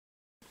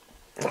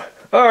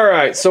All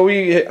right, so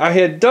I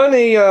had done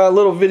a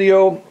little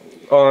video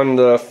on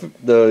the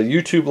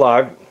YouTube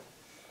Live.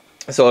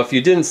 So if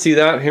you didn't see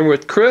that, here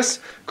with Chris.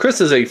 Chris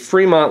is a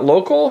Fremont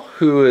local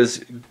who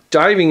is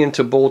diving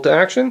into bolt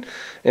action,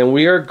 and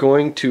we are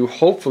going to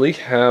hopefully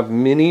have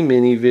many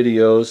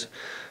videos.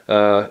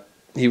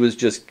 He was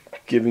just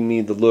giving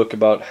me the look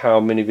about how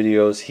many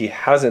videos he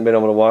hasn't been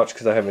able to watch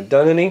because I haven't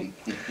done any.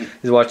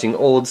 He's watching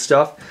old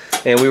stuff,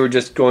 and we were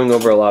just going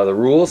over a lot of the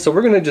rules. So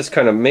we're going to just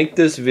kind of make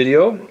this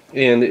video,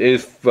 and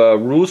if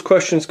rules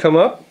questions come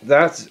up,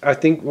 that's, I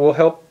think, will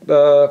help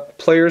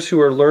players who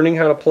are learning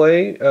how to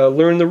play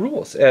learn the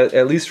rules,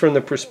 at least from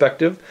the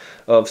perspective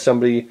of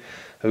somebody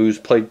who's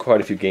played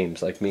quite a few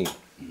games like me.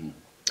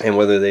 And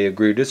whether they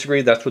agree or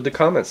disagree, that's what the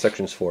comment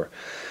section's for.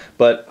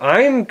 But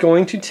I'm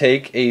going to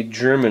take a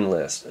German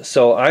list.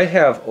 So I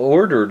have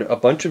ordered a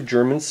bunch of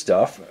German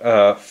stuff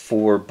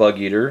for Bug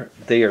Eater.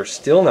 They are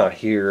still not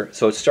here,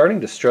 so it's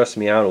starting to stress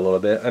me out a little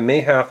bit. I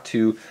may have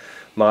to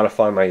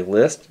modify my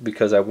list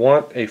because I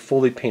want a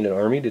fully painted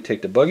army to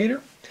take the Bug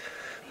Eater.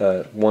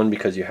 One,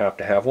 because you have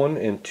to have one,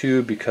 and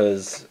two,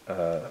 because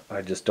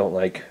I just don't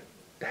like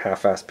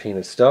half-assed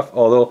painted stuff.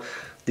 Although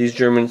these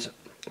Germans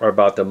are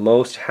about the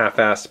most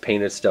half-assed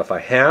painted stuff I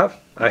have.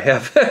 I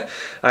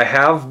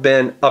have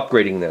been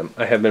upgrading them.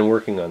 I have been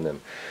working on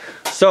them.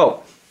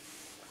 So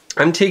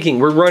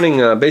we're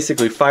running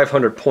basically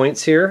 500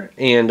 points here,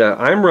 and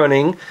I'm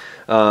running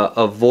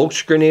a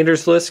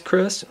Volksgrenaders list,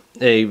 Chris.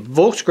 A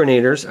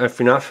Volksgrenaders, if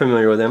you're not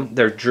familiar with them,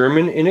 they're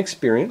German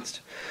inexperienced.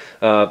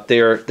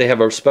 They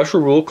have a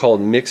special rule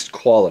called mixed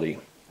quality.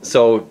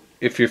 So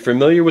if you're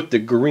familiar with the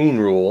green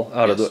rule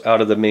out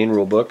of the main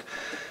rule book,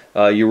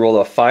 you roll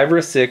a 5 or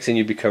a 6 and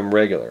you become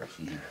regular.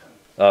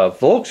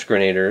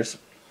 Volksgrenaders,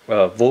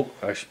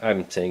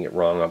 I'm saying it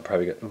wrong. I'm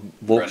probably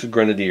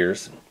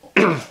Volksgrenadiers.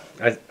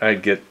 I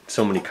get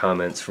so many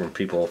comments from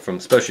people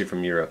especially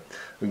from Europe.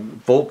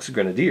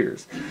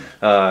 Volksgrenadiers.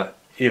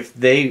 If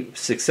they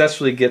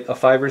successfully get a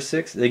 5 or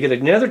 6, they get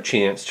another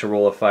chance to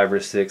roll a 5 or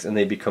 6, and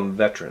they become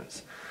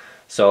veterans.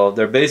 So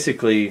they're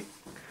basically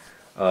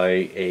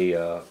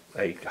a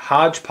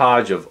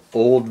hodgepodge of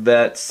old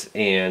vets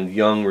and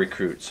young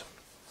recruits.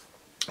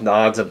 The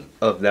odds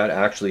of that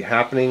actually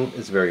happening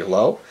is very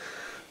low.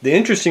 The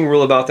interesting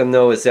rule about them,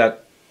 though, is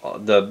that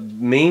the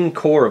main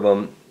core of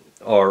them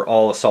are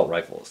all assault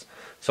rifles.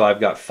 So I've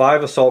got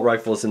 5 assault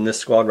rifles in this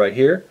squad right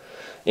here,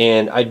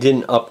 and I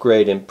didn't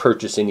upgrade and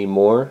purchase any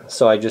more,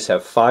 so I just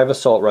have 5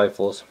 assault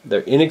rifles. They're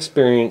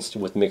inexperienced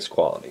with mixed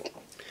quality.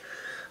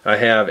 I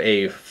have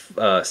a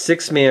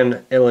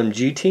 6-man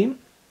LMG team.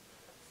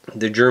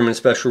 The German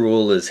special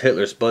rule is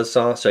Hitler's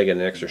buzzsaw, so I get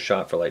an extra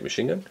shot for light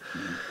machine gun.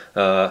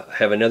 I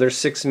have another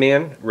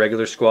 6-man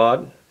regular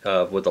squad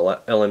with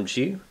a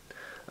LMG.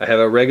 I have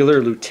a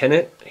regular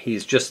lieutenant.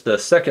 He's just the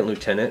 2nd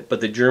lieutenant,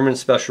 but the German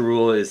special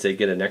rule is they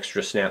get an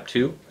extra snap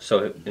 2.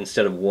 So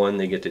instead of 1,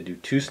 they get to do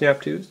 2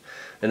 snap 2s.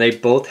 And they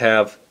both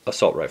have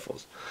assault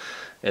rifles.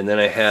 And then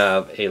I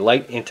have a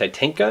light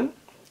anti-tank gun.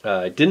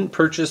 I didn't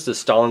purchase the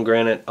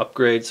Stalingrad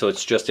upgrade, so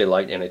it's just a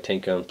light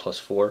anti-tank gun plus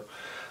 4.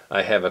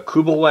 I have a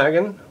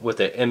Kubelwagen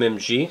with an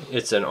MMG.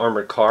 It's an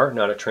armored car,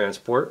 not a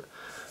transport.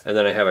 And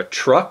then I have a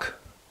truck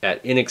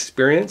at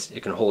inexperienced.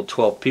 It can hold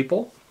 12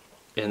 people.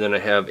 And then I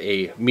have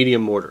a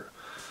medium mortar.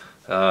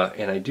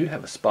 And I do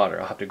have a spotter.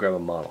 I'll have to grab a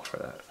model for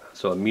that.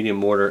 So a medium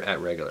mortar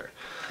at regular.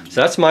 So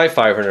that's my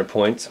 500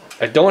 points.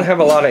 I don't have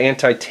a lot of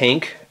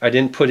anti-tank. I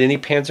didn't put any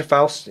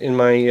Panzerfaust in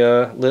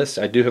my list.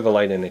 I do have a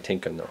light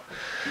anti-tank gun though.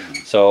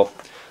 So,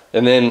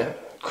 and then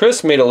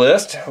Chris made a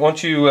list. Why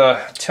don't you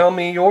tell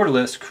me your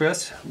list,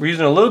 Chris? We're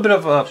using a little bit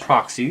of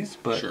proxies,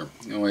 but sure.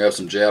 And we have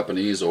some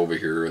Japanese over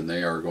here, and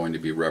they are going to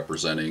be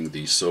representing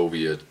the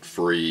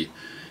Soviet-free,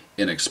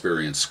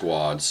 inexperienced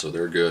squads. So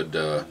they're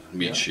good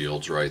meat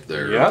shields right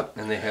there. Yep,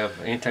 and they have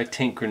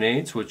anti-tank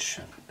grenades, which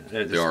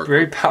is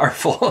very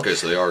powerful. Okay,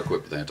 so they are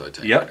equipped with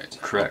anti-tank grenades.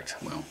 Yep, correct.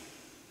 Well,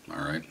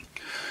 all right.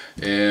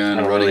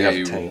 And running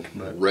a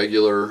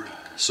regular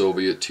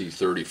Soviet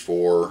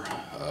T-34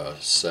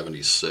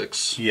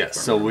 76. Yes,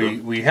 so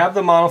we have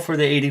the model for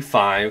the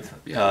 85.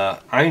 Yeah.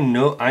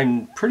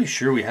 I'm pretty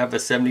sure we have a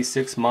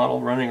 76 model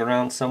running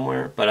around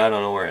somewhere, but I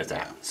don't know where it's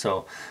at.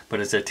 So, but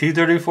it's a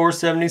T-34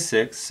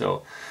 76.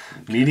 So,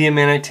 medium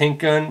anti-tank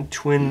gun,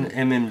 twin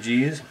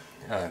MMGs.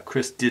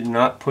 Chris did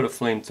not put a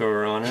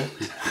flamethrower on it.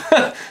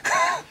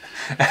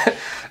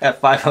 At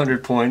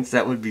 500 points,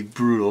 that would be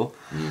brutal.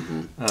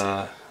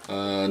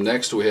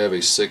 Next we have a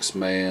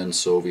 6-man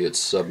Soviet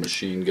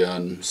submachine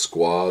gun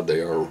squad.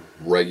 They are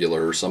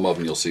regular. Some of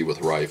them you'll see with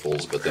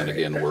rifles, but then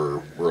again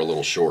we're a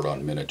little short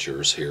on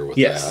miniatures here with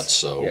that.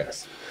 So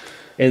yes,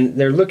 and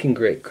they're looking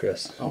great,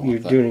 Chris. You're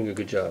doing a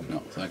good job. No,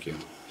 thank you.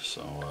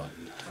 So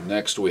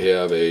next we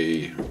have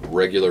a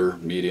regular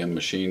medium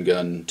machine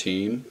gun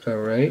team. All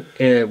right,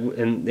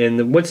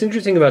 and what's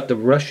interesting about the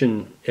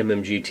Russian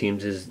MMG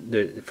teams is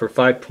that for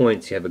 5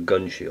 points you have a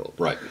gun shield.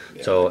 Right.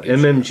 Yeah, so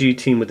MMG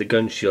team with the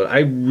gun shield, I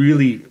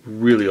really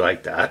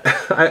like that.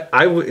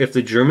 If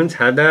the Germans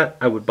had that,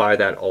 I would buy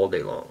that all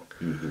day long.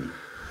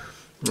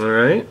 All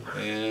right.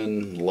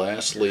 And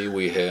lastly,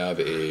 we have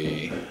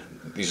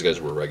these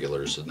guys were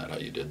regulars, isn't that how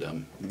you did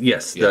them?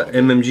 Yes, Yeah, the okay.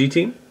 MMG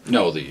team.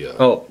 No, the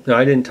Oh, no,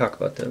 I didn't talk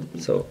about them.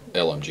 So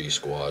LMG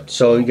squad.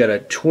 So you got a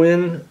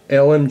twin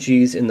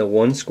LMGs in the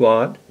one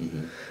squad,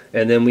 Mm-hmm.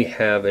 and then we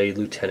have a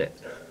lieutenant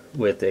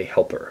with a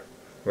helper,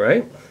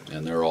 right?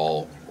 And they're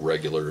all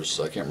regulars.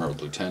 I can't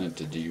remember, lieutenant.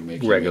 Did you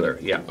make him Regular,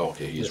 in? yeah.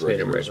 Okay, he's Just made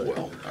him regular as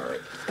regular. well. All right.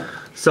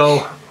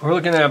 So we're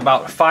looking at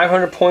about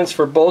 500 points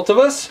for both of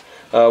us.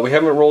 We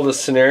haven't rolled a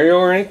scenario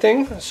or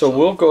anything, so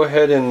we'll go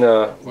ahead and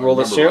roll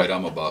the scenario. Right,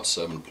 I'm about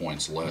 7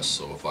 points less,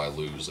 so if I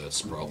lose,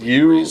 that's probably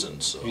the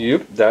reason. So.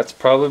 Yep, that's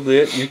probably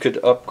it. You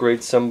could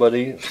upgrade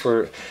somebody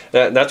for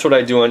that. That's what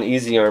I do on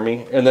Easy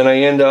Army, and then I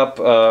end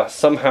up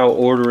somehow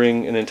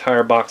ordering an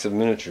entire box of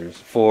miniatures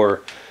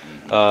for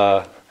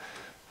a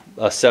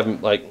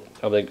 7. Like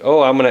I'm like,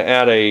 oh, I'm gonna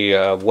add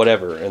a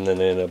whatever, and then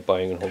I end up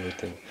buying a whole new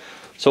thing.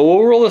 So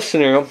we'll roll a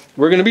scenario.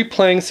 We're going to be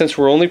playing, since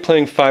we're only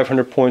playing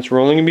 500 points, we're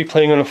only going to be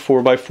playing on a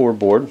 4x4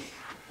 board.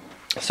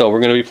 So we're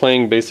going to be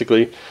playing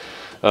basically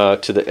to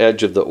the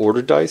edge of the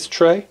order dice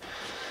tray.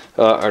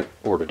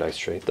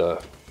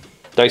 The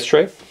dice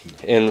tray.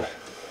 And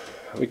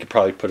we could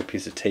probably put a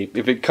piece of tape.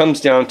 If it comes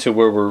down to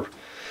where we're...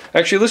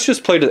 Actually, let's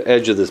just play to the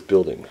edge of this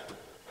building.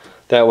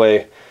 That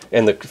way,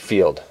 and the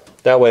field.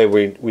 That way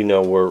we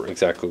know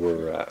exactly where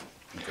we're at.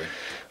 Okay.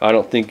 I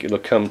don't think it'll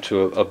come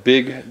to a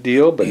big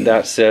deal, but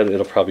that said,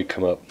 it'll probably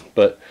come up.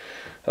 But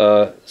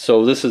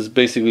so this is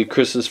basically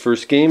Chris's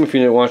first game, if you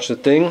didn't watch the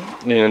thing,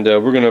 and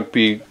we're going to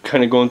be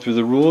kind of going through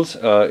the rules.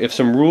 If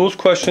some rules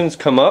questions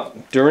come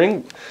up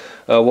during,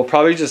 we'll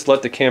probably just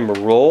let the camera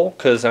roll,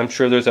 because I'm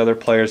sure there's other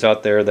players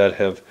out there that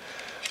have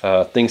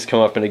things come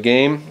up in a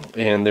game,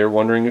 and they're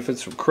wondering if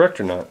it's correct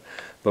or not.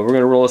 But we're going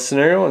to roll a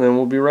scenario, and then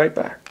we'll be right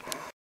back.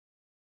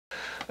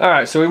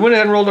 Alright, so we went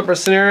ahead and rolled up our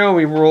scenario.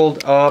 We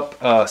rolled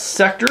up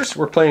sectors.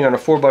 We're playing on a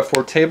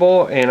 4x4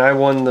 table, and I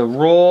won the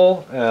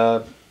roll,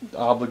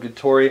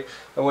 obligatory.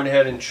 I went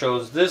ahead and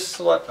chose this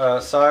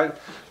side.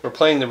 We're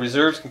playing the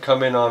reserves can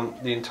come in on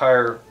the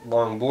entire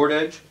long board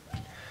edge.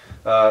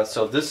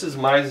 So this is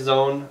my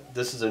zone.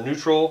 This is a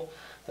neutral.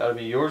 That would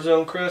be your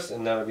zone, Chris,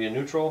 and that would be a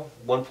neutral.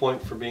 1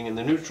 point for being in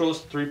the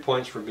neutrals, 3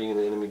 points for being in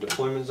the enemy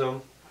deployment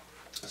zone.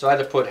 So I had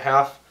to put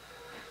half.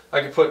 I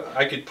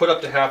could put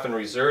up to half in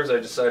reserves. I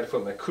decided to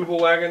put my Kuba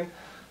wagon,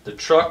 the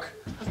truck.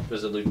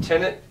 There's a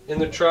lieutenant in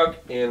the truck,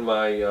 and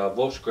my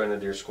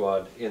Volksgrenadier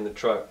squad in the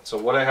truck. So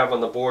what I have on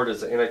the board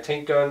is an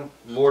anti-tank gun,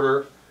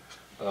 mortar,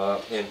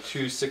 and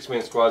 2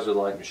 6-man squads with a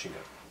light machine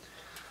gun.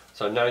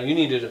 So now you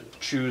need to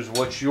choose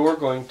what you're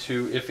going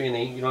to, if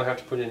any. You don't have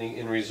to put any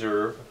in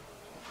reserve.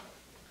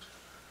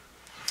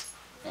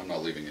 I'm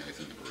not leaving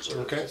anything in reserve.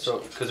 Okay, so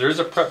because there is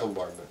a prep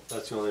bombardment.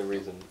 That's the only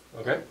reason.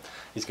 Okay,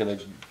 he's gonna.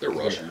 They're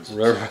Russians.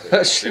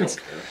 Russians.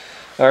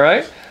 All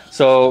right,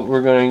 so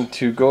we're going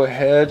to go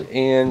ahead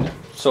and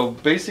so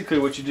basically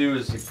what you do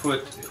is you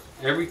put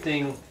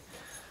everything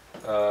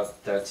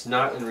that's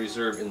not in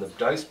reserve in the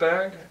dice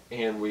bag,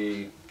 and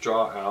we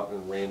draw out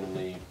and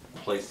randomly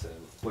place them.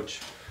 Which.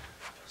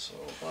 So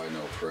if I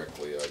know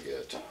correctly, I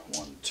get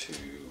 1, 2,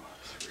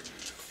 3,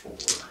 4,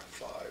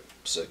 5,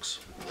 6.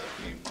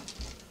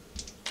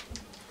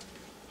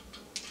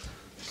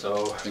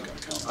 So I think I'm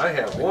counting. I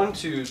have 1,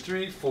 2,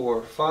 3,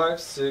 4, 5,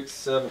 6,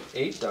 7,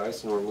 8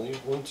 dice normally.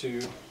 1,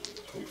 2,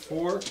 3,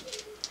 4,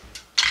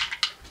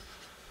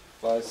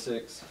 5,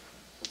 6,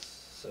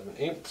 7,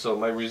 8. So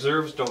my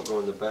reserves don't go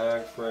in the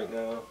bag for right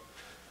now.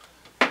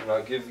 And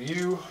I'll give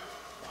you.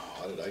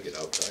 How did I get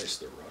outdiced?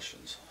 They're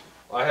Russians.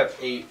 I have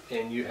 8,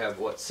 and you have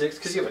what, 6?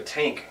 Because you have a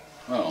tank.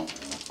 Oh.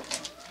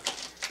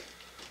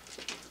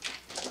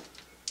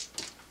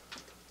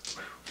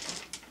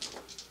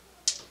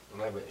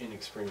 I have an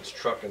inexperienced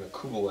truck and a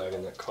Kuba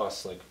wagon that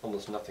costs like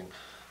almost nothing.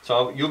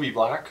 So you'll be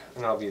black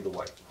and I'll be the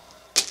white.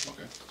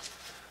 Okay.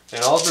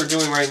 And all they're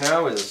doing right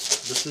now is,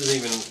 this isn't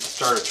even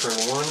start of turn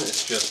 1,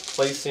 it's just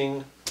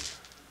placing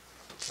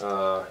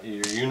your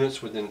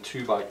units within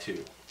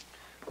 2x2.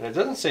 And it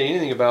doesn't say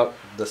anything about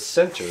the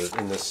center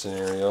in this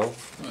scenario.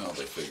 Well,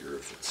 they figure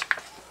if it's...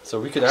 So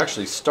we could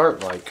actually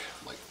start like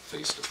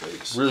face to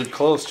face. Really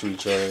close to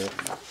each other.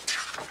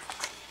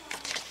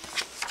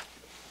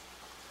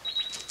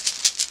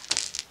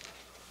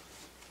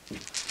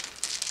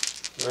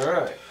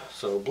 Alright,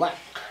 so black.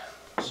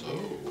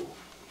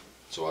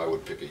 So I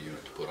would pick a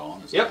unit to put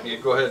on? Yep, you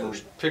go ahead and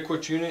pick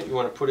which unit you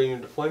want to put in your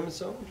deployment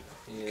zone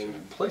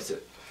and place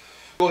it.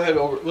 Go ahead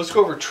let's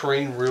go over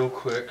terrain real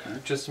quick,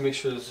 just to make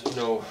sure there's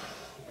no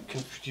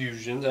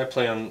confusion. I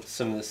play on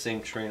some of the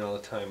same terrain all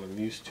the time, I'm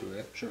used to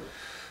it. Sure.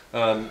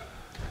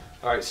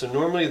 Alright, so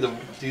normally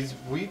these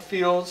wheat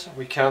fields,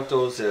 we count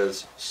those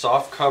as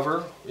soft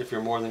cover if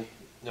you're more than,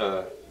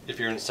 if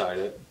you're inside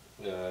it.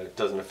 It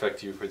doesn't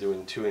affect you if we're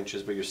doing 2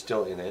 inches, but you're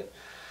still in it.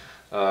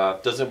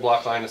 Doesn't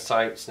block line of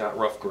sight, it's not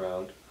rough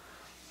ground.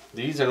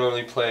 These I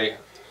normally play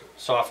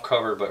soft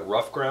cover but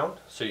rough ground,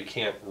 so you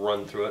can't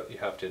run through it, you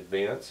have to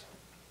advance.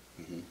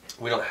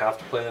 We don't have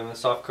to play them in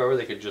soft cover,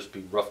 they could just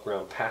be rough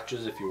ground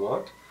patches if you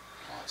want.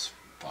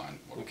 fine.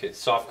 Okay,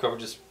 soft cover,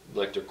 just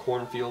like their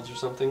cornfields or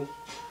something.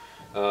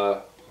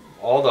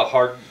 All the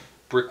hard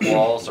brick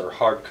walls are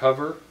hard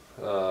cover.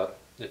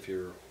 If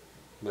your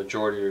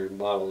majority of your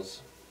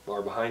models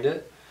are behind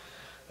it.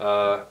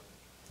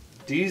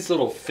 These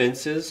little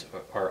fences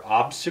are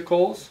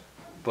obstacles,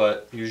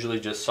 but usually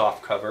just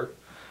soft cover.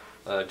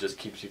 Just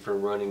keeps you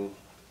from running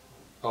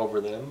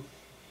over them.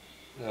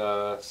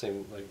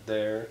 Same like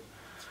there.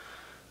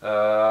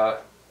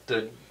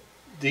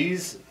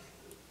 These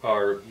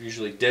are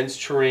usually dense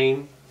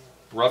terrain,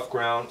 rough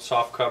ground,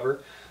 soft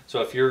cover.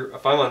 So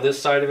if I'm on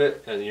this side of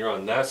it and you're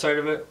on that side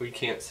of it, we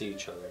can't see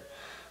each other.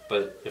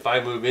 But if I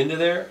move into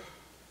there,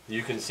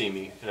 you can see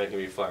me and I can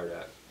be fired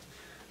at.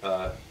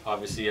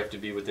 Obviously, you have to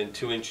be within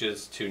 2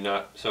 inches to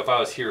not. So if I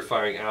was here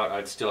firing out,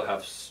 I'd still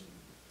have.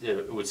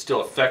 It would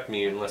still affect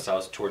me unless I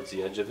was towards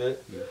the edge of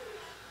it. Yeah.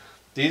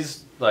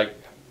 These like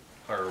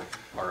are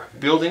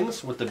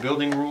buildings with the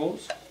building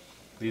rules.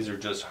 These are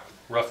just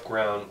rough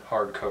ground,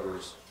 hard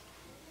covers.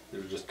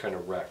 They're just kind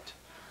of wrecked.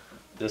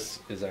 This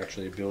is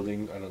actually a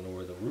building. I don't know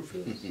where the roof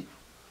is.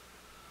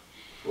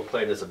 We'll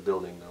play it as a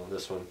building though.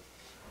 This one,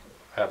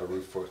 I have a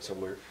roof for it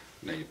somewhere.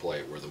 Now you play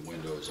it where the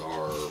windows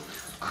are.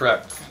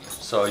 Correct.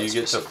 So you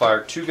get to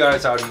fire 2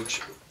 guys out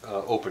each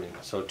opening.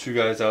 So 2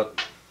 guys out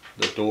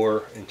the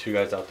door and 2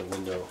 guys out the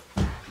window.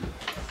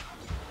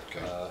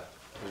 Okay.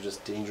 They're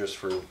just dangerous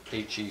for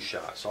HE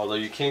shots. Although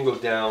you can go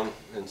down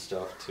and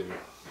stuff to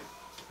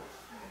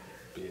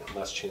be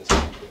less chance to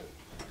get.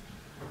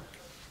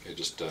 Okay,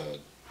 just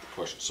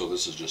question. So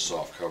this is just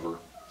soft cover.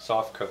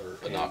 Soft cover.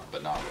 But not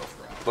rough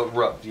ground. But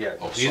rough, yeah.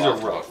 Oh, these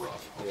soft, are rough.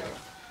 Okay. Yeah.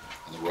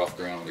 And the rough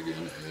ground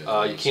again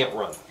is... you can't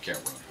run. You can't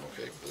run,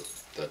 okay. But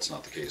that's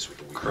not the case with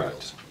the weak Correct.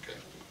 rails. Okay.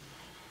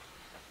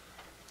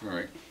 All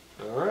right.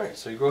 All right,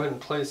 so you go ahead and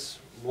place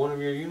one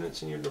of your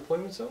units in your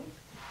deployment zone.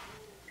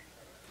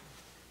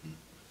 Want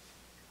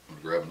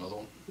to grab another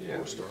one? Yeah,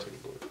 we'll start.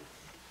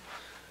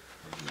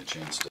 Give me a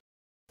chance to...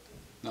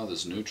 Now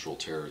this neutral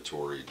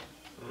territory,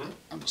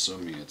 I'm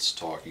assuming it's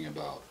talking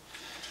about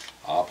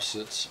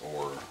opposites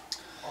or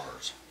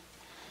ours.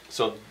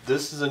 So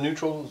this is a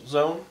neutral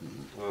zone.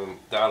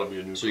 That'll be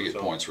a neutral zone. So you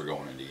get points for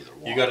going into either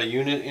one. You got a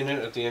unit in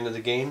it at the end of the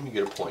game, you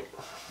get a point.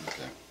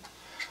 Okay.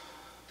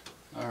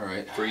 All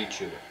right. For each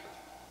unit.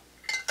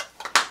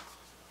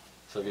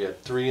 So if you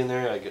had 3 in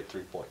there, I get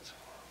 3 points.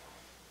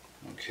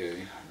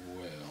 Okay,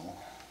 well...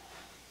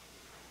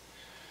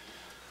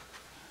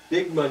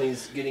 Big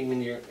money's getting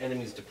in your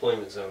enemy's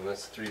deployment zone.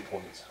 That's 3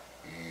 points.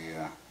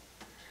 Yeah.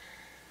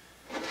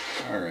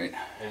 All right.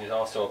 And it's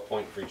also a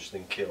point for each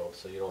thing killed,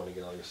 so you don't want to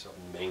get all yourself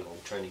mangled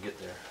trying to get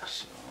there.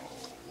 So,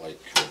 light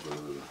cover.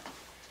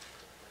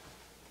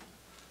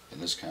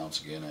 And this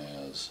counts again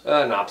as...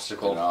 an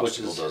obstacle. An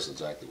obstacle does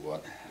exactly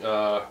what?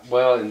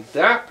 Well, in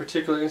that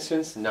particular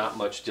instance, not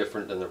much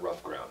different than the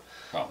rough ground.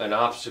 Oh. An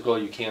obstacle,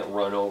 you can't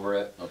run over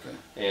it. Okay.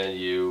 And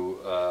you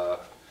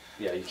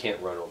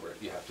can't run over it.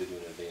 You have to do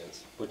it in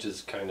advance, which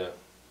is kind of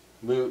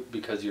moot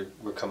because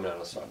we're coming out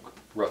of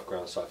rough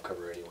ground soft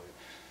cover anyway.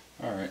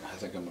 All right, I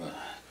think I'm going to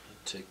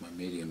take my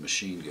medium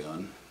machine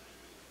gun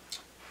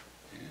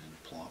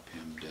and plop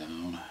him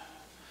down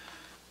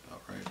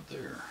about right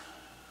there.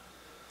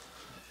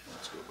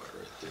 Let's go about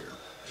right there.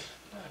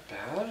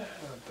 Not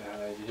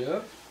bad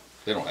idea.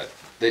 They don't have.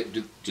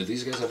 Do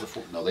these guys have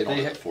a no? They don't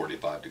have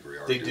 45 degree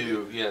arc. They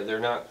do. Yeah, they're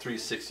not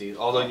 360.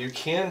 Although you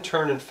can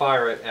turn and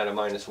fire it at a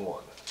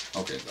 -1.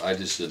 Okay, I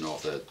just didn't know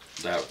if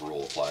that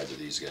rule applied to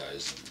these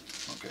guys.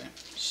 Okay,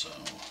 so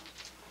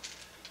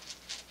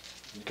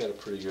you got a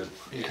pretty good.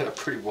 You got a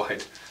pretty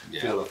wide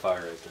field of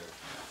fire right there.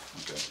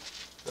 Okay.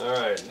 All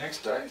right,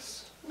 next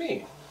dice,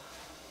 me.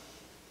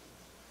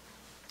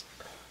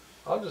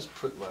 I'll just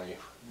put my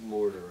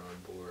mortar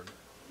on board.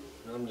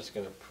 I'm just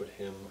gonna put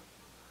him.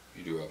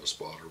 You do have a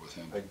spotter with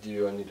him? I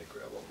do. I need to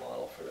grab a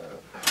model for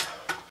that.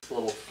 This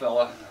little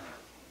fella.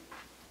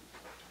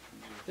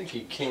 I think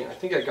he came. I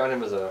think I got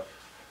him as a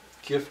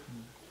gift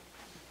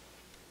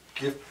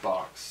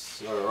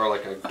box or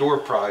like a door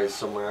prize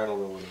somewhere. I don't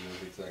know what it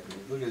is exactly.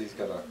 Look at he's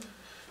got a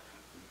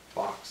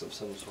box of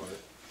some sort.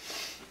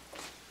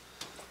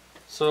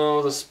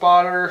 So the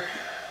spotter.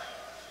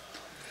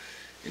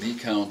 And he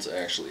counts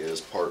actually as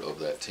part of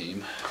that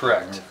team.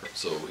 Correct.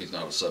 So he's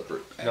not a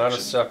separate action. Not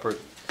a separate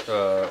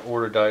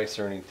order dice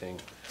or anything.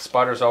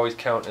 Spotters always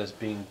count as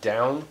being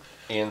down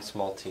and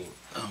small team.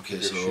 Okay,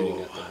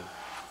 so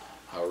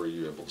how are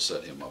you able to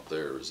set him up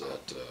there? Is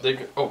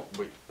that... oh,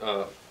 wait.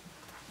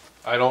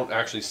 I don't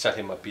actually set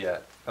him up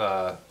yet.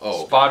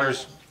 Okay.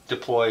 Spotters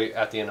deploy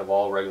at the end of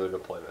all regular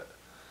deployment.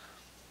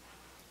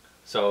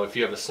 So if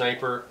you have a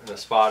sniper and a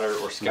spotter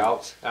or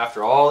scouts,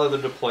 after all of the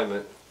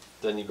deployment,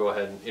 then you go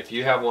ahead and if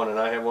you have one and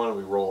I have one,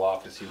 we roll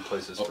off to see who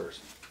places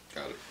first.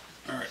 Got it.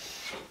 All right.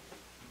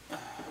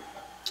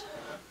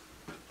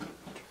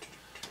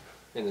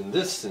 And in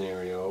this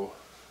scenario,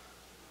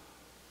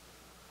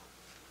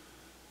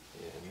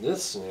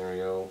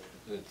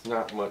 it's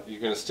not much. You're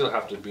going to still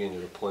have to be in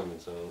your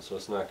deployment zone, so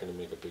it's not going to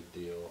make a big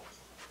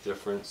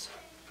difference.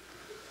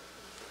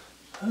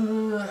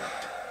 I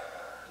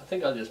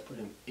think I'll just put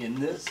him in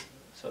this,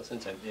 So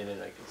since I'm in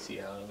it, I can see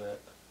out of it.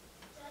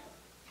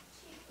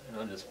 And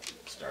I'll just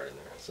start in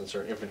there. Since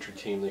they're an infantry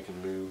team, they can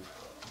move.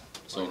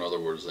 So in other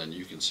words, then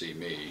you can see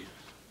me.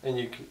 And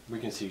we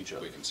can see each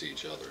other. We can see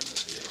each other in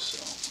this case,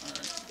 so,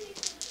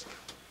 alright.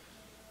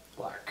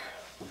 Black.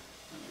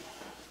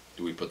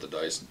 Do we put the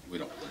dice, we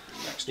don't put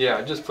the next Yeah,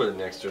 I just put it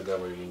next to it, that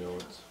way we know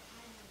it's...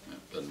 Yeah,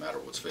 doesn't matter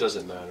what's facing.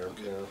 Doesn't matter,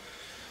 Okay. yeah.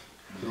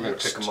 We're going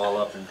to pick them all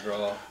up and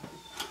draw.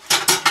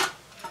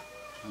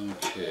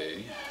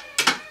 Okay.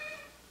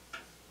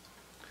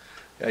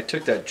 I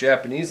took that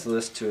Japanese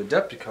list to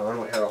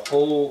Adepticon. We had a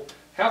whole...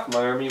 Half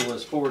my army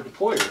was forward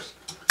deployers.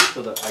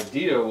 So the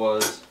idea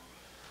was,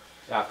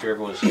 after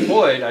everyone was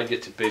deployed, I'd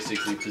get to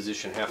basically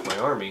position half my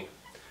army.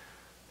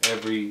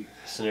 Every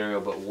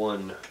scenario but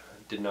one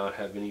did not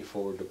have any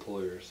forward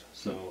deployers.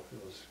 So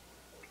it was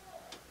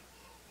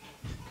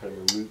kind of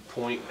a moot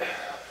point.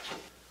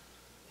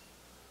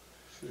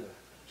 Should have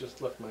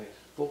just left my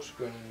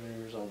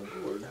Volksgrenadiers on the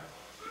board.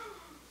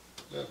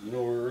 I have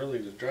nowhere really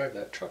to drive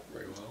that truck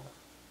very well.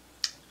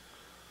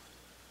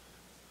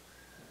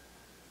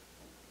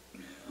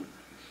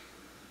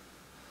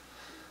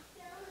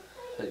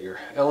 Is that your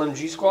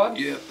LMG squad?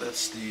 Yep,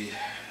 that's the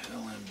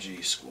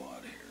LMG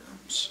squad here.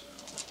 So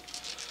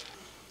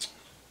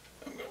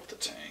I'm going with the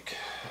tank.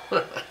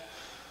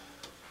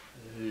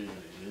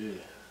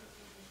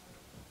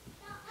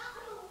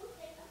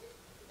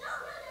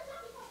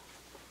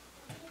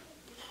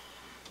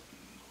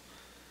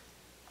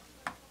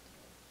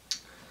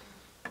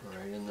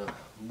 Right in the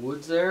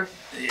woods there.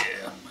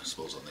 Yeah, I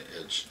suppose on the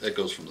edge. That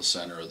goes from the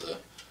center of the.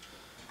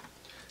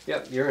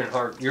 Yep, you're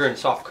in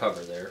soft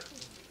cover there.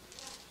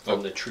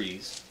 From the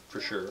trees,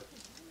 for sure.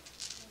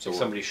 So if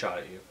somebody shot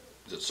at you.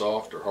 Is it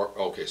soft or hard?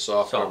 Okay,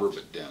 soft cover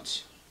but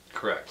dense.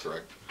 Correct.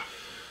 Correct.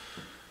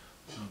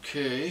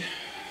 Okay.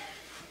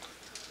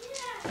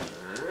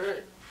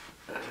 Alright.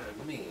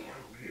 Me.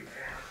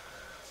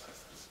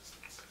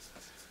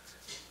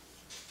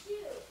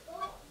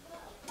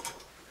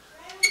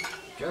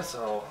 Guess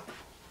I'll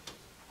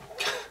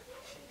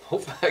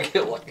hope I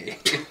get lucky.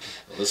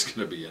 Well, this is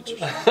going to be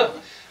interesting.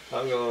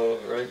 I'll go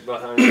right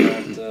behind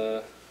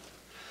that.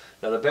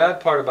 Now the bad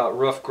part about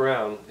rough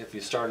ground, if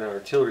you start an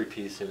artillery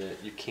piece in it,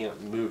 you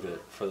can't move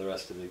it for the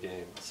rest of the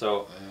game.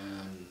 So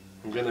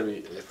I'm gonna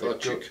be. I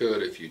thought you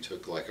could if you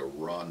took like a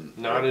run.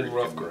 Not in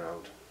rough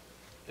ground.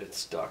 It's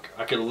stuck.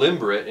 I could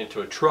limber it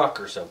into a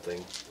truck or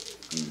something,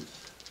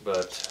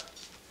 but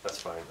that's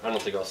fine. I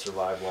don't think I'll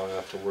survive long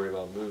enough to worry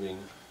about moving.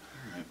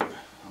 All right.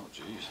 Oh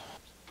jeez.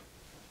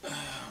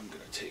 I'm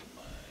gonna take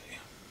my.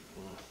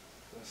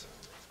 That's a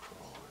rough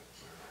crawl right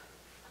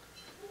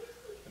there.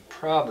 I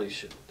probably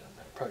should have done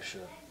that. Probably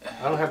should have.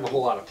 I don't have a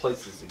whole lot of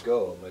places to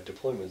go. My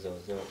deployment zone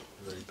is not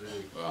very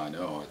big. Well, I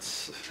know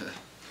it's.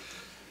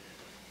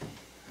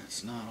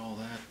 It's not all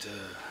that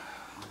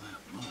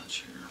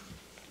much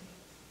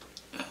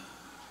here.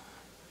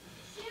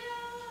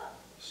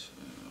 So,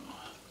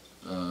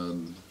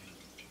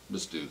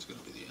 this dude's going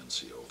to be the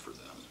NCO for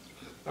them.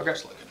 Okay.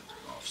 Looks like an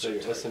So officer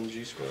your type.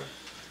 SMG squad?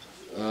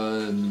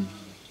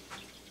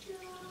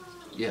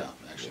 Yeah,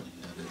 actually,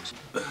 that is.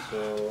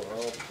 So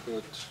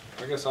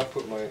I guess I'll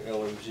put my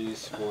LMG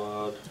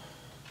squad.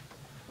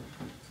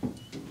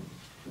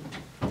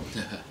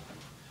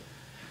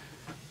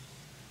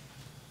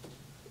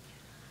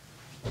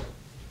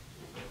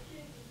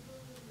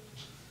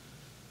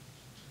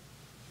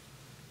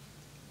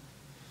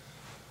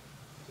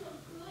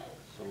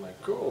 So my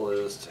goal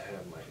is to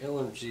have my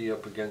LMG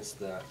up against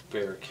that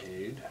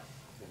barricade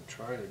and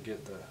try to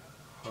get the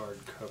hard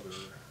cover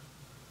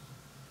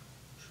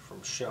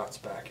from shots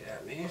back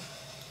at me.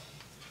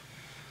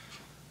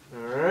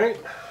 Alright.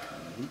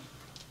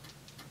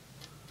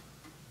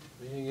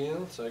 Me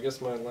again. So I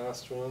guess my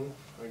last one,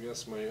 I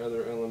guess my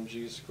other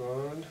LMG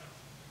squad.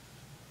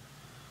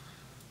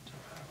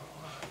 Don't have a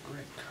lot of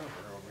great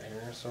cover over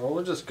here. So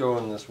we'll just go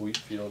in this wheat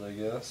field, I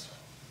guess.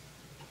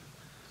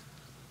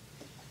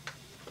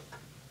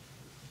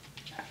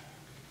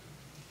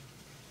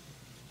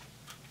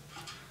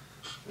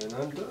 And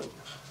I'm done.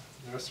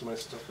 The rest of my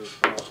stuff is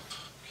off.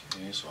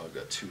 Okay, so I've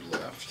got 2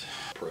 left.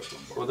 Press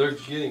bombardment. Well, they're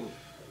getting.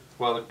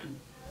 Well,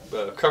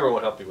 the cover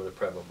won't help you with a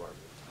prep bombardment.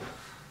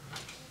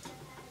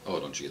 Oh,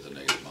 don't you get the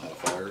negative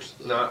modifiers?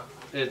 No,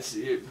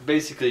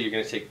 basically you're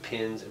going to take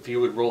pins. If you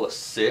would roll a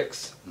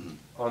 6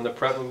 on the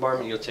prep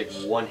bombardment, you'll take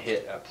 1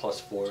 hit at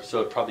 +4,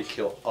 so it'd probably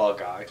kill a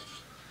guy.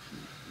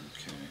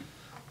 Okay.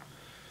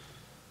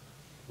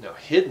 Now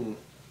then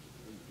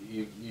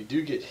you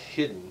do get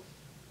hidden.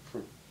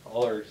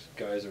 All our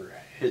guys are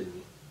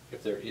hidden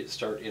if they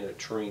start in a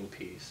terrain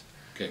piece.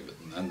 Okay, but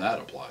then that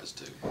applies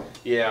to prep,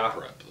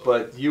 though.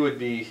 But you would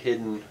be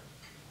hidden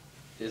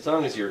as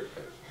long as you're.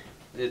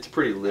 It's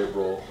pretty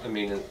liberal. I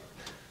mean,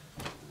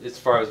 as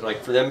far as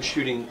like for them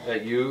shooting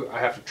at you, I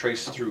have to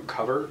trace through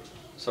cover.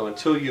 So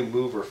until you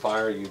move or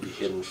fire, you'd be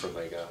hidden from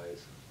my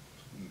guys.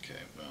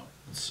 Okay, well,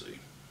 let's see. You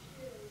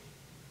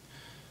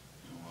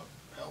know what?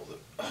 Hell,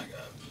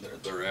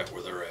 they're at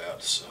where they're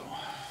at, so.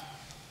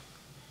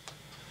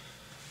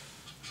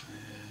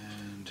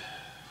 And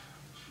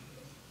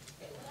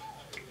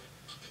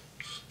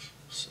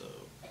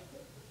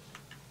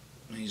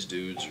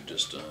dudes are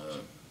just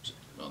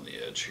on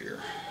the edge here.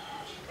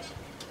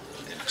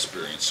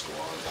 Inexperienced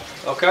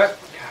squad. Okay. Yeah,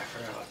 I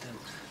forgot about them.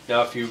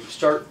 Now, if you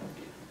start,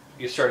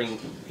 you're starting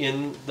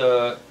in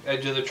the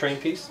edge of the train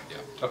piece?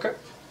 Yeah. Okay.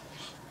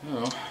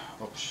 Oh,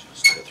 shit,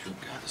 let's get through.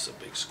 God, this is a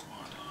big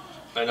squad.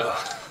 I know.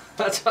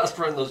 That's how I was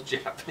running those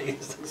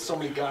Japanese. Like, so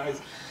many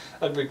guys.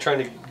 I'd be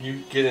trying to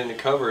get into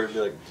cover. It'd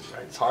be like,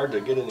 it's hard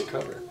to get into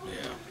cover.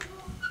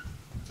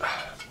 Yeah.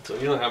 So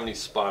you don't have any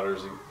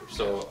spotters,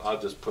 so I'll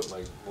just put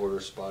my border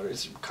spotter.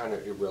 It's kind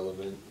of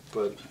irrelevant,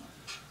 but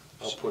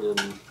I'll put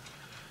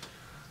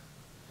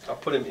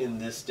him in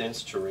this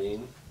dense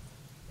terrain.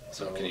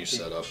 So can you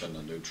set up in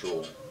the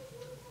neutral?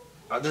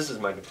 This is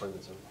my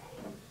deployment zone.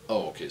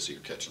 Oh, okay. So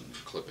you're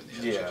clipping the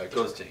edge. Yeah, it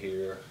goes to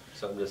here.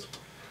 So I'm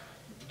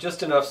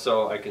just enough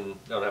so I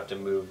don't have to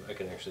move.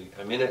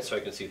 I'm in it so I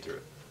can see through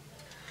it.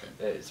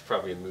 Okay. It's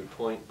probably a moot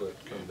point, but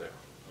I'm there.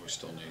 We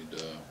still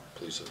need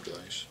police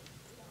guys.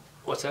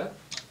 What's that?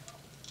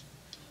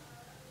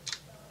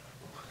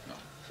 No.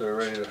 So we're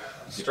ready to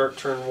start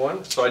turn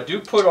 1. So I do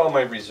put all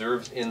my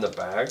reserves in the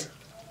bag.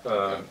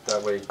 Okay.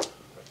 That way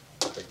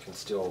I can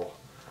still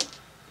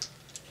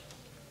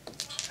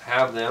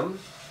have them.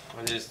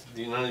 None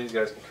of these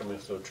guys can come in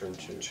until turn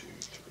 2. 1, 2,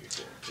 3,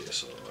 4. Okay,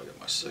 so I got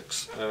my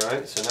 6.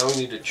 Alright, so now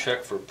we need to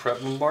check for prep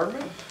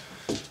bombardment.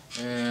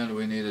 And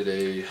we needed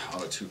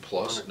on a 2+.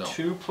 On a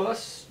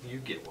 2+, you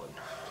get one.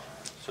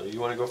 So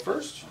you want to go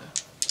first? Yeah.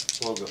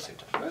 We'll go same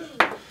time.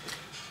 5.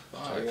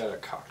 I got a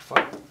cocked 5.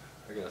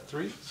 I got a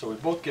 3, so we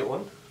both get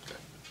one. Okay.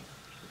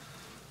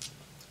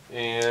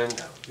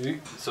 And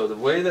so the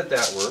way that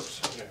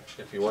works,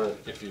 if you want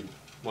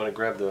to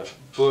grab the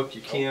book,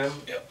 you can.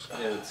 Yep.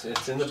 And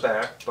it's in the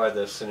back by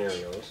the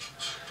scenarios.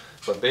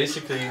 But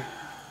basically,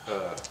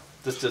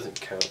 this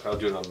doesn't count. I'll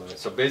do it on mine.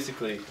 So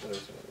basically,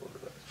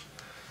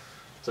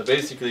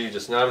 you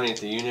just nominate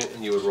the unit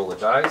and you would roll a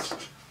dice.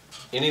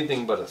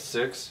 Anything but a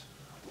 6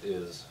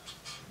 is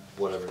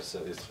whatever it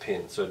says, it's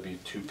pins, so it'd be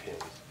 2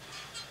 pins.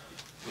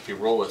 If you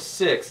roll a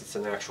 6, it's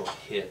an actual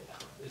hit.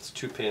 It's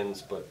 2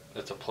 pins, but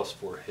it's a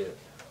 +4 hit.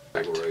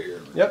 I go right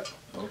here. Yep.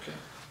 Okay.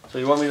 So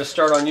you want me to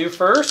start on you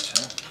first?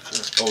 Yeah,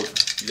 sure. Oh,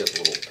 you got the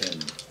little pin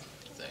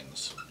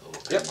things.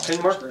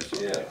 Pin markers?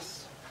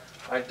 Yes.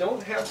 I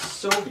don't have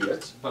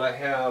Soviets, but I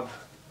have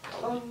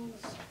tons.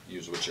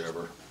 Use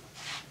whichever.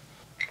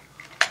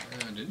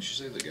 Didn't you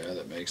say the guy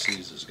that makes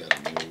these has got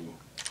a new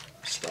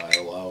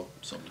style out?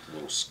 Some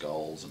little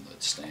skulls and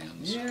that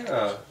stands?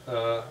 Yeah,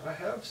 I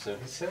have some.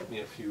 He sent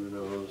me a few of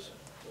those,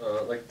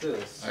 like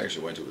this. I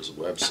actually went to his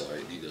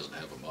website. He doesn't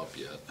have them up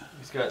yet.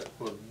 He's got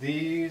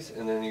these,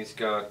 and then he's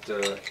got,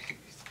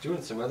 he's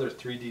doing some other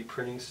 3D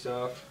printing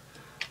stuff.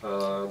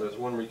 There's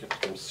one where you can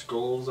put some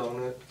skulls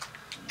on it.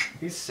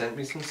 He's sent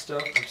me some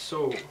stuff. I'm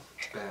so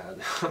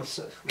bad. I'm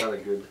so, not a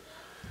good.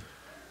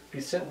 He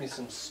sent me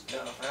some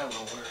stuff. I don't know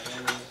where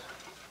it is.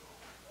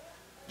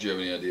 Do you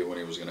have any idea when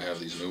he was going to have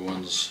these new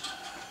ones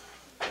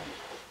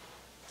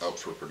out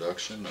for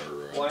production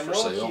or well, for I know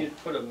sale? he had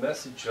put a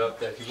message up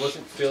that he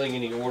wasn't filling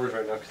any orders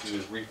right now because he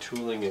was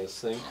retooling his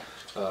thing.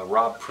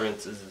 Rob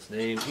Prince is his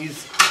name.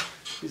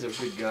 He's a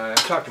good guy. I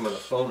talked to him on the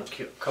phone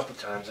a couple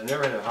times. I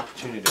never had an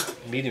opportunity to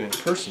meet him in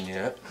person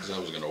yet. Because I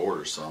was going to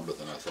order some, but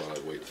then I thought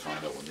I'd wait to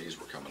find out when these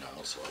were coming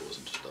out, so I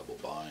wasn't just double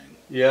buying.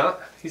 Yeah,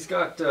 he's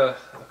got a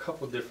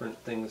couple different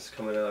things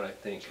coming out, I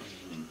think.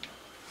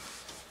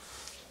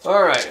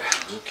 All right.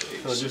 Okay.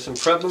 So do some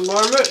prep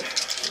bombardment.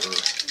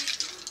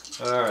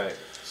 Sure. All right.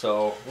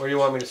 So where do you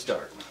want me to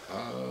start? You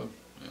want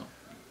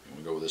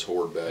to go with this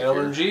horde bag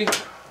LNG. here?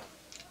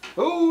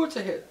 Oh, it's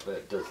a hit,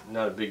 but it's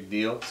not a big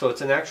deal. So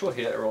it's an actual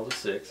hit. I rolled a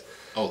 6.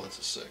 Oh, that's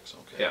a 6.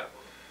 Okay. Yeah.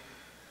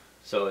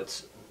 So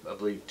it's, I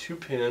believe, 2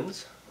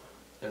 pins,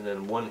 and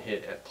then 1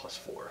 hit at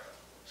 +4.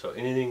 So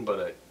anything but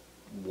a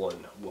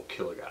 1 will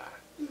kill a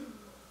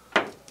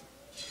guy.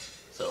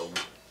 So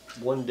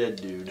 1 dead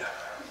dude.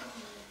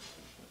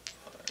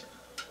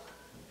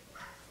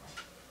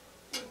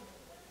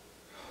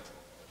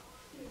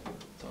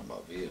 Talking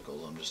about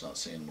vehicles, I'm just not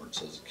seeing where it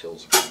says it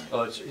kills a guy.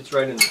 Oh, it's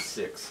right in the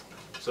 6.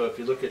 So if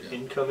you look at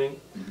incoming,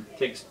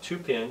 takes 2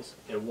 pins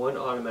and 1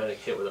 automatic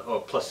hit with a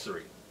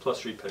 +3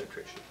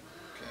 penetration.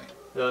 Okay.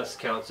 Thus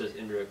counts as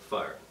indirect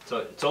fire. So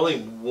it's only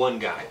 1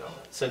 guy though.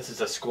 Since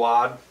it's a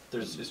squad,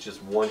 it's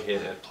just 1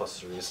 hit at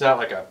 +3. It's not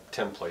like a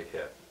template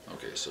hit.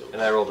 Okay, so.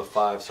 And I rolled a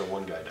 5, so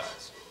 1 guy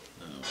dies.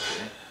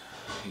 Okay.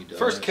 He dies.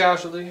 First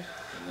casualty.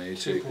 And they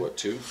take what,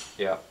 2?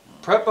 Yeah.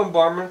 Prep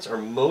bombardments are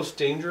most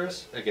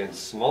dangerous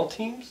against small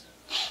teams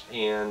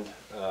and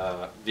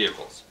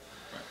vehicles.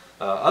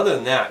 Other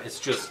than that, it's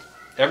just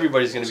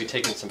everybody's going to be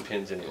taking some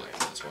pins anyway.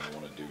 That's why I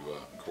want to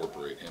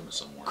incorporate him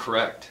somewhere.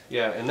 Correct.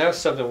 Yeah, and that's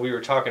something we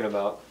were talking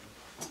about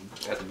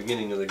at the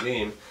beginning of the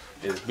game,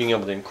 is being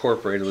able to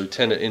incorporate a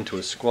lieutenant into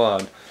a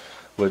squad,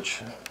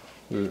 which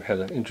we had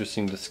an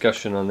interesting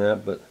discussion on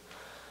that, but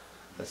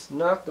that's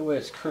not the way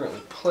it's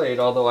currently played,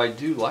 although I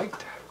do like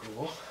that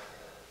rule.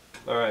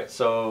 Alright,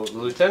 so the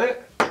lieutenant,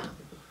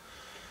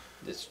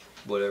 it's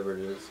whatever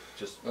it is,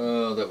 just...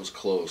 that was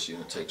close.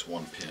 Unit takes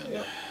 1 pin.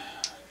 Yeah.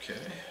 Okay.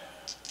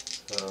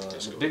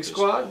 Big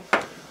squad.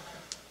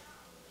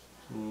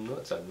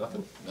 What's that?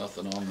 Nothing.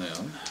 Nothing on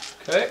them.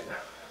 Okay.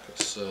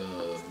 It's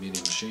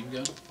medium machine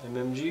gun.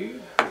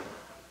 MMG.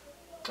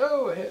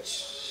 Oh, a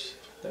hit.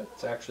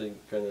 That's actually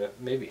gonna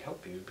maybe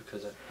help you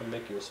because I'm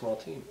making a small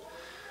team.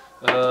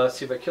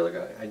 See if I kill a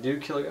guy. I do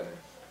kill a guy.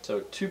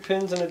 So 2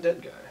 pins and a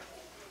dead guy.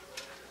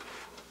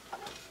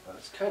 I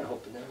was kind of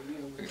hoping that would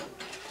be.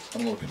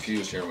 I'm a little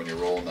confused here when you're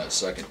rolling that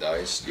second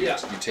dice. You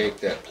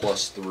take that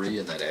 +3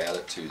 and then add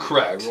it to the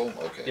die roll?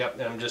 Okay. Yep,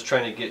 and I'm just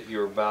trying to get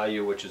your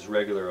value, which is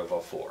regular, of a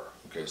 4.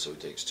 Okay, so it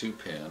takes 2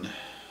 pin.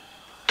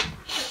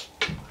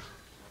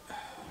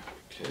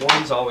 Okay.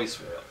 One's always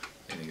fail.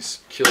 And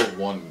he's killed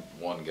one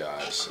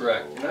guy. So.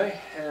 Correct.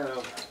 And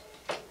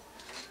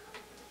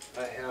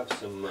I have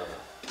some.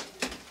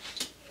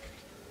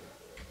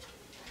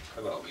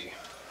 How about we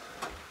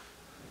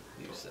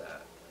use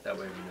that? That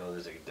way we know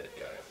there's a dead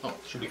guy. Oh,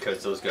 sure.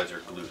 Because those guys are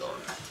glued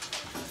on.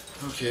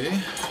 Okay.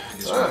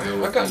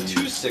 I've got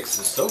 2 6s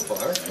so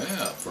far.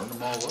 Yeah, burned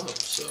them all up.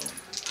 So,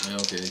 yeah,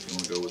 okay. If you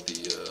want to go with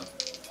the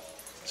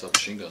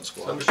submachine gun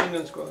squad. Submachine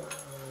gun squad.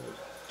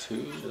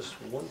 2. Just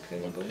 1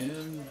 pin. 1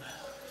 pin.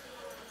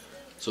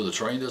 So the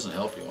train doesn't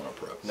help you on a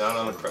prep? Not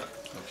on a prep.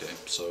 Okay,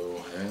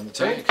 so, and the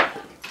tank?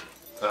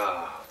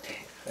 Ah,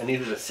 dang. I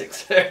needed a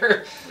 6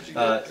 there. What'd you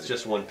get? It's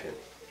just 1 pin.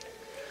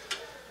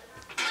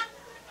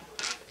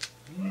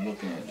 I'm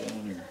looking at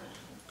down here.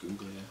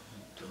 Google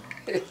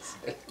it.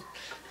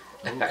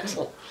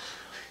 Axel.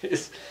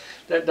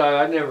 That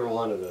guy, I never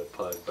wanted a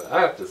pug, but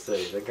I have to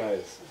say, that guy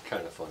is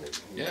kind of funny.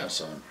 Yeah,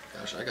 son.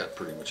 Gosh, I got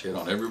pretty much hit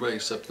on everybody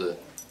except the...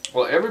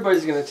 Well,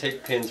 everybody's going to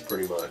take pins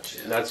pretty much.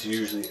 Yeah. And that's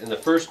usually, in the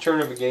first turn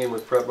of a game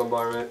with prep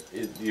bombardment,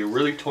 you're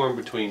really torn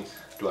between,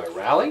 do I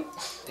rally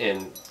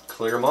and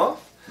clear them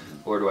off?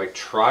 Or do I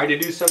try to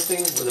do something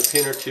with a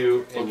pin or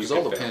 2? And because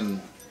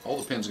all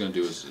the pin's going to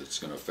do is it's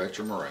going to affect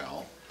your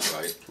morale,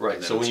 right?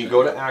 Right. So when you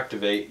go to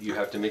activate, you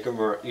have to make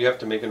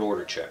an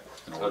order check.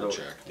 An order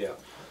check. Yeah.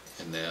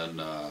 And then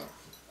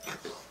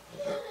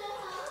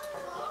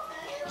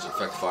does it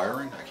affect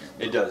firing? I can't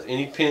remember. It does.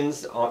 Any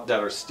pins that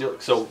are still,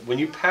 so when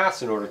you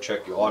pass an order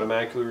check, you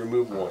automatically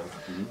remove 1.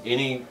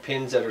 Any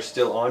pins that are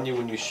still on you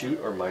when you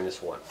shoot are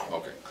 -1.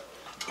 Okay.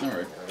 All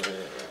right.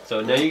 So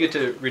now you get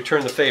to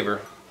return the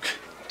favor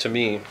to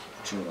me.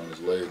 Chewing on his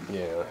leg.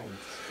 Yeah.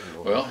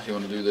 Well, you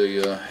want to do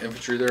the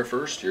infantry there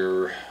first?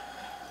 Your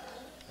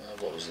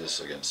what was this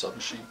again?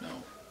 Submachine?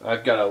 No.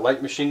 I've got a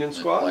light machine gun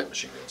squad. Light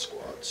machine gun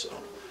squad. So.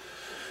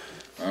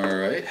 All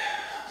right.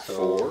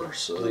 So 4.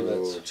 So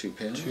 2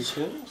 pins. 2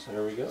 pins.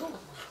 There we go.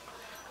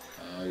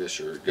 I guess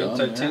your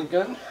gun. Anti-tank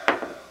gun.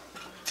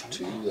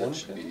 2. That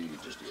should be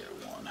just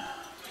 1.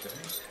 Okay.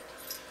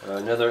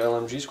 Another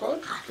LMG squad.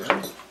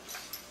 Okay.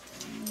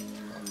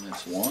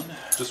 That's 1.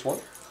 Just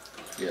 1.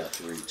 Yeah,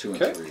 3. 2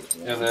 and 3 is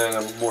 1. And then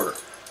a mortar.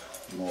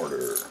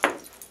 Mortar.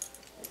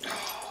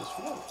 Just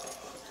 1.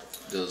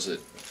 Does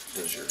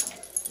your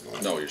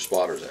your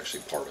spotter's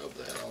actually part of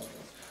that?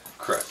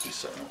 Correct. You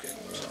said okay.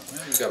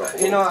 So, you got a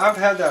I've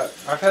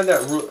had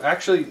that rule.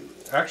 Actually,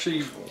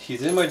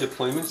 he's in my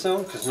deployment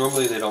zone because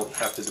normally they don't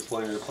have to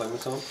deploy in a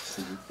deployment zone.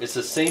 It's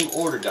the same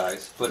order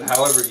dice, but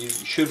however, you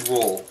should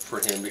roll for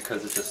him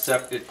because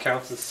it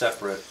counts as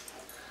separate.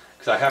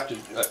 Because I have to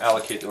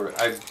allocate the order.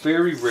 I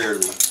very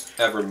rarely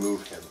ever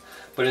move him,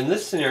 but in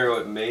this scenario,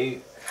 it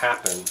may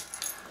happen.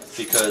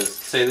 Because,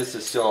 say this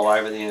is still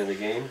alive at the end of the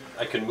game,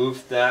 I can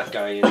move that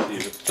guy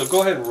into... So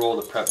go ahead and roll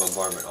the prep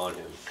bombardment on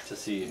him to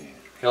see...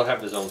 He'll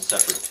have his own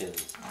separate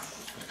pins.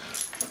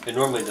 It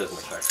normally doesn't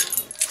affect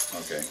him.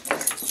 Okay.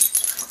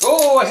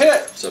 Oh, a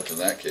hit! Except in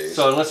that case.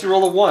 So unless you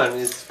roll a 1,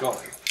 it's gone.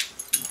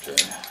 Okay.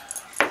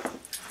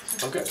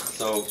 Okay,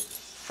 so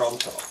problem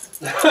solved.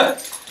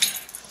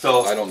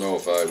 So I don't know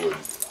if I would...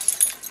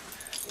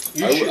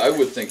 I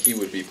would think he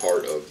would be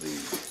part of the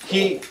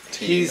team.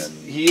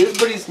 He is,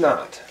 but he's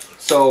not.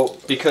 So,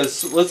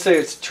 because let's say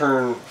it's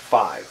turn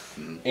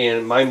 5,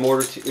 and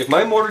if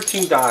my mortar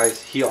team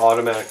dies, he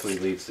automatically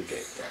leaves the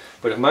game.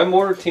 But if my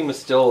mortar team is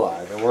still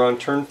alive, and we're on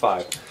turn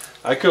 5,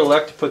 I could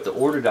elect to put the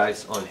order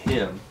dice on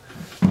him,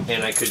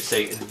 and I could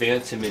say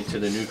advance him into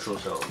the neutral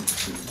zone,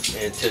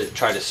 and to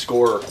try to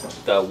score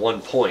the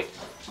 1 point.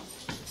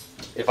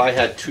 If I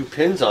had 2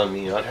 pins on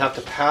me, I'd have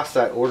to pass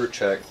that order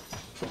check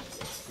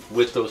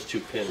with those 2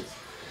 pins.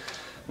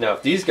 Now,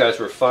 if these guys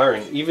were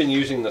firing, even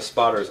using the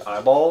spotter's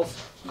eyeballs,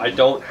 I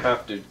don't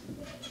have to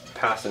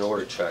pass an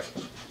order check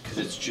because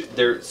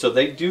it's so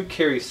they do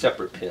carry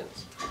separate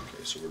pins.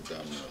 Okay, so we're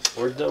done with.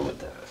 We're done with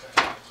that.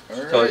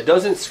 All right. So it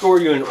doesn't score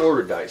you an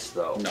order dice,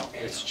 though. No.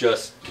 It's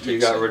just you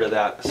got rid of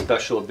that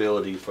special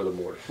ability for the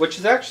mortar, which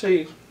is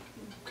actually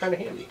kind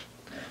of handy.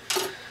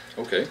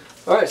 Okay.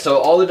 All right, so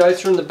all the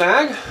dice are in the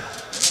bag.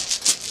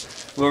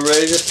 We're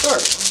ready to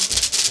start.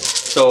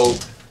 So.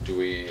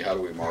 How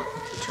do we mark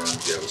the turns?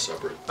 Do you have a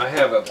separate? I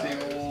have a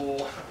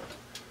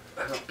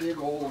big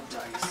old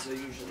dice I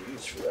usually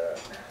use for that.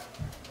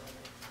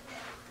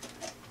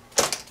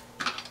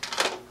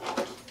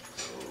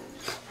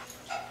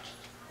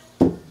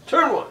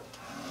 Turn 1. All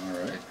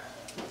right.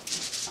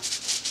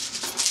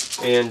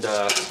 And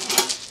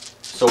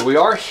So we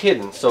are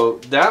hidden. So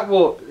that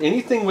will,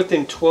 anything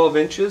within 12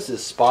 inches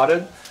is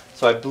spotted.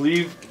 So I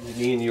believe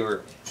me and you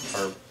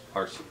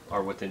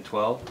are within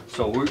 12.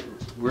 So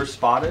we're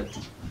spotted.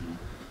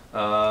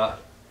 Your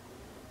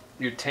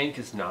tank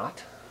is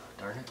not.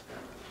 Darn it.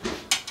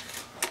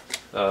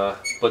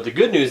 But the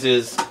good news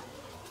is,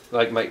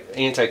 like my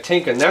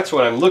anti-tank, and that's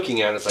what I'm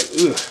looking at. It's like,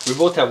 ooh, we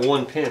both have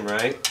one pin,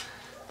 right?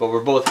 But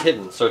we're both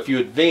hidden. So if you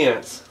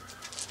advance,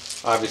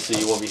 obviously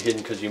you won't be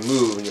hidden because you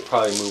move, and you'll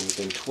probably move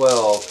within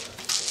 12.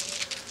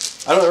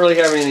 I don't really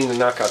have anything to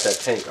knock out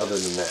that tank other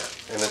than that.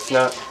 And it's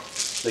not,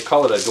 they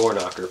call it a door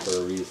knocker for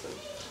a reason.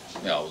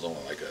 Yeah, it was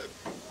only like a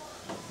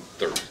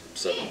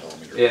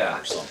 37mm yeah.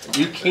 or something.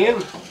 You like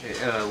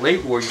can,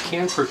 late war, you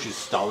can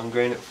purchase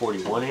Stalingrad at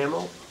 41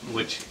 ammo,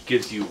 which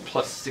gives you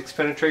 +6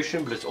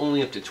 penetration, but it's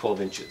only up to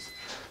 12 inches.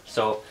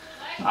 So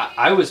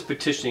I was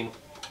petitioning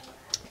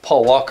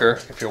Paul Walker,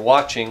 if you're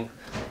watching,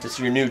 this is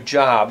your new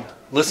job,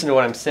 listen to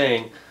what I'm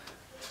saying.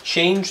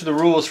 Change the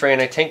rules for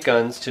anti-tank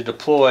guns to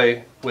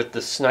deploy with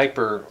the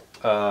sniper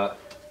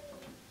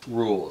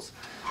rules.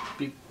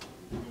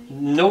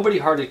 Nobody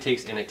hardly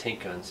takes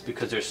anti-tank guns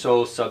because they're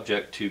so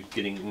subject to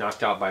getting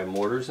knocked out by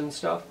mortars and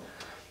stuff,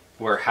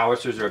 where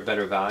howitzers are a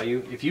better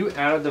value. If you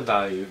added the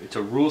value, it's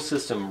a rule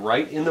system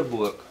right in the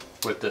book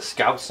with the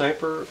scout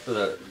sniper,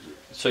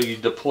 so you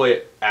deploy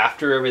it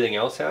after everything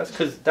else has,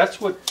 because that's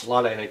what a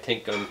lot of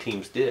anti-tank gun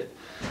teams did.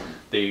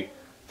 They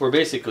were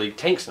basically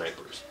tank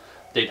snipers.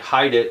 They'd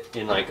hide it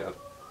in like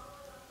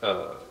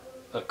a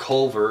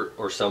culvert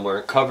or somewhere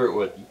and cover it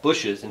with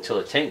bushes until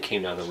a tank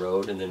came down the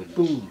road, and then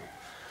boom.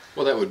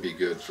 Well, that would be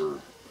good for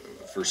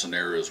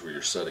scenarios where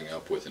you're setting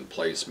up with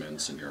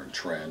emplacements and you're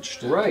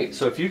entrenched. And, right.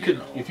 So if you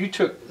could, if you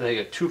took like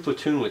a 2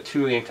 platoon with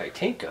 2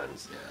 anti-tank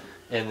guns,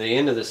 yeah, and the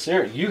end of the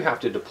scenario, you have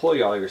to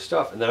deploy all your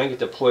stuff, and then I get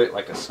to deploy it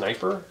like a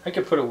sniper. I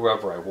could put it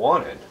wherever I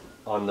wanted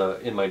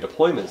in my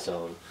deployment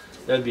zone.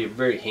 That'd be a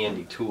very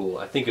handy tool.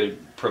 I think it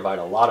would provide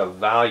a lot of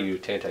value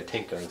to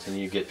anti-tank guns, and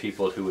you get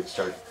people who would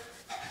start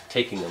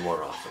taking them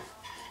more often.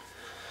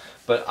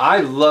 But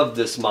I love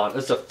this model.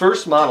 It's the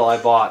first model I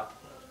bought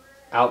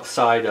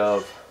outside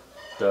of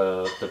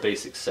the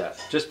basic set,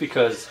 just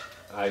because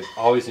I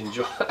always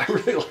enjoy. I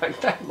really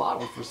like that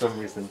model for some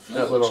reason. Yeah,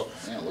 that little,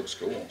 it looks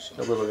cool. So.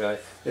 That little guy.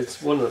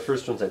 It's one of the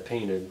first ones I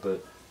painted.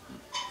 But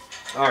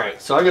all right,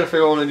 so I got to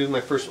figure out what I do with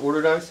my first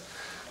order dice.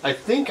 I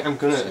think I'm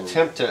going to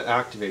attempt to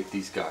activate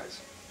these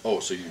guys. Oh,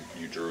 so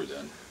you drew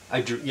then?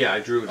 I drew. Yeah, I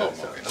drew it. Oh,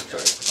 okay. I'm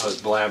sorry. I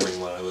was blabbering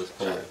while I was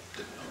pulling. I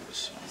didn't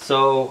notice.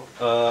 So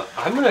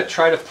I'm going to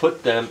try to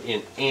put them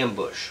in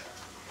ambush.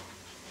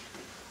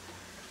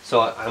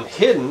 So I'm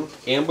hidden.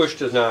 Ambush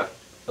does not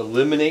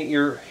eliminate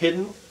your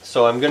hidden.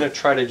 So I'm going to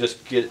try to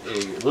just get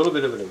a little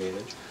bit of an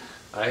advantage.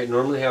 I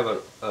normally have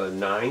a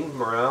 9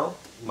 morale,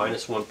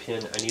 -1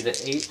 pin. I need an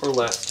 8 or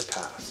less to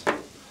pass.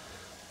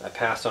 I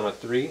passed on a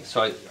 3.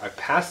 So I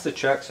passed the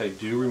check, so I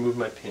do remove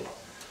my pin.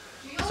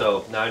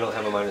 So now I don't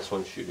have a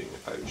 -1 shooting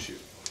if I would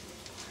shoot.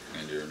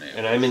 And you're in ambush.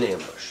 And I'm in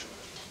ambush.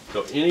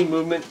 So any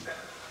movement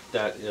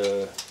that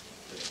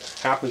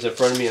happens in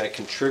front of me, I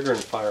can trigger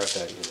and fire at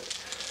that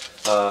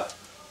unit.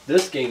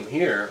 This game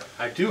here,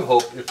 I do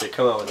hope if they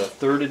come out with a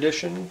 3rd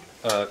edition,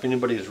 if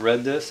anybody has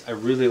read this, I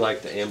really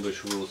like the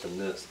ambush rules in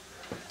this.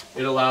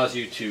 It allows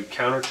you to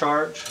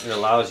countercharge. It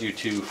allows you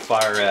to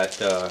fire at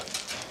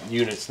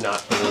units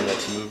not the one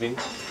that's moving.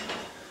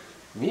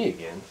 Me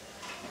again.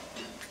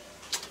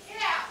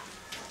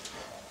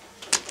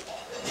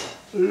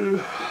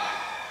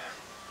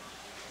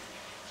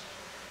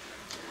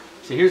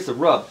 See, here's the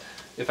rub.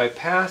 If I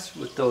pass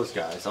with those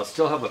guys, I'll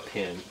still have a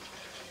pin.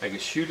 I can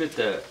shoot at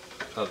the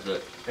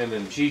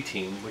MMG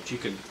team, which you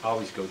could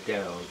always go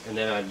down, and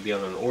then I'd be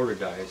on an order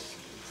dice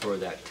for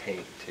that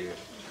tank too.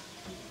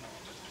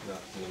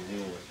 Nothing to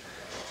do with.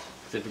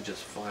 They would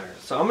just fire.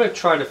 So I'm going to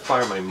try to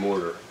fire my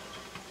mortar.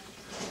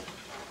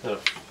 I'm going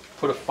to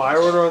put a fire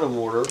order on the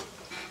mortar.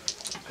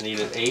 I need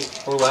an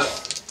 8 or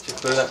less to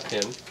clear that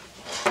pin.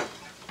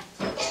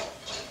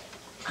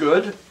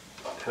 Good.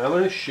 And I'm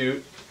going to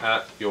shoot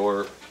at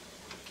your.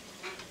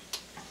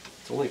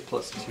 It's only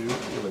 +2. You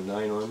have a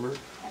 9 armor.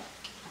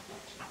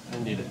 I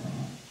need a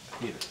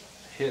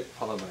hit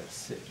followed by a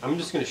 6. I'm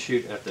just going to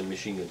shoot at the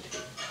machine gun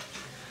team.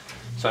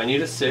 So I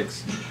need a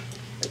 6.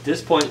 At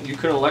this point, you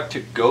can elect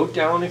to go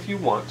down if you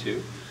want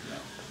to.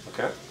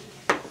 Okay.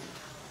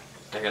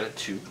 I got a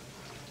 2.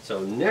 So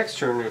next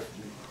turn, if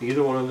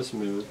either one of us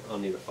move, I'll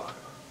need a 5.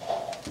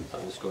 So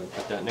I'm just going to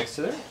put that next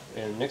to there,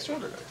 and next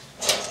order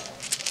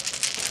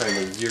dice. Trying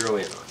to zero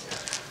in on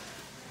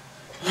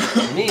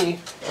you. Me,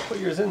 I put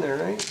yours in there,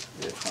 right?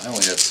 Yeah. I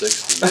only had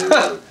 60.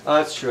 Oh,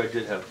 that's true. I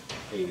did have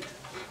 8.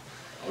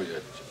 Oh, you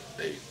had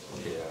 8.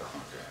 Yeah.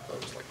 Okay, I thought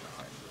it was like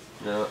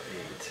 9. No,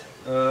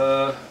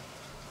 8.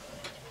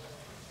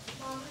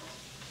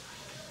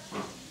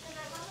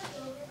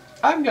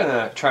 I'm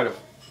gonna try to.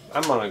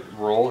 I'm on a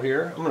roll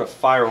here. I'm gonna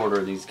fire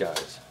order these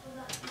guys.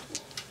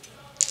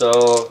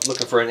 So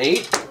looking for an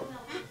 8.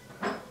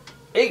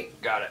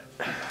 8, got it.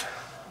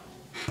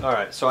 All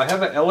right. So I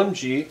have an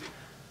LMG,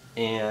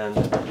 and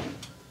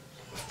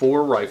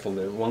 4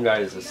 riflemen. One guy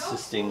is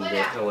assisting the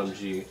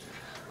LMG.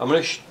 I'm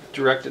going to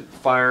direct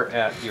fire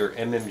at your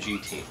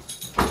MMG team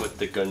with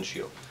the gun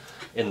shield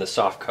in the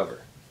soft cover.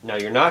 Now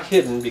you're not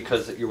hidden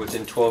because you're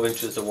within 12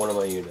 inches of one of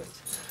my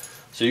units.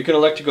 So you can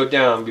elect to go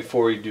down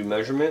before we do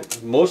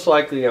measurement. Most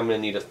likely I'm going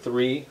to need a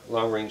 3,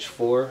 long range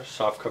 4,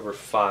 soft cover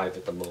 5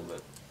 at the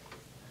moment.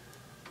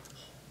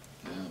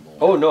 Yeah,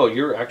 oh no,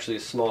 you're actually a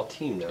small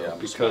team now, yeah,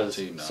 because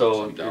team now,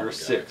 so I'm down you're a a guy.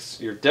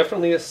 6. You're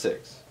definitely a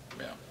 6.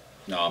 Yeah.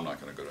 No, I'm not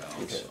going to go down.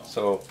 Okay,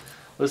 so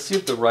let's see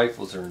if the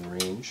rifles are in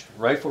range.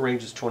 Rifle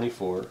range is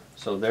 24,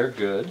 so they're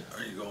good.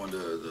 Are you going to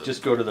the...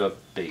 Just go to the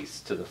base,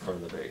 to the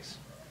front of the base.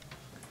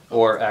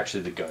 Or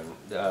actually the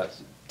gun.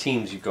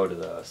 Teams, you go to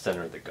the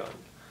center of the gun.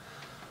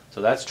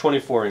 So that's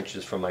 24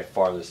 inches from my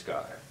farthest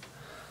guy.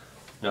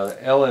 Now the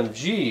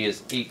LMG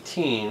is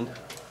 18.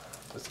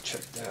 Let's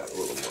check that a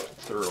little more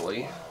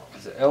thoroughly.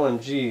 Because the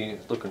LMG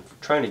is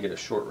trying to get a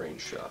short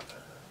range shot.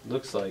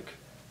 Looks like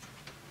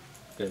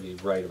it's going to be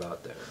right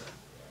about there.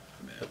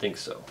 I think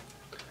so.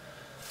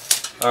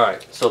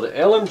 Alright, so the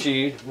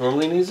LMG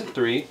normally needs a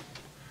 3.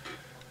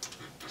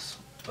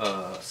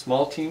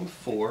 Small team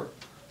 4.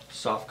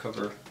 Soft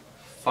cover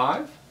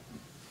 5.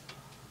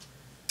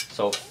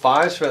 So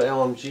 5's for the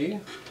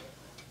LMG.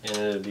 And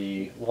it'll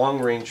be long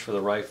range for the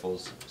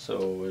rifles, so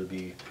it'll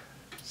be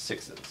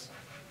 6s.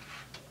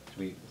 Did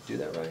we do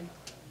that right?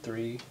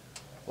 3,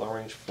 long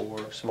range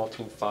 4, small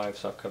team 5,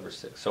 soft cover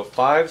 6. So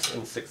 5s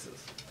and 6s.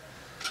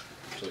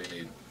 So you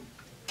need...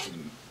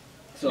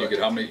 You get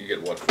how many? You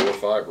get what, 4 or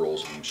 5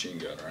 rolls of machine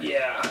gun, right?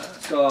 Yeah.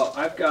 So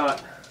I've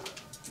got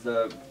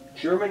the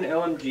German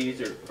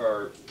LMGs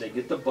are they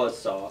get the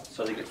buzzsaw,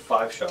 so they get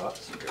 5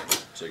 shots. Okay.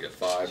 So you get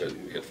 5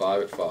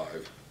 at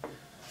 5.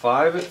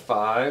 5 at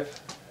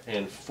 5.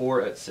 And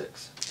 4 at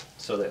 6.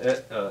 So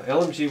the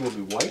LMG will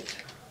be white.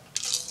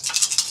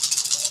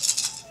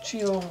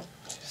 Geo,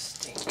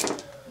 stink.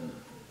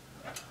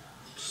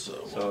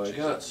 So I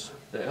got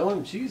the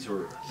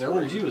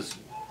LMG was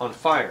on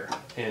fire,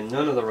 and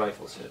none of the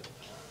rifles hit.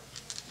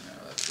 Yeah,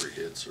 that's 3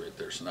 hits right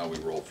there. So now we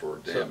roll for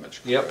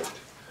damage. So, yep,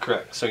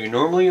 correct. So you're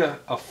normally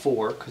a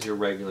 4 because you're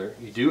regular.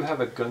 You do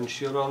have a gun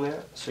shield on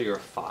that, so you're a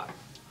 5.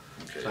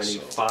 Okay, so I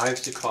need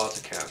 5 to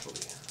cause a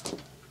casualty.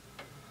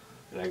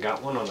 And I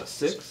got one on a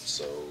 6.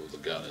 So the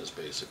gun is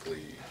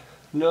basically...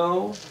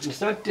 No,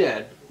 it's not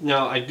dead.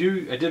 Now I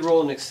did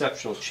roll an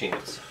exceptional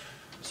chance,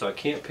 so I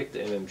can't pick the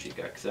MMG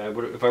guy because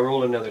if I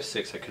rolled another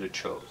 6, I could have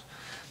chose.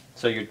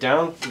 So you're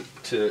down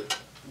to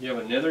you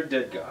have another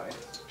dead guy.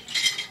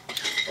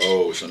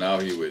 Oh, so now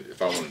he would,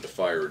 if I wanted to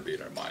fire, it'd be at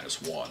a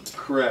 -1.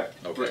 Correct.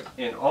 Okay.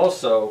 And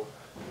also,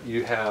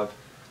 you're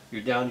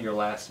down to your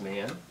last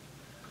man.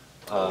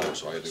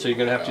 So you're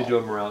going to have to do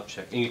a morale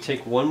check. And you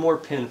take 1 more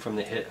pin from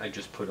the hit I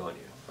just put on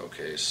you.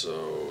 Okay,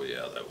 so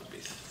yeah, that would be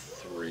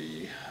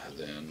 3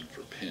 then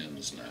for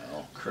pins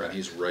now. Correct. And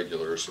he's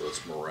regular, so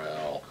it's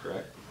morale.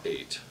 Correct.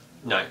 8.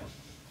 9.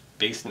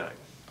 Base 9.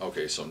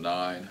 Okay, so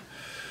 9.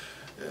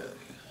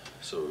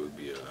 So it would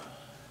be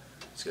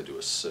it's got to do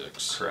a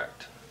 6.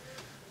 Correct.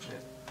 Yeah.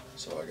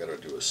 So I got to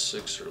do a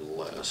 6 or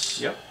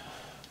less. Yep.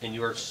 And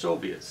you are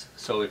Soviets,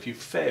 so if you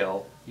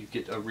fail, you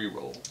get a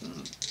reroll.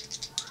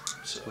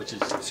 So which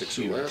is 6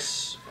 huge. or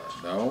less.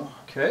 No.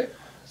 Okay.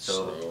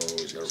 So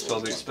he's got to roll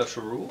Soviet 1.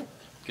 special rule.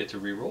 Get to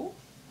reroll.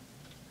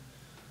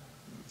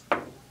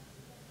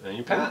 And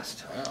you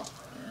passed. Wow. All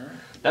right.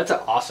 That's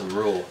an awesome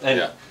rule. And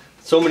Yeah.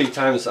 so many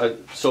times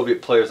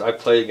Soviet players, I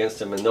play against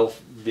them and they'll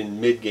be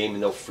in mid-game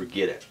and they'll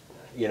forget it.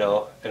 You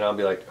know? And I'll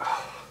be like,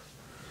 oh,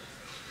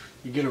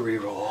 you get a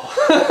reroll.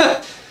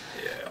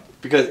 Yeah.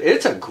 Because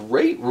it's a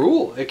great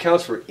rule. It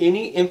counts for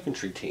any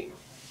infantry team.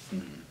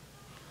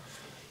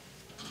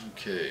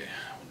 Okay.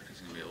 I wonder if he's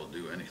going to be able to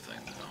do anything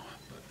now.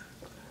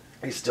 But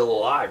He's still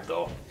alive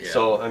though. Yeah.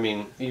 So, I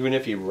mean, even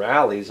if he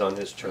rallies on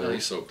his well, turn.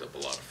 he soaked up a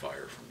lot of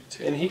fire from me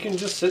too. And he can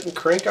just sit and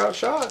crank out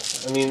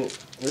shots. I mean,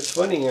 it's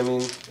funny. I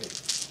mean,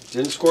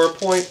 didn't score a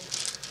point.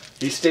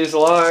 He stays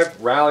alive,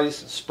 rallies,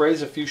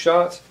 sprays a few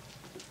shots,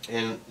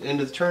 and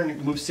end of the turn, he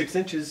moves 6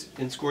 inches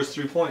and scores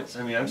 3 points.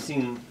 I mean, I've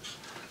seen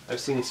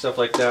stuff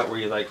like that where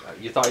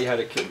you thought you had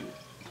a kill.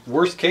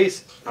 Worst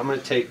case,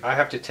 I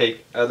have to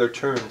take other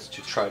turns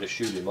to try to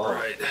shoot him off.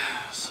 Right.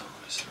 So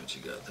let's see what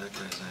you got. That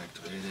guy's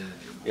activated.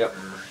 Yep.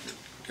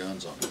 Your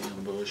guns on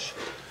ambush.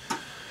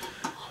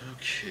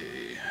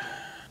 Okay.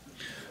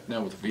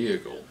 Now with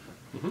vehicle,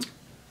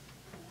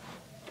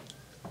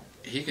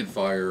 he can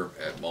fire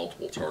at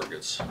multiple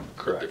targets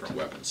Correct. with different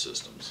weapon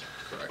systems.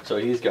 Correct. So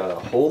he's got a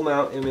whole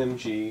mount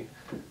MMG,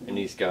 and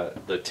he's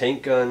got the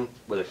tank gun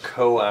with a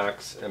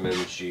coax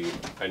MMG.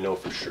 I know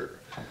for sure.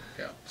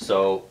 Yeah.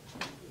 So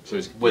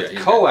he's, with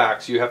he's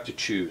coax, you have to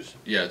choose.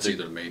 yeah, it's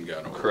either the main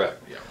gun or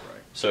Correct. Yeah,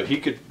 right. So he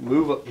could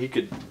move. He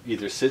could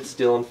either sit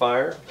still and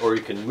fire, or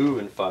he can move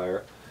and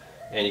fire,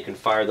 and he can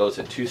fire those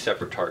at 2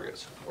 separate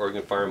targets, or he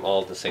can fire them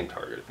all at the same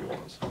target if he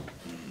wants.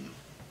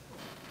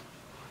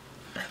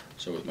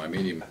 So with my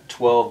medium,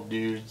 12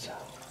 dudes.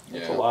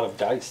 That's a Yeah. lot of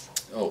dice.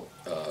 oh,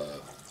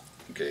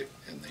 okay,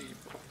 and the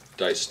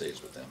dice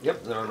stays with them.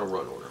 Yep, they're on a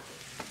run order.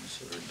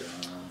 So they're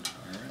down.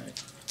 All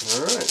right.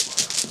 All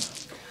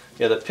right.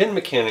 Yeah, the pin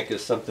mechanic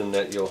is something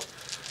that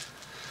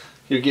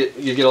you get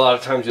a lot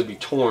of times you'll be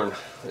torn.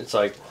 It's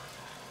like,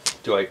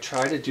 do I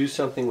try to do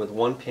something with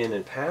one pin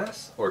and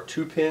pass, or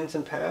 2 pins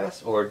and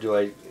pass, or do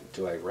I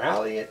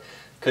rally it?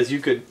 Because you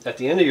could, at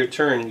the end of your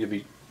turn,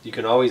 you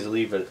can always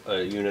leave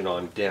a unit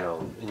on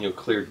down, and you'll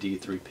clear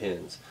D3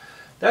 pins.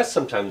 That's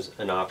sometimes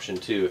an option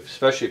too,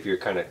 especially if you're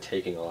kind of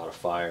taking a lot of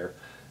fire,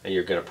 and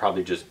you're going to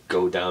probably just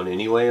go down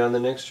anyway on the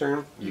next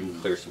turn. You can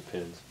clear some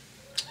pins.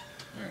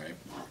 All right.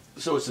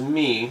 So it's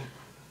me.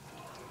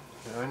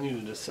 I need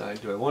to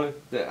decide. Do I want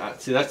to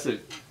see? That's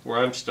where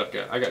I'm stuck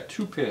at. I got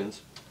 2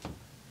 pins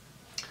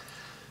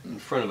in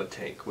front of a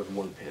tank with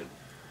 1 pin.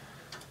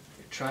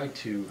 I try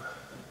to.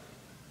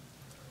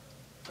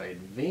 If I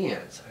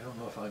advance, I don't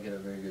know if I'll get a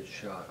very good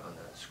shot on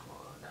that squad.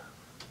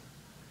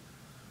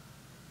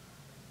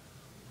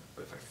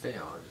 But if I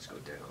fail, I'll just go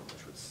down,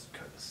 which would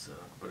kind of suck.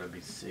 But I'd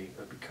be safe.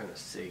 I'd be kind of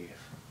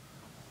safe.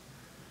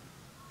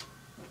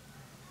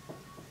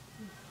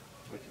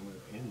 We can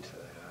move into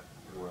that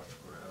rough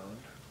ground.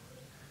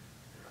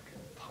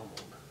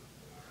 Pummeled.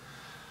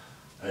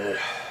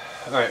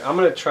 All right, I'm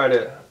gonna try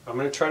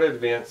to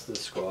advance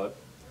this squad.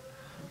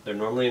 They're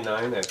normally a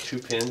 9. I have 2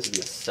 pins. It'd be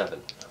a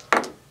 7.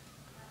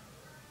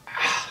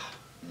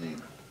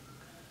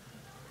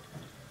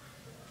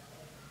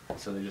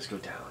 So they just go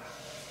down.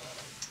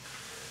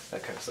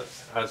 That kind of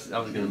sucks. I was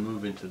gonna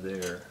move into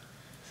there.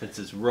 Since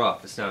it's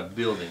rough, it's not a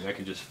building. I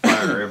could just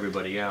fire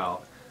everybody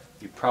out.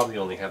 You probably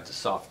only have the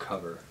soft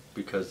cover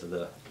because of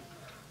the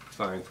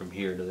firing from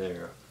here to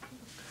there.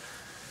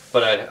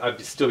 But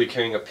I'd still be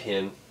carrying a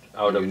pin.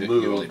 I would have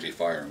moved. You'd only be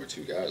firing with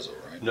 2 guys, though,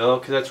 right? No,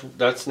 because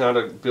that's not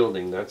a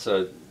building. That's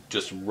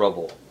just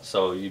rubble.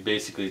 So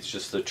it's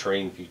just the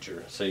terrain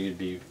feature. So you'd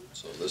be.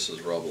 So this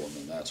is rubble, and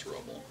then that's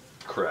rubble.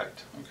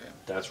 Correct. Okay.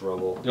 That's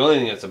rubble. The only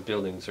thing that's a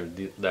buildings are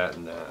that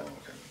and that. Oh,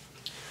 okay.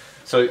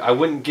 So I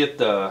wouldn't get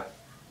the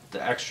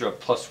extra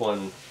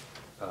 +1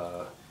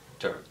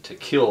 to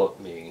kill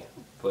me,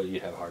 but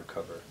you'd have hard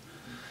cover.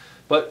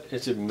 But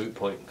it's a moot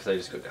point because I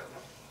just go down.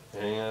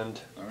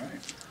 And all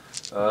right.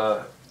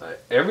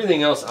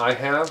 Everything else I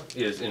have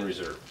is in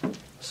reserve.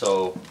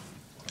 So.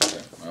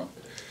 Okay. Well,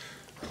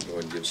 I'll go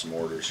ahead and give some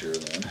orders here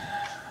then.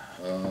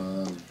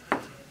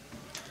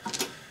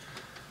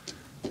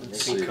 They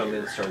can come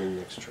in starting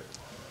next turn.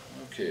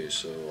 Okay,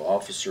 so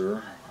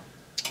officer,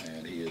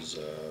 and he is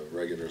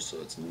regular,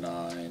 so it's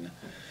 9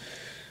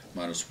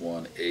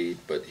 -1, 8,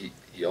 but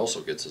he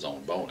also gets his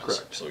own bonus.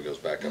 Correct. So he goes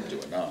back up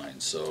to a 9.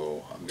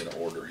 So I'm going to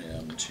order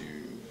him to.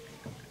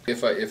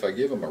 If I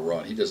give him a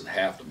run, he doesn't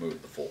have to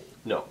move the full.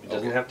 No, he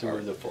doesn't have to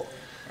move the full.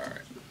 All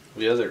right.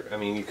 The other, I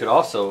mean, you could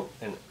also,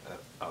 and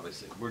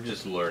obviously we're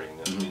just learning.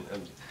 I mean,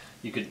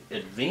 you could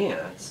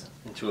advance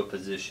into a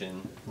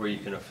position where you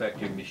can affect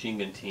your machine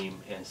gun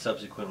team, and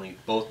subsequently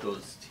both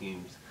those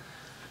teams.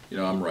 You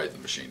know, I'm writing the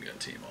machine gun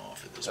team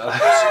off at this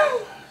point.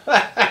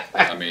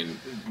 I mean,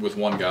 with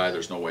 1 guy,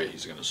 there's no way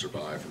he's going to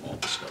survive from all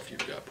the stuff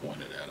you've got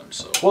pointed at him.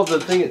 So. Well, the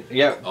thing is,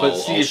 yeah, but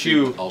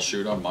I'll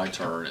shoot on my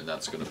turn, and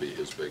that's going to be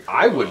his big.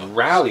 I would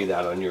rally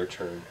that on your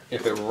turn.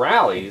 If it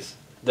rallies,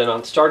 then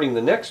on starting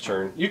the next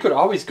turn, you could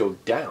always go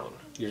down.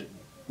 You're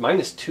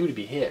 -2 to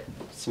be hit.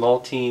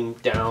 Small team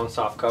down,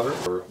 soft cover,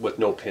 or with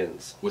no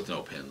pins. With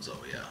no pins,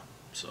 oh yeah.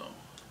 So.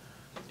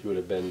 You would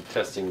have been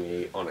testing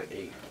me on an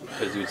 8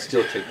 because you'd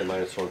still take the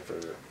 -1 for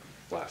the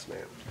last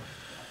man.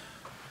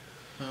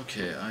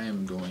 Okay, I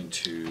am going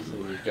to. So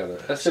you've got an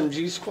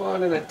SMG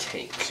squad and a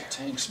tank. So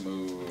tanks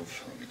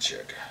move. Let me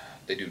check.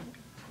 They do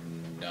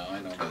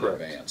 9 on Correct.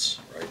 the advance,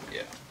 right?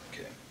 Yeah.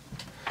 Okay.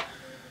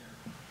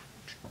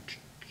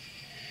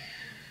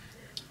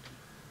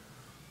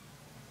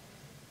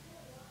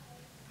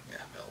 Yeah,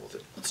 hell with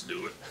it. Let's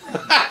do it.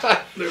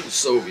 They're the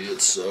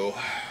Soviets, so.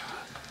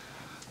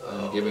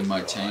 I'm giving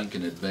my tank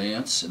an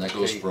advance, and that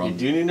goes from. You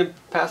do need to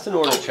pass an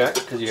order check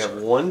because you have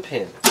 1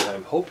 pin, and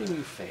I'm hoping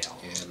you fail.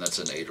 And that's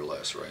an 8 or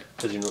less, right?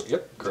 Because you know,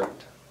 yep,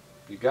 correct.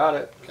 You got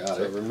it. Got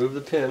so it. remove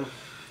the pin.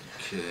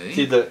 Okay.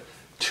 See, the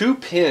 2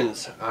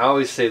 pins, I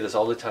always say this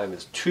all the time,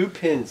 is 2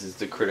 pins is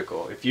the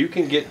critical. If you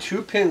can get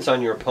 2 pins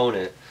on your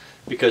opponent,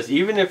 because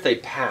even if they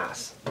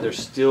pass, they're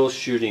still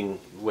shooting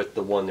with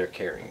the one they're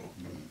carrying.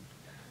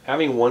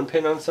 Having 1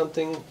 pin on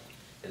something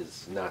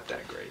is not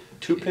that great.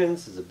 2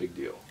 pins is a big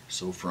deal.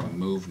 So from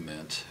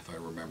movement, if I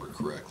remember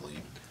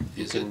correctly,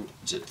 is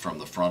it from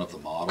the front of the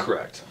model?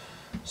 Correct.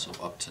 So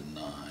up to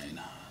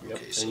 9. Yep.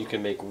 Okay, so and you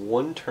can make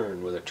 1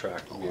 turn with a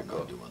tracked I'm vehicle.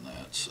 not doing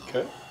that. So.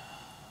 Okay.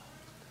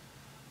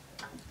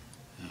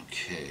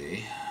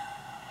 Okay.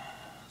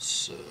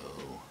 So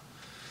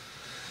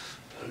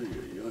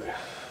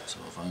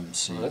if I'm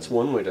seeing. Well, that's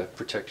one way to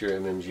protect your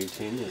MMG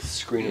team is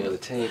screen it with a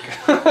tank.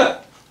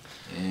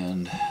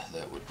 And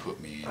that would put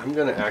me. I'm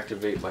going to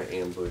activate my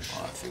ambush.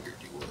 Oh, I figured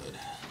you would.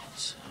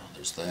 So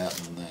there's that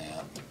and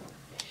that.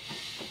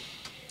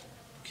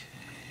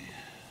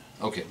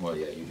 Okay, well,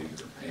 yeah, you do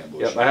your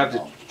ambush. Yep,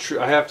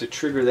 I have to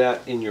trigger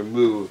that in your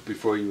move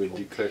before you would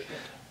declare.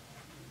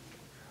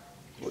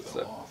 What's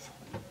that? Off.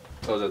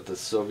 Oh, that the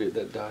Soviet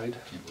that died?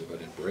 I can't believe I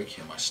didn't break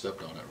him. I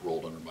stepped on it,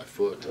 rolled under my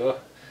foot.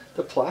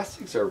 The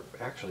plastics are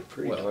actually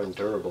pretty darn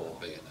durable.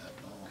 Bayonet,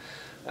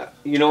 no.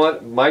 You know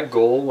what? My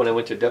goal when I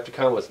went to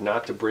Adepticon was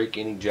not to break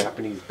any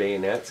Japanese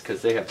bayonets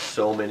because they have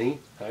so many.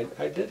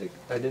 I did it.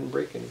 I didn't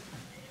break any.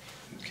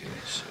 Okay,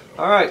 so.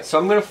 All right, so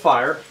I'm going to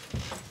fire.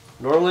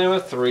 Normally I'm a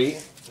 3.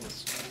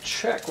 Let's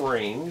check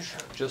range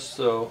just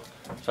so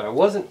I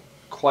wasn't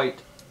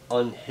quite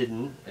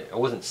unhidden. I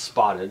wasn't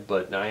spotted,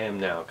 but I am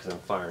now because I'm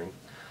firing.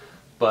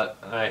 But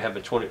I have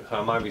a 20.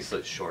 I'm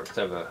obviously short because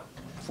I have a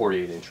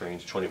 48-inch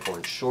range,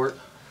 24-inch short.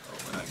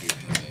 Oh, I give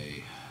him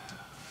a.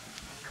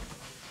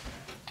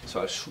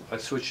 So I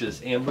switch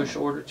this ambush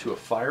order to a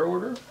fire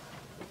order.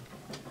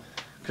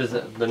 Because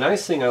the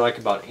nice thing I like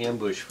about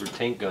ambush for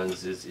tank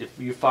guns is if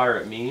you fire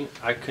at me,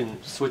 I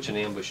can switch an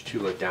ambush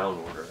to a down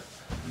order.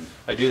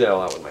 I do that a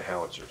lot with my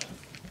howitzers.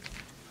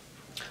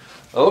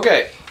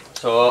 Okay,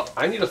 so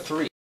I need a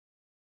 3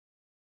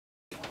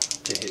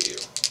 to hit you.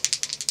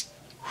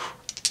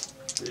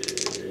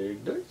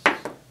 Big dice.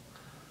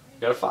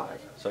 Got a 5,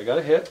 so I got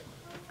a hit.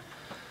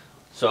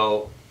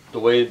 So the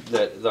way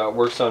that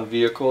works on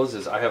vehicles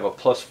is I have a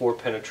 +4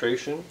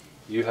 penetration.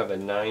 You have a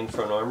 9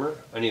 front armor.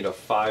 I need a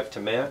 5 to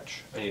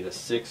match. I need a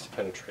 6 to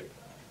penetrate.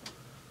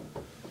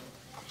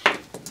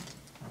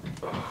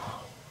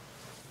 Oh.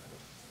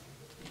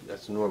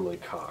 That's normally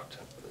cocked.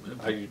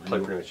 I play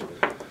pretty much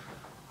everything.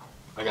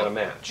 I got a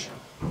match.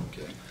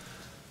 Okay.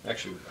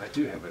 Actually, I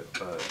do have a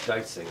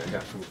dice thing I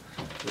got from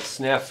the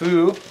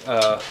Snafu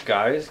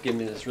guys. Give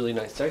me this really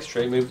nice dice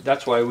tray. Maybe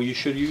that's why you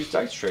should use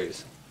dice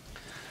trays.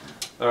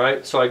 All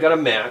right, so I got a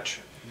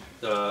match.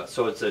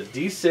 So it's a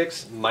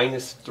D6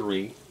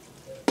 -3.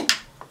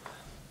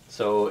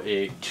 So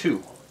a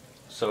 2.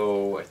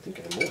 So I think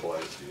I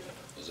immobilized you.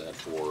 Is that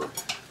for?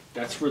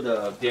 That's for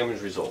the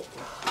damage result.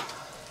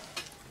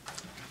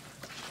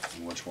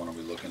 And which one are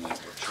we looking at?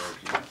 What chart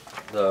here?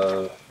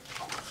 The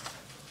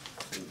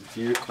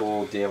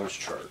vehicle damage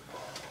chart.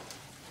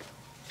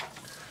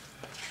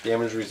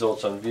 Damage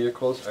results on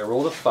vehicles. I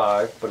rolled a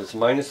 5, but it's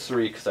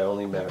 -3 because I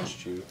only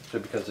matched you. So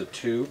because of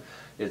 2,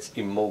 it's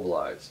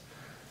immobilized.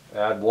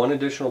 Add 1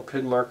 additional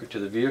pin marker to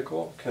the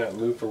vehicle. Cannot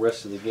move for the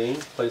rest of the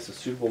game. Place a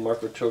suitable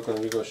marker token on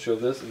the vehicle to show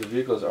this. If the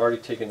vehicle has already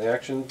taken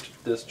action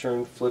this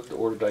turn, flip the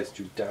order dice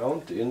to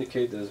down to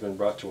indicate that it has been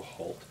brought to a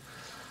halt.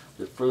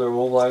 If further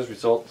immobilized,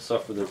 result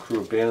suffer the crew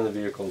abandon the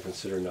vehicle and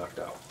consider knocked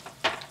out.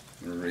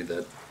 You read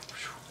that?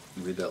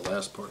 Read that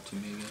last part to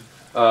me again.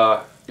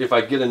 If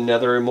I get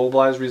another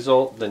immobilized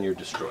result, then you're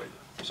destroyed.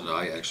 So now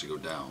I actually go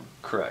down.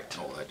 Correct.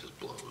 Oh, that just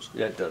blows.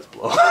 Yeah, it does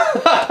blow.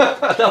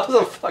 That was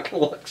a fucking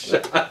luck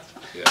shot.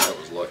 Yeah, that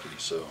was lucky.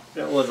 So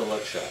that was a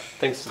luck shot.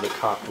 Thanks to the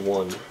cocked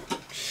 1.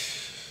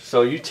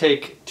 So you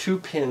take 2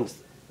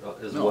 pins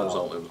as no, well.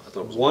 I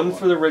thought it was one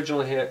for the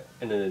original hit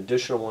and an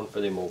additional one for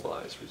the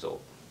immobilized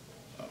result.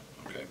 Oh,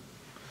 okay.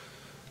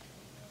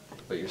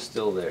 But you're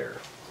still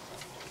there.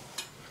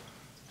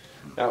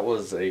 That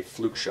was a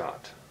fluke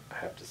shot, I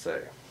have to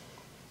say.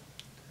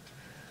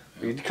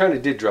 You kind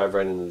of did drive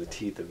right into the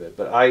teeth of it,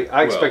 but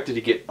I expected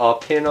to get a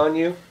pin on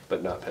you,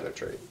 but not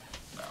penetrate.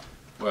 No.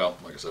 Well,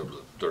 like I said, it was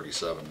a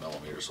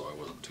 37mm, so I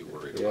wasn't too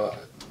worried about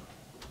it.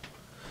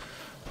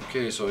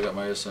 Okay, so I got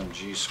my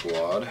SMG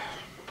squad.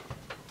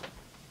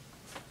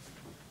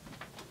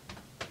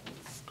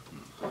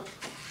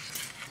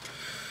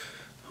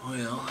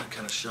 Well, I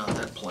kind of shot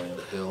that plane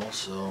to hell,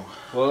 so...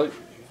 Well,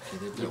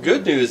 the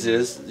good news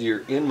is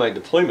you're in my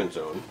deployment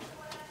zone.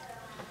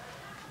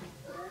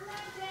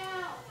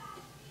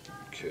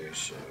 Okay,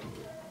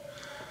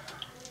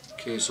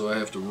 so I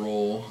have to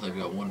roll. They've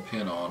got 1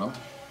 pin on them.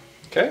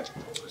 Okay.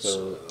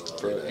 So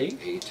for 8.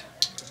 8.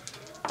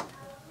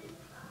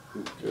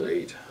 Ooh, Good.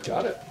 8.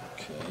 Got it.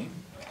 Okay.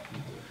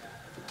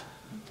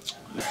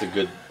 It's a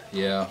good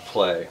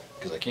play.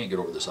 Because I can't get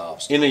over this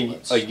obstacle.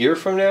 In a year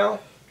from now,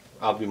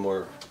 I'll be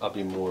more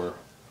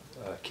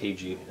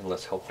cagey and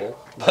less helpful.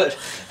 But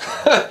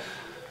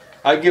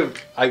I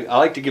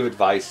like to give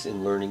advice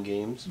in learning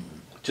games,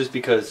 just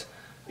because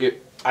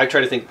I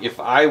try to think if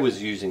I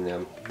was using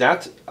them,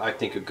 that's I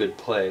think a good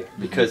play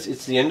because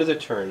it's the end of the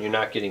turn. You're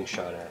not getting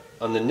shot at.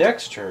 On the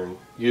next turn,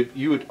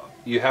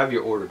 you have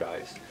your order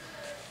dice.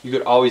 You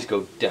could always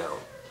go down,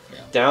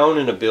 down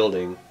in a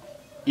building.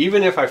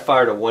 Even if I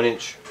fired a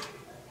 1-inch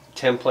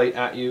template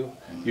at you,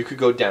 you could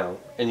go down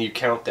and you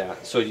count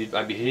that. So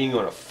I'd be hitting you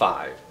on a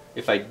 5.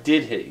 If I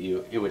did hit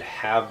you, it would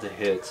have the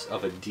hits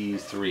of a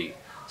D3.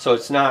 So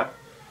it's not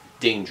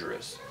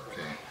dangerous.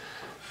 Okay.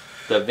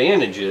 The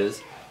advantage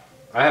is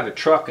I have a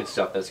truck and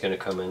stuff that's going to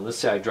come in. Let's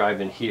say I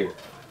drive in here.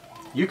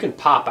 You can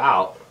pop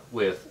out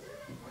with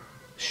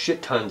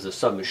shit tons of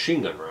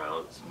submachine gun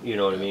rounds. You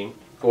know what I mean?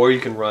 Or you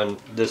can run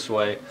this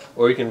way,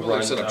 or you can run.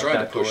 Like I said, I'm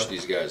trying to push door.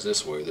 these guys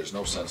this way. There's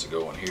no sense of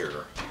going here. And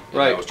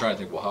Right. I was trying to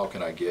think, well, how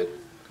can I get?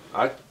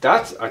 I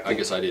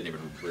guess I didn't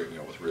even,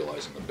 with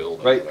realizing the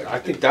building. Right. that I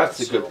could think do that's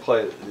that, a good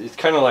play. It's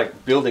kind of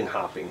like building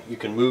hopping. You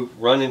can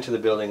run into the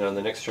building, and on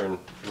the next turn,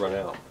 run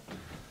out.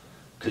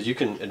 Because you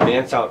can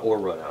advance out or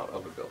run out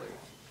of a building.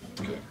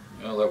 Okay.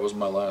 Well, that was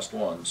my last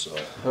one. So.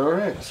 All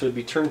right, so it'd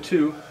be turn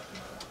 2.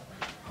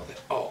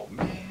 Oh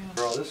man.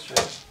 Draw this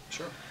shit.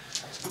 Sure.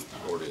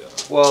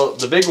 Well,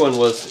 the big one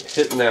was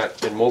hitting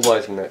that and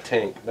mobilizing that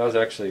tank. That was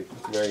actually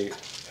very,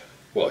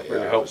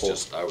 very helpful.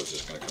 I was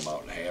just going to come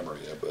out and hammer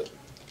you, but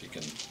if you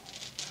can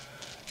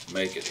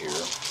make it here.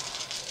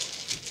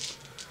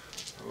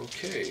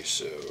 Okay,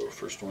 so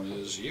first one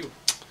is you.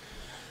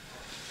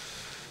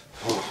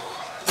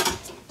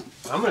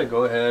 I'm going to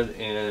go ahead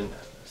and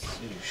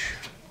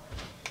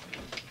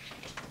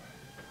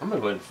I'm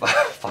going to go ahead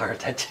and fire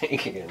that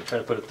tank again. Try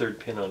to put a 3rd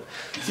pin on.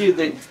 See,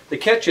 the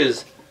catch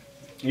is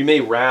you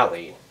may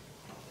rally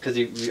because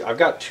I've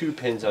got 2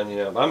 pins on you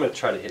now, but I'm going to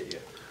try to hit you.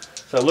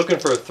 So I'm looking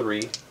for a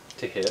 3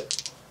 to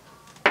hit.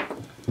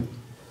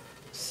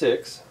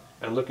 6.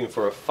 I'm looking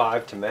for a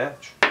 5 to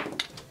match.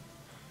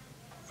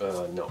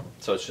 No,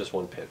 so it's just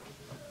 1 pin.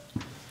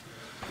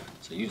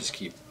 So you just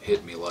keep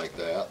hitting me like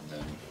that, and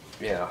then...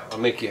 Yeah, I'll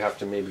make you have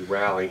to maybe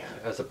rally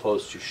as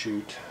opposed to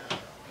shoot. Yeah.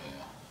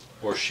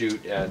 Or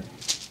shoot at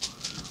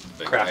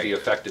crappy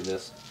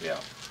effectiveness. Yeah.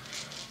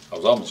 I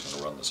was almost going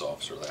to run this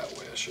officer that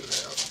way. I should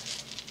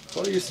have.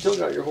 Well, you still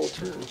got your whole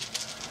turn.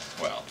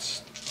 Well,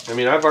 I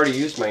mean, I've already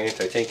used my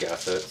anti-tank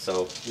asset,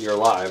 so you're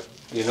alive.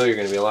 You know you're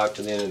going to be alive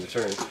to the end of the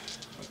turn.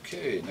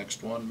 Okay,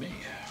 next one, me.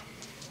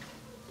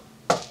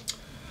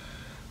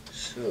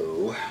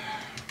 So...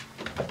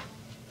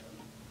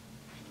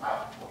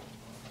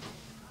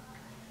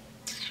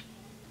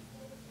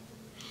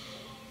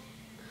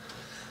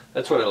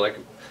 That's what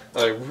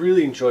I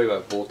really enjoy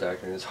about bolt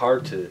action. It's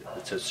hard to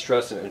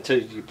stress it until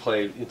you've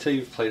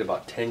played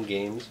about 10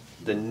 games.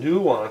 The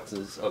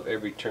nuances of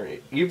every turn.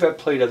 You've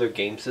played other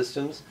game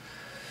systems.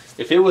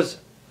 If it was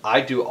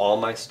I do all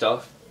my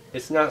stuff,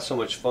 it's not so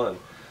much fun.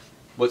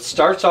 What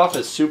starts off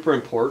as super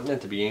important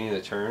at the beginning of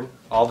the turn,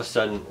 all of a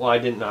sudden, well, I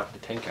didn't knock the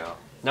tank out.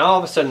 Now all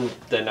of a sudden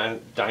the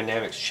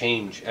dynamics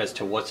change as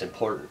to what's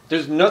important.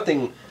 There's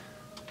nothing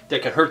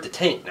that can hurt the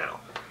tank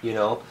now, you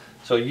know.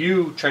 So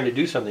you trying to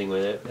do something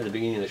with it at the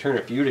beginning of the turn,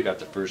 if you would have got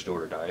the 1st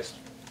order dice,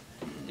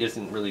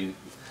 isn't really.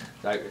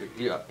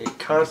 It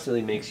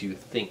constantly makes you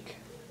think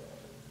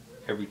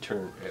every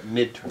turn, at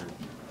mid-turn.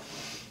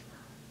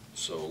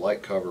 So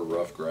light cover,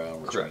 rough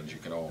ground, which Correct. means you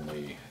can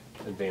only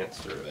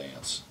advance.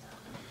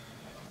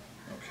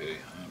 Okay,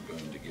 I'm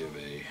going to give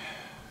a.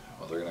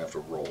 Well, they're going to have to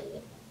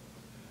roll.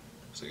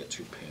 So they got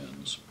 2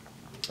 pins.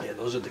 Yeah,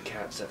 those are the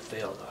cats that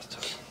failed last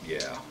time.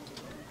 Yeah.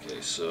 Okay,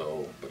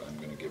 so, but I'm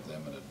going to give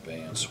them an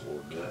advance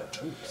order.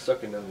 I'm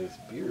sucking down these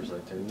beers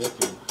like they're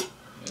nothing.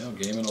 Yeah,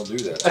 gaming will do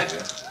that to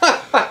you.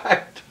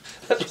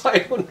 That's why I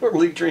don't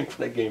normally drink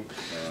when I game,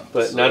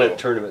 but so, not at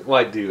tournament. Well,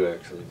 I do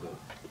actually. But.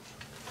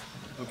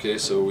 Okay,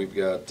 so we've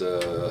got,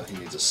 he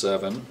needs a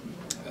 7,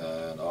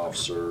 an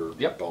officer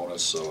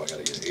bonus, so I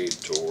got to get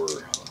 8 or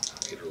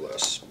 8 or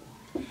less.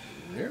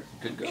 There,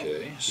 good go.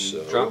 Okay,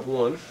 so. Drop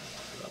 1.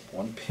 Drop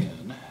 1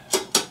 pin.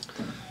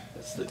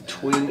 That's the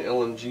twin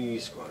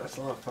LMG squad. That's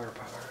a lot of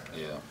firepower.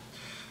 Yeah.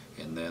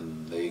 And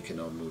then they can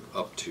move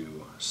up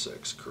to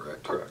 6,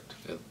 correct? Correct.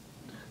 Yep.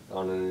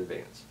 On an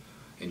advance.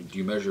 And do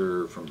you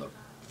measure from the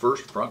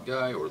first front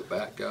guy or the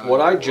back guy? What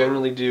I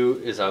generally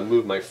do is I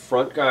move my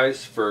front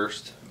guys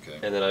first,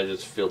 and then I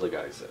just fill the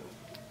guys in.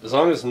 As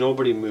long as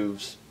nobody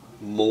moves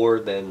more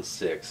than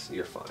 6,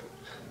 you're fine.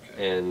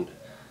 Okay. And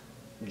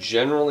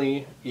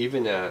generally,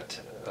 even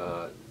at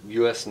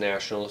U.S.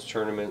 Nationals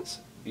tournaments,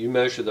 you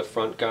measure the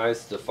front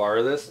guys the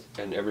farthest,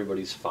 and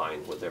everybody's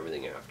fine with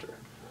everything after.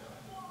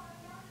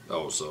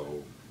 Oh,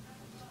 so.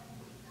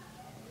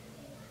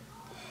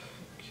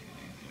 Okay,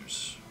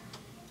 there's.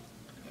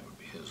 That would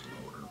be his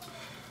loader.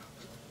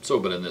 So,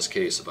 but in this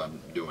case, if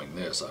I'm doing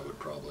this, I would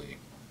probably.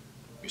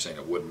 You're saying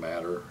it wouldn't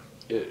matter?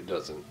 It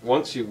doesn't.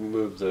 Once you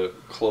move the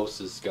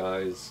closest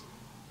guys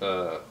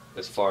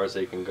as far as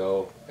they can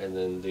go, and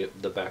then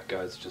the back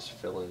guys just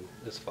fill in,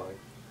 it's fine.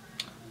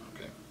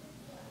 Okay.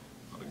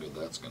 What a good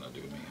that's going to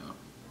do me, huh?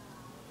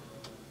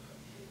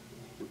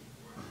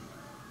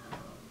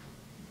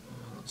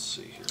 Let's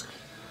see here.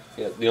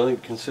 Yeah, the only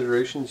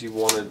considerations you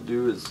want to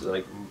do is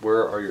like,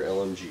 where are your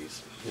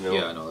LMGs? You know?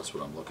 Yeah, I know, that's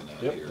what I'm looking at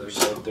here. They're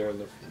So, right there in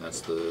the. and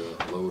that's the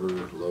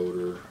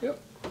loader. Yep.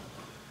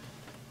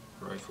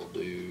 Rifle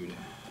dude.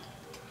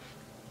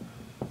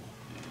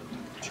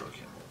 And truck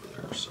him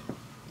over there. So,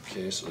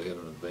 okay, so they got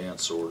an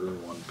advance order,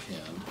 1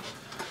 pin.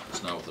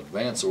 So now with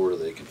advance order,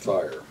 they can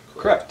fire.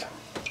 Correct.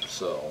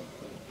 So,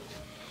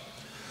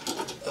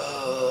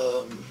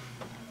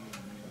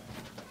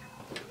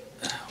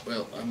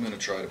 well, I'm going to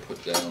try to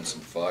put down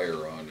some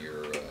fire on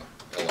your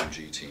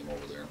LMG team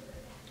over there.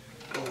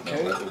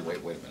 Okay. No, wait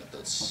a minute.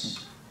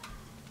 That's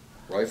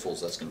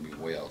rifles. That's going to be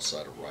way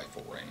outside of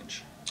rifle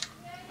range.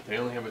 They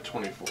only have a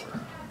 24.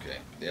 Okay.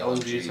 The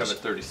LMGs have a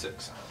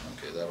 36.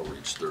 Okay, that'll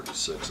reach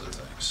 36, I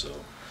think. So,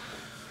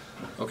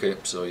 okay,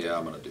 so yeah,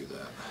 I'm going to do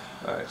that.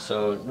 All right.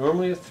 So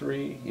normally a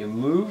 3. You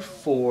move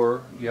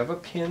 4. You have a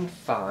pin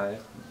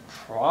 5.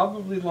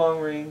 Probably long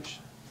range.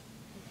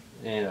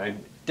 And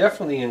I'm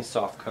definitely in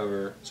soft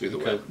cover. So either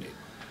way, I need.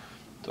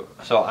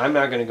 So I'm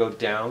not going to go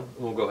down.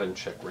 We'll go ahead and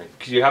check range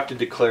because you have to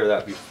declare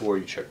that before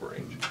you check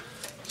range.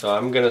 So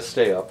I'm going to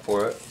stay up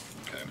for it.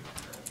 Okay.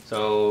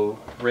 So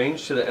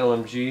range to the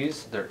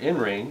LMGs, they're in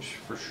range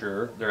for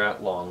sure. They're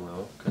at long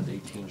though because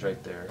 18's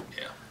right there.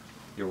 Yeah.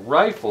 Your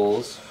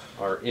rifles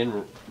are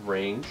in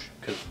range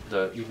because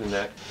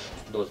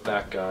those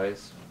back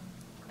guys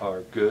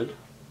are good.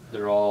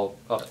 They're all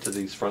up to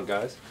these front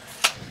guys.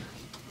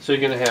 So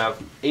you're going to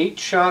have 8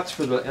 shots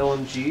for the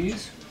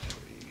LMGs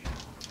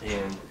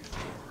and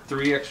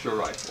 3 extra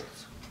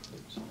rifles.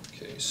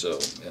 Okay, so,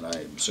 and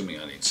I'm assuming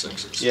I need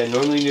 6s. Yeah,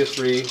 normally you need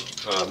 3.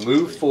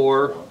 Move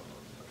 4,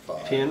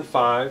 5. pin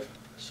 5,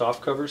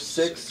 soft cover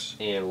 6,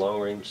 and long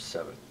range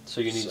 7.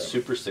 So you need 7.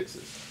 super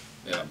 6s.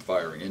 And I'm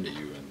firing into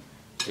you. And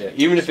yeah,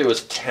 even if it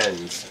was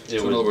 10s.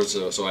 so in other words,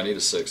 so I need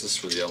a 6. This is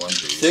for the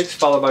LMGs. 6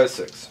 followed by a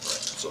 6. Right,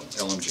 so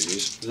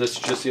LMGs. Is this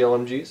just the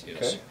LMGs? Yes.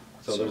 Okay.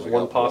 So there's I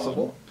one got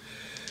possible. 1.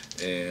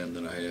 And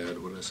then I had,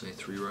 what did I say,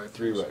 3 rifles?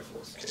 3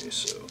 rifles. Okay,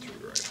 so 3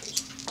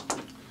 rifles.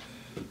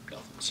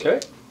 Nothing. So,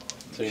 Okay.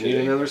 So you need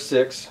another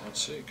 6.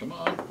 Let's see, come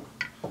on.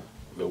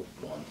 Nope,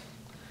 1.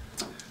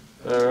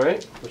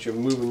 Alright, but you're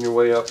moving your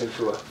way up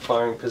into a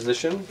firing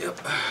position. Yep.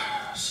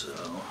 So,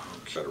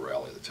 try to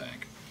rally the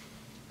tank.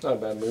 Not a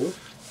bad move.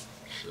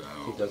 So,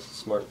 He does a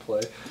smart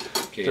play.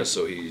 okay,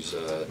 so he's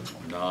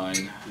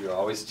 9. You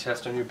always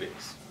test on your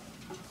base.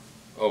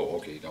 Oh,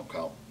 okay, you don't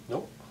count.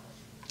 Nope.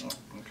 Oh,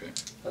 okay.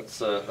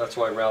 That's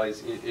why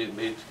rallies.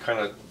 It kind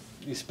of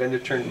you spend a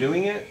turn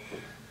doing it.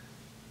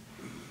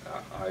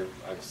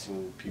 I've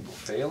seen people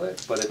fail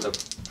it, but it's a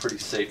pretty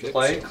safe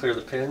play. Clear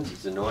the pins.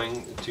 It's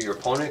annoying to your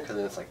opponent because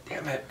then it's like,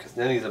 damn it, because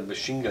then he's a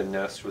machine gun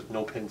nest with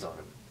no pins on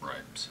him.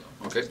 Right. So,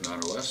 okay, 9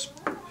 or less.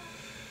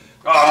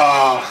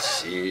 Ah,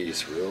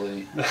 jeez,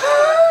 really?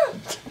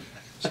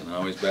 So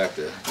now he's back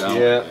to down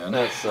yeah, again.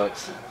 that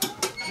sucks.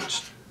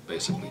 Which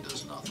basically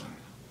does nothing.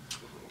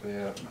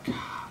 Yeah.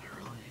 God,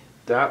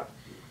 really?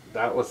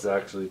 That was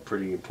actually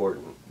pretty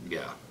important.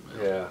 Yeah.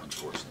 Yeah.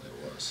 Unfortunately,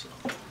 it was. So.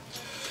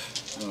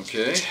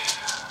 Okay.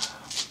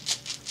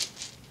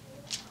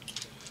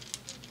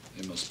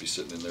 He must be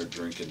sitting in there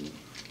drinking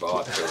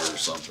vodka or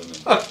something.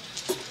 And I'm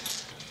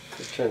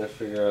trying to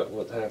figure out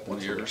what happened. One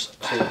of yours.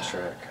 Tape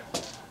track.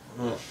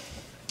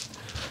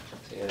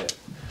 Yeah.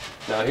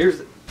 Now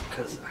here's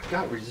because I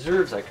got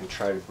reserves I can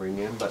try to bring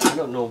in, but I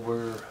don't know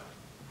where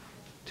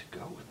to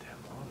go with them,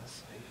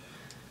 honestly.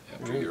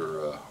 After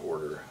your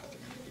order, I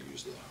think you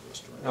use the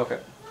restaurant. Okay.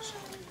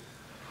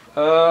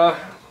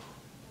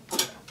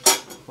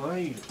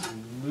 My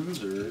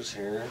losers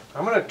here.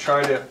 I'm gonna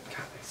try to. God,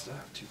 they still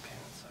have 2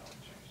 pins.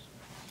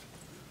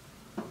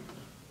 Oh,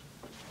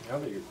 jeez. Now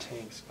that your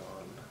tank's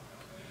gone.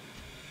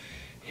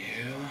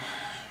 Yeah.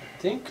 I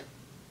think.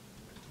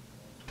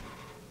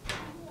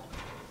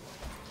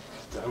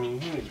 I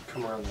mean, you need to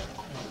come around that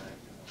corner.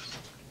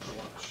 A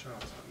lot of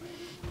shots on me.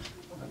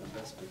 I'm in the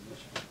best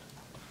position.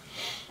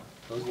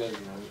 Those guys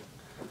are.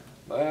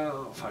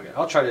 Well, fuck it.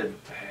 I'll try to.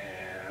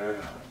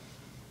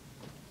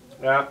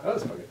 Yeah,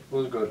 that's fuck it.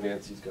 We'll go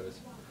advance these guys.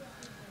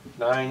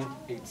 9,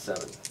 8,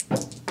 7.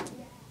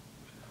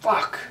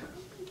 Fuck.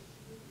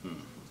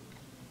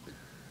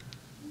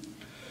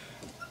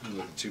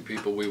 The 2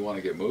 people we want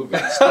to get moving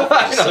and stuff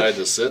decide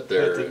to sit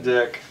there. Hit the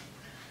deck.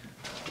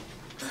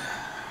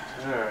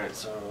 Alright,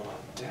 so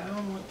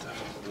down with the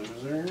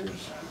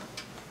losers.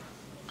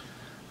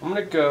 I'm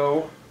gonna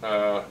go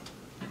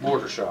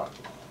border shot.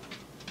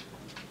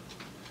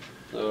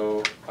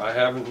 So I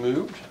haven't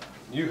moved.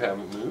 You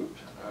haven't moved.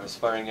 I was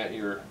firing at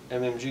your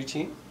MMG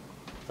team,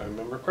 if I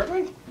remember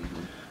correctly.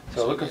 Mm-hmm.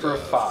 So looking for a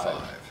 5.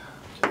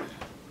 Okay.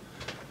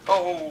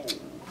 Oh,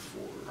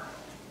 4.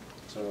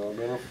 So I'm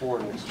going to 4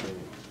 next turn.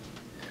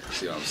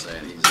 See what I'm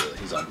saying?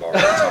 He's on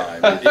borrowed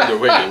time. Either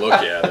way you look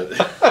at it.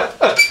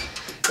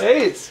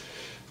 Hey, it's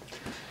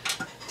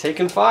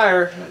taking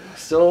fire.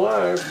 Still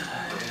alive.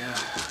 Yeah,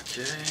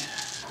 okay.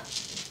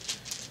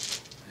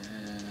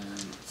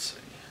 And let's see.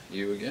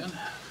 You again?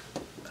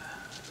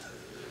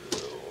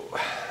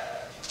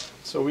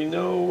 So we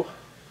know.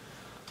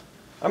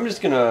 I'm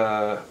just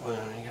gonna. Well,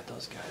 you got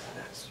those guys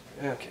next.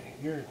 Okay,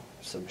 you're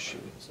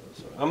submachine. So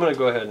I'm gonna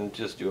go ahead and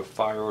just do a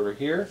fire order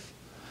here.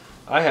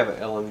 I have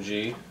an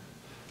LMG.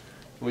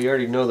 We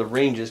already know the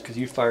ranges because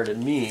you fired at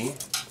me.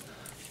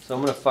 So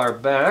I'm gonna fire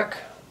back.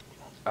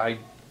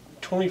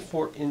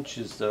 24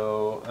 inches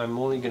though. I'm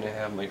only gonna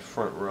have my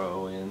front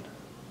row in.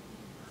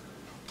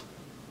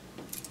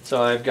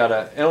 So I've got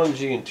a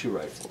LMG and 2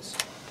 rifles.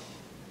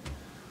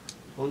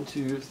 1,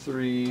 2,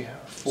 3,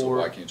 4. So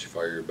why can't you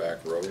fire your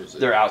back row?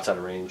 They're outside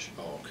of range.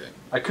 Oh, okay.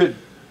 I could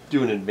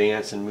do an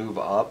advance and move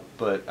up,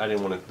 but I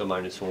didn't want the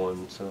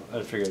 -1, so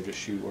I figured I'd just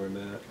shoot where I'm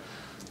at.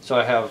 So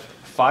I have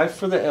 5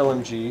 for the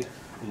LMG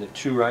and the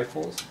 2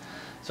 rifles.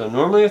 So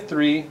normally a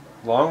 3,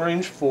 long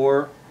range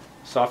 4,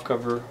 soft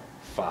cover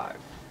 5.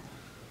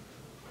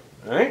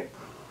 All right.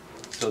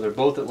 So they're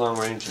both at long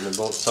range and they're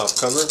both soft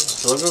cover.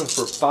 So I'm going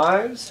for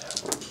 5s.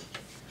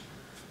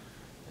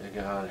 I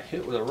got a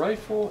hit with a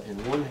rifle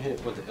and 1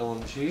 hit with the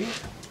LMG.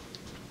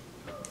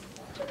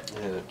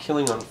 And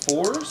killing on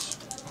 4s.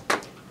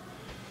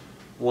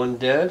 1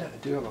 dead. I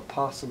do have a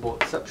possible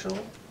exceptional.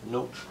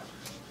 Nope.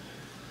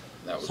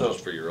 That was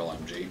just for your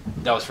LMG?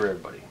 That was for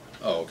everybody.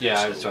 Oh, okay.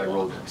 Yeah, so I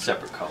rolled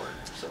separate color.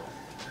 So.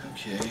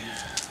 Okay.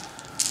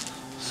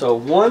 So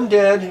 1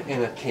 dead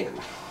and a pin.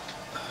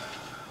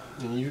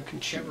 And you can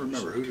choose. I can't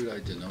remember. Who did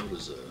I denote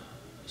as a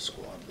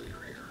squad leader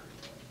here?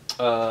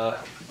 Oh,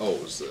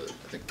 it was I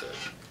think the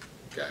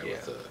guy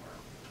with the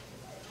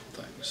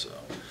thing, so.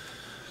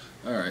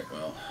 Alright,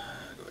 well,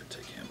 go ahead and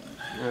take him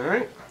then.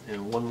 Alright,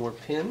 and 1 more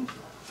pin.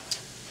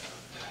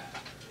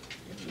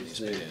 These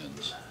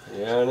pins.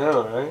 Yeah, I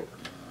know, right?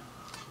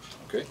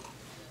 Okay.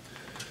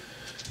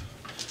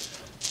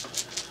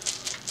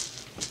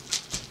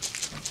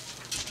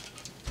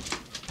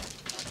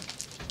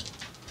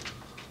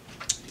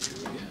 You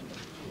again.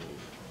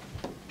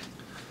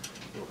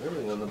 Well,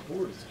 everything on the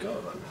board is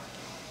gone.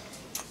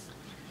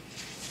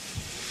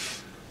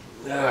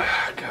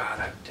 Ah,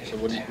 God, So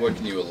what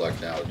can you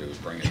elect now to do?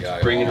 Bring a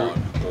guy Bring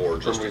on, or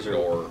just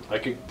ignore? I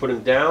could put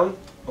him down,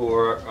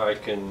 or I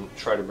can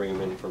try to bring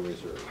him in from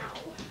reserve.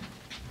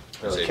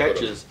 The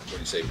catch is,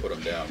 when you say put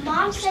him down,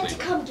 Mom said to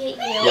come get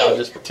you. yeah, I'll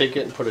just take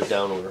it and put it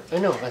down order. I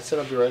know, I said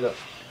I'll be right up.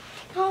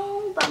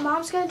 No, but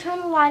Mom's gonna turn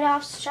the light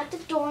off, shut the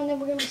door, and then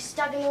we're gonna be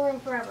stuck in the room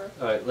forever.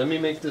 Alright, let me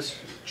make this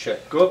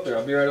check. Go up there,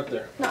 I'll be right up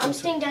there. No, I'm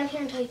staying down here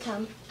until you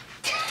come.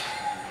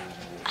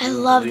 I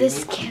love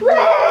this camera.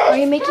 Are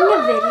you making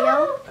a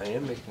video? I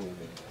am making a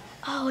video.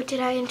 Oh,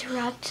 did I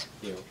interrupt?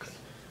 Yeah, okay.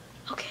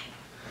 Okay.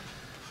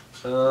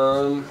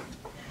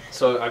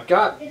 So I've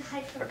got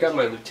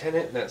my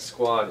lieutenant and that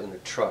squad in the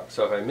truck.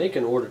 So if I make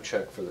an order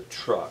check for the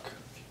truck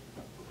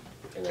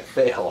and I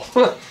fail,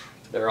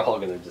 they're all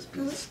gonna just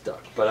be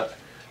stuck. But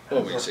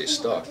Well, when you say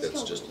stuck,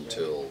 that's just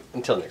until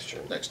next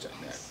turn. next turn,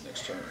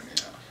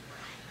 yeah.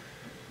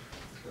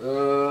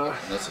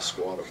 And that's a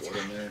squad of what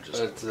in there?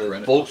 Just it's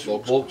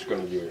Volks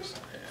Grenadiers.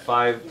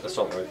 5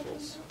 assault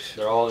rifles.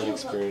 They're all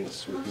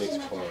inexperienced with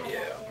mixed fire.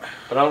 Yeah.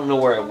 But I don't know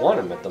where I want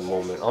them at the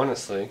moment,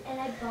 honestly.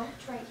 And I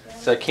bumped right here.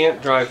 So I can't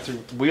drive through.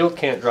 Wheel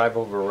can't drive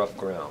over rough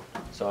ground.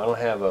 So I don't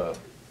have a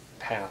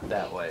path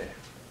that way.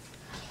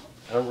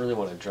 I don't really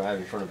want to drive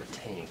in front of a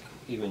tank,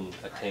 even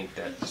a tank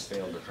that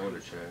failed its order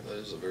check. That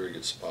is a very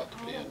good spot to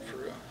be in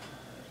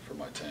for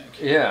my tank.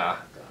 Yeah.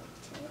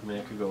 I mean,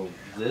 I could go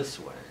this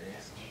way.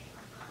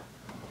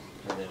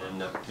 And then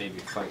end up maybe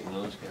fighting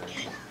those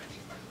guys.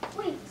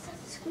 Wait, this has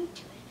a squeak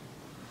to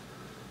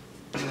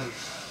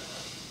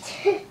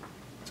it.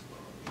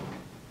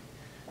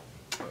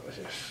 What was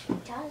this?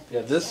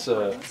 Yeah, this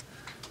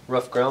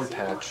rough ground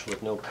patch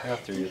with no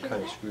path through it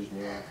kind of screws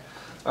me up.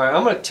 Alright,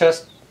 I'm going to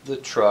test the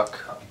truck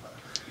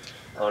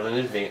on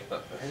an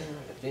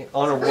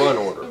on a run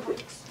order.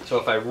 So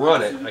if I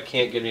run it, I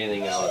can't get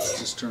anything out of it.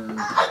 Just turn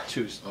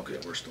 2. Okay,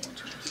 we're still on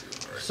turn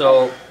 2. All right.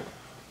 So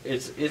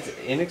it's an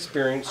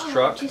inexperienced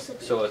truck,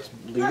 so its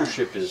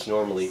leadership is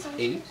normally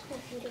 8.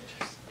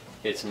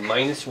 It's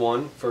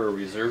 -1 for a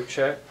reserve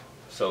check,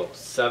 so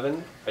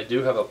 7. I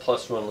do have a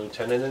 +1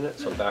 lieutenant in it,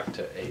 so back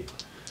to 8.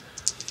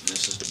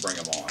 This is to bring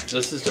them on.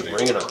 This is to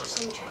bring it on.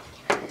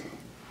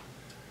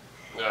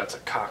 That's a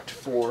cocked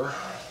 4.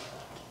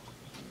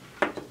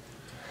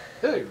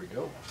 There we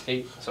go.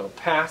 8. So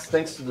pass,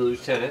 thanks to the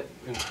lieutenant,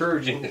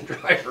 encouraging the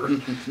driver,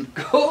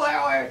 go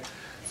that way.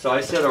 So I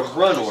set a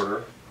run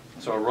order.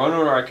 So a run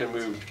order, I can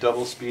move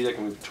double speed. I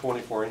can move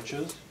 24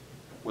 inches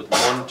with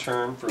 1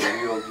 turn for a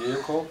wheeled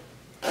vehicle.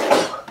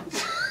 I'm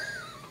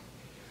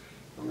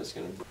just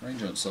gonna.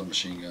 Range on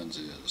submachine guns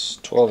is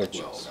 12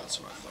 inches. 12. That's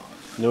what I thought.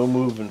 No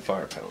move and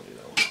fire penalty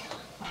though.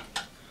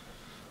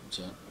 What's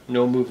that?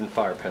 No move and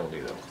fire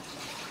penalty though.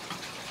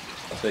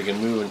 So they can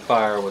move and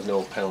fire with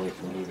no penalty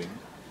for moving.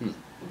 I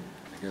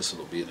guess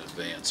it'll be an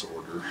advance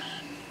order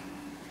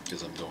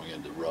because I'm going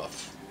into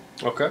rough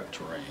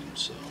terrain,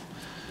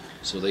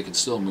 so they can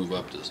still move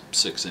up to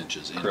 6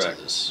 inches into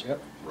this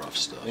rough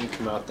stuff. They can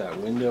come out that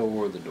window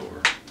or the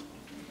door.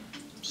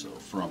 So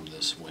from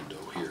this window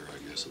here,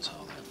 I guess is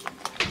how that.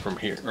 From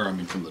here. Or I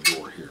mean from the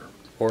door here.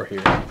 Or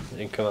here.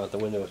 They can come out the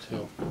window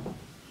too.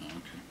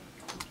 Okay.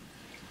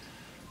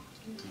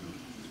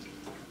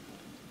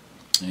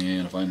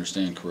 And if I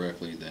understand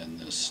correctly, then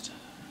this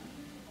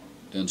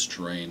dense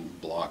terrain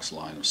blocks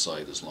line of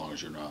sight as long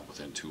as you're not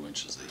within 2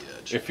 inches of the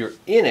edge. If you're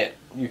in it,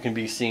 you can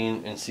be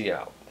seen and see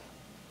out.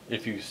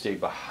 If you stay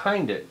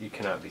behind it, you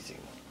cannot be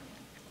seen.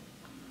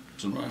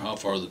 So no matter how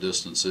far the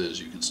distance is,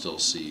 you can still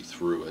see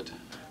through it.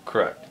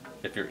 Correct.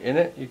 If you're in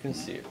it, you can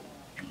see it.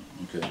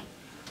 Okay.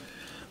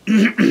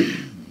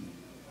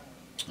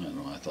 I don't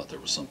know, I thought there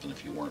was something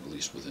if you weren't at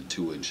least within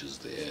 2 inches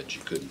of the edge,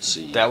 you couldn't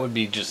see. That would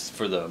be just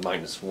for the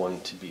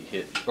 -1 to be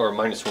hit, or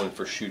 -1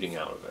 for shooting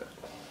out of it.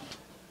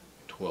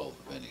 12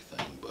 if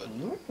anything, but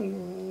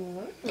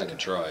I can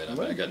try it. I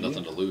mean, I got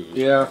nothing to lose.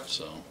 Yeah.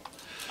 So,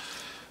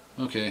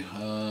 okay.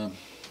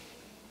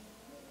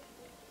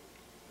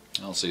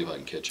 I'll see if I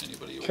can catch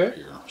anybody over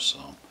here.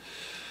 So,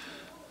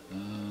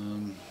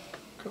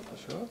 Couple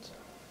shots.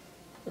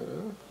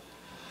 well,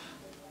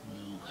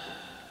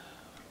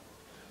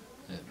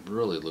 it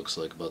really looks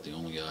like about the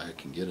only guy I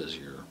can get is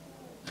your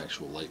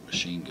actual light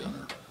machine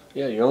gunner.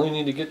 Yeah, you only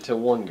need to get to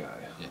one guy.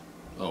 Yeah.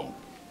 Oh.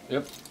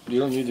 Yep. You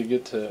don't need to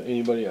get to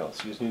anybody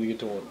else. You just need to get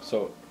to one.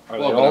 So are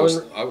Well, they but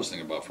all I was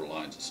thinking about for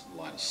line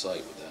of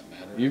sight. Would that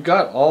matter? You've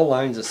got all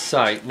lines of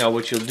sight. Now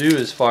what you'll do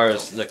as far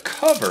as the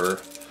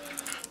cover,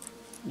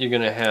 you're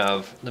going to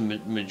have the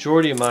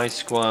majority of my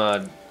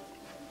squad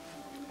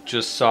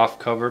just soft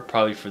cover,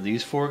 probably for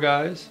these 4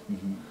 guys.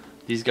 Mm-hmm.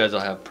 These guys will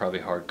have probably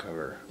hard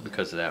cover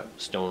because of that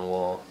stone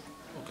wall.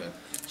 Okay.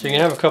 So you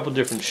can have a couple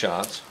different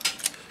shots.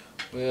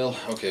 Well,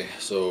 okay.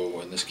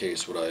 So in this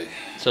case, would I?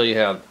 So you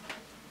have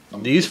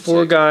I'm these gonna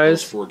 4 take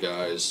guys. Those 4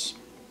 guys.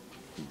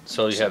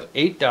 So you have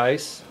 8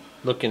 dice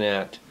looking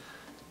at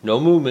no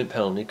movement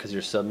penalty because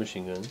you're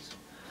submachine guns.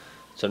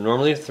 So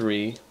normally a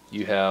 3.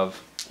 You have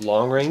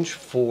long range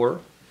 4.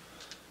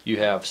 You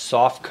have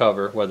soft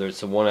cover, whether it's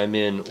the one I'm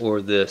in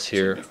or this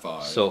here.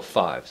 So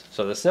 5.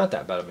 So that's not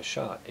that bad of a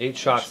shot. 8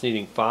 shots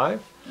needing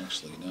 5.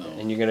 Actually, no.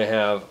 And you're going to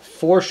have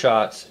 4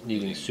 shots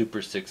needing super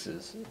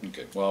 6s.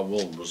 Okay. Well,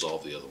 we'll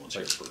resolve the other ones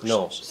here first.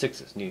 No,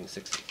 6s needing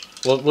 6s.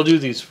 We'll do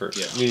these first.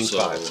 Yeah. Needing so,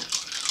 5.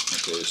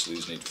 Okay, so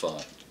these need 5.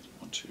 1,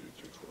 2,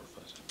 3, 4,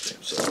 5. Okay,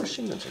 so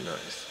Machine guns are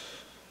nice.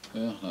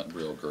 yeah, not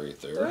real great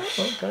there.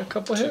 Well, got a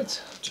couple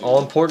hits. 2.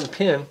 All important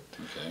pin.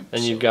 Okay.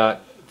 And so, you've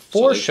got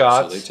 4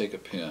 shots. So they take a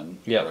pin.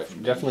 Yeah, right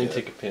from definitely the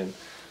take a pin.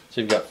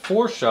 So you've got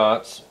 4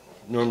 shots,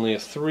 normally a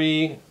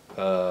 3,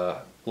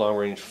 long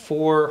range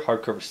 4,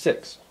 hard cover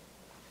 6.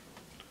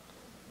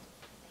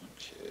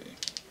 Okay.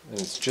 And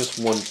it's just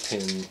 1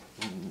 pin.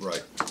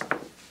 Right.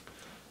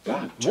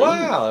 Wow!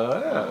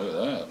 Oh, look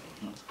at that.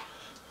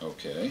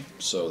 Okay,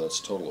 so that's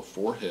a total of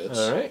 4 hits.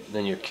 All right,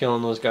 then you're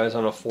killing those guys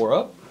on a 4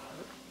 up.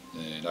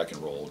 And I can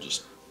roll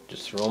just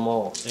throw them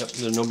all. Yep,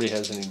 then nobody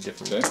has any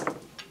different. okay.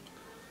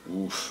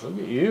 Oof. Look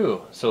at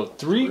you. So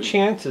 3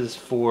 chances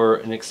for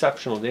an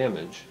exceptional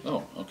damage.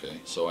 Oh,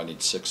 okay. So I need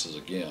 6s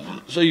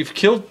again. So you've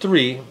killed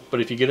 3,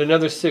 but if you get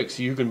another 6,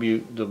 you can be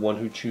the one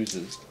who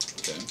chooses.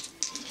 Okay.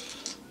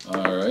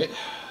 All right.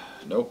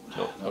 Nope.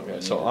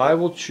 Okay, so I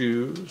will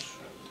choose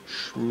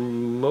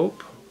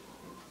Schmope,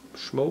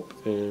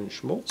 and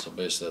Schmope. So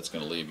basically, that's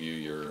going to leave you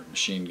your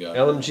machine gun,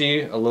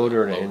 LMG, a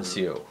loader, and an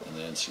NCO. and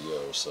the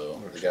NCO.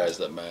 So the guys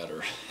that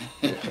matter.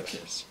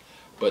 Yes.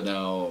 But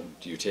now,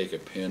 do you take a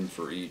pin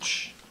for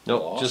each?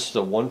 Nope, loss? just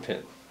the 1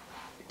 pin,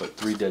 but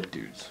 3 dead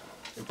dudes.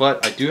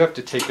 But I do have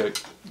to take a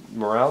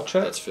morale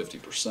check. That's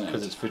 50%.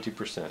 Because it's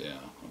 50%. Yeah.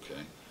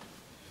 Okay.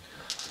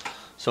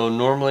 So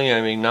normally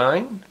I'm a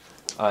 9.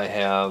 I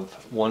have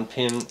 1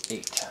 pin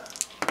 8.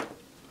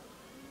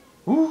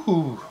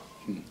 Woohoo!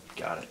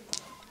 Got it.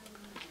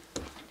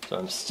 So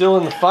I'm still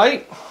in the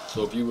fight.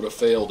 So if you would have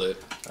failed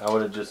it, I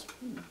would have just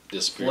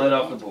disappeared. fled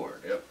off the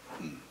board. Yep.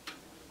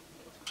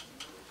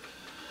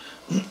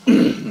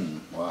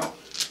 Wow.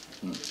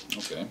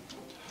 Okay.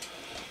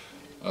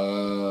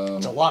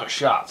 It's a lot of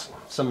shots.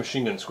 Some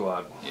machine gun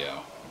squad. Yeah.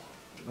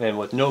 And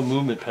with no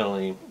movement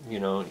penalty, you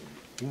know, you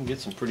can get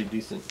some pretty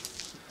decent,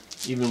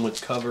 even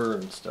with cover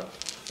and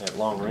stuff at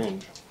long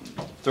range.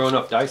 Throw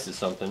enough dice at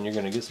something, you're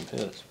going to get some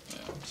hits.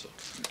 Yeah. So,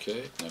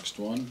 okay. Next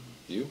one.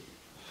 You.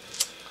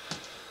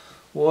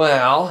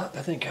 Well,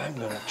 I think I'm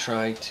going to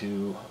try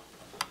to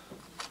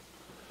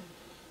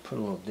put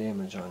a little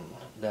damage on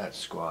that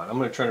squad. I'm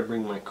going to try to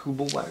bring my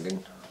Kubel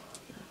wagon.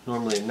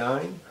 Normally a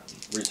 9.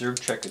 Reserve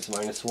check is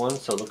 -1,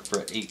 so look for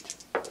an 8.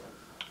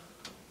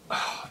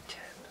 Oh, 10.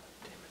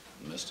 Damn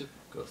it. Missed it.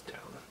 Goes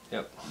down.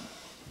 Yep.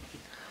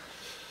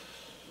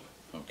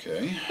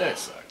 Okay. That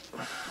sucked.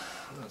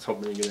 I was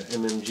hoping to get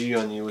an MMG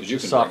on you with You your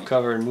can soft bring-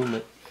 cover and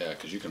movement. Yeah,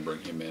 because you can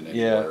bring him in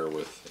Yeah. anywhere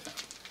with. Yeah.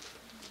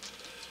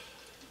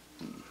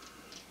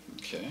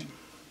 Okay.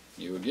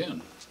 You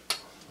again.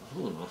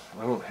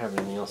 I don't have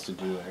anything else to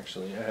do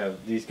actually. I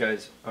have these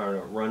guys are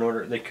in a run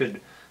order. They could.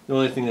 The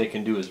only thing they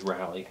can do is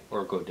rally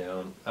or go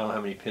down. I don't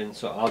have any pins,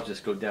 so I'll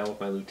just go down with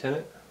my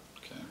lieutenant.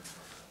 Okay.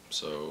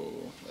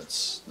 So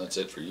that's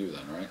it for you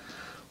then, right?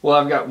 Well,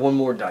 I've got 1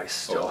 more dice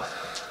still,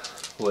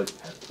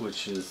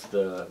 which is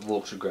the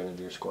Vulture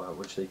Grenadier squad,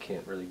 which they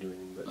can't really do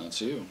anything but. That's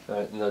you.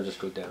 And they'll just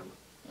go down.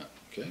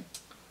 Okay.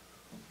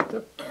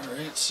 Yep. All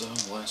right. So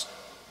last.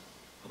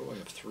 What do I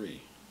have?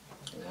 3.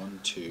 1,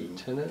 2.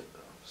 Lieutenant,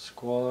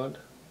 squad.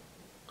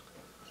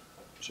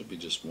 Should be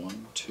just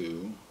 1,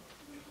 2.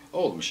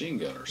 Oh, the machine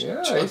gunners.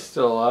 Yeah, he's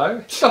still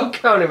alive. Don't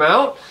count him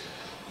out.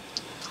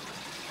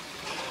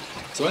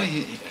 So well,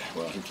 he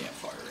can't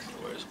fire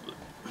anyways. But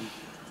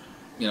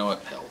you know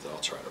what? Hell, I'll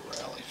try to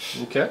rally.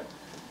 Okay.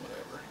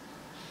 Whatever.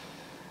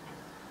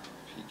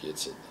 If he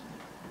gets it,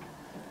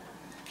 then.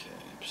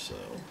 Okay. So,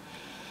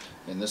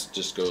 and this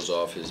just goes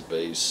off his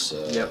base.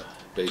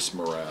 Base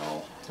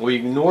morale. We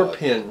ignore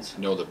pins.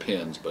 No, the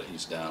pins, but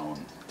he's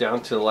down.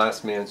 Down to the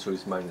last man, so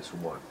he's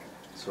 -1.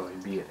 So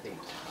he'd be at 8.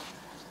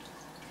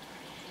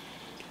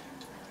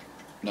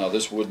 Now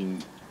this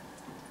wouldn't,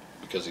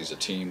 because he's a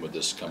team, would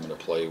this come into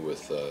play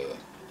with the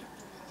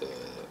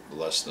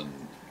less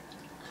than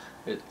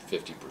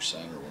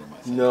 50%, or what am I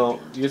thinking? No,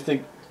 here? you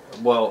think,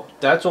 well,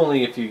 that's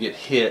only if you get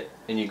hit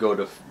and you go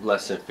to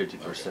less than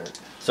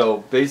 50%. So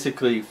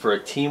basically, for a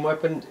team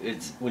weapon,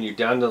 it's when you're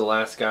down to the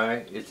last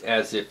guy, it's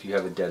as if you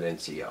have a dead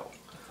NCO.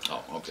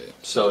 Oh, okay.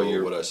 So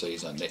you're, what I say,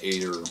 he's on the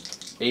 8 or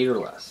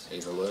less.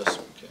 8 or less.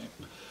 Okay.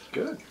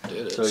 Good.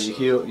 Did it. So you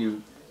heal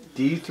you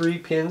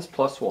D3 pins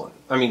plus 1.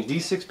 I mean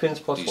D6 pins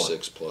plus 1.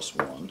 D6 plus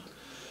 1.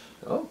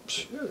 Oh,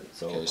 good.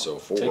 So, okay, so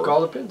 4. Take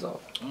all the pins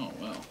off. Oh,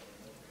 wow.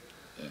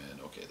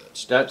 And okay,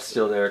 that's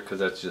still there because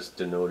that's just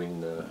denoting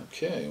the.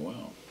 Okay,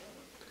 well,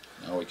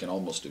 now we can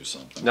almost do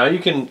something. Now you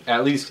can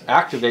at least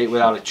activate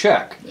without a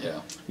check.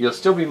 Yeah. You'll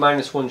still be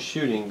 -1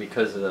 shooting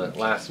because of the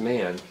last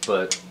man,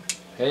 but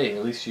hey,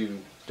 at least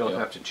you don't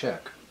have to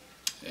check.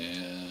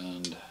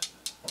 And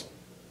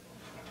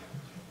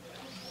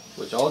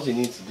which all he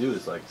needs to do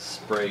is like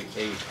spray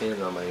a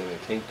pin on my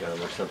anti-tank gun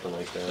or something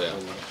like that. Yeah.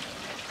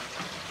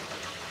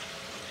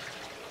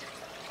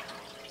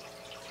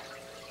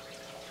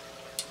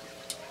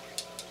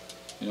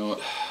 You know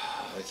what?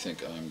 I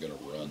think I'm going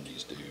to run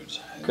these dudes.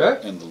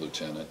 And the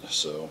lieutenant,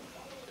 so.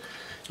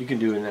 You can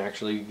do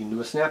you can do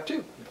a snap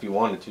too, if you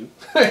wanted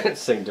to.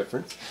 Same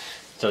difference.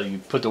 So you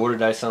put the order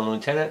dice on the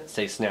lieutenant,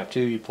 say snap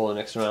 2, you pull the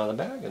next one out of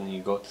the bag, and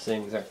you go at the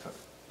same exact time.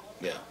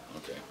 Yeah,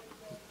 okay.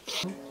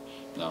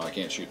 Now I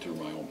can't shoot through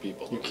my own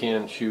people. You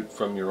can shoot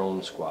from your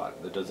own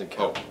squad. That doesn't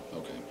count. Oh,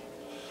 okay.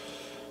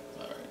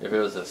 All right. If it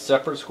was a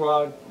separate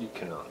squad, you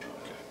cannot.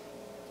 Okay.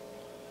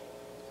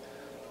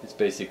 It's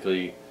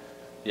basically,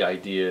 the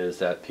idea is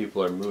that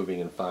people are moving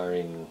and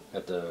firing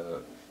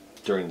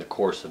during the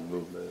course of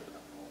movement.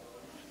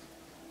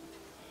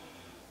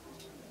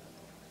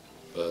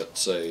 But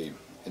say,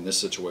 in this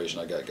situation,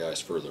 I got guys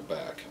further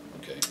back,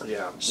 okay?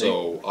 Yeah.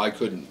 So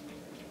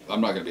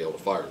I'm not going to be able to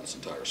fire this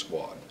entire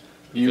squad.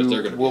 You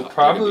will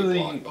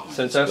probably,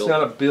 since that's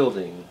not a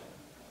building,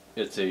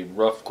 it's a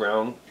rough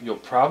ground, you'll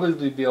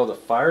probably be able to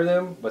fire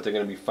them, but they're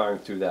going to be firing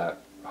through that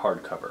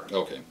hard cover.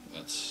 Okay,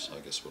 that's, I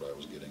guess, what I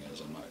was getting at,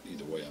 is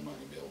either way, I'm not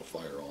going to be able to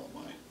fire all of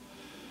my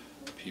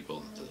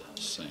people the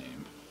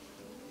same,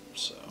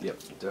 so. Yep,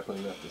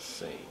 definitely not the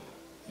same.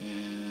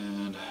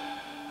 And,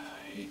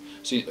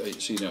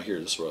 see now here,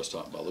 this is what I was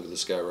talking about. Look at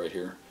this guy right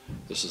here.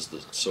 This is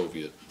the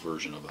Soviet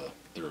version of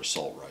their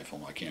assault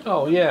rifle. I can't.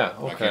 Oh, yeah,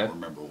 okay. I can't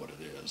remember what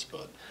it is,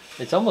 but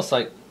it's almost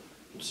like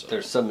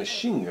there's some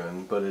machine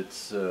gun, but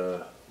it's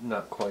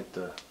not quite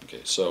the.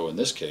 Okay, so in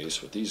this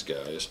case with these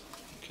guys,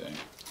 okay,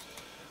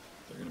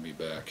 they're going to be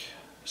back.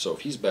 So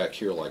if he's back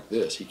here like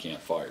this, he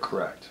can't fire.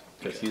 Correct,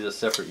 because he's a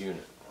separate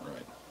unit.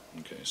 Right.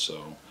 Okay,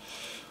 so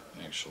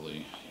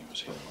actually he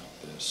was here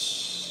like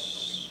this.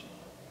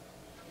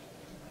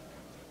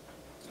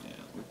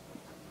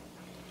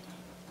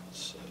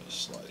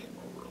 Slide him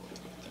over a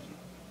little bit then.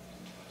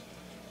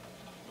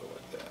 Go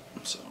like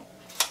that. So,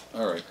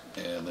 alright,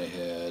 and they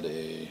had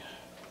a,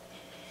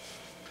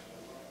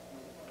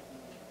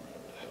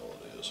 whatever the hell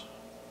it is.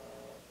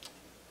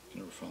 I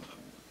never found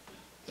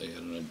that. They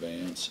had an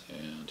advance,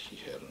 and he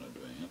had an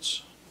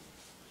advance.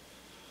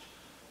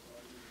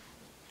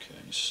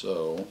 Okay,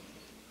 so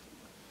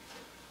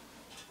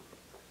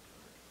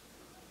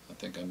I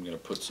think I'm going to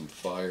put some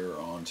fire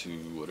onto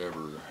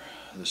whatever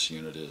this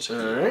unit is here.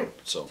 Alright.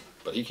 So,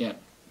 but he can't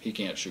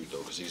shoot though,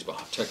 because he's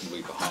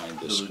technically behind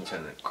this. The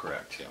lieutenant,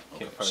 correct. Yeah.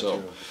 Okay.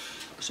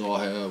 So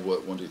I have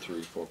what, 1, 2,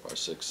 3, 4, 5,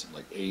 6,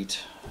 like 8.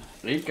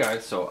 8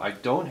 guys. So I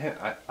don't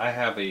have. I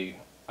have a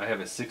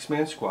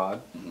 6-man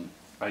squad. Mm-hmm.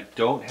 I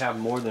don't have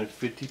more than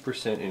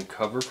 50% in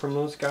cover from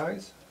those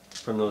guys,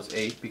 from those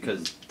 8,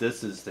 because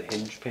this is the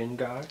hinge pin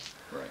guy.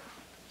 Right.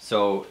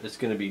 So it's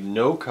going to be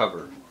no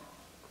cover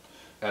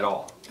at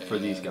all for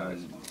these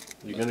guys.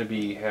 You're going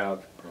to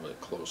have probably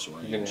at close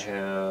range. You're going to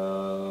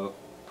have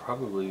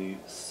probably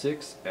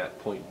 6 at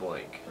point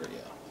blank.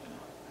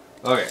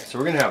 Yeah. Okay, so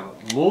we're going to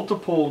have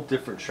multiple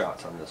different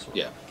shots on this one.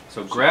 Yeah.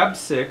 So grab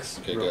 6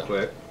 real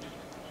quick.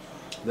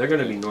 They're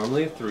going to be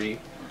normally a 3.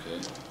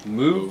 Okay.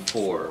 Move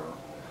 4.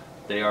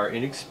 They are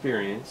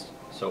inexperienced,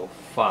 so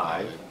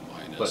 5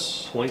 minus,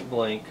 but point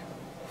blank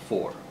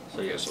 4.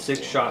 So you have 6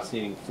 4 shots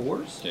needing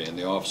 4s. Okay, and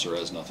the officer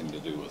has nothing to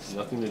do with.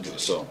 Nothing to do with.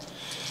 So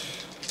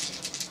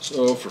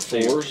for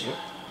 4s. Yep.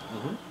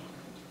 Mm-hmm.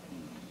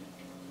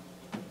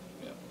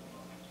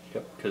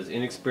 Yep, because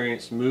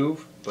inexperienced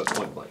move, but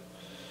point blank.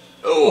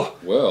 Oh!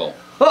 Well.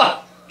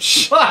 Ha!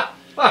 Ha!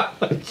 Ha!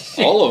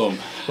 All of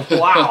them.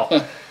 Wow.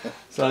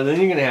 So then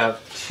you're going to have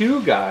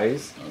 2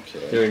 guys.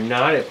 Okay. They're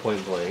not at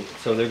point blank,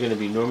 so they're going to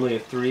be normally a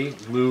 3,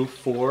 move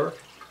 4,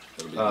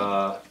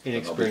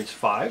 inexperienced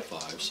 5.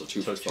 5, so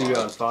 2 so for 2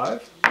 on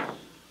 5.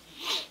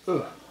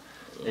 Ugh.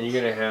 And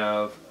you're going to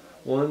have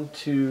 1,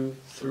 2,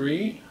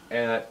 3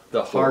 at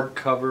the 4. hard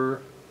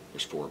cover.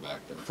 There's 4 back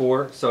there.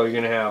 4, so you're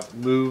going to have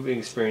move,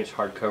 inexperienced,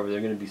 hard cover.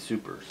 They're going to be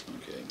supers.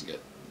 Okay, you can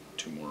get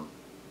 2 more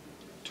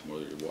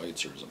of your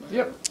whites, or does it matter?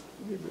 Yep.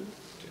 Okay,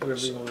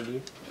 Whatever you want to do. Yeah,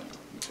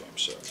 okay,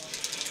 so.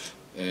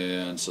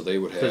 And so they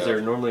would have. Because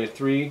they're normally a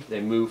 3,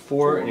 they move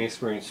 4,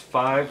 inexperienced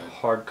 5,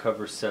 hard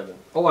cover 7.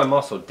 Oh, I'm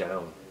also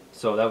down.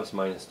 So that was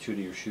 -2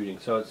 to your shooting.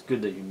 So it's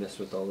good that you missed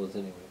with all those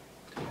anyway.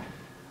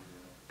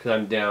 Because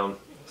I'm down.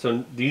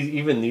 So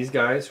even these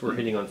guys were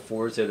hitting on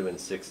 4s, they'd have been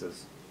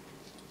 6s.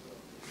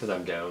 because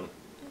I'm down.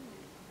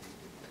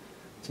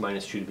 It's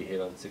 -2 to be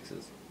hit on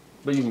 6s.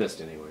 But you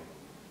missed anyway.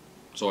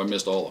 So I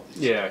missed all of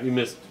these. Yeah, you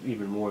missed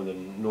even more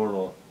than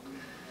normal.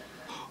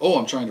 Oh,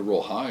 I'm trying to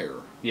roll higher.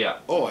 Yeah.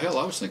 Oh, hell,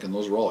 I was thinking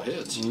those were all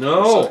hits.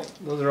 No,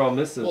 those are all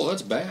misses. Well,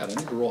 that's bad. I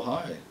need to roll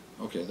high.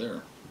 Okay,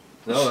 there.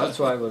 No, that's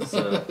why I was...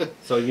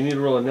 so you need to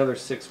roll another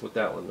 6 with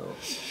that one, though.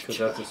 Because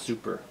that's a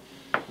super.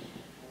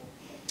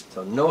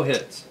 So no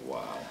hits.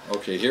 Wow.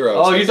 Okay, here I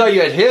was Oh, you thought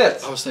you had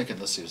hits? I was thinking,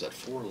 let's see, was that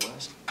 4 or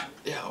less?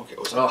 Yeah, okay.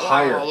 Was Oh,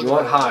 higher. Wow, You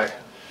want high.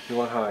 You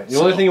want high. The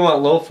only thing you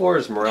want low for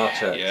is morale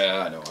check.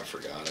 Yeah, I know. I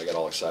forgot. I got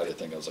all excited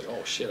thinking, I was like,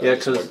 oh, shit. Yeah, I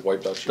just because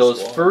wiped out your those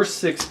squad. first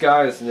 6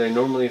 guys, and they're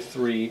normally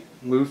 3,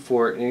 move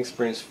 4,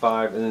 inexperience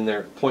 5, and then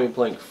they're point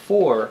blank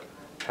 4.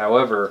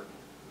 However,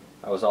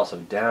 I was also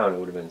down. It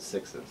would have been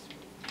 6s.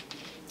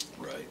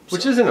 Right.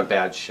 Which isn't a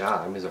bad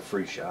shot. I mean, it's a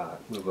free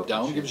shot. Move up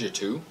Down gives you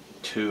 2?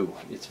 2.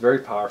 It's very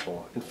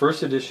powerful. In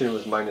first edition, it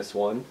was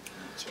 -1.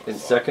 In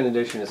second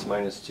edition, it's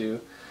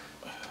 -2.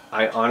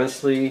 I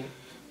honestly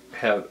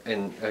have,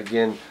 and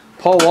again,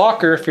 Paul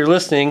Walker, if you're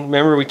listening,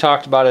 remember we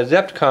talked about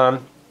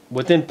Adepticon.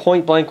 Within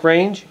point blank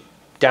range,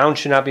 down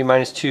should not be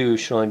 -2,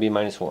 should only be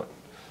 -1.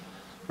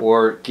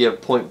 Or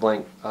give point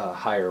blank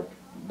higher,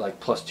 like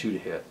 +2 to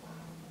hit.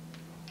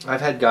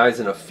 I've had guys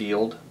in a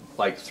field,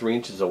 like 3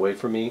 inches away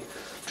from me,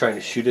 trying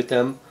to shoot at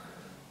them.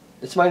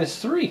 It's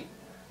 -3.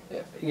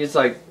 It's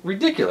like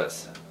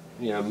ridiculous.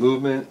 You know,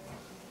 movement.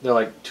 They're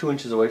like 2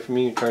 inches away from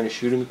me. You're trying to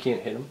shoot them. You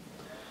can't hit them.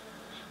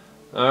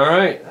 All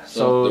right.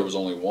 So there was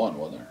only 1,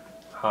 wasn't there?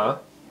 Huh?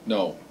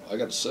 No, I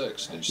got a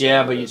 6. Did you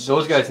Yeah, say but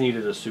those guys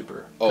needed a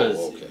super.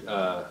 Oh,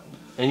 okay.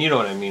 And you know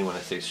what I mean when I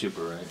say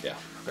super, right? Yeah.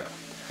 Okay.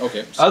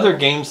 Okay. So Other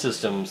game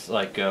systems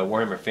like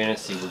Warhammer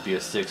Fantasy would be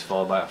a 6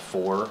 followed by a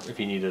 4 if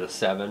you needed a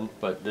 7,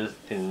 but this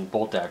in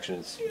bolt action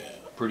is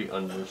pretty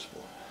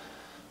unmerciful.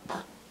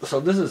 So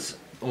this is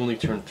only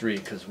turn 3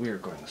 because we are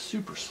going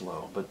super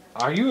slow. But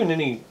are you in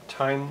any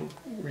time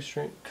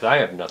restraint? Because I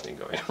have nothing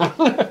going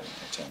on.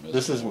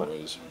 This is my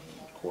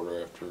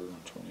quarter after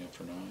 20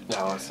 after 9.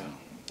 No, it's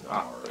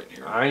right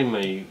here. I'm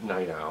a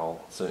night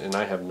owl, so and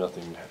I have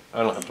nothing.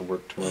 I don't have to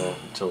work tomorrow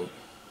until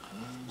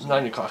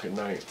 9 o'clock at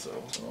night. So.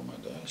 Roll my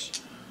dice.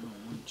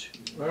 1,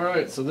 2. All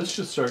right, so this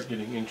should start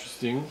getting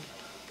interesting.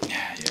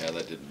 Yeah,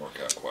 that didn't work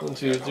out quite. 1,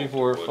 2, 3,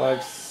 4,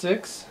 5,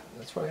 6.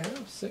 That's what I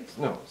have. 6?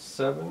 No,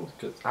 7.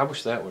 Cause I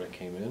wish that would have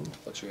came in. I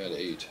thought you had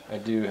 8. I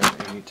do have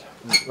 8.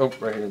 Oh,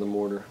 right here, the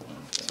mortar.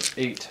 Okay. So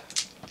 8.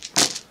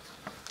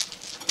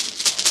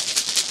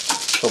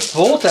 So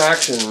bolt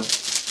action,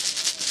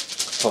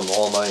 from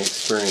all my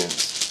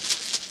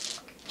experience,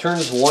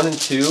 turns 1 and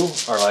 2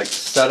 are like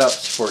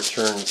setups for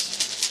turns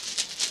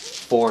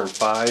 4 and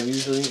 5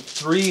 usually.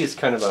 3 is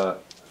kind of a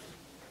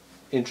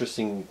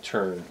interesting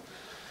turn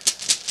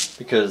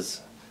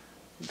because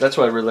that's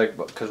what I really like.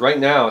 Because right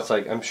now it's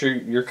like I'm sure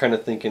you're kind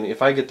of thinking,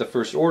 if I get the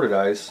first order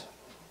dice,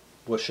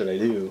 what should I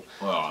do?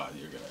 Well, I'm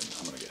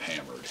gonna get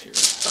hammered here.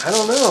 I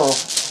don't know.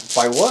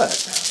 By what?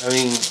 I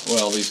mean,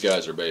 well, these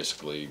guys are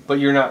basically. But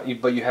you're not.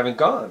 But you haven't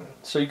gone.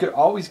 So you could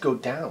always go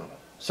down.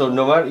 So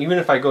no matter, even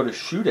if I go to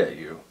shoot at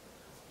you,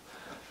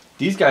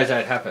 these guys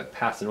I'd have to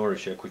pass an order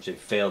check, which they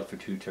failed for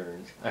 2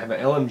 turns. I have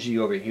an LMG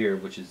over here,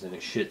 which is in a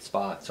shit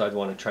spot, so I'd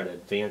want to try to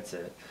advance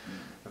it.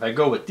 If I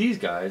go with these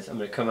guys, I'm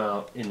going to come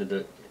out into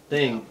the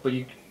thing, but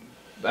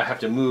I have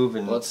to move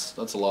and. Well,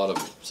 that's a lot of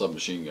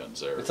submachine guns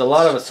there. It's a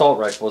lot of assault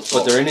rifles,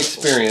 but they're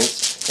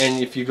inexperienced,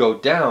 and if you go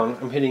down,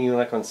 I'm hitting you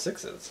like on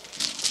 6s.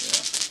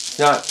 It's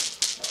not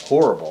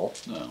horrible.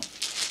 No.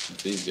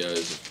 These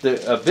guys.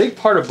 A big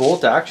part of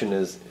bolt action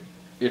is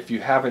if you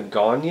haven't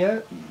gone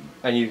yet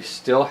and you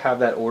still have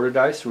that order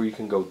dice where you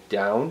can go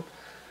down,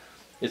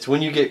 it's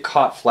when you get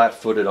caught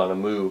flat-footed on a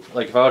move.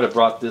 Like if I would have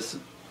brought this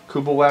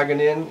Kubel wagon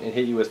in and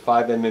hit you with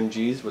 5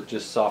 MMGs with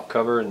just soft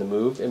cover in the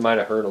move, it might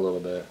have hurt a little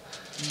bit.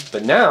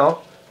 But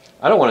now,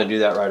 I don't want to do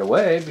that right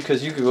away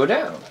because you could go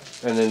down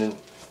and then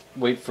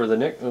wait for the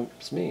next.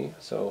 Oops, me.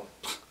 So.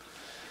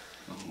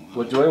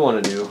 What do I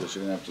want to do?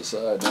 You're gonna have to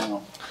decide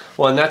now.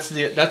 Well, and that's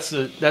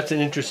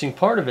an interesting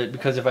part of it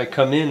because if I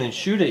come in and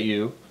shoot at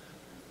you,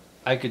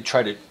 I could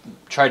try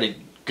to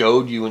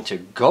goad you into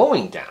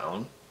going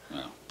down.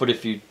 Yeah. But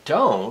if you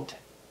don't,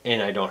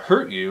 and I don't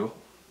hurt you,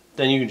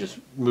 then you can just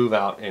move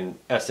out and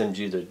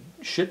SMG the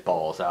shit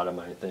balls out of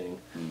my thing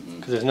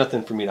because there's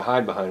nothing for me to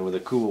hide behind with a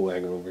Kubel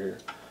wagon over here.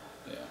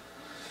 Yeah.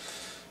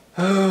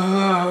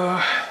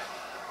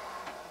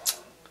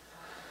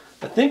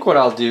 I think what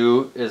I'll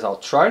do is I'll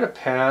try to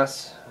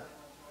pass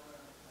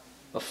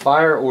a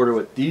fire order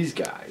with these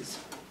guys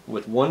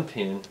with 1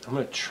 pin. I'm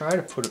going to try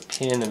to put a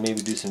pin and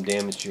maybe do some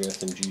damage to your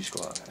SMG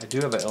squad. I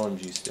do have an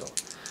LMG still.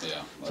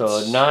 Yeah.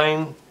 So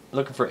 9,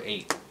 looking for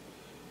 8.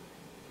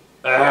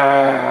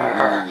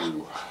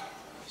 Ooh.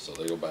 So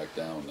they go back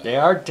down now. They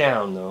are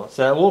down though,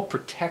 so that will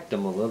protect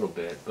them a little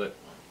bit, but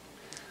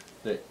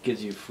that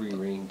gives you free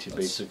reign to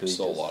basically.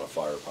 Still a lot of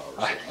firepower.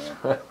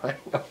 I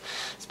know.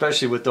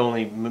 Especially with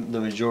only the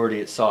majority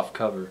at soft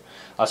cover.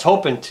 I was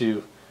hoping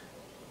to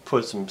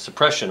put some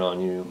suppression on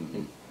you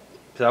and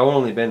Because I would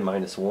only been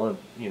 -1,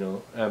 you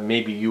know.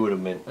 Maybe you would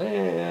have been,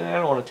 I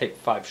don't want to take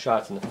 5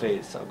 shots in the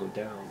face. I'll go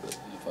down. But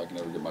If I can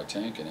ever get my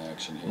tank in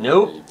action here.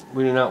 nope,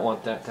 we do not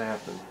want that to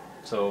happen.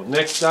 So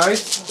next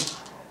dice.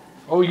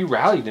 Oh, you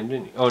rallied him,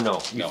 didn't you? Oh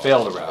no, you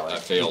failed to rally. I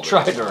failed. You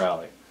tried to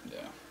rally.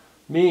 Yeah.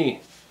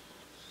 Me.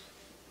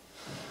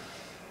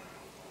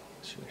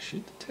 Should I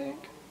shoot the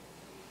tank?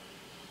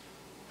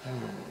 Or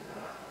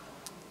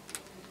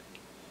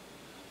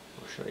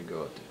should I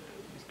go at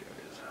these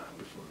guys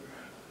before?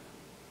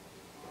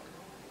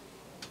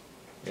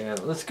 Yeah,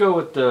 let's go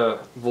with the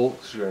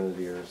Volks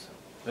Grenadiers.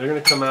 They're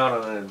gonna come out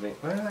on an advance.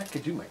 Well, I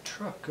could do my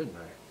truck, couldn't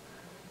I?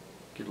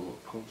 Get a little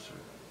closer.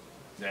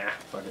 Nah,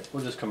 fuck it.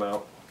 We'll just come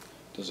out.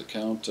 Does it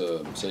count,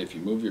 say if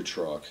you move your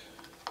truck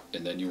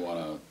and then you want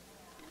to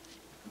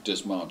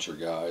dismount your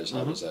guys,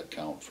 how does that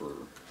count for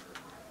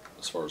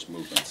as far as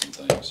movements and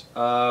things?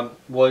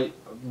 Well,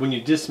 when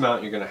you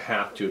dismount, you're going to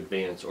have to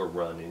advance or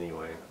run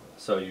anyway.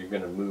 So you're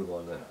going to move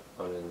on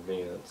an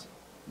advance.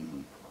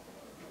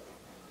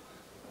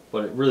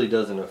 But it really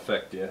doesn't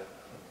affect you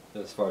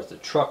as far as the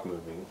truck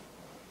moving.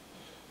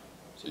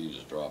 So you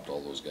just dropped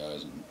all those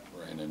guys and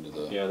ran into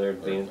the... Yeah, they're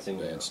advancing.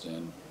 Advanced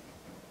in.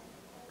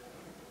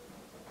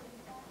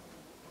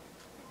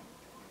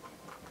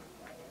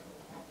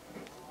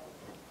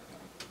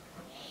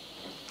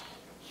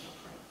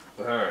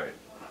 Alright,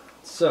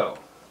 so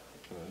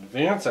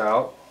advance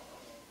out.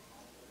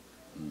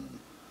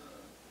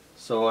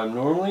 So I'm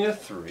normally a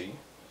 3.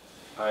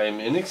 I am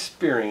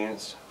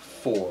inexperienced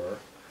 4.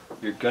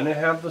 You're going to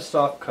have the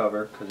soft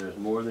cover because there's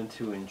more than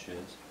 2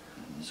 inches.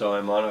 So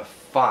I'm on a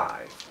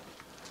 5.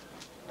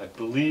 I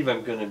believe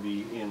I'm going to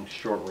be in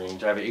short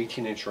range. I have an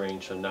 18-inch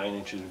range, so 9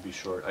 inches would be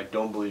short. I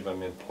don't believe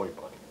I'm in point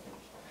blank.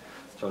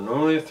 So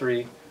normally a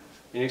 3,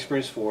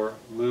 inexperienced 4,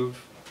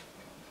 move.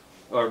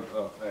 Or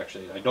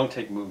actually, I don't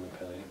take movement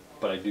penalty,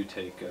 but I do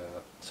take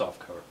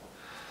soft cover.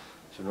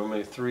 So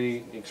normally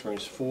 3,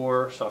 experience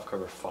 4, soft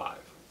cover 5.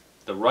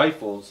 The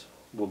rifles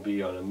will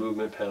be on a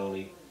movement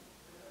penalty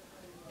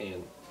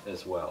and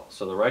as well.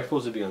 So the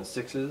rifles would be on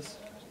 6s.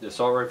 The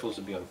assault rifles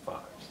would be on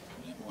 5s.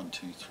 1,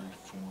 2, 3,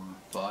 4,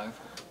 5.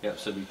 Yep.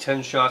 So it'd be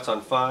 10 shots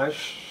on 5,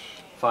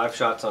 5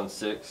 shots on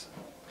 6.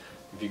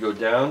 If you go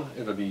down,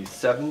 it'll be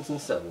 7s and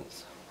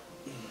 7s.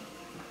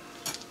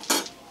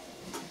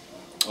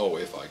 Oh,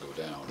 if I go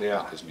down, Yeah.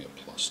 that gives me a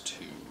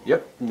 +2.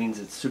 Yep, it means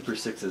it's super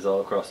 6s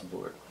all across the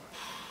board.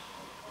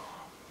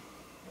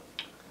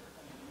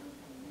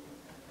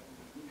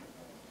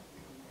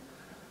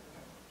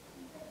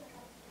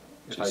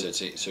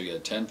 So you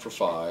had 10 for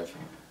 5.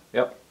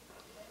 Yep.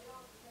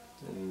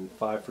 And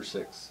 5 for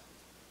 6.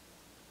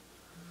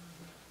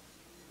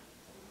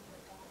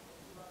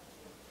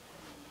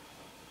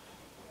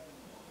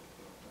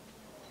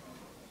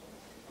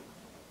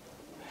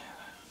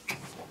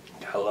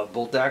 I love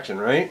bolt action,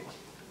 right?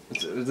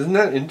 Doesn't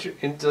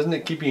that doesn't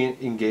it keep you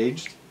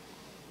engaged?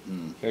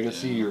 I can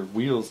see your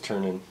wheels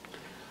turning.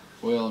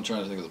 Well, I'm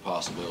trying to think of the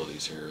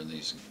possibilities here, and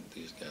these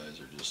guys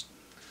are just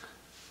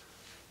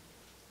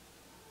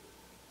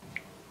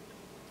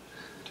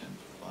 10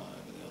 for 5,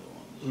 and the other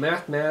one.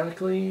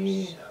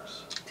 Mathematically,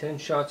 10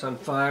 shots on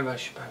 5. I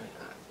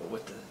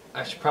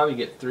should probably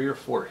get 3 or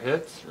 4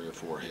 hits. 3 or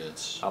 4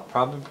 hits. I'll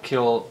probably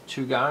kill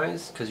 2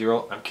 guys because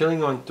I'm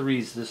killing on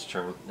 3s this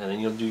turn, and then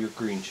you'll do your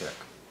green check.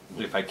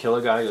 If I kill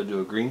a guy, you'll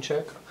do a green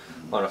check.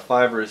 On a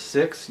 5 or a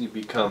 6, you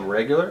become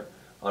regular.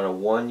 On a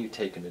 1, you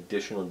take an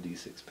additional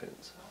D6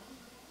 pins.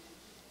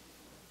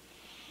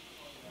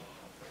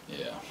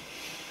 Yeah.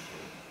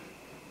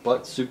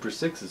 But super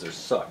 6s are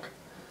suck.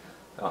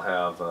 I'll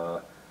have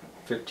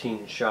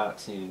 15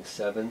 shots needing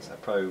 7s.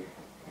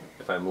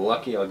 If I'm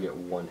lucky, I'll get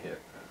 1 hit.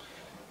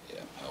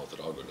 Yeah, hell with it,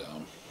 I'll go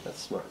down. That's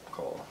a smart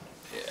call.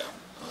 Yeah.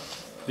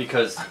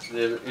 Because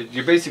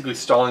you're basically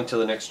stalling till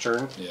the next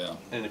turn. Yeah.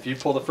 And if you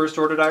pull the first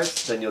order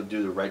dice, then you'll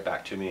do the right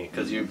back to me.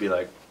 Because you'd be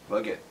like,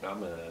 fuck it,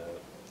 I'm going to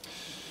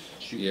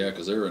shoot. Yeah,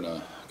 because they're in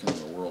a kind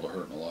of a world of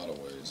hurt in a lot of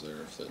ways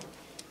there.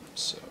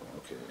 So,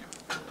 okay.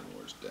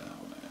 Where's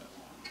down at?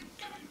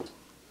 Okay.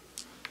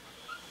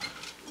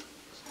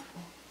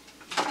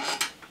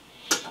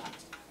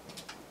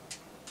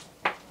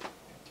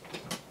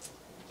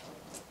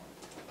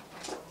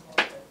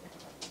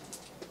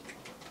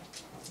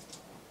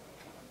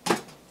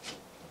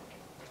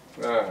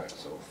 Alright,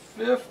 so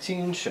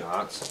 15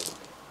 shots.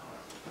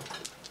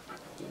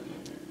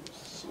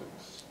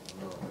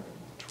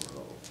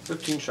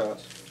 15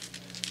 shots.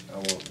 I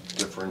won't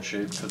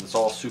differentiate because it's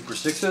all super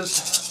 6s.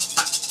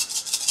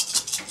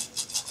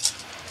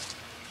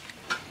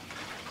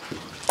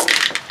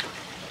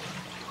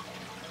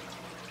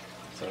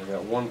 So I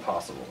got 1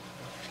 possible.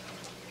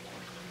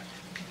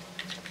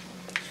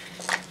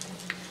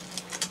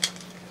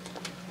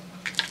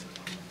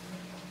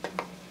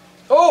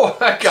 Oh,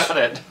 I got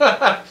it.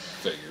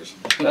 Figures.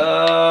 And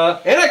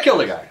I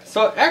killed a guy.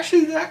 So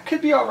actually that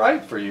could be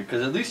alright for you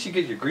because at least you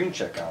get your green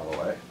check out of the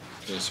way.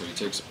 Okay, so he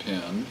takes a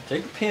pin.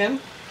 Take a pin,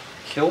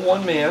 kill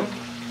 1 man.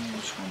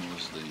 Which one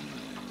was the,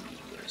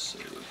 let's see.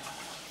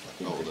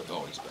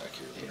 Oh, he's back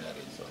here.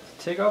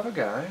 Take off a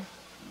guy.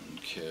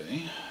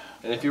 Okay.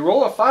 And if you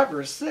roll a 5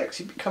 or a 6,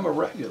 you become a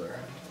regular,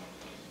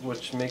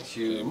 which makes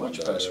you Yeah, much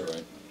dice, better.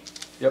 right?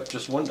 Yep,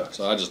 just 1 dice.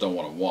 So I just don't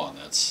want a 1.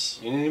 That's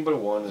Anything but a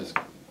 1 is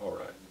all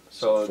right.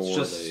 So it's 4,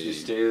 just you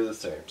stay the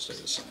same. stay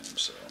the same.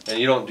 So. And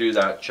you don't do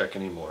that check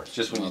anymore. It's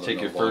just when No, you they're take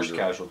no your first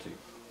longer- casualty.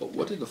 But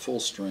what did the full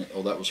strength?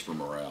 Oh, that was for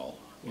morale.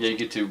 Yeah, you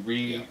get to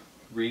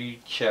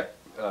recheck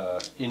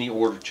any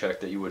order check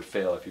that you would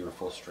fail if you were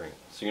full strength.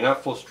 So you're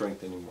not full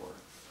strength anymore.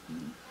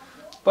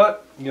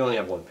 But you only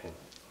have 1 pin.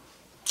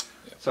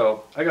 Yeah.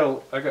 So I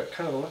got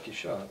kind of a lucky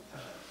shot.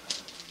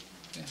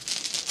 Yeah.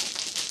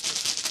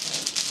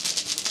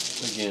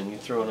 Again, you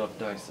throw enough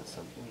dice at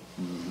something.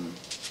 Mm-hmm.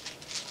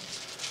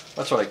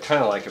 That's what I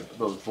kind of like about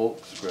those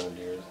Volks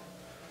Grenadiers.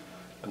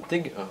 I'm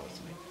thinking. Oh, it's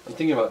me. I'm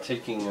thinking about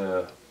taking.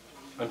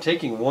 I'm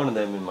taking one of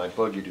them in my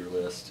bug eater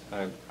list.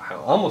 I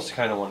almost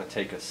kind of want to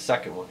take a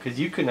second one because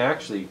you can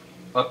actually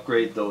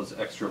upgrade those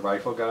extra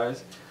rifle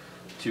guys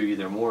to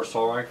either more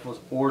assault rifles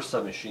or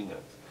submachine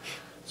guns.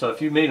 So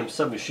if you made them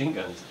submachine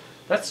guns,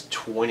 that's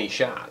 20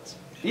 shots.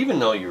 Even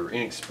though you're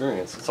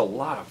inexperienced, it's a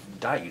lot of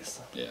dice.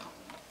 Yeah.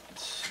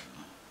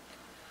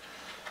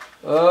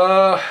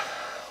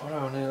 What do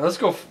I need? Let's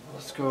go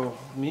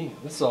me.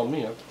 This is all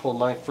me. I have to pull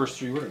my first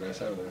 3 order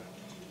dice out of there.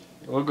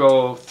 We'll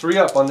go 3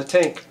 up on the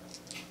tank.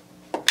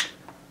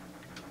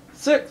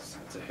 6.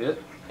 That's a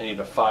hit. I need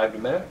a 5 to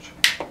match.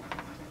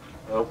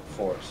 Oh,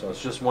 4. So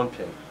it's just 1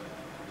 pin.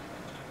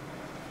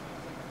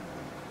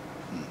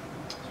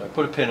 So I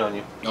put a pin on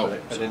you. Oh,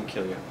 but I didn't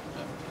kill you.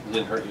 It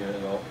didn't hurt you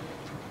at all.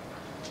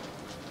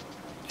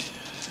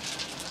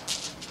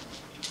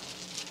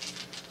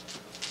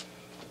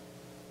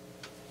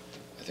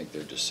 I think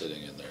they're just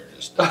sitting in there,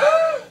 just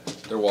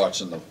they're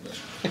watching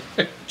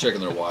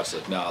checking their watch.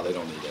 Like, no, they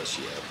don't need us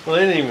yet. Well,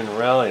 they didn't even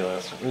rally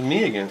last week. It was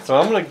me again. So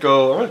I'm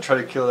gonna try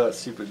to kill that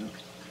stupid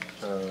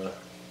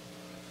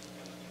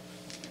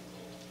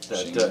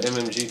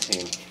MMG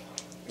team.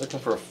 Looking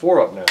for a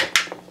 4 up now.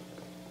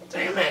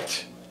 Damn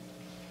it!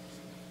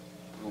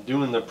 I'm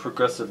doing the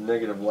progressive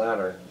negative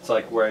ladder. It's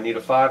like where I need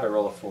a 5, I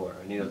roll a 4.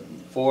 I need a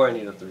 4, I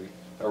need a 3.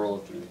 I roll a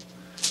 3.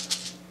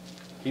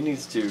 He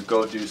needs to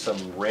go do some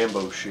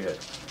Rambo shit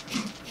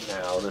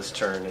now this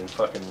turn and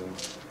fucking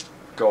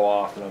go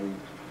off and I'll be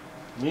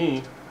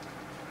me.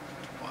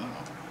 Wow.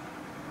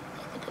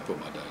 I think I put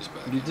my dice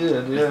back. You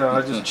did, yeah,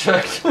 I just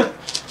checked.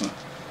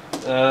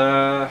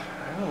 I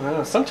don't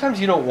know. Sometimes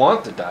you don't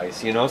want the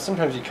dice, you know?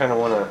 Sometimes you kind of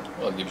want to...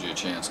 Well, it gives you a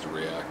chance to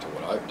react to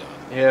what I've done.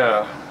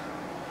 Yeah.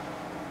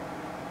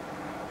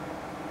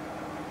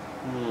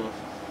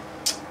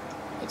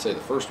 I'd say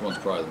the first one's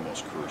probably the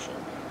most crucial.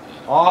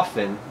 Yeah.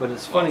 Often, but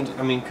it's funny, Often.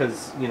 I mean,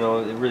 because, you know,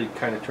 it really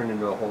kind of turned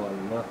into a whole lot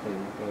of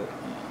nothing, but...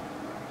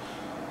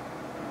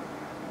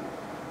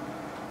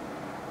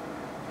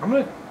 I'm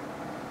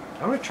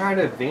gonna try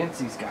to advance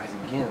these guys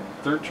again.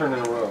 3rd turn in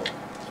a row.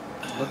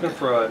 Looking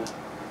for a...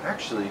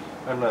 Actually,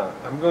 I'm not.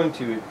 I'm going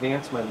to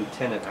advance my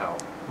lieutenant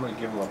out. I'm gonna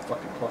give him a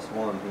fucking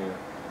 +1 here.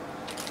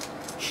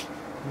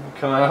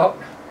 Come out.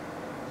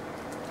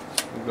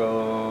 We'll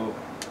go...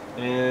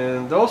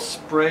 And they'll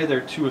spray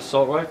their 2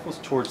 assault rifles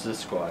towards this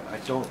squad. I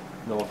don't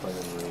know if I'm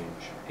in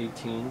range.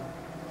 18?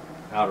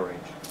 Out of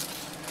range.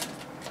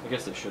 I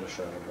guess they should have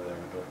shot over there,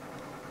 but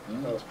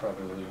that was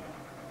probably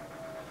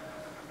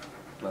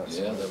not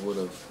Yeah, smart. that would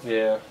have.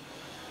 Yeah.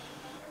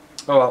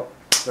 Oh well,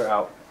 they're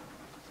out.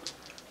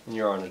 And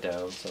you're on a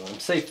down, so I'm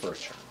safe for a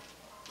turn.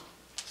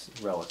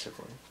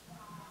 Relatively.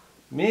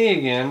 Me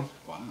again.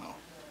 Wow.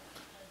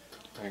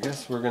 I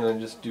guess we're gonna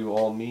just do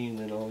all me and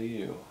then all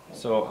you.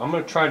 So I'm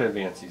gonna try to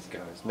advance these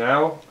guys.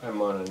 Now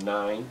I'm on a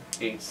 9,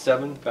 8,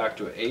 7, back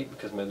to an 8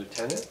 because my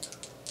lieutenant.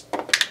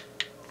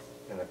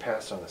 And I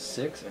passed on a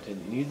 6. I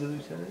didn't need the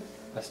lieutenant.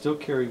 I still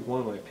carry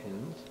 1 of my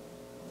pins.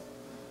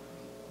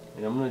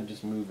 And I'm gonna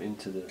just move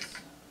into this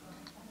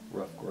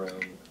rough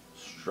ground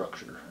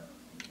structure.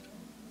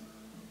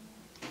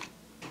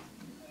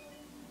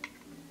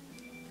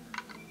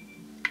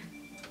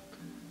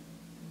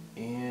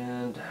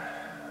 And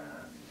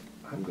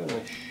I'm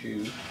gonna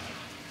shoot.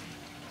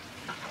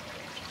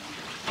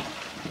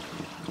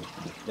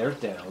 They're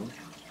down.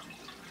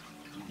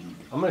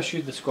 I'm gonna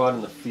shoot the squad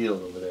in the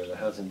field over there that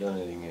hasn't done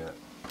anything yet.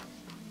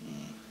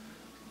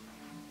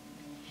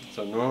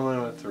 So normally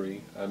I'm at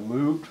 3. I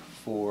moved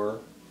 4.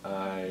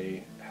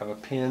 I have a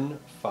pin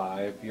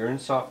 5. You're in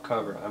soft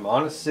cover. I'm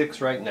on a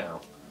 6 right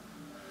now,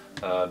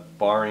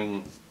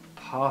 barring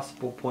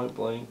possible point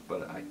blank,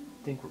 but I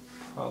think we're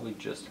probably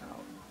just out.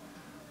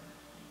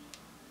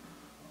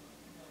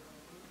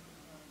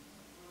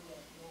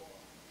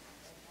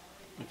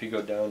 If you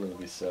go down, it'll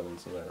be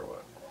 7s no matter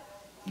what.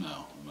 No,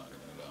 I'm not going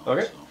to go down.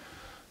 Okay.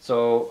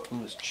 So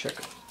I'm just check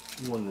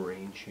 1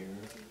 range here.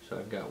 So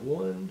I've got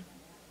 1.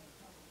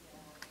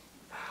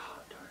 Oh,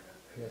 darn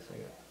it. I guess I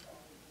got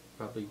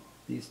probably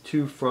these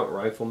 2 front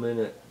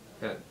riflemen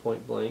at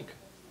point blank,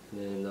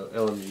 and then the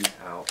LMG's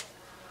out.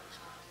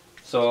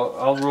 So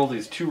I'll roll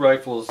these 2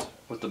 rifles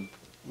with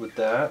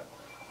that,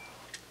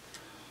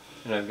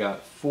 and I've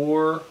got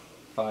 4,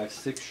 5,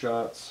 6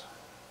 shots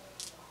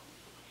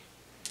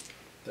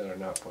that are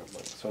not point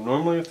blank. So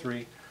normally a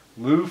 3,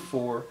 move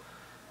 4.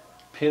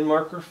 pin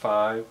marker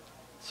 5,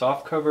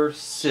 soft cover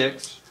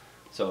 6,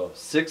 so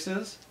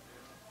 6s,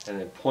 and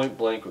then point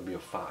blank would be a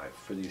 5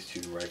 for these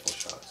 2 rifle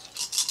shots.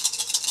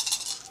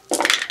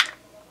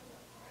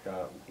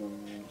 Got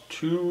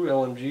 2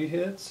 LMG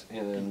hits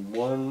and then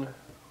 1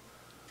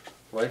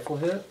 rifle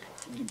hit.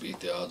 You beat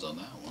the odds on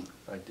that one.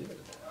 I did.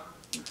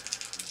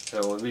 So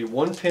it would be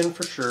 1 pin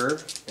for sure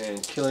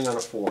and killing on a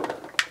 4.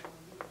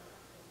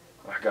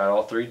 I got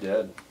all 3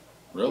 dead.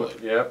 Really?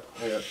 Yep.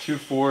 I got 2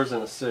 4s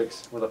and a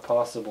 6 with a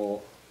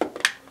possible.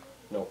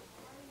 Nope.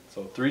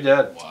 So 3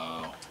 dead.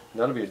 Wow.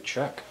 That'll be a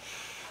check.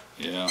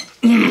 Yeah.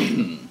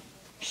 And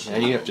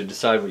you have to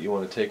decide what you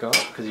want to take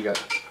off because you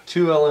got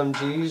 2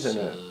 LMGs and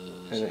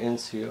an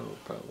NCO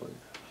probably.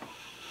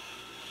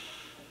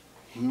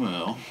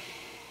 Well,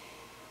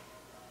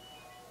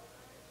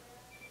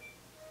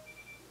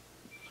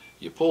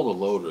 you pull the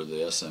loader,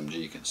 the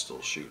SMG can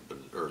still shoot, but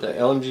or The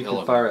LMG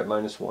can fire at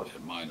 -1.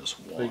 at -1.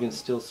 But you can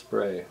still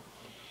spray.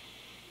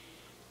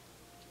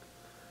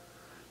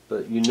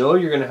 But you know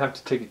you're going to have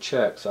to take a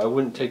check, so I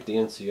wouldn't take the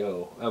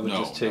NCO. I would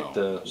just take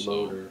the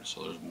loader.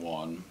 So there's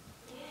 1.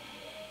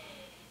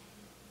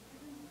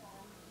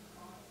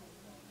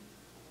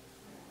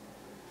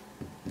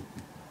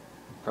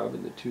 Probably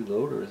the 2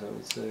 loaders, I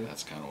would say.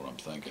 That's kind of what I'm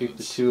thinking. Keep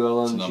the 2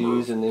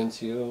 LMGs and the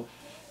NCO.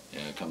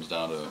 Yeah, it comes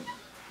down to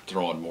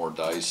throwing more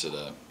dice at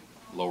a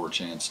lower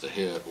chance to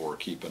hit or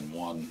keeping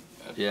 1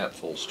 at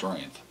full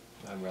strength.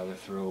 I'd rather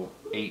throw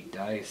 8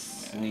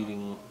 dice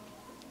needing...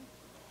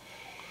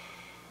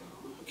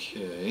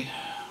 Okay.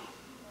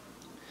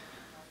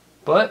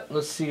 But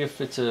let's see if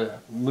it's a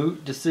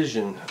moot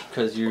decision,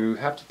 because you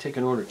have to take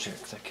an order check,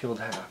 because I killed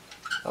half.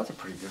 That was a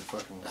pretty good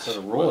fucking set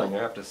of rolling, I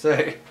have to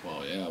say.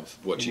 Well, yeah,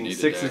 what you needed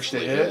 6s to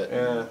actually to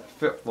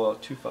hit. Well,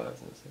 2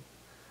 5s and a 6.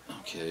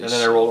 Okay. And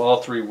then I rolled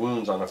all 3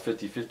 wounds on a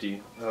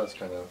 50-50. That was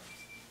kind of...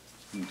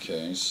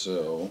 Okay,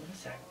 so What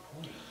is that?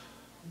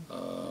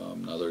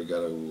 now they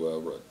got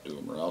to do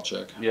a morale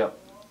check. Yep.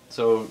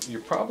 So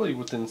you're probably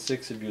within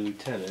 6 of your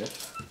lieutenant.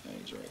 Yeah,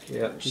 he's right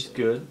here. Yeah, he's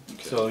good.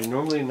 Okay. So you're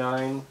normally a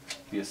 9,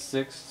 be a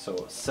 6, so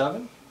a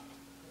 7.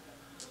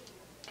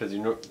 Because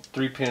your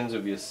 3 pins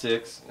would be a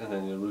 6, and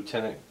then your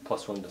lieutenant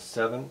 +1 to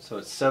 7. So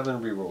it's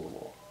 7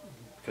 rerollable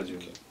because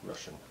you're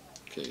Russian.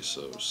 Okay,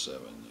 so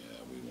 7. Yeah,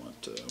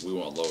 we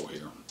want low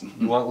here.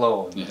 You want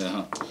low.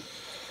 Yeah.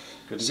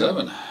 Good to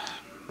 7. Go.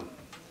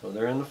 So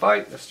they're in the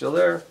fight. They're still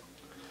there.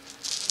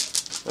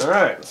 All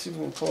right. Let's see if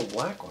we can pull a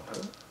black one,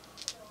 huh?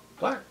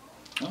 Black.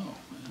 Oh,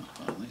 yeah,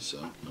 finally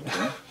so.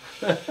 Okay.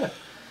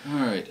 All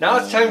right. Now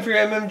it's time for your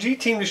MMG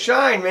team to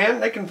shine, man.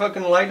 They can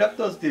fucking light up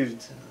those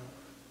dudes.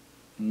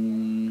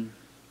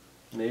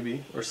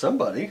 Maybe. Or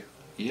somebody.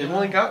 Yeah. They've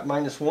only got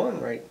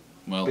 -1, right?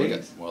 Well,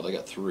 Base. they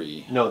got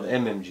 3. No, the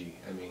MMG,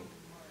 I mean.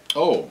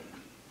 Oh.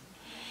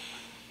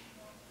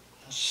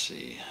 Let's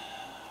see.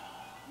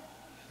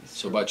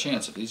 So by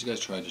chance, if these guys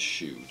tried to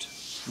shoot,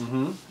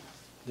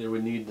 They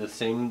would need the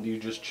same you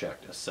just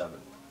checked, a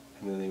 7.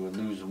 And then they would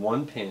lose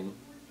 1 pin,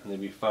 and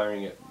they'd be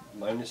firing at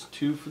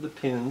 -2 for the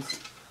pins,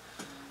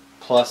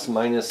 plus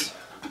minus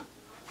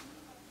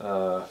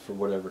for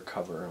whatever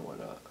cover and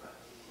whatnot.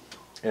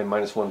 And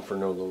 -1 for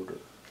no loader.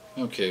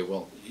 okay,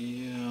 well,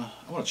 yeah,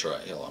 I want to try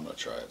it. Hell, I'm going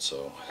to try it.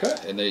 So,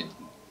 Okay. and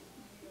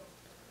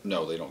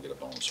no, they don't get a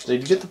bonus for They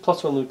it. get the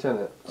 +1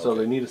 lieutenant, so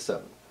Okay. they need a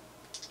 7.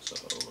 So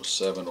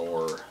 7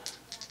 or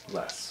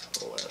Less.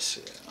 less,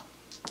 yeah.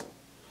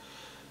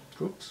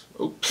 Oops.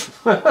 Oops.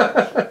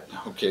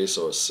 Okay,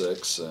 so a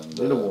 6 and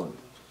Need a 1.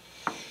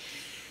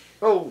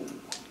 Oh!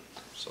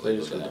 So They they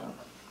just go go down. down.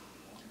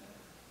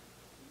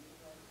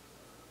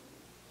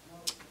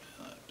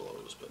 That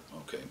blows, but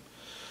okay.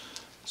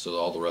 So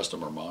all the rest of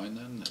them are mine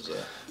then? Is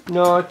that?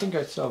 No, I think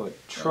I saw a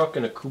truck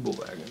and a Kuba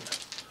wagon.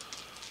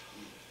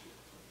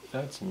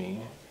 That's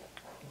me.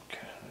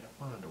 Okay,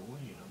 I wanted to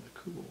wait on the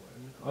Kuba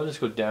wagon. I'll just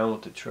go down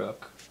with the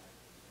truck.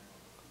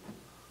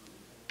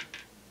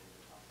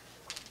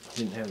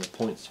 Didn't have the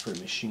points for a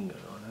machine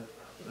gun on it.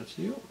 That's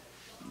you.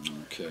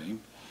 Okay.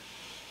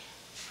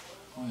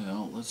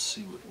 Well, let's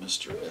see what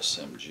Mr.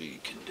 SMG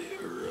can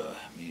do, or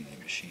medium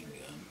machine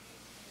gun.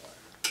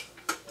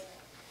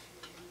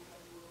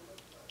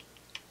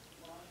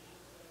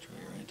 Try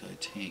your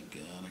anti-tank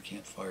gun. I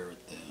can't fire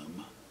at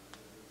them.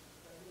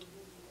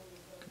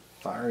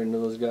 Fire into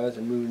those guys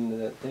and move into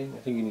that thing. I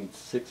think you need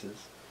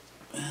 6s.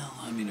 Well,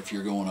 I mean, if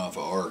you're going off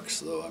of arcs,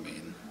 though, I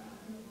mean,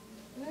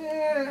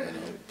 I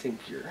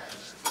think you're.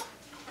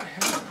 I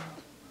have an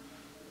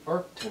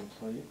arc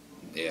template.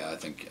 yeah, I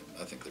think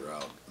they're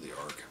out the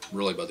arc.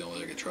 Really, but the only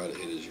thing I can try to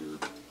hit is your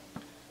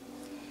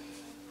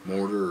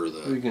mortar or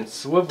the. We can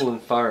swivel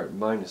and fire at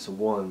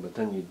 -1, but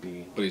then you'd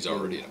be. But he's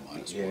already at a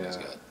 -1. Yeah.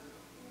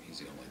 He's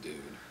the only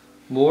dude.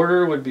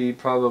 Mortar would be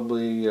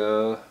probably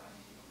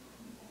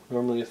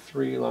normally a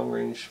 3, long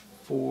range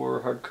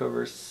 4,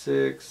 hardcover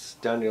 6,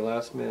 down to your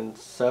last man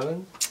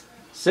 7.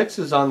 6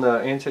 is on the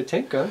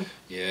anti-tank gun.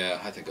 Yeah,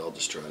 I think I'll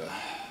just try to.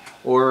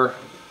 Or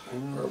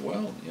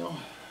Well, you know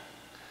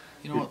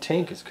your what?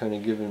 tank is kind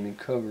of giving me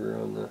cover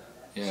on the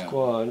Yeah.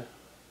 squad.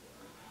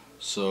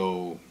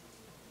 So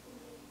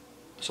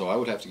So I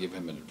would have to give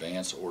him an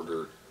advance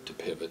order to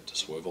pivot to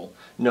swivel.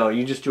 No,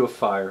 you just do a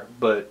fire.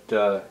 But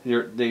the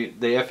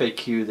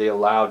FAQ, they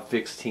allowed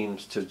fixed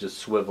teams to just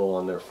swivel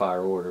on their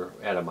fire order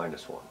at a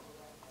 -1.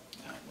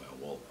 Yeah,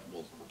 well,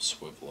 we'll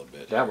swivel a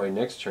bit. That here. way,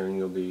 next turn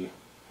you'll be.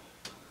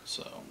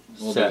 So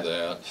we'll set. do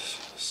that.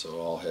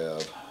 So I'll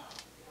have,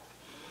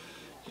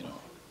 you know,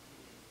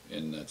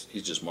 and that's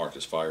he's just marked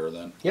as fire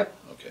then. Yep.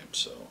 Okay,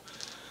 so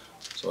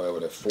I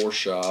would have 4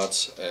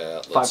 shots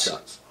at 5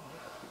 shots.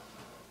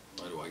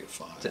 Why do I get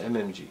 5? It's an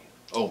MMG.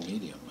 Oh,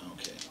 medium.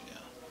 Okay, yeah.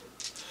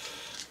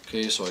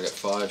 Okay, so I got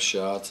 5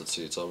 shots. Let's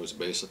see, it's always a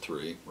base of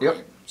 3, right?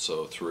 Yep.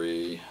 So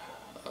 3,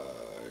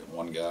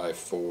 one guy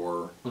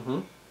 4. Mm-hmm.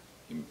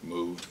 He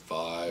moved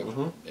 5,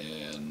 Mm-hmm.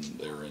 and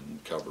they're in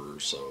cover.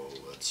 So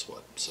that's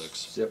what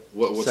 6. Yep.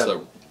 What's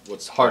 7.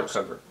 What's Hard those?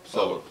 cover. Oh, So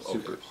okay.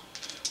 super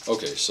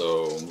Okay,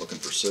 so I'm looking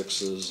for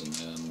 6s and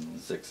then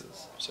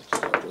 6s.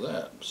 6s after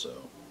that.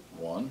 So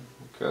 1.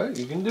 Okay,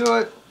 you can do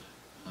it.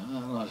 I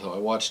don't know. So I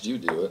watched you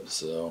do it.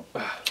 So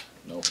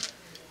nope.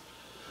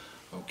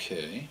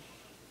 Okay.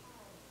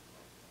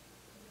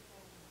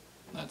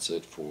 That's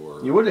it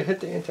for. You would have hit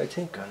the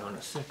anti-tank gun on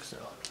a 6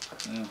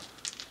 though. Yeah.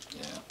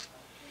 Yeah.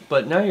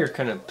 But now you're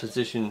kind of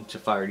positioned to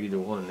fire either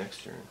one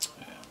next turn.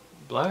 Yeah.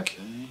 Black.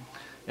 Okay.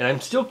 And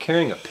I'm still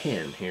carrying a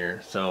pin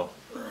here, so.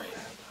 Right.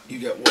 You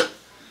got what?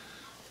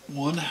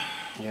 1.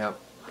 Yeah.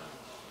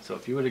 So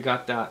if you would have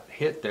got that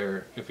hit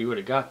there, if you would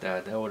have got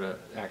that, that would have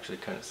actually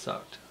kind of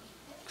sucked.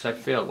 Because I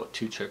failed, what,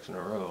 2 checks in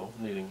a row,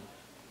 needing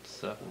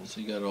 7. So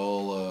you got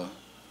all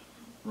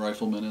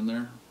riflemen in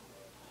there?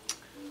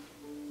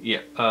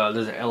 Yeah,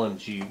 there's an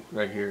LMG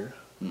right here.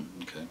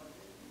 Okay.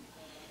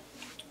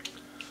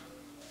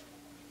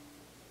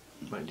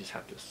 Might just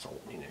have to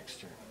assault me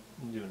next turn.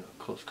 I'm doing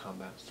a close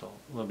combat assault.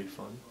 That'll be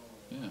fun.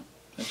 Yeah.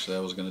 Actually, I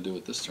was going to do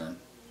it this turn.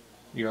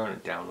 You're on a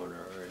down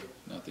order already.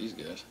 Not these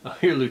guys. Oh,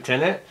 you're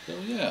lieutenant? Hell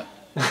yeah.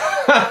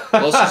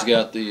 Plus he's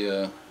got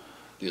the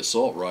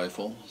assault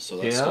rifle, so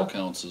that still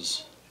counts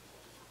as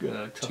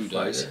Tough 2 fighter.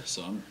 dice.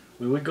 So I'm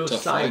We would go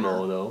tough simo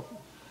fighter. though.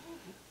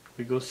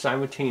 We go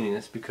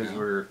simultaneous because Yeah.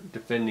 we're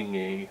defending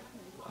a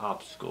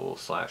obstacle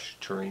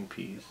 / terrain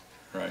piece.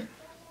 right.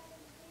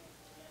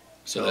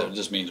 So that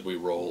just means we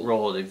roll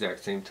Roll at the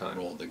exact same time.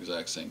 at the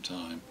exact same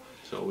time.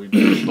 So we'd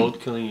be both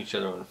killing each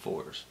other on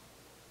 4s.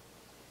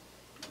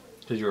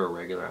 Because you're a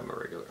regular, I'm a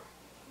regular.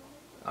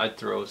 I'd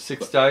throw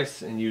 6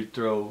 dice and you'd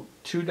throw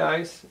 2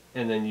 dice,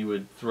 and then you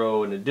would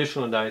throw an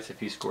additional dice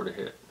if he scored a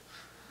hit.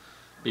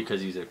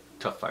 Because he's a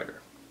tough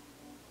fighter.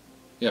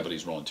 Yeah, but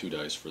he's rolling 2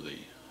 dice for the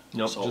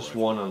Nope, assault just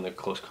rifle. 1 on the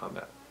close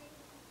combat.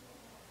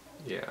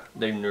 Yeah,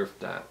 they nerfed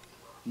that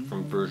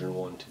from version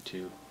 1 to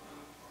 2.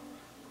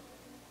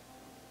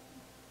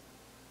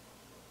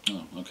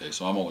 Oh, okay,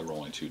 so I'm only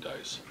rolling 2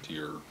 dice to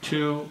your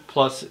 2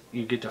 plus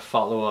you get to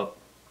follow up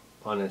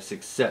on a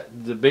success.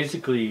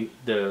 Basically,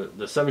 the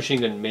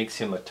submachine gun makes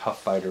him a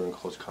tough fighter in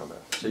close combat.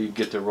 So you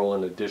get to roll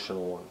an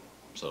additional 1.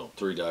 so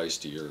 3 dice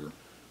to your,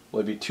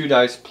 Well, it'd be 2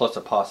 dice plus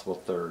a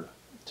possible 3rd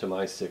to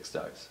my 6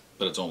 dice.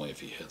 but it's only if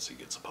he hits he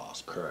gets a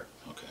possible. Correct.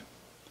 Okay.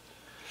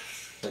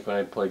 Like when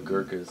I play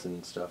Gurkhas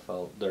and stuff,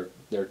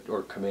 they're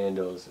or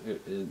commandos.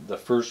 The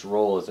first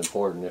roll is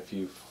important. If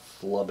you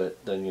flub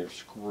it, then you're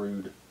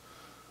screwed.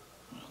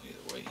 Well,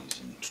 either way, he's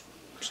in.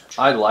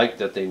 I like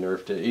that they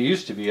nerfed it. It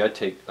used to be I'd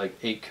take like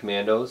 8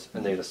 commandos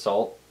and they'd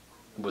assault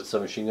with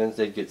submachine guns.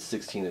 They'd get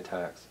 16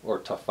 attacks or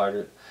tough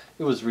fighter.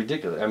 It was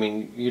ridiculous. I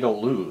mean, you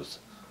don't lose.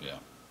 Yeah.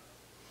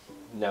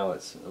 Now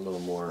it's a little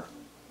more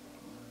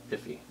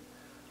iffy.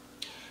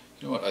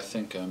 You know what? I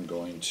think I'm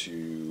going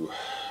to.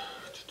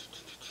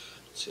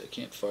 See, I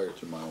can't fire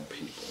through my own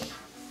people.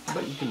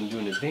 But you can do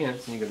an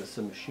advance and you got a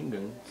submachine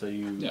gun, so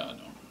you Yeah, I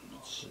know.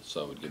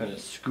 So I would give kind me.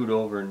 of scoot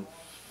over and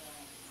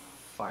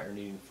fire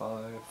needing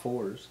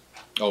 4s.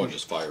 Oh, and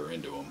just fire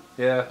into him.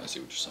 Yeah. I see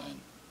what you're saying.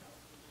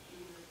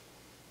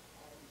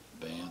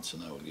 Advance,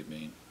 and that would give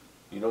me.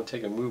 You don't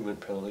take a movement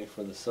penalty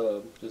for the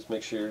sub. Just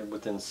make sure you're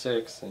within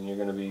 6, and you're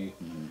going to be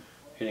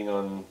hitting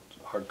on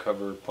hard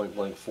cover point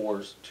blank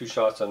 4s. 2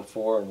 shots on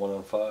 4 and 1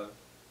 on 5.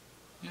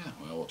 Yeah,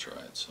 well, we'll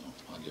try it. So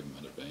I'll give him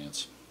an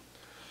advance.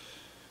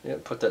 Yeah,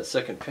 put that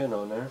second pin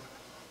on there.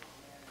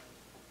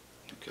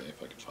 Okay,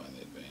 if I can find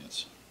the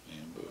advance.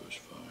 Ambush,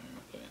 fire,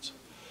 advance.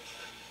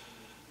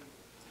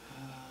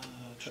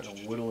 Try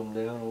to whittle him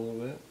down a little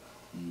bit.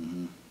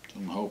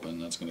 I'm hoping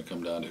that's going to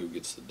come down to who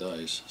gets the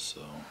dice.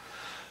 So.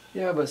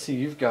 Yeah, but see,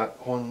 you've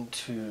got 1,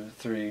 2,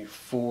 3,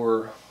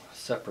 4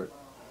 separate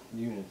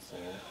units there.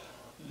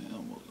 Yeah,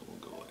 we'll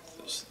go like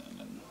this then.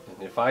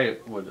 And if I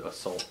would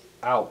assault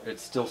out,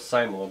 it's still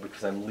simo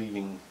because I'm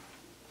leaving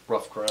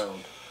rough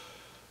ground.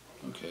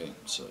 Okay,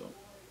 so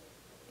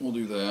we'll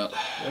do that.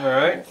 All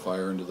right. We'll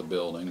fire into the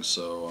building,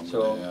 so I'm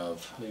going to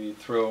have. Maybe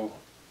throw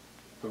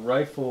the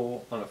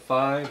rifle on a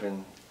 5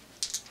 and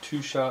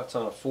 2 shots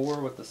on a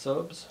 4 with the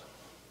subs.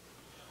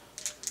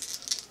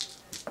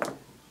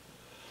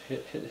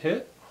 Hit, hit,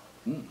 hit.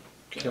 Okay.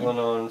 Killing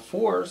on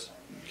 4s.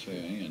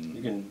 Okay, and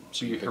You can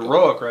so be you pick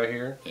heroic right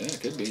here. Yeah, it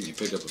could be. You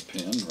pick up a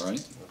pin,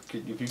 right?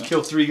 if you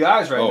kill 3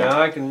 guys right Oh.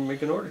 now, I can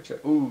make an order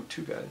check. Ooh,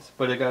 2 guys,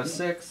 but I got a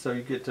 6, so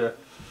you get to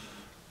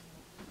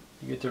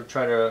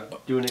try to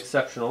do an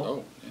exceptional.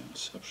 Oh, yeah,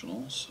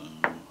 exceptional. So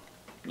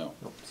no.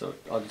 Nope. So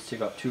I'll just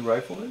take off 2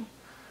 riflemen,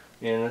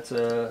 and it's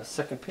a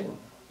 2nd pin.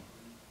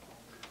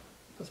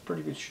 That's a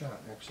pretty good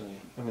shot, actually.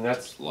 I mean,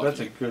 that's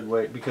a good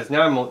way, because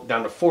now I'm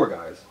down to 4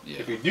 guys. Yeah.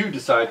 If you do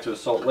decide to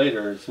assault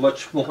later, it's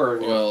much more.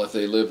 Well, if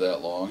they live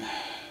that long,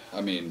 I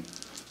mean.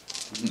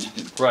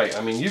 Right.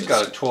 I mean, you've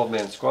got a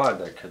 12-man squad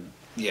that could.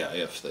 Yeah,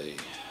 if they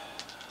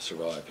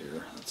survive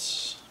here,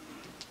 that's.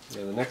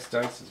 Yeah, the next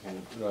dice is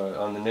going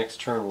on the next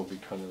turn will be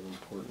kind of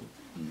important.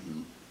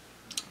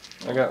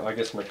 Mm-hmm. I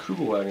guess my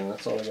Kugelwagen.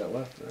 That's all I got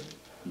left.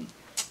 Right?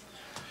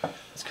 I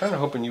was kind of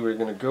hoping you were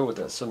going to go with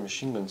that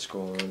submachine gun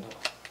squad.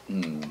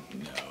 No,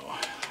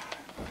 not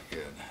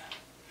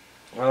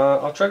good.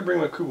 I'll try to bring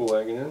my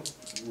Kugelwagen in.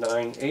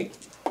 9-8. He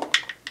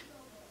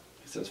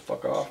says,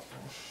 "Fuck off."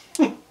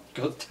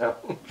 Goes down.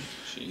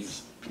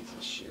 Jeez. Piece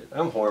of shit.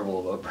 I'm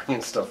horrible about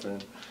bringing stuff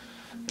in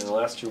the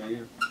last 2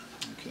 years.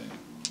 Okay.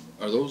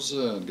 Are those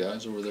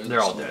guys over there?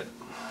 They're all dead.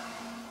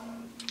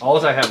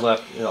 All I have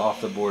left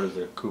off the board is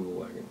a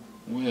Kugelwagen.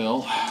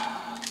 Well,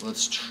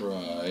 let's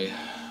try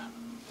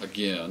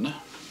again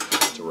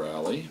to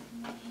rally.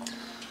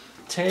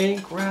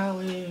 Tank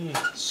rally.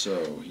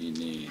 So he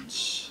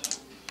needs.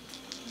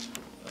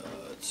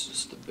 It's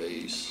just the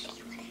base.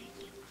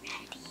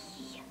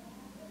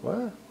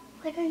 What?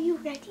 When are you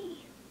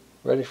ready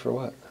Ready for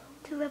what?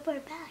 to rub our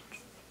backs?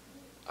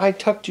 I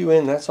tucked you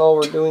in. That's all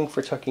we're doing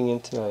for tucking in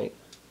tonight.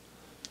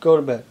 Go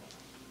to bed.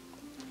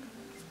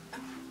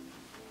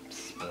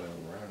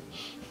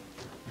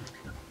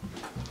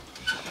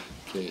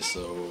 Okay,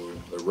 so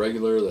the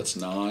regular, that's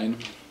 9.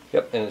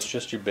 Yep, and it's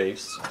just your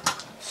base.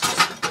 It's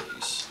just the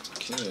base.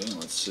 Okay,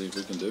 let's see if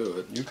we can do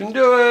it. You can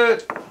do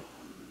it!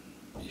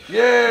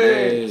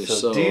 Yay! Yay,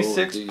 So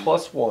D6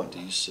 plus 1.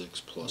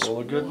 D6 plus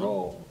Roll a good 1.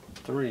 roll.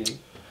 3.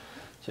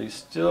 So you're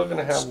still going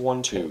to have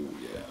 1 2, pin.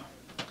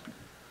 yeah.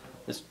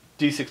 It's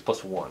D6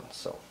 plus 1,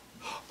 so.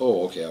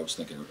 Oh, okay, I was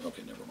thinking,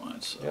 okay, never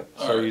mind. So, Yep.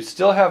 all So right. you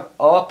still have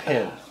a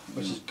pin,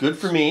 which is good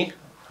for me.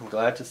 I'm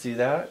glad to see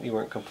that. You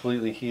weren't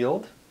completely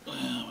healed,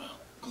 Well,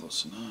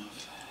 close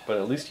enough. but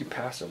at least you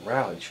passed a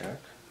rally check.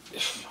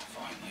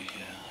 Finally,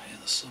 yeah,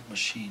 the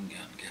submachine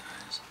gun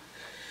guys.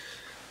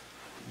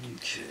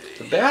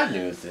 Okay. The bad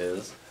news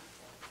is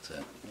What's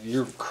that?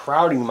 you're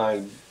crowding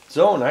my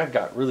zone. I've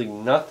got really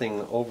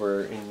nothing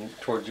over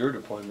towards your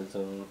deployment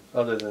zone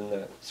other than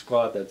that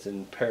squad that's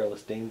in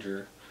perilous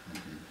danger.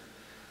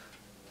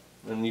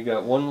 And you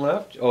got 1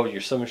 left. Oh,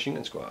 your submachine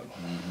gun squad.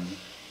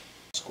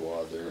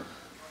 Squad there.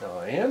 Now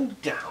I am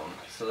down,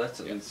 so that's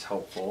at least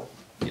helpful.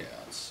 Yeah,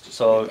 it's just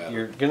So gonna be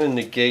you're better. gonna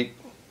negate.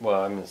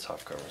 Well, I'm in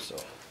soft cover, so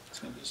It's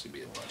gonna just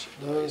be a bunch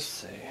of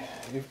let's dice.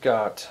 see. You've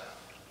got.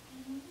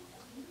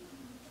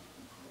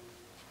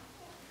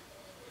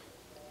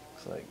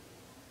 It's like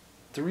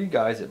 3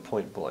 guys at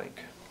point blank.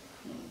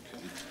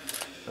 Okay.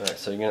 All right,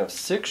 so you're gonna have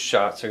 6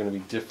 shots. They're gonna be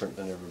different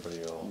than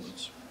everybody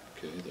else.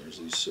 Okay, there's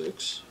these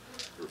 6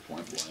 for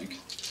point blank.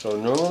 So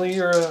normally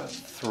you're a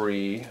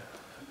 3.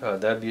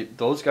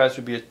 Those guys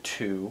would be a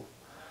 2.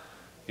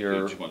 Do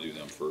You're you want to do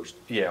them first?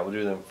 yeah, we'll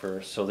do them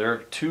first. So they're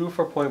 2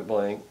 for point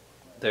blank.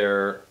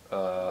 They're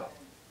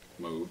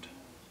Moved.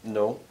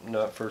 no,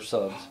 not for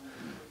subs.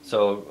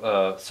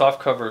 So soft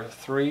cover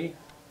 3,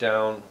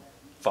 down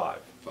 5.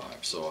 5.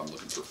 So I'm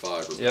looking for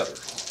 5 or Yep.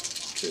 better.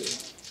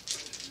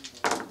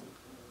 Okay.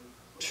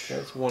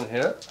 That's 1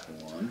 hit.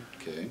 1.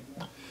 Okay.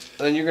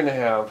 Then you're gonna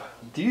have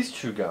these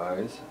 2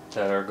 guys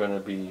that are gonna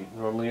be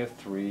normally a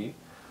 3.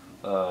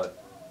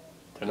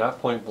 They're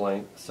not point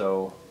blank,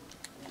 so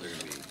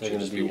they're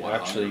going to be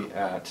actually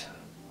at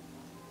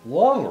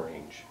long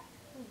range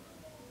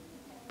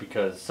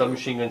because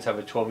submachine guns have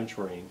a 12-inch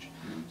range.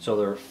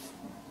 So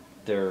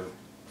they're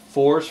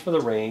 4s for the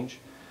range,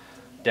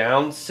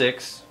 down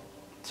 6,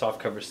 soft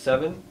cover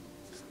 7,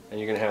 and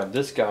you're going to have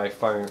this guy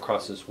firing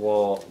across this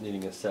wall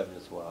needing a 7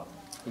 as well.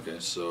 Okay,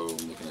 so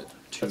I'm looking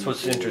at 2. That's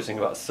what's interesting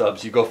about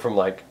subs. You go from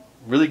like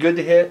really good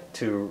to hit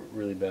to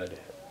really bad to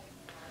hit.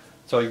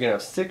 So you're going to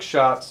have 6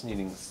 shots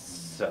needing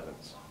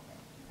 7s.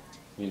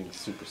 Needing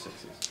super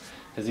 6s.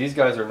 Because these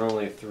guys are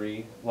normally a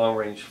 3, long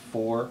range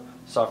 4,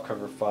 soft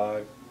cover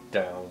 5,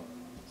 down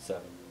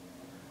 7.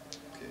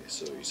 Okay,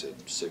 so you said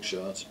 6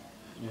 shots?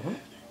 Mm-hmm.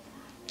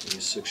 Okay,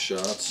 6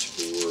 shots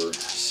for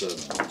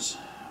 7s.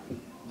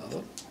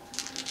 Nothing.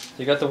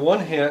 You got the 1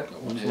 hit,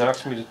 Got one which hit.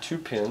 knocks me to 2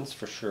 pins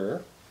for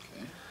sure.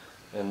 Okay.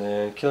 And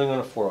then killing on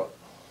a 4-up.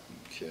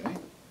 Okay.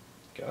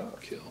 Got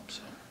it. Kill.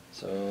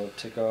 So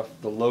take off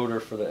the loader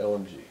for the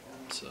LMG.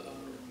 So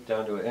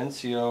Down to an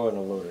NCO and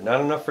a loader.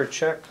 Not enough for a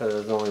check because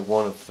there's only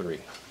 1 of 3.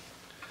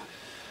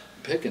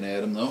 picking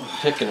at him though.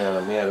 Picking at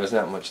them, yeah, there's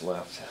not much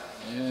left.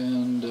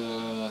 And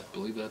I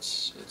believe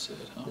that's it,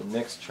 huh? The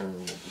next turn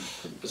will be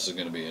pretty This is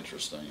going to be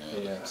interesting.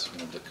 Yeah. It's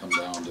going to come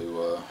down to.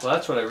 Well,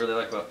 that's what I really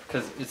like about,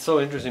 because it's so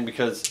interesting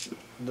because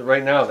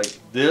right now, like,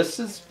 this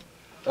is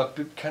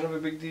kind of a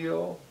big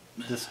deal.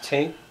 This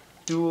tank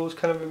duel is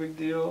kind of a big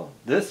deal.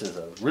 This is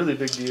a really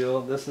big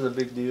deal. This is a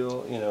big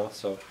deal, you know,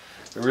 so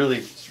it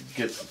really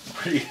gets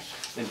pretty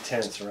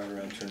intense right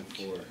around turn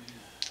 4.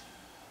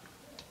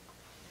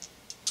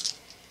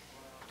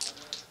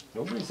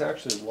 Nobody's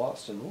actually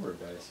lost an order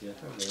dice yet,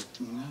 have they?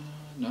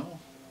 No.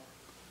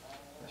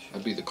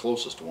 I'd be the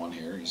closest one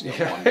here. He's got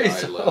Yeah, one guy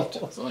he's left.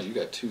 almost- Oh, you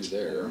got 2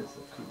 there.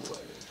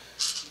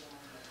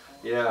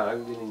 Yeah,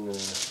 I'm getting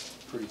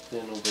pretty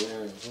thin over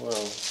there as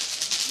well.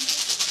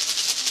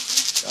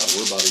 God,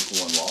 we're about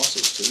equal in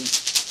losses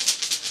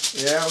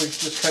too. Yeah, we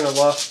just kind of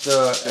lost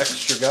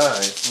extra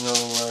guys. No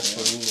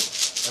actual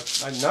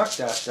unit. I knocked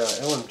that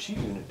LMG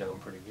unit down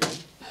pretty good.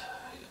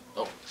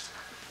 Oh.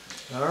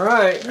 All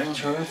right, Yeah.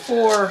 turn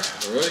 4. All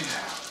right.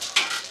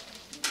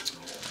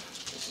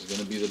 This is going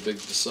to be the big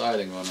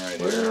deciding one right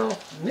here. Well,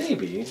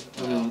 maybe.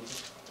 I mean,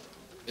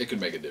 It could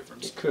make a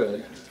difference. It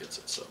could. Who gets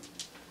it, so.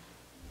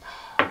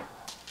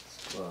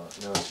 well,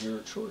 now it's your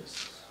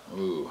choice.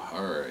 Ooh,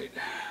 all right.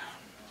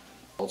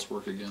 Let's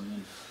work again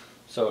then.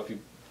 So if you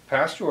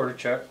pass your order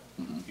check,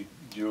 Mhm.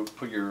 you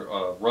put your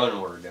run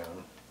order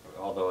down.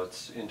 Although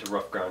it's into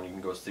rough ground, you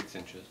can go 6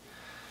 inches.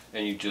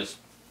 And you just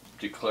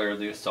declare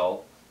the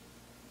assault.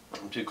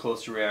 I'm too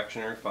close to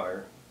reactionary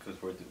fire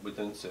because we're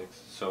within 6.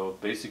 So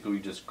basically we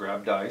just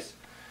grab dice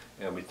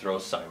and we throw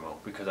Simo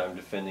because I'm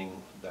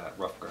defending that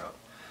rough ground.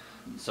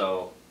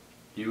 So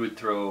you would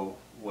throw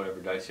whatever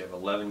dice you have,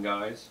 11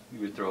 guys. You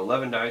would throw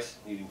 11 dice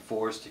needing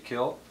 4s to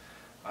kill.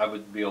 I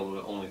would be able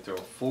to only throw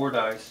 4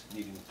 dice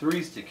needing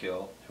 3s to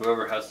kill.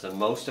 Whoever has the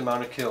most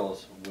amount of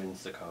kills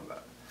wins the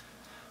combat.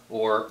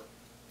 Or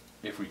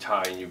if we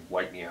tie and you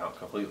wipe me out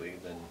completely,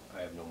 then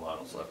I have no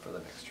models left for the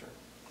next turn.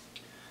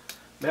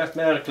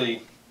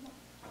 Mathematically,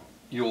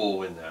 you will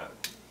win that.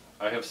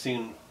 I have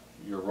seen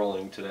your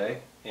rolling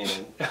today,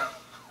 and Yeah,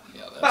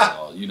 that's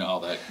all. You know how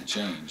that can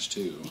change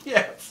too.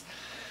 yes,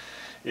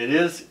 it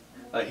is.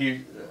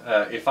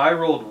 If I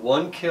rolled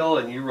 1 kill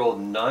and you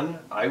rolled none,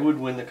 I would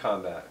win the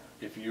combat.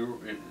 If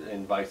you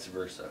and vice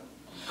versa.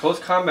 Close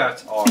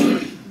combats are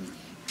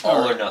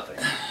all or nothing.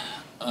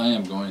 I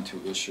am going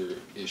to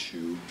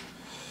issue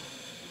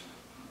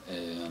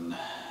an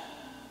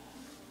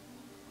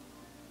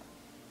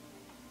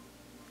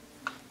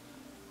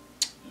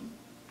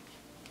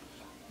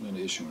I'm going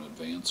to issue an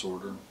advance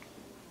order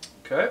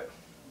Okay.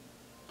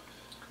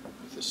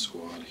 with this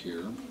squad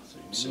here.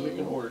 So you make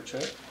an order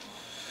check.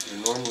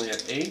 You're normally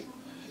at 8,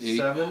 8.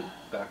 7,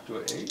 back to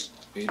an 8.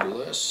 8 or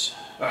less.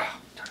 Ah,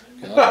 darn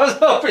it. Got I was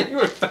hoping you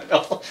would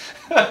fail.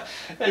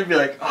 And you'd be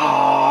like,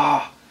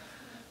 ah.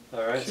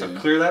 All right, so Okay.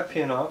 clear that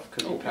pin off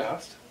because you Okay.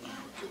 passed. There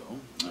we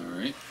go. All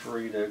right.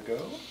 Free to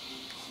go.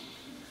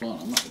 Well,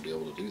 I'm not going to be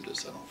able to do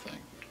this, I don't think.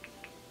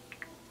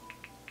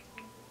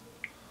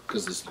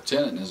 Because this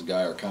lieutenant and his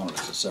guy are counted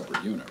as a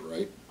separate unit,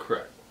 right?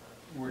 Correct.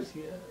 Where's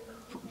he at?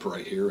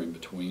 Right here in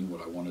between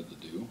what I wanted to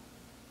do.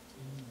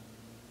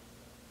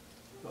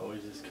 Oh,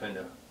 he's just kind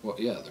of. Well,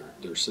 yeah,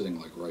 they're sitting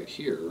like right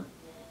here.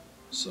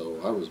 So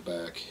I was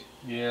back,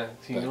 Yeah,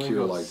 so you Back only here,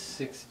 go like-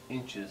 6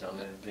 inches on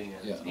that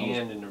advance, Yeah,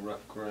 and in the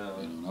rough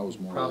ground. you know, and I was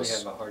more or Probably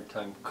less, have a hard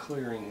time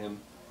clearing him.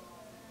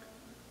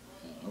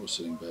 I was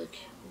sitting back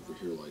over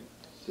here like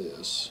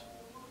this,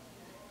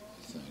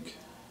 I think.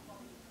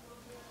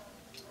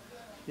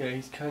 Yeah,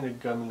 he's kind of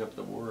gumming up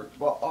the work.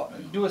 Well,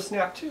 do a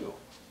snap too.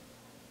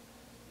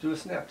 Do a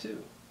snap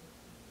too.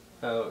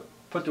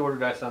 Put the order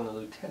dice on the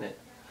lieutenant.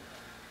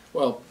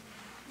 Well,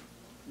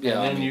 yeah, and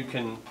I then mean, you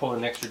can pull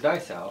an extra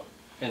dice out,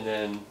 and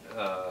then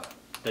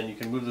you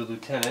can move the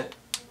lieutenant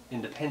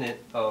independent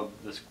of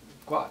the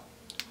squad.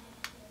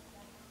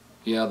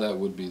 yeah, that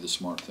would be the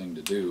smart thing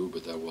to do,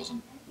 but that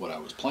wasn't what I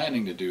was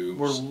planning to do.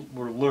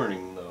 We're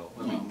learning though.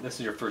 I mean, Oh. this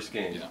is your first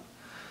game. Yeah,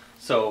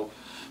 So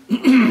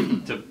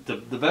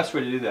the best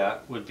way to do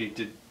that would be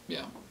to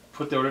yeah,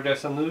 put the order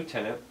dice on the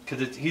lieutenant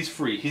because he's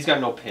free. He's got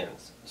no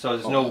pins, so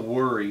there's no Okay.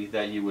 worry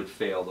that you would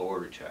fail the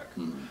order check.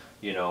 Mhm.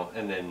 You know,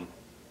 and then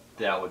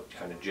that would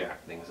kind of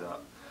jack things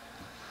up.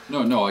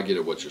 No, I get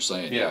it what you're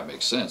saying. Yeah, Yeah. it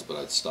makes sense, but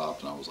I'd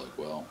stopped and I was like,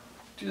 well,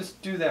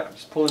 Just do that.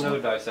 Just pull another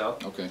dice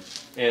out. okay.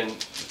 And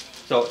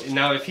so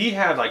now if he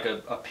had like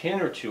a pin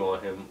or two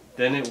on him,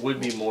 then it would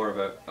be more of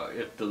a,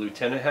 if the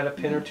lieutenant had a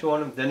pin or two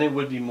on him, then it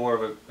would be more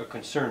of a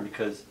concern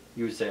because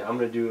you would say, I'm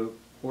going to do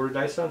order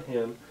dice on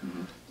him.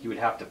 Mhm. You would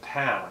have to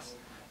pass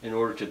in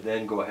order to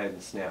then go ahead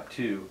and snap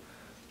 2.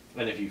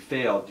 And if you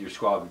failed, your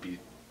squad would be...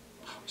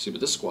 See, but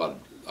this squad,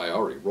 I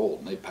already rolled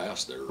and they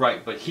passed their...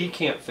 Right, but he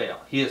can't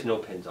fail. He has no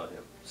pins on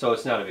him. So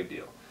it's not a big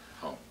deal.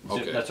 Oh, So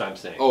okay. that's what I'm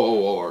saying.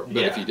 But if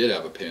Yeah. he did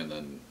have a pin,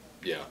 then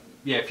yeah.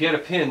 Yeah, if he had a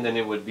pin, then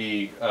it would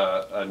be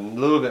a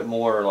little bit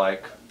more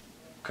like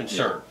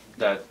concern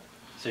that.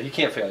 So he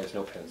can't fail. He has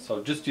no pins.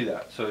 So just do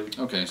that. So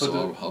Okay, put so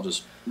the- I'll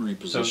just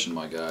reposition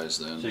my guys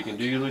then. so you can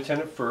do your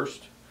lieutenant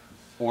first,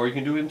 or you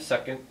can do him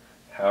second,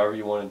 however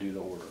you want to do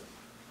the order.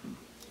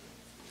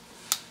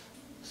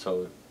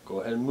 So go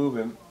ahead and move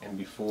him, and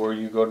before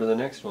you go to the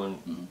next one,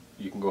 Mhm.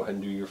 you can go ahead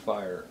and do your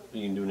fire.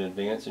 You can do an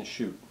advance and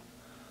shoot.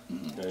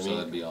 Mhm. know what I So mean?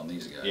 that'd be on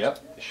these guys.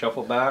 Yep.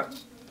 Shuffle back,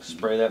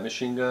 spray that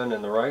machine gun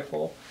and the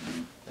rifle,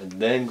 and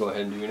then go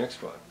ahead and do your next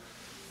squad.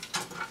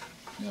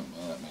 Yep,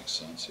 well, that makes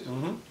sense. Yeah.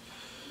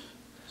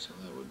 So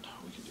that would,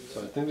 we can do that.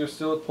 So I think they're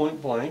still at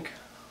point blank.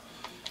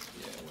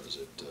 Yeah, what is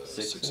it?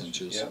 6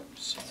 inches? Yep.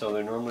 So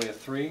they're normally a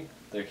 3.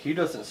 He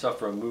doesn't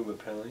suffer a movement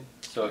penalty,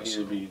 so he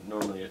would be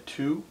normally a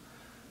 2.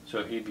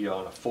 So he'd be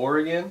on a 4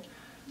 again,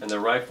 and the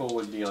rifle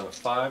would be on a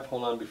 5.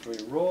 Hold on before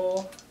you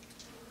roll.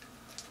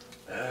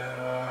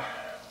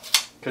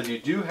 Because you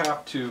do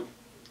have to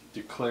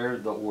declare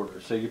the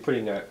order. So you're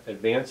putting that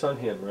advance on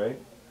him, right?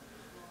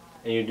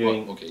 And you're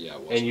doing. Well, okay, yeah.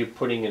 And you're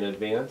putting an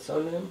advance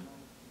on them.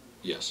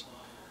 Yes.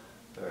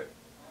 All right.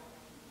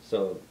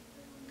 So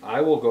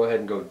I will go ahead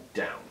and go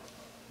down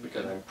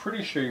because I'm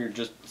pretty sure you're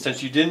just,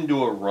 since you didn't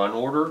do a run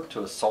order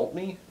to assault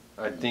me,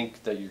 I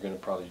think that you're going to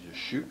probably just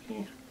shoot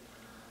me.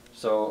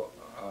 So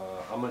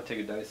I'm going to take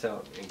a dice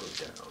out and go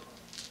down.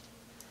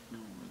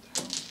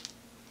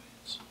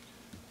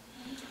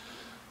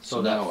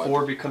 So that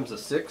 4 becomes a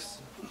 6,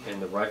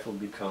 and the rifle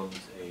becomes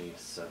a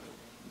 7.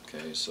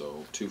 Okay,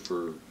 so 2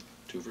 for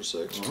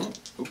 6.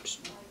 Oops.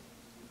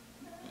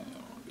 Yeah, I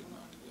don't want to be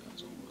knocking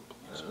guys all over the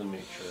place. Let me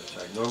make sure that's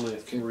right. Normally a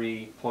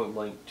 3, point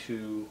blank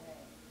 2,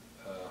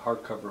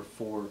 hardcover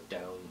 4,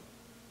 down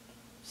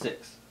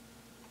 6.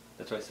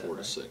 That's what I said. 4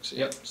 to right? 6. Yeah.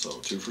 Yep. So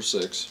 2 for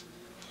 6.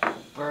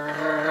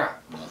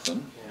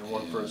 Nothing. And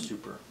 1 for a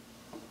super.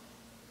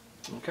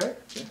 Okay.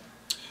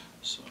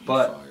 So you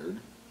But fired.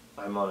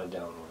 I'm on a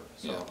down order.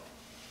 So. Yeah.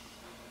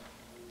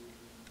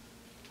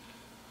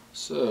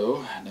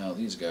 So now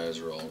these guys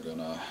are all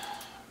gonna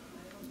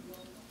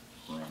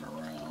run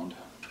around.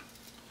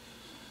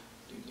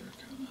 Do their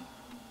kind of.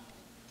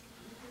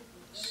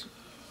 So.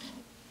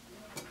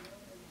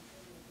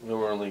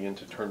 We're only going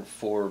to turn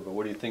 4, but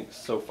what do you think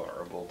so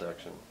far of bolt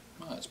action?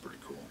 Oh, that's pretty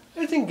cool.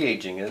 It's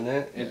engaging, isn't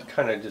it? It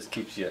kind of just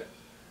keeps you.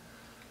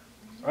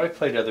 I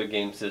played other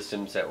game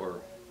systems that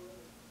were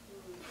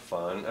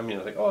fun. I mean,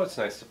 I think, oh, it's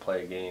nice to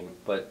play a game,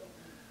 but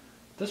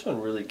this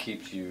one really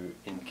keeps you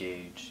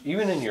engaged.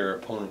 Even in your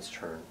opponent's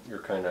turn, you're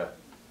kind of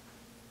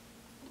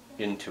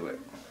into it.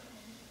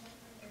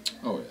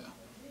 Oh yeah.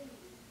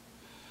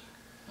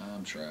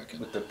 I'm tracking.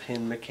 With the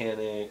pin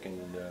mechanic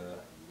and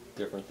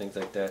different things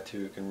like that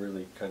too, it can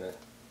really kind of,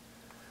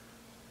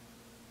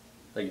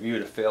 like if you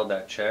would have failed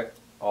that check,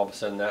 all of a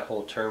sudden that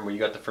whole turn where you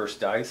got the first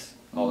dice,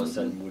 all of a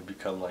sudden would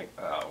become like,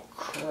 oh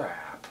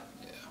crap.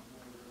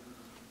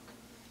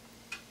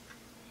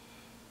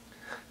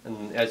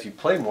 And as you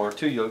play more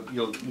too,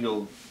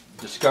 you'll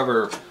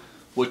discover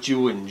what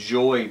you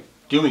enjoy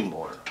doing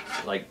more.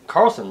 Like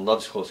Carlson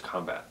loves close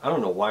combat. I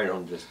don't know why I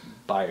don't just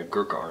buy a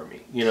Gurkha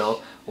army, you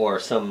know, or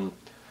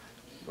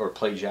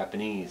play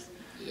Japanese.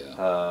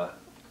 Yeah.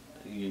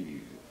 You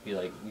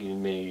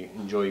may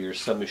enjoy your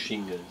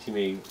submachine guns. You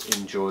may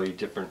enjoy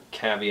different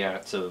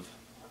caveats of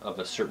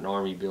a certain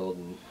army build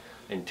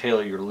and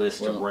tailor your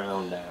list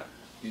around that.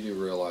 You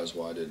do realize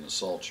why I didn't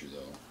assault you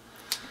though.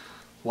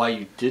 Why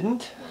you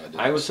didn't?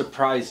 I was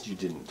surprised you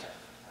didn't.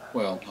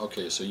 Well,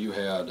 okay, so you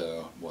had,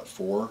 what,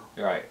 4?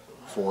 Right.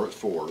 4 at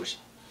 4s,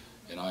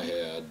 and I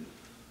had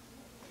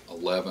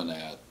 11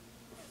 at...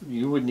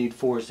 You would need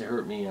 4s to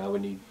hurt me, I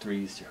would need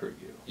 3s to hurt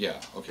you.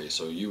 Yeah, okay,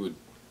 so you would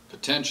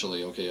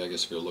potentially, okay, I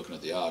guess if you're looking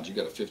at the odds, you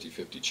got a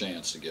 50-50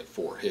 chance to get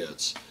 4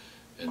 hits,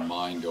 and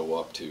mine go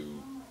up to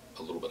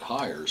a little bit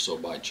higher, so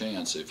by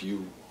chance, if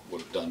you would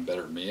have done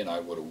better than me and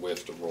I would have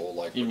whiffed a roll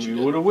like what you did,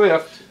 would have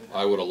whiffed.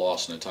 I would have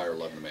lost an entire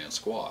 11-man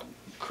squad.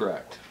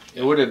 Correct.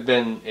 It would have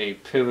been a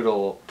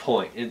pivotal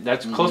point.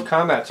 Close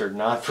combats are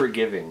not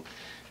forgiving.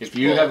 If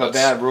you have a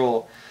bad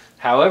roll,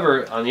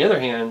 however, on the other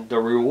hand, the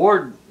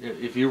reward,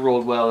 if you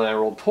rolled well and I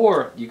rolled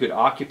poor, you could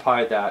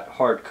occupy that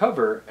hard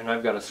cover, and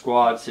I've got a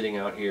squad sitting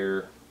out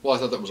here. Well, I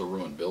thought that was a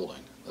ruined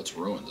building. That's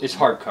ruins. It's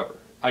hard cover.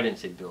 I didn't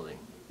say building.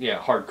 Yeah,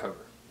 hard cover.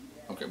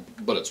 Okay,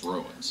 but it's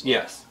ruins.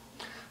 Yes.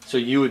 So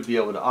you would be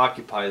able to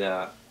occupy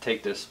that,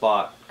 take this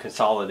spot,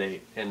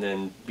 consolidate, and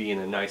then be in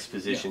a nice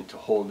position to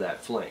hold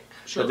that flank.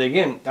 Sure. But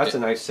again, that's a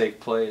nice safe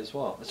play as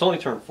well. It's only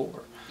turn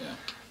 4. Yeah.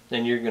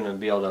 Then you're going to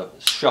be able to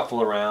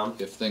shuffle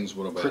around. If things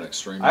would have been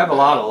extremely I have a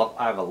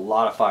bad,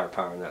 lot of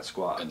firepower in that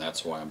squad. and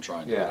that's why I'm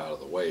trying to get out of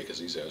the way, because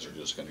these guys are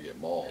just going to get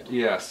mauled.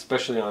 Yeah,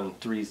 especially on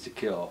 3s to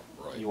kill.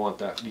 Right. You want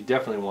that. You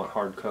definitely want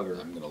hard cover.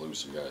 I'm going to lose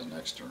some guys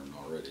next turn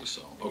already.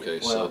 So okay,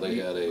 so they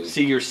had a.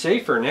 See, you're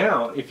safer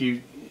now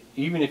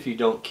even if you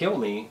don't kill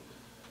me.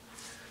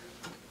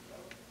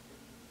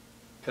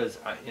 Because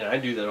I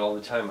do that all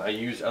the time. I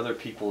use other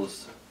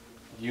people's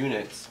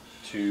units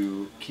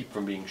to keep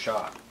from being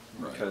shot.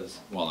 Right. Because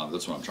well,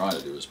 that's what I'm trying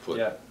to do is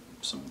put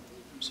some.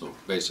 So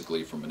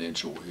basically, from an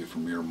inch away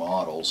from your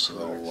model. So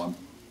Correct. I'm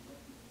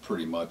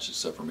pretty much,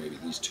 except for maybe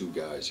these 2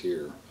 guys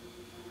here.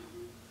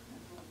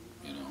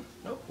 You know.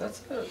 Nope,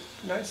 that's a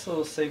nice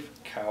little safe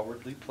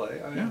cowardly play.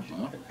 Yeah.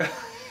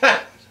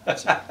 Well,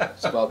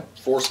 it's about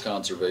force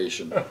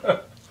conservation.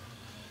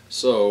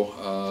 So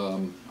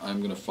I'm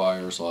going to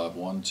fire. So I'll have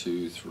 1,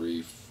 2,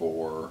 3,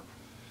 4,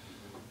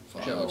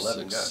 5,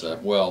 6,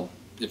 7. Well,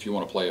 if you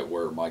want to play it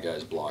where my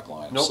guys block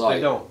line of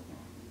sight. Nope,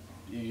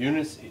 they don't.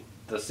 Units.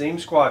 the same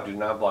squad do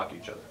not block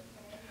each other.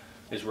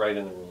 Is right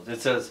in the rules. It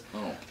says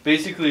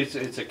basically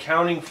it's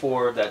accounting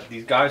for that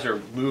these guys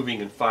are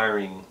moving and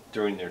firing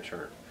during their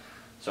turn.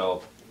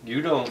 So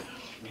you don't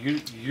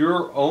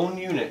your own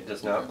unit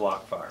does not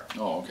block fire.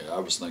 Oh, okay. I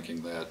was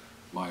thinking that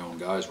my own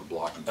guys were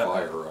blocking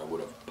fire. I would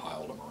have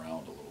piled them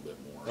around a little bit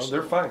more. No,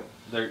 they're fine.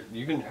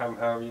 You can have them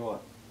however you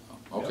want.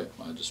 Okay,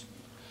 yep.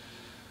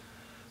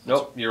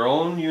 Nope, your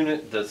own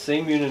unit, the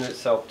same unit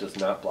itself does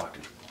not block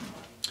it.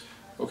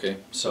 Okay,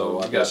 so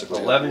I got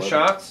 11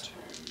 shots.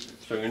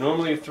 So you're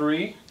normally a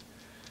 3.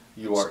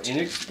 You are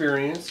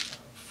inexperienced.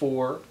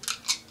 4.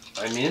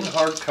 I'm in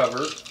hard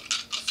cover.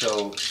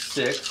 So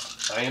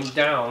 6. I am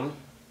down.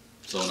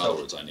 So in other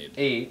words, I need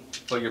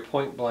 8. But you're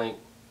point blank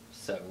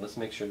 7. Let's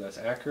make sure that's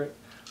accurate.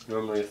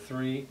 Normally a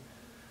 3.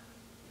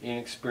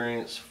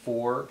 Inexperienced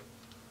 4.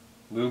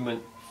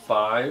 Movement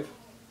 5.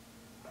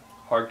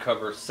 Hard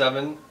cover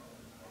 7.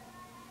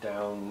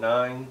 Down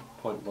 9.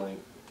 Point blank.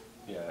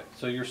 Yeah.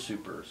 So you're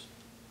supers.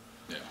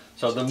 Yeah.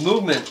 So the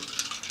movement.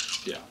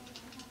 Yeah.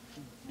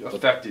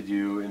 Affected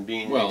you, and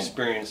being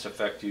experienced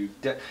affect you,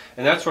 and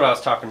that's what I was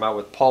talking about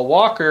with Paul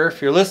Walker.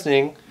 If you're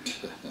listening,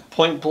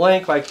 point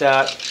blank like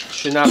that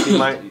should not be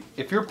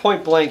if you're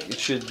point blank, it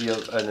should be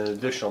an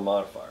additional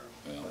modifier.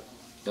 Yeah,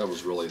 that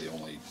was really the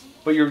only.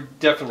 But you're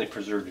definitely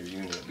preserved your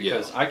unit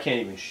because I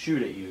can't even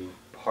shoot at you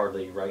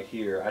hardly right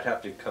here. I'd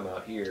have to come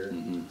out here,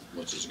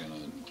 which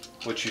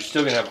you're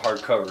still gonna have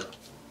hard cover.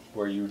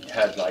 Where you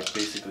had like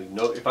basically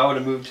no. If I would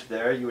have moved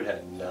there, you would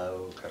have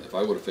no cover. If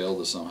I would have failed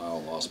to somehow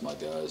and lost my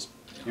guys,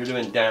 you would have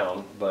been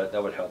down, but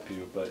that would help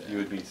you. But you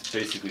would be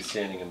basically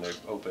standing in the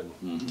open,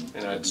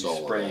 and I'd be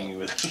spraying you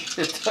with a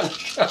shit ton of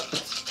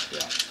shots.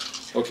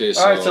 Yeah. Okay.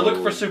 So all right. So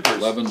look for supers.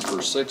 11 for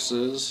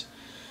 6s,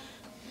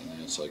 and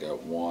then so I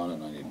got 1,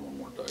 and I need 1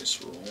 more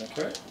dice roll.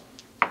 Okay.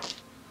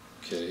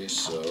 Okay.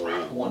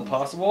 So one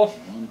possible.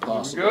 One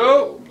possible. Here we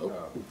go.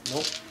 Nope.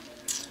 Nope.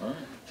 All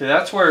right. So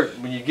that's where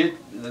when you get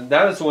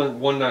that is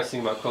one nice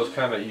thing about close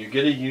combat. You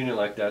get a unit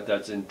like that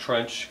that's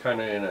entrenched kind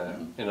of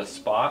in a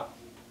spot.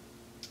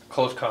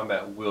 Close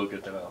combat will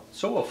get them out.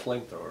 So will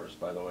flamethrowers,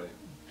 by the way.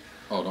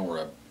 Oh, don't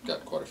worry. I've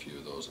got quite a few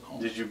of those at home.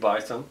 Did you buy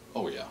some?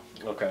 Oh yeah.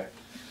 Okay.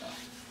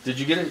 Did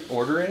you get an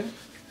order in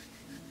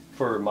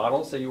for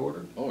models that you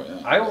ordered? Oh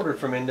yeah. I ordered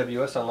from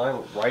NWS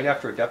online right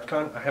after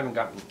Adepticon. I haven't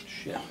gotten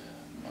shit.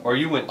 Or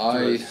you went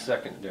through a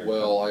secondary.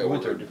 Well, I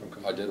went through a different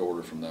company. I did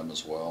order from them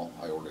as well.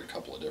 I ordered a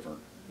couple of different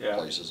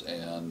places,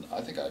 and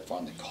I think I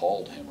finally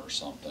called him or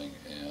something,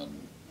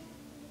 and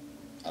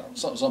I don't know,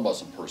 something about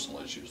some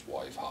personal issues,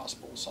 wife,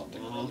 hospital,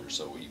 something or other.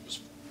 So he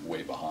was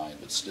way behind,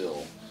 but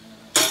still,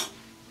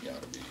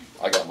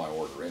 I got my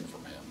order in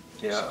from him.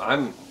 Yeah,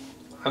 so.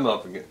 I'm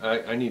up again.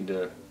 I need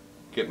to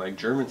get my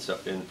German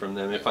stuff in from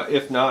them.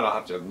 If not, I'll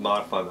have to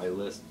modify my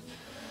list.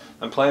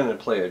 I'm planning to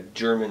play a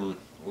German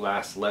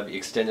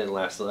extended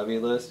last levy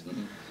list,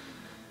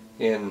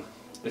 and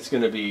it's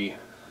going to be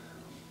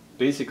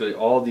basically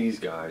all these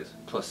guys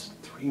plus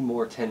 3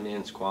 more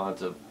 10-man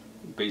squads of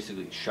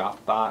basically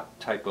Schaffbot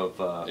type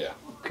of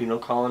penal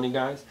colony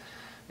guys,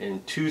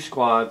 and 2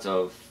 squads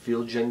of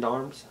field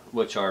gendarmes,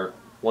 which are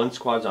 1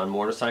 squad's on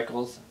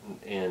motorcycles,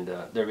 and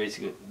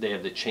they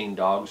have the chain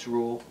dogs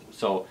rule.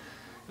 So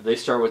if they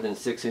start within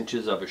 6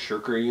 inches of a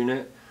shirker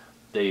unit,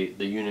 the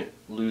unit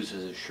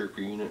loses a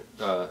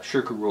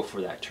shirker rule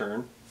for that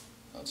turn.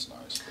 That's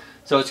nice.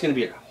 So it's going to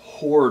be a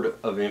horde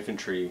of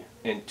infantry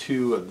and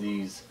 2 of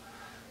these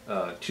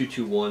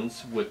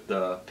 221s with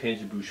the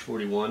Panzerbusch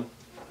 41,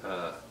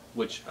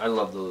 which I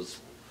love those.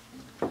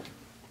 A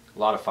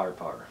lot of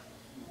firepower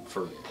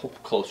for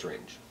close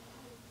range.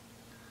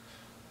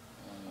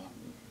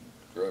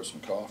 Grab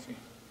some coffee.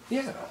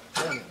 Yeah.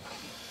 And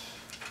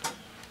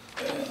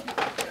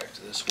back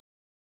to this.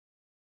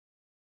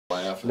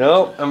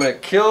 No, I'm gonna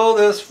kill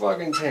this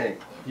fucking tank.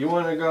 You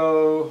want to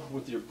go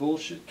with your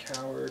bullshit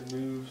coward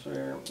moves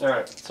there? All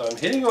right, so I'm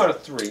hitting you on a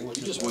 3. Which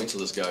you just wait till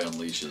this guy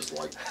unleashes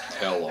like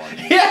hell on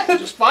you. Yeah,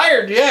 it's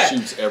fired. Yeah,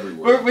 shoots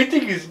everywhere. We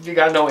think you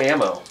got no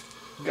ammo.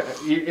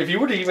 If you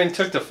would have even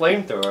took the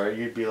flamethrower,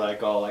 you'd be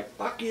like all like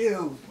 "fuck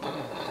you."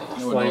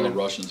 You know, the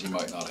Russians, you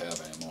might not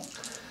have ammo.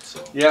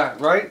 So. Yeah,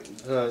 right.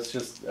 It's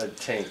just a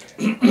tank.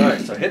 All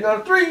right, so hitting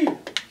on a 3.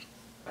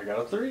 I got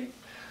a 3.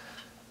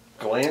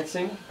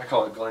 Glancing, I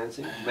call it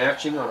glancing.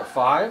 Matching on a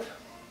 5.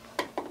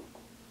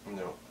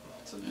 No,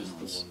 so just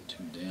the 1.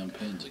 2 damn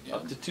pins again.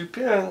 Up to 2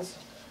 pins.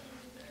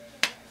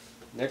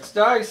 Next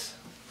dice.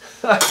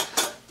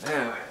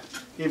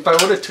 If I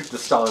would have took the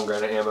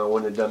Stalingrad ammo, it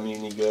wouldn't have done me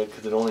any good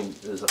because it only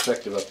is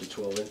effective up to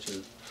 12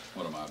 inches.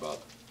 What am I,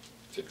 about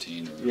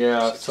 15 or?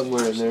 Yeah,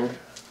 somewhere in there.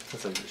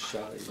 That's like a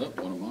shot at you. Yep,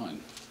 one of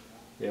mine.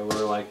 Yeah,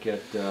 we're like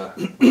at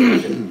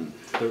 13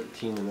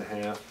 and a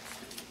half.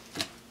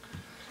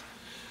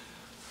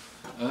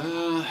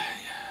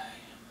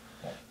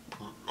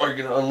 Are you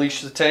gonna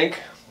unleash the tank?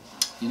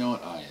 You know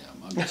what, I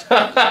am. I'm just.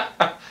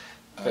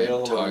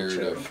 I'm tired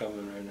of.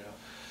 Coming right now.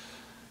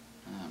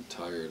 I'm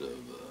tired of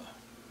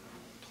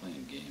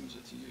playing games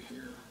with you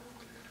here.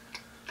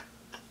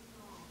 I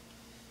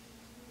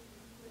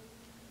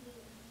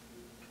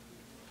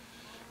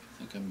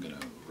think think I'm gonna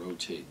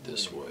rotate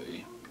this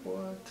way.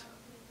 What?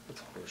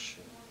 That's horseshit.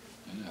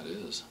 Yeah, it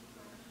is.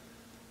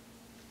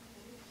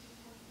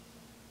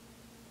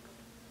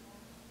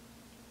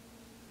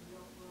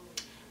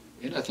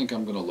 And I think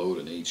I'm gonna load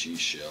an HE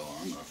shell.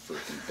 I'm gonna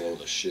freaking blow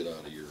the shit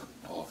out of your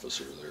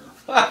officer there.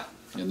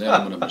 And then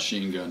I'm gonna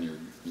machine gun your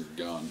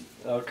gun.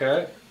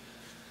 Okay.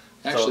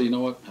 Actually, So, you know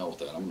what? Hell with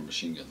that. I'm gonna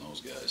machine gun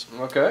those guys.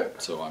 Okay.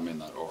 So I'm in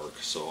that arc.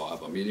 So I'll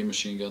have a medium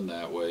machine gun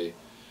that way.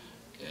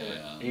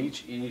 And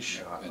HE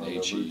shot an on the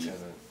HE.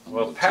 lieutenant. on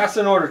Well, the pass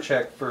an order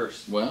check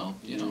first. Well,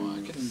 you know,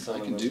 I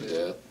Son can of do a bitch.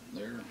 that.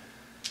 There.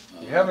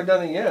 You haven't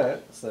done it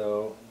yet,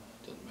 so.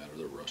 Doesn't matter.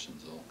 They're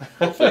Russians.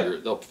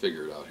 They'll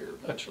figure it out here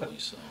eventually.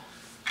 So.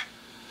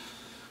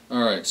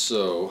 All right.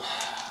 So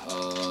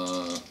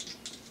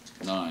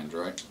 9s,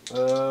 right?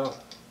 Your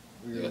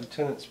Yeah.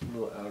 lieutenant's a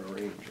little out of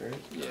range,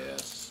 right? Yeah.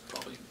 It's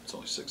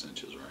only 6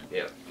 inches, right?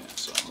 Yeah. Yeah.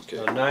 So okay.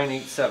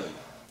 987.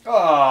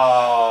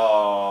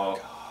 Oh.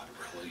 God,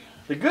 really?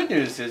 The good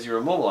news is you're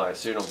immobilized,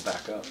 so you don't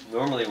back up.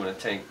 Normally, when a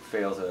tank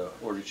fails a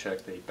order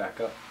check, they back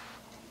up.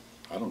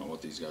 I don't know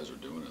what these guys are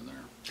doing in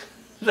there.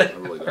 I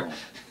really don't.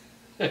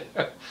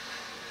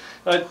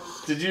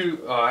 Did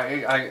you?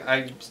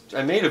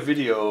 I made a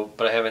video,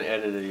 but I haven't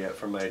edited it yet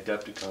for my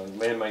Adepticon.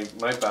 Man, my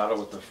battle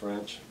with the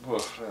French,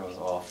 oof, that was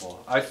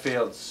awful. I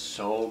failed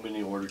so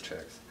many order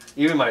checks.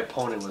 Even my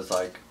opponent was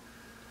like,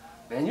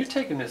 "Man, you're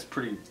taking this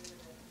pretty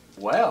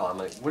well." I'm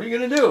like, "What are you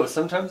gonna do?"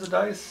 Sometimes the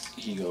dice.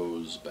 He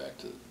goes back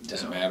to.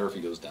 Doesn't Down. matter if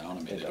he goes down.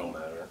 I mean, It don't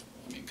matter.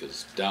 I mean,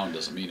 because down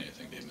doesn't mean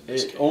anything to him in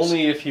this case.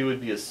 Only if he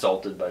would be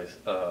assaulted by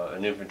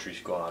an infantry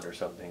squad or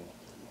something.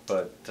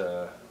 But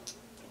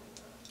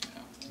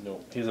no,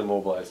 he's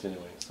immobilized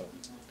anyway. So.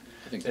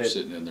 I think they're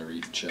sitting in there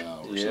eating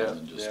chow or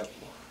something. Just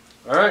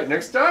All right,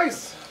 next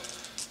dice.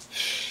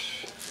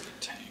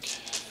 tank.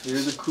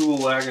 Here's a cool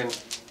wagon.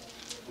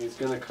 He's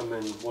gonna come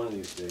in one of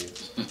these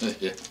days.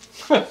 Yeah.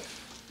 All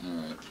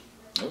right.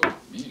 Oh,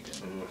 me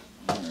again.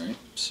 All right.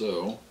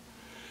 So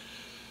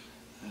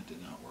that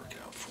did not work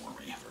out for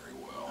me very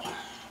well.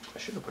 I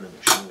should have put a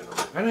machine gun on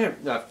it. I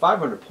don't have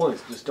 500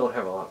 points. Just don't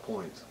have a lot of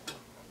points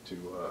to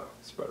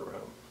spread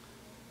around.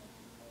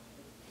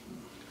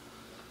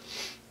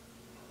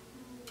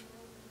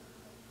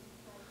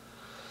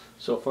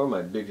 So far,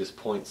 my biggest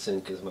point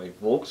sink is my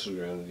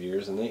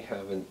Volksgrenadiers, and they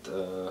haven't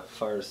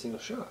fired a single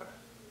shot.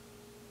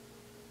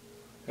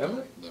 Have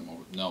they?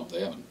 No, they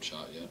haven't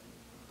shot yet.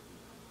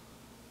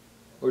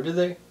 Or did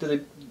they?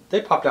 They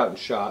popped out and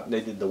shot, and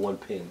they did the one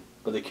pin,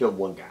 but they killed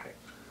one guy.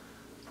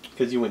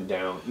 Because you went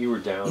down. You were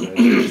down at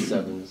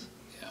 7s.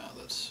 Yeah,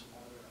 that's.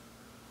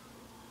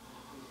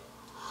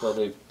 So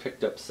they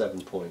picked up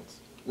 7 points.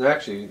 And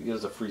actually, it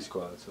was a free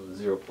squad, so it was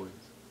 0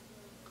 points.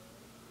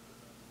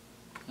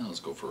 Now let's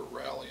go for a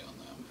rally on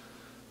them.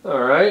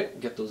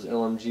 Alright, get those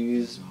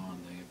LMGs On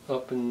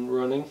up and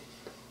running.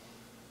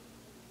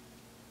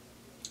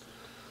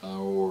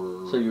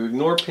 Or So you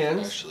ignore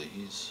pins. actually,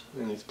 he's.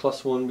 And he's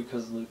 +1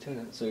 because of the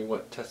lieutenant. So you're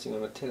what, testing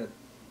on a 10?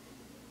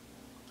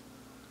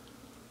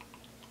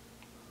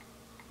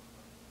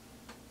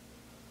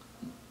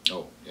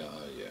 Oh yeah,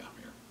 yeah.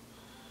 Here.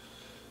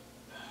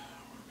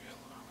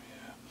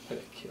 I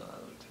didn't kill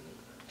that lieutenant.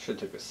 Should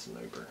have took a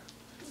sniper.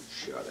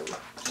 Shot him.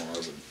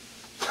 Oh,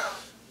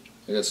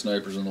 I got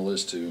snipers on the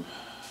list too.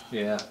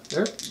 Yeah,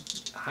 they're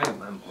high. I'm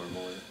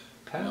more.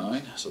 Pass.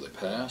 9, so they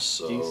pass.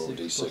 So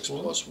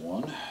D6 plus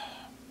 1.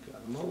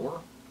 Got them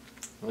 4.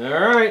 all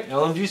right,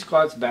 LMG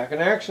squad's back in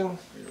action.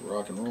 Ready to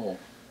rock and roll.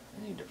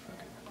 I need to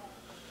fucking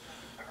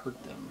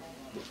hurt them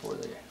before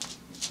they.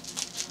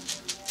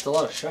 It's a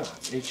lot of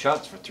shots. 8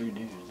 shots for 3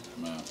 dudes.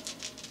 Yeah.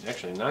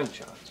 Actually, 9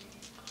 shots.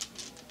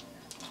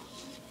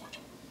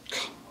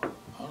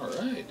 All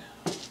right.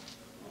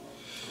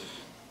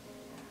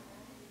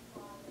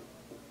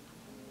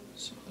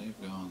 So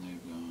they've gone.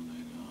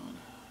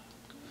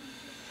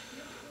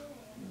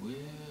 Will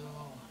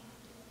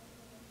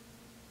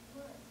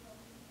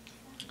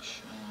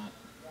shot.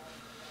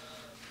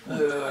 I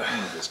don't know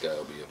if this guy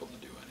will be able to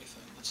do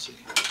anything. Let's see.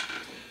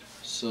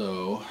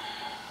 So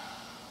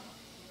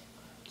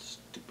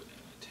stupid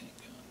anti-tank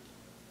gun.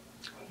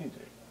 I need to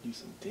do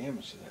some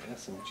damage to that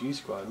SMG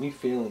squad. Me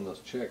failing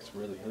those checks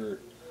really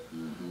hurt.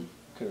 Mm-hmm.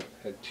 Could have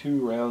had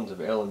 2 rounds of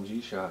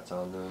LMG shots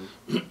on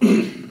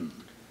them.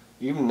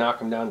 Even knock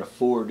them down to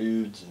 4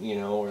 dudes, you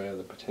know, or have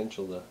the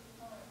potential to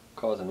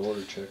cause an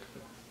order check.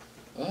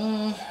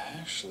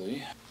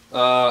 Actually.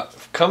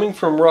 Coming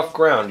from rough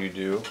ground, you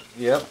do.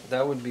 Yep,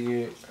 that would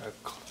be.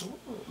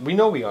 We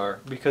know we are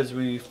because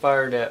we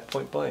fired at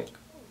point blank.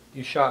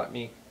 You shot at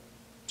me.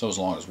 So as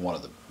long as one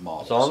of the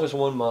models. As long as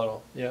one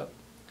model. Yep.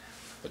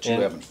 But you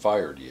haven't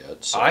fired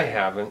yet. So. I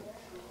haven't.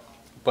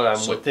 But I'm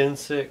So- within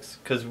 6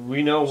 because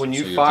we know when So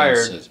you you're fired,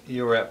 within 6.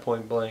 you were at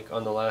point blank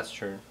on the last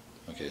turn.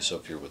 Okay, so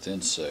if you're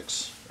within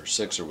 6 or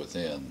 6 are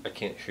within, I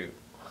can't shoot.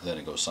 then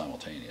it goes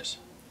simultaneous,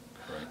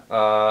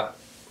 right?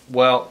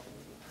 Well,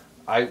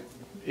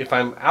 if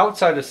I'm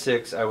outside of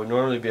 6, I would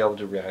normally be able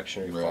to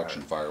reactionary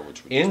Reaction fire. fire,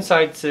 which would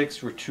Inside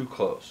 6, we're too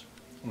close.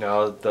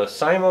 Now the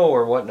simo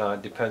or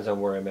whatnot depends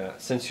on where I'm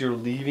at. Since you're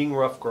leaving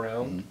rough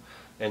ground,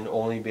 and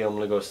only be able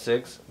to go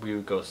 6, we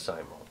would go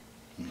Simon.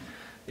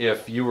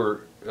 If you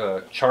were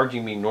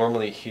charging me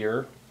normally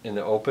here in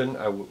the open,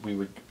 we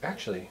would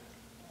actually.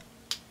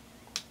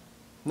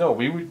 No,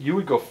 you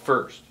would go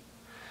first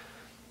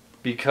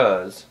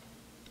because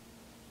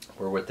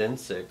we're within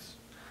 6.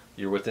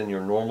 You're within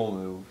your normal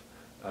move.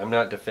 I'm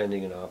not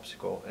defending an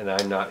obstacle, and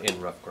I'm not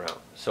in rough ground.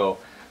 So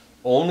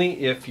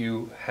only if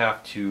you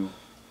have to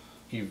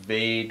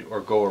evade or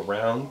go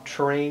around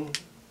terrain,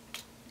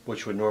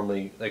 which would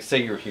normally, like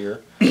say you're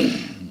here,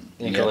 and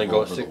you can only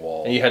go 6,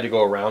 and you had to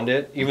go around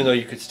it, even though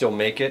you could still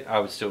make it, I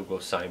would still go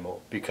Simo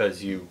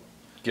because you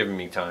given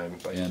me time.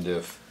 And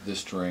if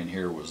this terrain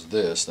here was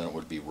this, then it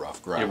would be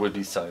rough ground. It would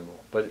be Simo.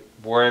 But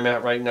where I'm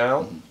at right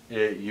now,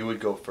 you would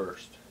go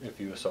first if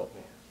you assault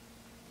me.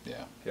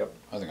 Yeah. Yep.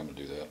 I think I'm going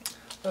to do that.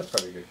 That's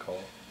probably a good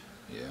call.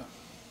 Yeah.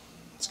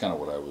 It's kind of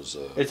what I was...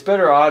 It's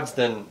better odds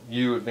than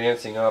you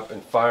advancing up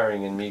and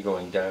firing and me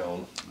going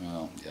down.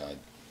 Well, yeah,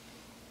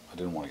 I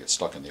didn't want to get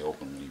stuck in the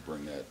open when you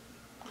bring that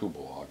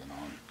Wahooligans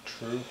on.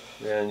 True.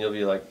 Yeah, and you'll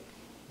be like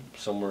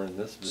somewhere in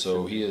this vicinity.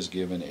 So he has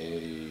given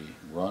a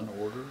run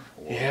order?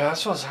 Or? Yeah,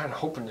 that's what I was kind of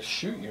hoping to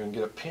shoot you and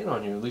get a pin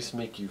on you, at least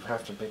make you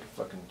have to make a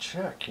fucking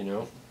check, you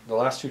know? The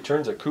last 2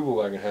 turns that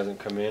Wahooligans hasn't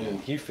come in, and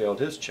he failed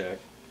his check.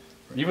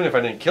 Right. Even if I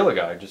didn't kill a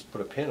guy, just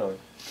put a pin on.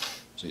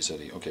 So he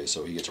said, okay,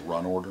 so he gets a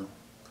run order?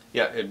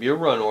 Yeah, it'd be a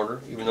run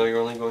order, even though you're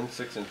only going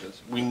 6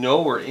 inches. We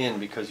know we're in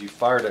because you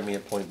fired at me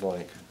at point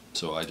blank.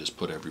 So I just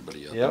put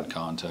everybody up in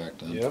contact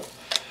then? Yep.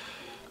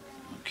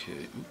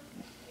 Okay.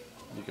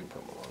 You can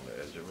put them along the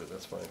edge of it,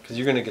 that's fine. Because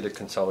you're going to get a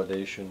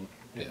consolidation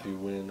if you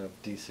win of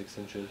D6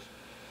 inches.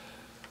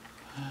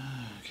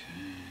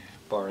 Okay.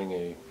 Barring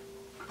a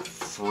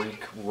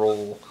freak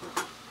roll.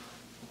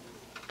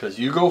 Because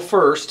you go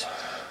first.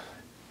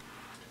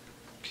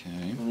 Okay.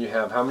 And you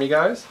have how many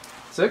guys?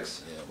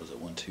 6? Yeah, was it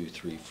 1, 2,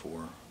 3, 4?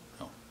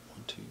 No, 1,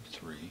 2,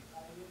 3,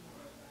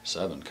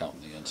 7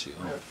 counting the NCO.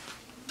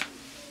 Yeah.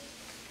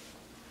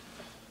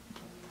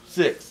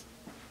 6.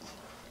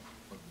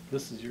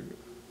 This is your...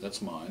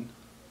 That's mine.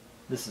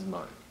 This is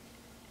mine.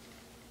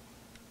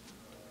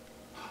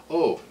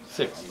 Oh,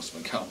 6. I must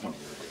have been counting one of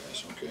your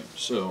guys. Okay,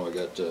 so I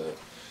got...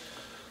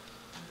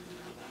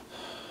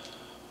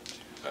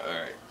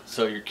 Alright,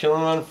 so you're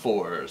killing on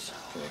 4s.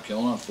 Okay,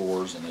 killing on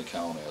 4s, and they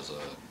count as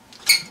a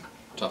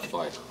tough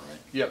fighter, right?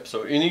 Yep,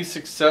 so any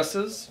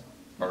successes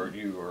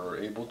you are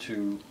able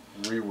to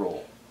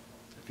re-roll.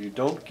 If you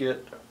don't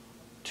get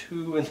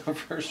 2 in the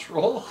first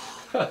roll,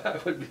 I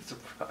would be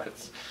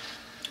surprised.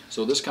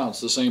 So this counts,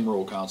 the same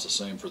roll counts the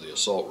same for the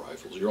assault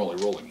rifles. You're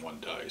only rolling 1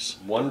 dice.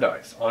 1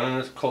 dice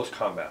on a close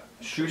combat.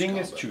 Shooting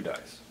is 2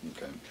 dice.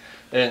 Okay.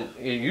 And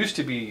it used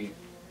to be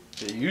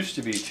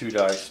 2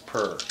 dice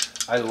per.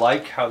 I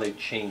like how they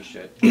changed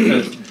it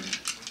because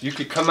you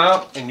could come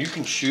out and you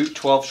can shoot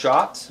 12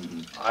 shots.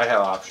 I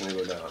have an option to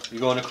go down. You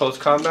go into close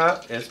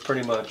combat, it's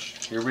pretty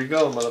much here we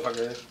go,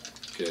 motherfucker.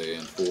 Okay,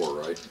 and 4,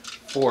 right?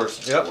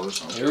 4s. Yep.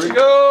 4s, okay. Here we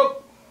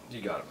go.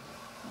 You got him.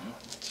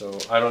 Yep. So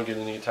I don't get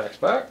any attacks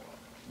back.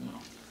 No.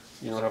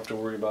 You don't have to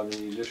worry about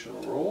any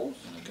additional rolls.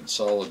 And a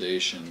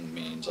consolidation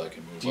means I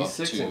can move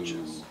D6 up to...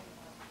 inches. Is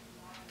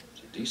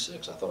it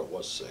D6? I thought it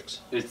was 6.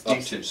 It's up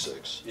D6. to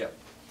 6. Yep.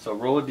 So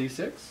roll a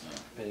D6,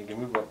 and you can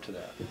move up to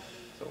that.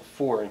 So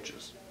 4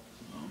 inches.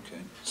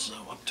 Okay, so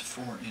up to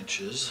 4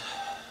 inches.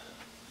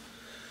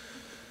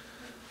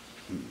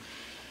 Oh,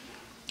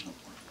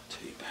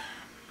 tape.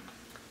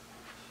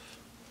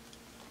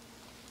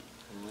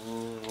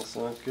 That's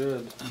not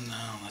good.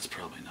 No, that's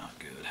probably not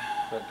good.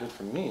 Not good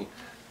for me.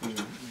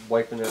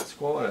 Wiping that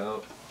squad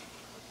out.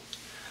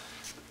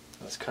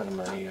 That's kind of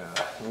my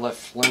left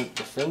flank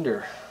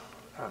defender.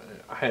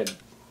 I had,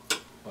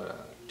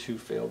 what, 2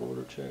 failed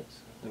order checks.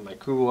 And my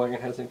Wahooligans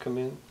hasn't come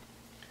in.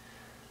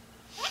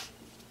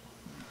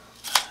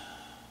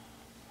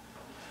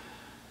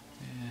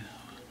 Yeah,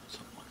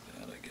 something like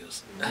that, I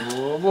guess.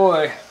 Oh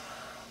boy.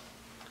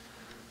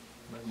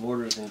 My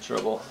mortar's in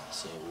trouble.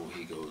 So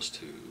he goes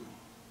to,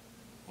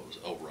 what was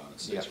it? Oh, run.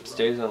 It stays Yeah, a run.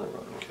 stays on the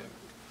run. Okay.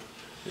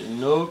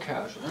 No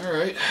casualties. All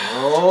right.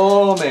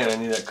 Oh man, I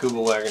need that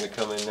Wahooligans to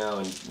come in now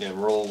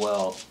and roll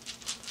well.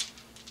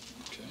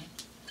 Okay.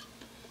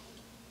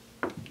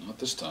 Not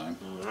this time.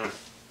 I'm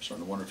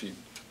starting to wonder if you,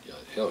 yeah,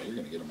 hell, you're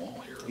going to get them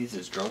all here. He's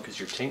as drunk as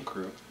your tank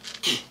crew.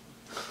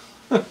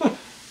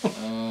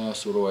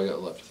 So what do I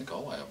got left? I think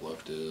all I have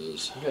left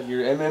is... You got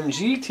your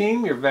MMG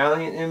team, your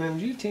Valiant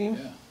MMG team.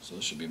 Yeah, so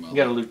this should be my... You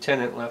got a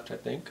lieutenant left, I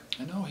think.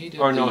 I know he did.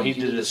 Or no, he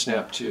did a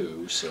snap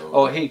too. So.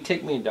 Oh, hey,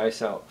 take me a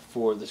dice out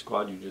for the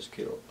squad you just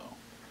killed. Oh.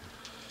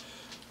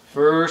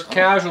 First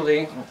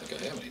casualty. I don't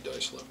think I have any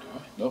dice left, do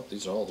I? Nope,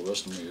 these are all the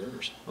rest of them are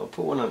yours. I'll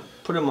put one on.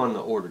 Put them on the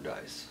order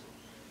dice.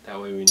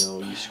 That way we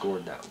know you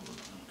scored that one.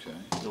 Okay.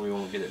 And we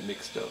won't get it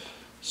mixed up.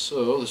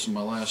 So this is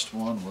my last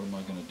one. What am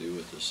I going to do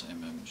with this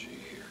MMG here?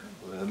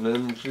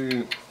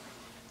 MMG.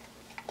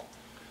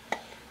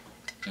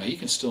 Now he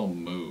can still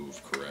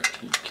move, correct?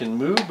 He can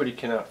move, but he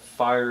cannot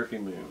fire if he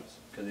moves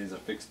because he's a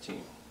fixed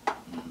team.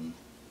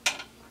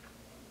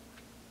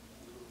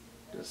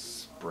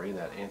 Just spray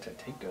that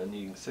anti-tank gun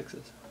needing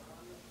 6s.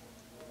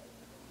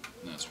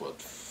 And that's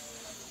what,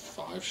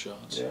 5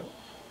 shots? Yeah.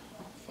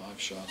 5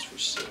 shots for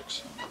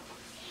 6.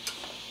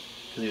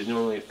 Because he's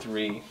normally a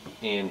 3,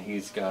 and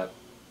he's got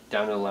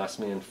down to the last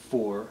man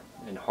 4,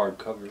 and hard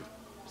cover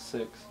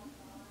 6.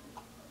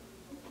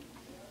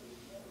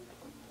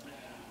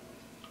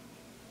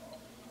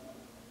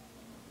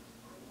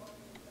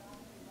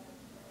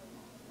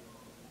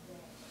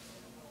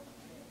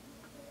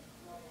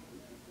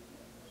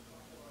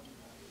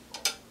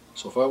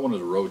 So if I wanted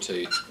to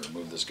rotate or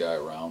move this guy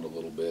around a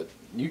little bit,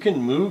 You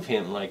can move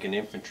him like an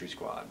infantry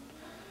squad.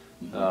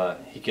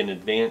 He can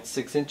advance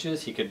 6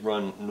 inches. He could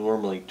run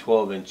normally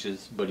 12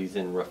 inches, but he's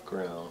in rough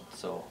ground,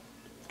 so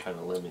it kind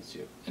of limits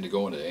you. and to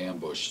go into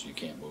ambush, you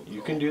can't move.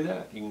 You can do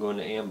that. You can go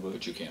into ambush.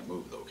 But you can't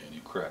move though, can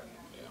you? Correct.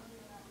 Yeah.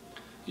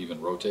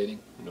 Even rotating?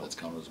 No. That's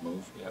counted as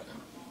move? Yeah. Okay.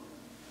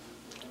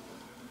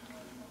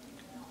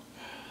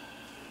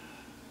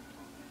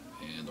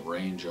 'And the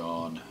range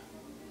on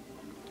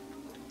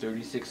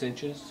 36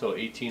 inches, so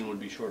 18 would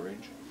be short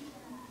range.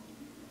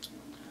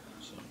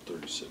 so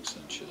 36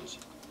 inches.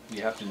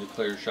 You have to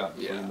declare your shot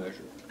before Yeah. you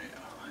measure. Yeah.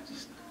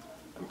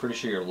 I'm pretty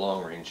sure you're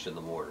long range to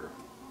the mortar.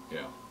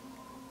 Yeah.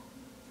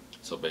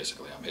 So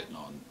basically, I'm hitting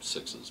on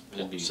 6s,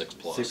 It'd be 6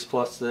 plus. 6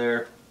 plus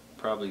there,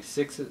 probably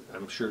 6.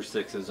 I'm sure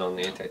 6 on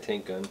the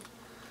anti-tank gun.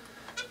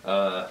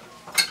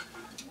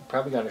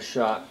 Probably got a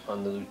shot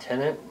on the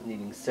lieutenant,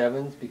 needing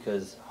 7s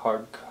because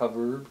hard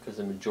cover, because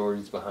the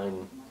majority's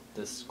behind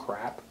this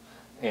crap,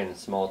 and a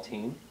small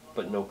team,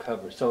 but no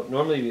cover. So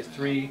normally it'd be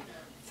 3,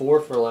 4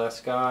 for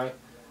last guy,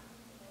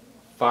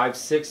 5,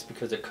 6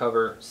 because of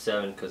cover,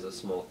 7 because of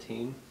small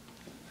team.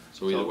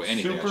 So either way,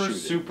 anything I shoot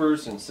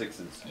supers, and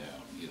 6s. Yeah,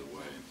 either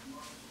way.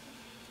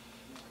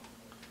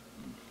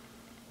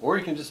 Or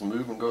you can just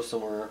move and go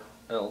somewhere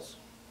else.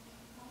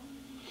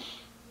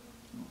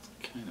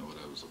 Kind of what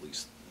I was at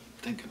least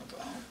thinking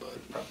about,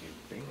 but Probably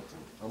advance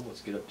and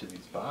almost get up to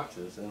these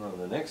boxes, and on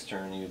the next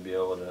turn you'd be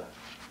able to.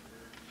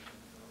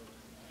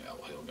 yeah,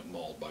 well, he'll get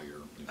mauled by your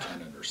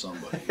lieutenant or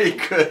somebody. He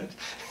could.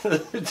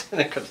 The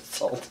lieutenant could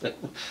assault him.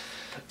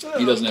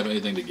 He doesn't have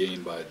anything to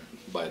gain by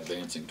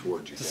advancing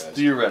towards you Just guys.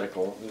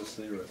 theoretical. Just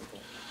theoretical.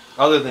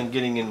 Other than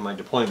getting in my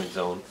deployment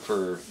zone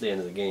for the end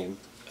of the game,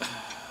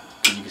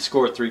 you can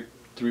score 3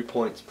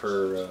 points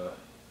per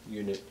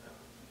unit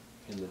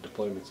in the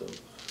deployment zone.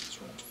 Let's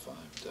roll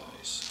 5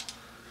 dice.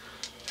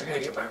 I gotta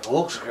get my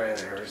Volkswagen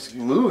there. It's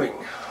moving.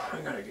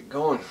 I gotta get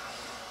going.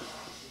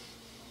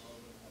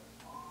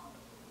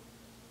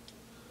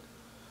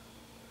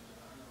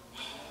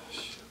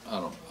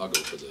 I'll go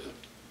for the.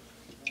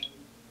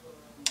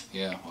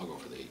 Yeah, I'll go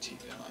for the AT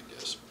gun, I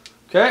guess.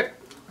 Okay.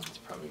 That's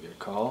probably a good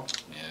call.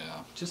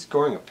 Yeah, Just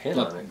scoring a pin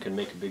Not- on it can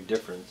make a big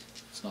difference.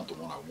 it's not the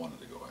one I wanted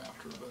to go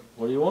after, but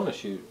What do you want to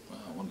shoot? well,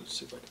 I wanted to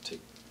see if I could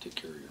take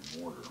care of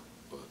your mortar,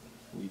 but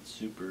Need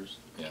supers.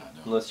 yeah, I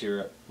know. Unless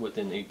you're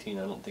within 18,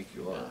 I don't think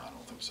you No, are. I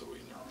don't think so either.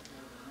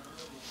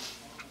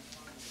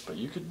 But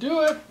you could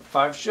do it.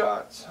 5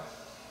 shots.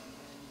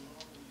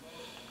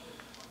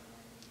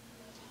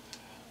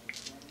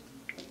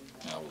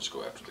 Now we'll just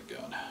go after the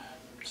gun.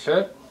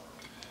 Okay.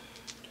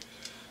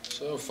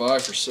 So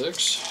 5 for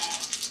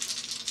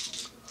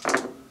 6.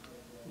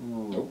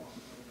 Ooh. Nope.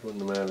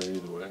 Wouldn't matter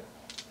either way.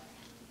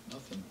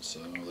 Nothing. So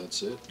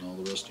that's it, and all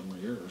the rest of them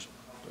are yours.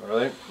 All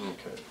right.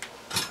 Okay.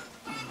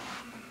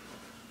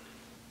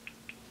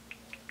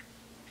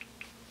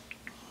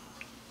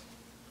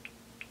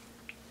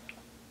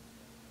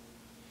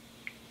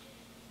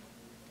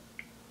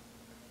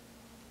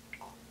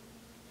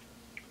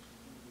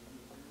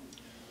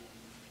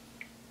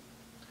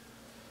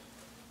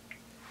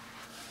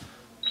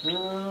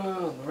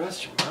 The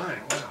rest are mine.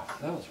 Wow,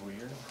 that was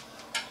weird.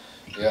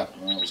 Yeah,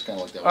 well, it was kind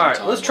of like that. All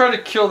right, let's try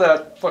to kill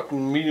that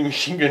fucking medium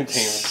machine gun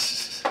team.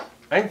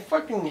 I'm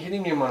fucking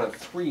hitting him on a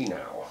 3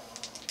 now.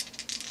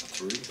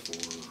 3 for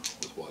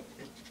with what?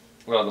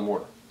 Well, the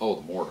mortar. Oh,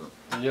 the mortar.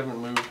 You haven't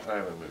moved. I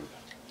haven't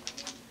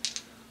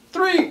moved.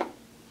 3.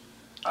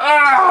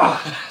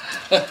 Ah!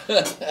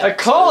 I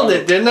called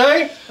it, didn't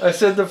I? I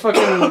said the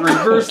fucking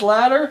reverse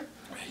ladder.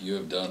 You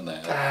have done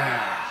that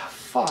Ah,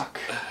 fuck.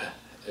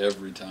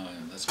 every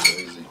time. That's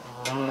crazy.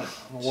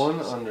 1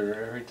 under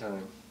every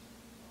time.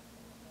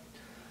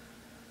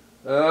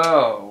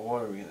 Oh,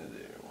 what are we gonna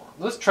do?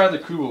 Let's try the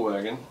Kuba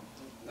wagon.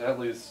 At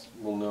least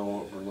we'll know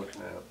what we're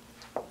looking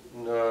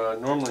at.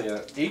 Normally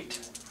a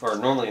 8, or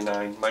normally a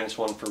 9,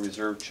 -1 for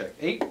reserve check.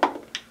 8.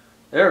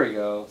 There we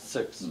go.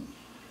 6.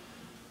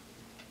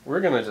 We're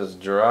gonna just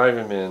drive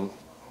him in,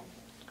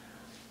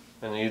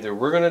 and either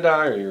we're gonna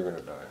die or you're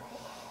gonna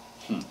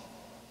die.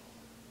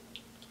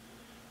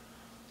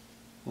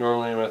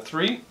 Normally I'm a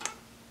 3,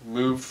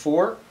 move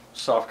 4,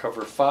 soft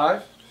cover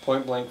 5,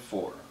 point blank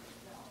 4.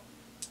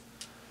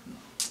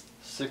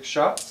 6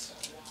 shots.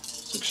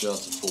 6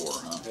 shots at 4,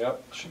 huh?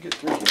 Yep, should get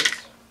 3 hits.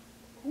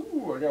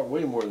 Ooh, I got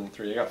way more than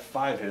 3. I got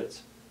 5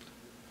 hits.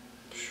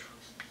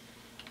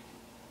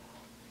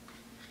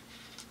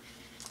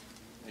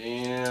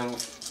 And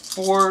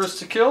 4s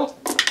to kill.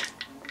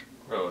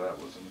 Oh, that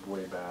was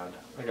way bad.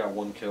 I got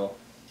 1 kill.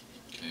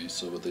 Okay,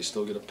 so but they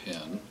still get a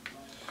pin.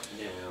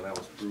 Yeah, that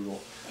was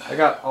brutal. I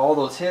got all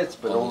those hits,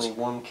 but Almost. only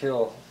one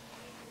kill.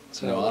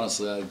 So, you know,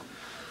 honestly,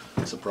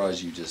 I'm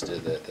surprised you just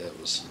did that. That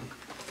was...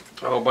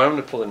 Oh, but I'm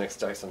going to pull the next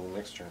dice on the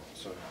next turn.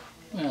 So.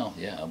 Well,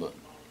 yeah, but...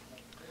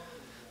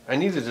 I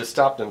needed to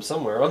stop them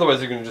somewhere. Otherwise,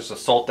 they're going to just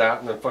assault that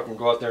and then fucking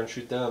go out there and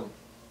shoot them.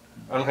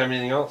 I don't have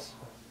anything else.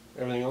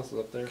 Everything else is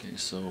up there. Okay,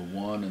 so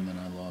 1, and then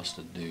I lost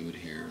a dude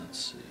here. Let's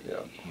see.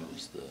 Yeah. He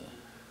was the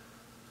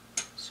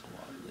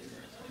squad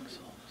leader, I think. So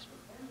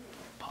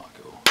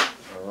Paco.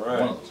 All right.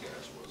 One of those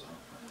guys was. I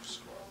don't know,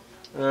 squad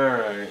leader.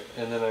 All right,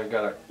 and then I've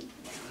got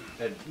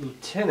a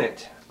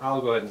lieutenant.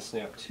 I'll go ahead and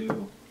snap 2.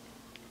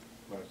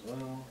 Might as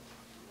well.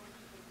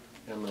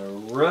 I'm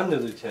going to run the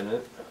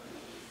lieutenant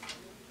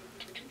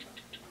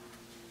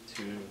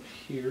to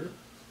here.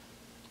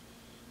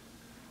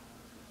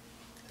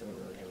 Don't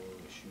really have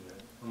anything to shoot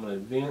at. I'm going to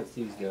advance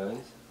these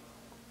guys.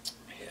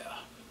 Yeah.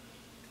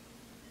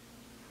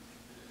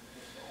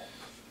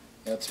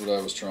 That's what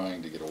I was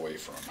trying to get away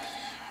from.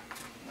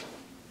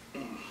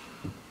 I'm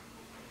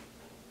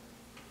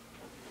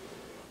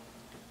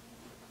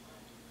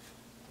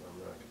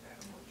not going to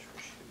have much for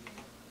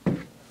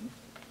shooting.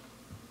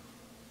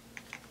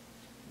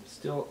 I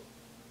still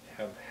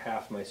have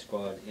half my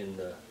squad in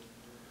the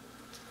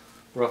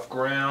rough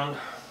ground,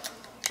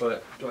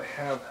 but do I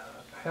have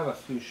a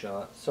few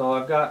shots? So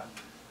I've got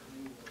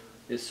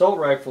the assault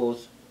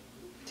rifles,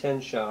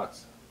 10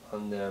 shots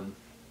on them.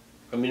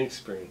 I'm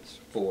inexperienced,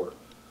 4.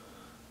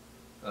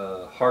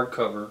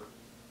 Hardcover,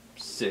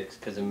 6,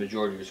 because the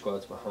majority of your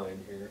squad's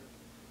behind here.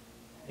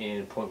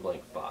 And point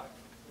blank, 5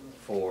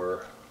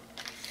 for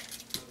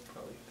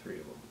probably 3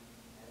 of them.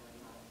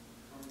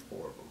 4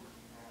 of them.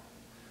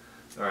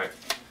 Alright,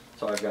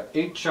 so I've got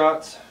 8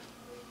 shots.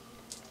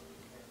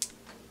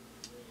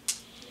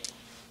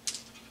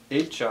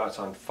 8 shots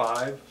on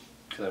 5,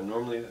 because I'm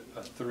normally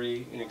a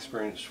 3,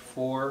 inexperienced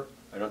 4.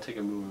 I don't take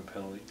a movement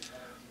penalty.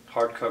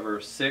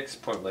 Hardcover 6,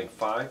 point blank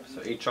 5.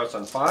 So 8 shots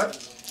on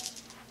 5.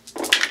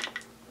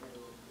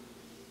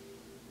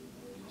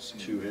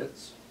 2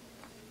 hits.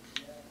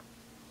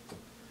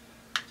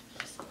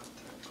 That's not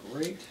that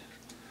great.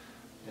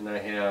 And I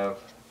have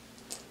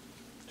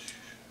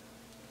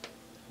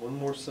 1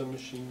 more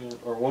submachine gun,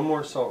 or 1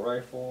 more assault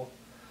rifle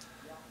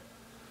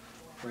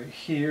right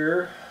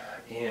here,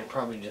 and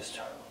probably just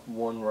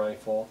 1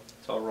 rifle.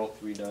 So I'll roll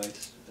 3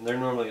 dice. And they're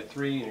normally a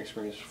 3,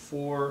 inexperienced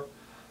 4,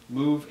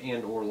 move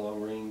and or long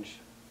range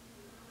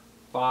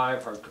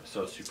 5, hard,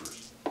 so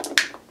supers.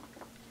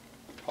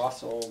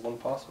 Possible, 1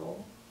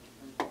 possible?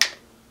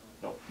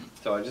 Nope.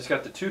 So I just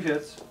got the 2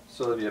 hits,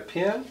 so there'll be a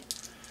pin.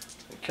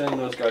 And killing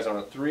those guys on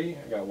a 3,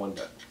 I got 1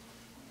 dead.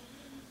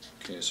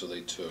 Okay, so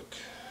they took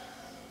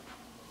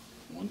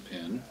 1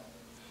 pin,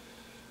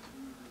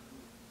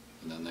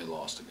 and then they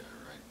lost a guy,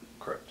 right?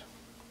 Correct.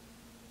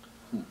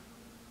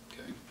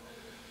 Okay.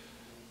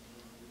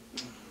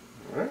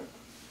 Alright.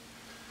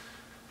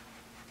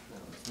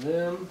 That was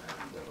them,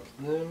 that was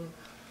them,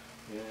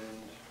 and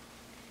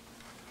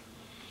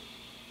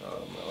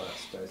my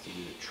last dice will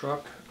be the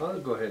truck. I'll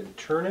go ahead and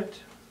turn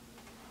it.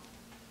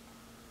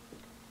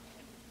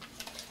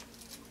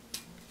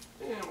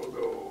 And we'll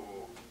go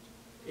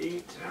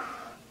 8,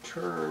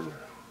 turn,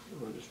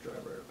 we'll just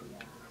drive right up in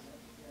there.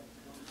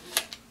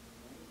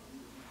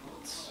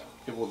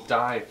 It will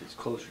die if it's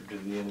closer to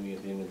the enemy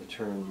at the end of the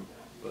turn,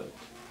 but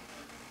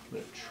I'm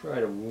going to try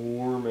to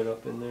warm it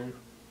up in there. And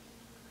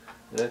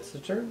that's the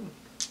turn.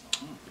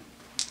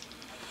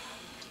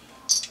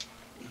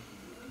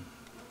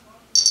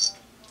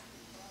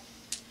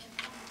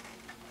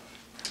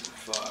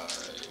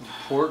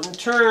 Important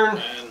turn.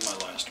 And my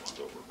last one's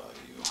over by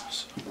you.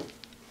 So.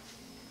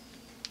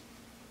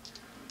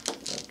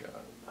 I've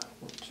got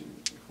 1, 2,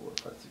 3, 4,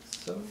 5, 6,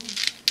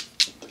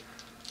 7.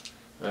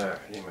 Alright,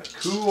 I need my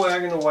coup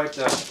wagon to wipe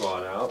that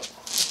squad out.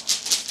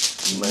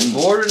 My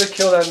mortar to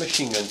kill that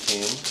machine gun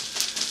team.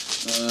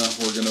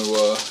 We're going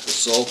to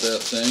assault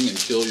that thing and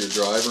kill your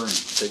driver and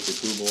take the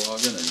coup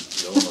wagon and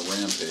go on a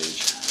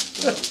rampage.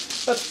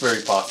 That's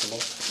very possible.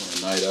 On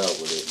a night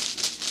out with it.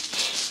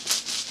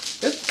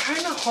 It's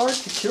kind of hard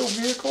to kill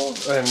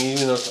vehicles. I mean,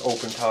 even though it's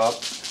open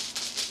top.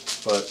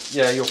 But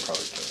yeah, you'll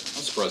probably kill it.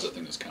 I'm surprised that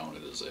thing is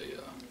counted as an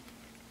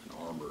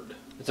armored.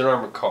 It's an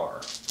armored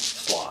car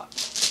slot.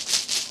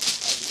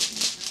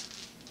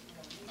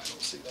 I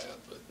don't see that,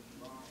 but.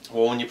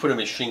 Well, when you put a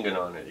machine gun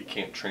on it, it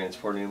can't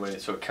transport anybody,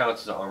 so it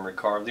counts as an armored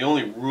car. The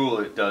only rule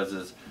it does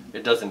is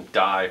it doesn't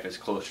die if it's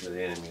closer to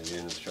the enemy at the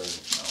end of the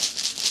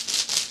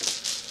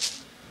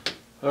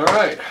turn.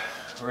 Alright,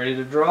 ready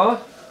to draw?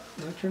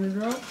 My turn to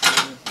draw?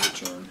 Your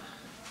turn.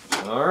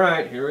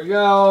 Alright, here we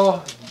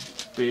go.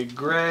 Big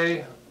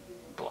gray,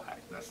 black.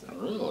 That's not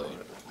Really?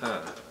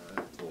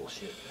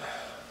 Bullshit.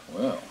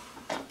 Well,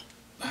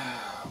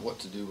 what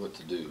to do, what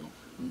to do.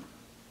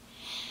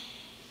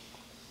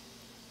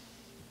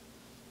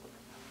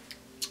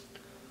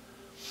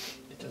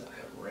 It doesn't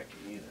have wreck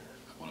either.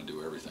 I want to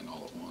do everything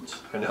all at once.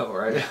 I know,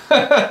 right?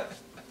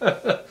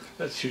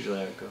 That's usually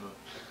how it goes.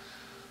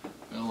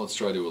 Well, let's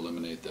try to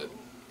eliminate that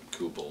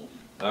couple.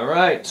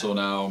 Alright. So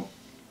now,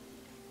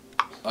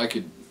 I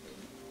could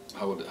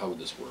How would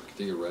this work?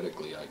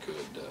 Theoretically, I could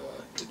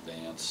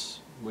advance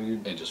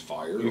and just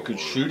fire. You could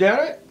shoot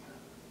at it.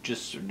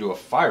 Just do a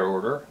fire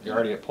order. You're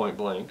already at point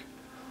blank.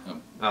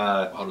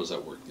 How does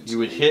that work? You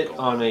would hit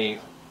on a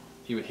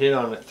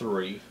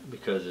 3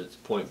 because it's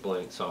point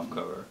blank soft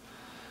cover.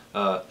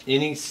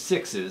 Any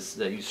 6s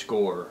that you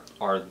score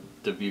are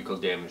the vehicle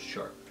damage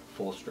chart,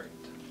 full strength.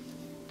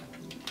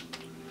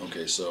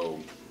 Okay, so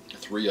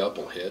 3 up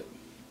will hit.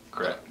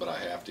 Correct. But I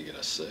have to get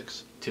a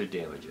 6 to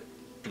damage it.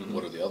 Mm-hmm.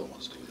 What do the other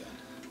ones do then?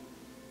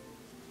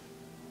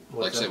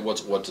 What's say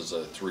what does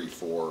a 3,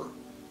 4,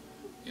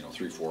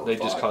 3, 4, or They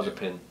 5 just cause do? a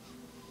pin.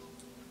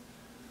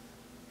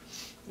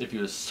 If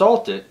you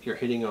assault it, you're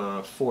hitting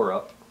on a 4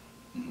 up,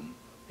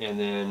 and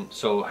then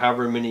so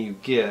however many you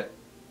get,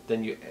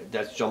 then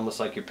that's almost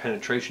like your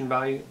penetration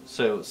value.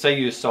 So say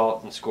you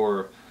assault and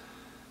score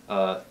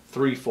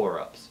 3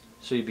 4-ups,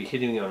 so you'd be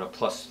hitting on a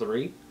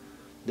 +3.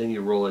 Then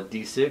you roll a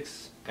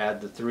d6,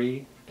 add the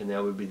 3, and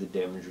that would be the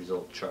damage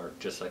result chart,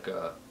 just like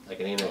an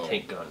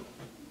anti-tank gun.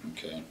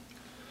 Okay.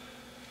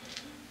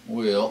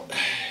 Well,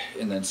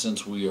 and then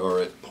since we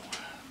are at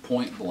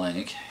point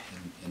blank,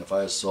 and if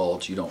I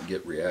assault, you don't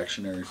get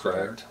reactionary fire.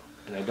 Correct.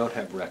 And I don't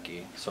have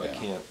recce, so I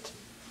can't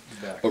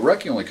back. But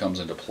recce only comes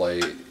into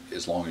play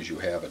as long as you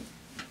haven't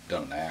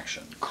done an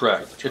action.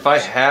 Correct. If I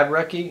had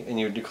recce and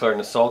you declared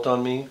an assault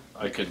on me,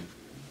 I could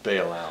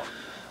bail out.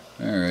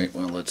 All right.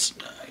 Well, let's.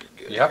 You're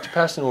good. You have to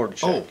pass an order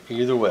check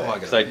either way,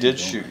 because I did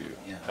shoot you.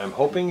 Yeah. I'm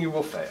hoping you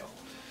will fail.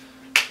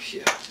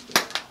 Yeah.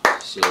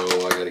 So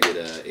I got to get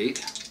a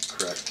 8.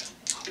 Correct.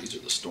 These are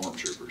the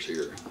stormtroopers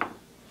here.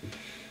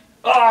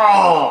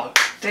 Oh,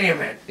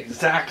 damn it!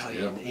 Exactly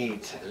an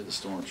 8. They're the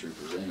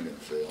stormtroopers. They ain't gonna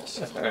fail.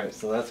 So. All right,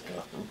 so that's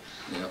gone.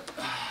 Yep.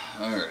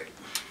 All right.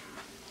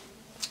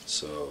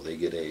 So they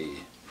get a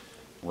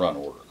run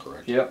order,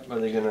 correct? Yep. Are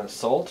they going to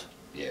assault?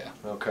 Yeah.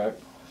 Okay.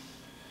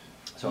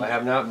 So I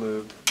have not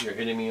moved. You're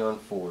hitting me on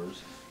 4s. All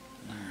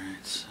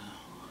right. So.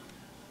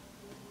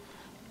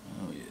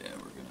 Oh yeah,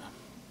 we're gonna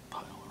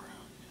pile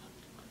around.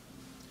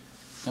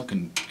 Yeah. Now,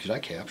 could I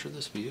capture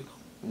this vehicle?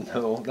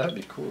 No, that'd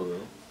be cool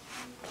though.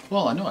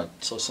 Well, I know I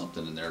saw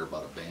something in there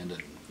about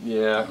abandoned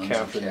Yeah,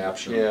 guns and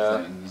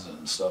capture things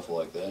and stuff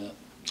like that.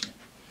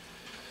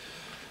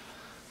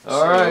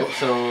 All right,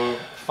 so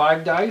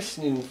 5 dice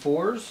needing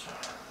 4s.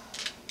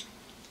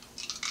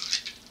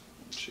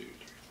 1, 2,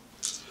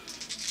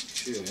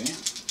 3. Okay.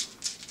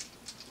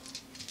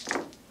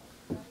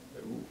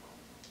 Ooh.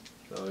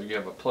 So you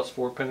have a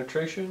 +4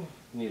 penetration.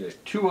 You need a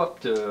 2 up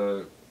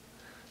to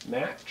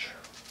match.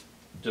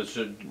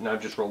 Now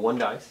just roll 1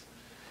 dice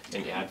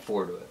and add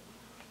 4 to it.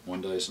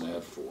 1 dice and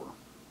add 4.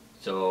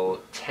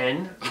 So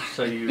 10.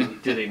 So you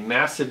did a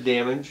massive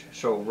damage.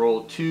 So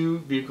roll 2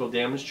 vehicle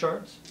damage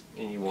charts,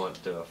 and you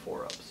want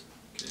 4-ups.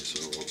 Okay,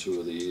 so roll 2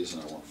 of these,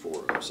 and I want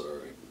 4 ups. All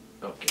right.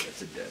 Okay,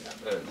 that's a dead.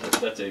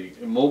 That's a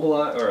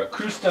immobilize or a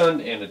crew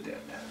stunned and a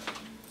dead.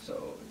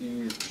 So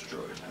you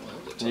destroyed.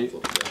 The tough little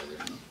guy there.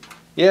 Huh?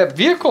 Yeah,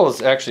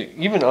 vehicles actually,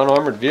 even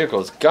unarmored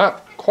vehicles,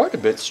 got quite a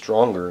bit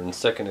stronger in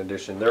 2nd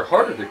edition. They're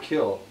harder to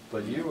kill,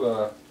 but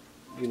you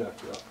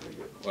knocked it off pretty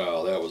good.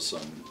 Well, that was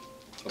some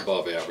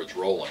above average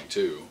rolling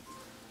too.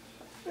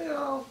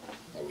 Yeah.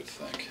 I would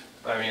think.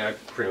 I mean, I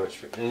pretty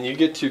much. And you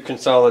get to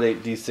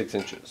consolidate d6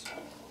 inches.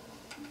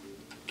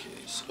 Okay,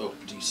 so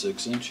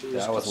D6 inches.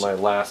 That was my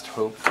last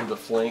hope for the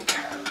flank.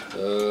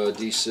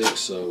 D6,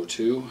 so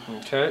 2.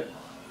 Okay.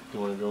 You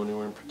want to go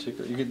anywhere in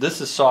particular?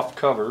 This is soft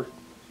cover.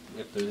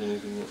 If there's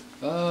anything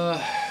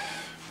that...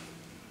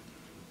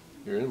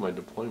 You're in my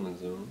deployment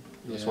zone.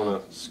 You just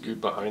want to scoot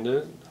behind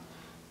it?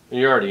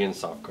 You're already in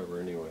soft cover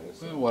anyway.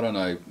 So. Well, why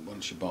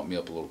don't you bump me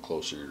up a little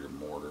closer to your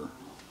mortar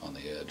on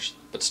the edge,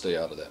 but stay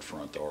out of that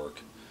front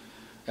arc.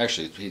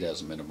 Actually, he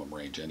has a minimum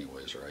range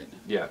anyways, right?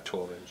 Yeah,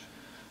 12 inch.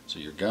 So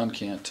your gun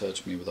can't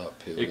touch me without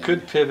pivoting. It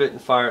could pivot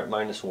and fire at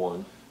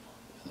 -1.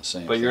 The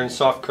same but you're in thing.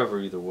 soft cover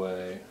either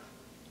way.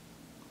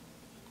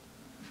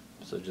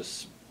 So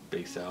just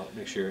space out.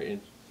 Make sure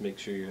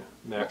you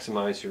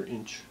maximize your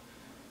inch.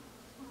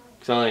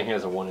 Because it only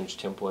has a 1-inch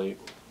template.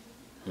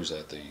 Who's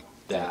that? The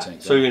That.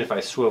 tank So gun? even if I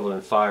swiveled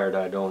and fired,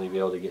 I'd only be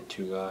able to get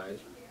 2 guys.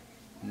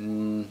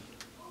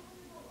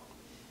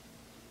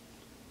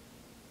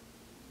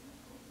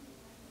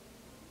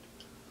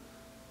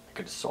 I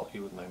could assault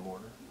you with my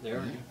mortar. There,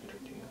 good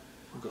idea.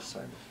 We'll go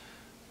silent.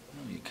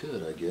 Well, you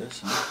could, I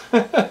guess.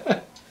 Huh?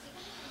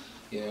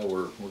 Yeah,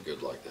 we're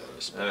good like that, I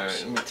suppose. All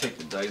right, let me take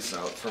the dice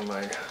out from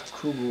my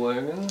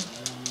Wahooligans.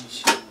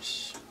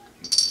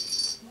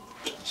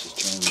 This is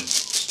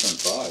turn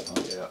 5,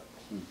 huh? Yeah.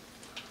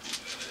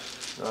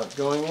 Not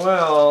going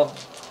well.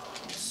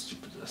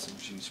 Stupid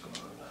SMG squad.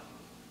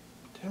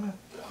 Damn it.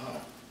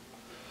 Wow.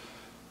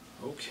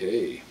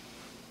 Okay.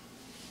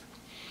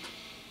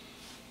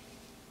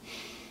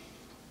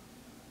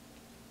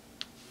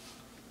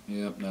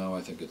 Yep, now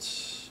I think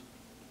it's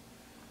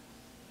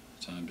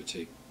time to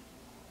take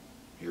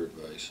your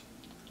advice.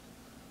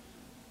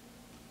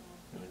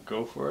 Gonna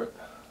go for it.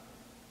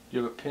 Do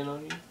you have a pin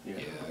on you?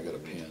 Yeah, I got a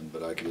pin,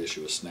 but I could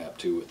issue a snap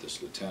 2 with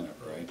this lieutenant,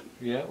 right?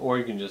 Yeah, or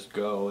you can just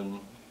go and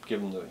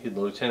give him the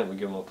lieutenant would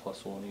give him a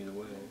 +1 either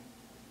way.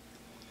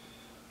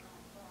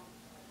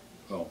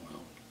 Oh,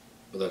 well.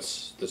 But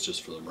that's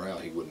just for the morale.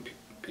 He wouldn't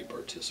be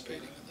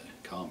participating in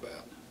the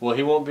combat. Well,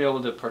 he won't be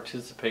able to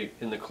participate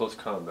in the close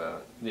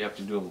combat. You have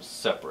to do them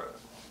separate.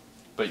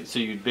 But so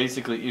you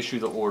basically issue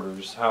the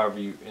orders, however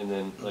you, and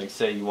then like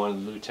say you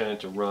wanted the lieutenant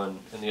to run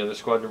and the other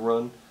squad to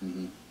run,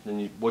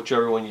 then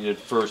whichever one you did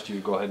first, you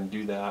would go ahead and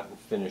do that and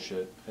finish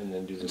it, and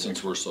then do the. And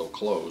since we're so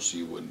close,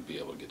 you wouldn't be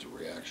able to get the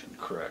reaction.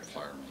 Correct.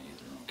 Fireman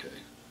either. Okay.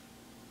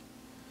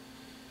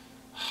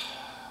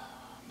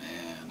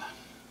 Man,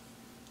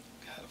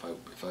 God,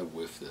 if I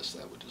whiff this,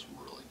 that would just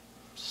really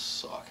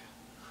suck.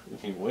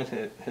 If you win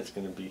it, it's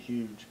going to be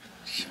huge.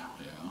 Yeah.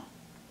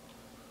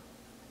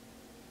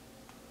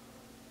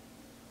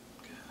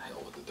 God,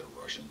 hell with it, the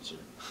Russians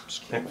are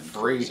screaming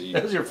Free. crazy.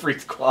 That was your free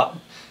squad.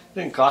 It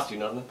didn't cost you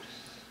nothing.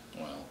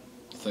 Well,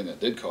 the thing that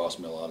did cost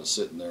me a lot is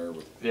sitting there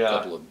with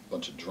Yeah.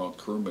 bunch of drunk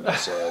crewmen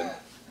inside,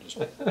 just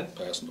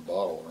passing the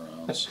bottle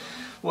around. So.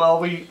 Well,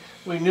 we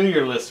knew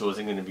your list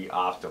wasn't going to be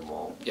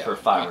optimal Yeah, for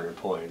 500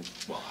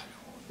 points. Well, I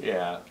know.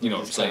 Yeah. You know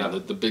what I'm just saying? kinda-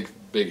 The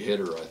big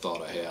hitter I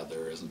thought I had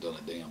there hasn't done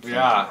a damn thing.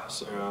 Yeah.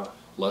 So Yeah.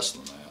 less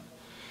than that.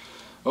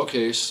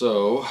 Okay,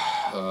 so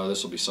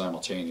this will be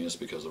simultaneous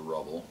because of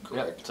rubble, Yeah.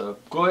 correct? So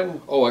go ahead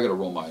and Oh, I got to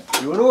roll my.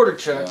 do an order Yeah,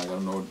 check. I got to do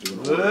an order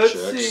Let's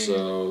check. see.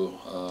 So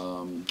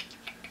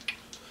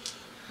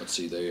let's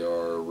see, they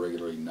are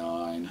regularly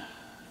 9.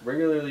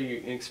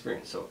 Regularly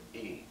inexperienced, so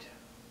 8.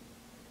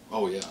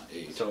 Oh yeah,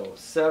 8. So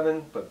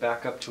 7, but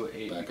back up to an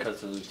 8 Back up.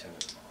 because of the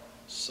lieutenant.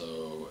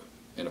 So,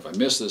 and if I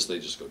miss this, they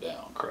just go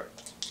down.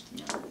 Correct.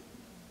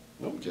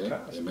 Nope, Okay,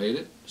 passed. they made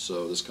it.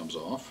 So this comes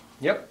off,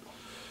 Yep.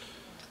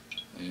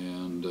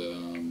 and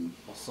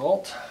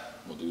Assault.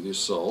 we'll do the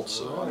assault.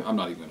 So Alright. I'm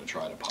not even going to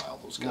try to pile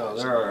those guys. No, in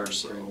they're there, already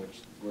so. pretty much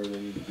where they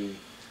need to be.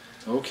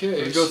 Okay.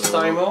 Here we go, so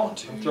Simo. 1,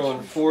 2, I'm throwing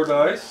 3, 4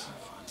 dice.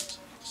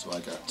 So I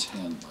got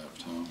 10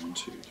 left. 1,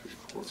 2, 3,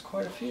 4. That's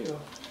quite a few.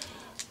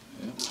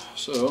 Yep.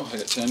 So I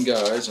got 10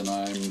 guys, and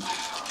I'm.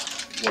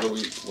 What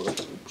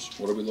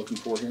are we looking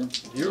for here?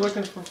 You're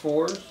looking for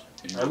 4s.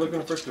 And I'm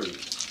looking for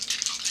 3s.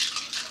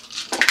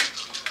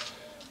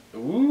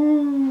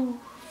 Ooh,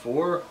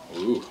 4.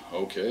 Ooh.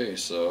 Okay.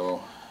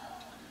 So.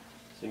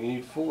 So you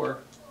need 4.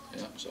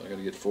 Yeah. So I got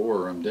to get 4,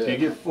 or I'm dead.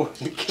 If you get 4,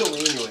 you kill me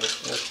anyway.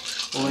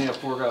 Only have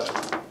 4 guys.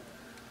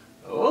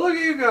 Oh, look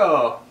at you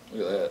go!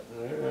 Look at that.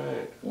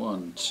 Alright.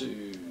 1,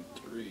 2,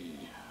 3,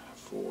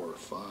 4,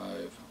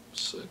 5,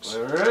 6.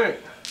 Alright.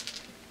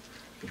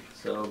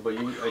 So, but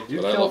I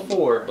do But kill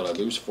 4. But I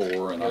lose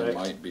 4, and I Alright.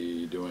 might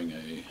be doing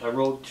a. I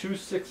rolled 2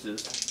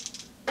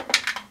 6s.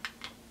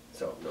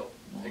 So, no.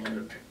 I could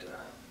have picked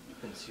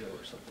a NCO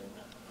or something.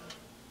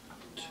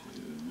 2,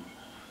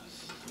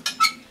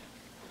 3,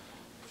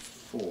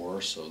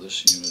 4. So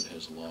this unit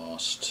has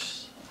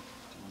lost.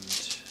 1,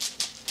 2.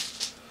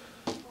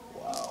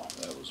 Wow,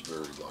 that was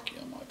very lucky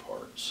on my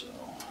part. So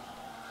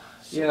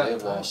Yeah, they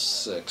have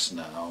lost 6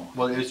 now.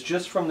 Well, it's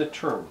just from the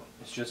turn.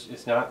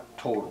 It's not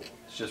total.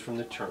 It's just from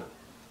the turn.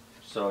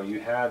 So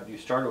you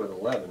started with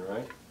 11,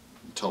 right?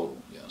 Total,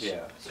 yes.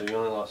 Yeah. So you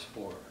only lost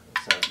 4.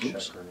 It's not a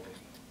Oops. check or anything.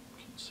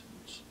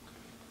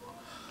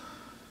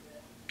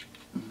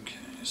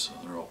 Okay, so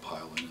they're all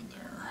piling in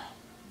there.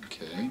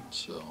 Okay,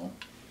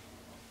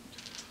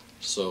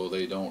 so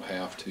they don't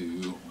have to.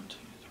 1, 2, 3.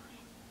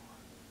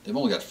 They've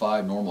only got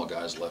 5 normal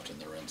guys left in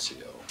their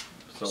NCO,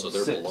 so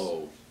they're 6.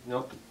 below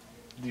Nope.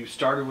 You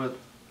started with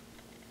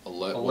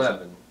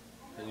 11,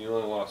 and you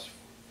only lost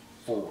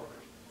 4.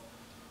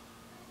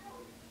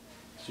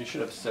 So you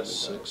should have 7.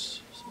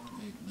 6, 7,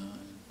 8, 9,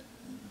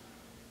 10.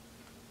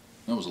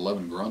 That was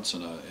 11 grunts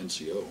in a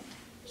NCO.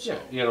 So, Yeah,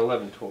 you got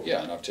 11 total.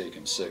 yeah, and I've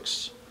taken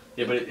 6.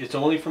 Yeah, but it's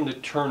only from the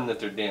turn that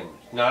they're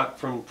damaged, not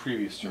from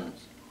previous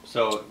turns.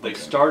 So they Okay.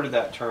 started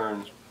that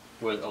turn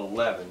with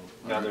 11.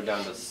 Now Alright. they're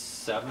down to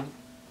 7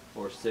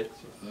 or 6.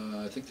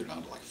 I think they're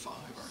down to like 5,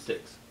 aren't 6. they?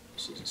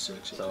 6 and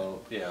 6.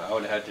 So yeah, I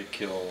would have had to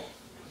kill.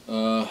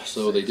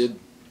 So they did,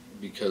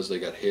 because they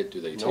got hit.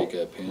 Do they Nope,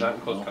 take a pin? not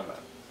in close No? combat.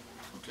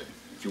 Okay.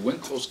 If you win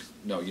close,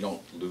 no, you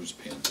don't lose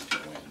pins if you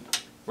win.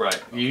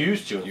 Right. You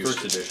used to in Used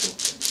first to. edition.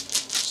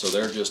 So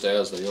they're just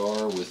as they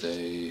are with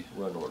a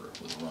Run order.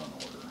 run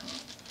order.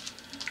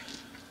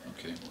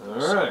 Okay.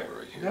 All right.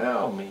 here.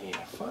 Now me.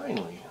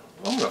 Finally,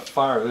 I'm gonna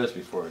fire this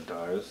before it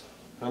dies.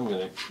 I'm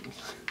gonna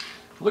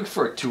look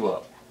for a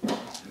 2-up.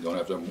 You don't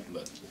have to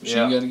that machine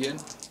Yeah. gun again.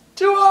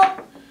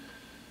 2-up.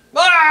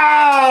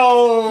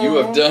 Wow! You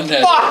have done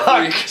that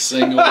every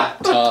single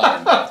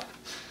time.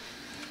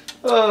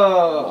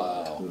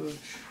 Oh. Wow.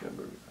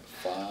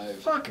 5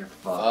 Fucker,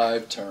 fuck.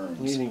 5 turns.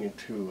 Needing a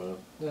 2-up.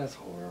 That's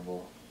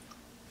horrible.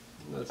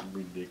 That's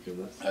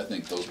ridiculous. I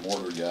think those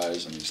mortar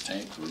guys and these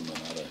tank crewmen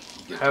ought to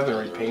I get haven't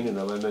together. repainted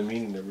them. I've been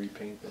meaning to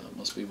repaint them. That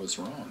must be what's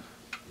wrong.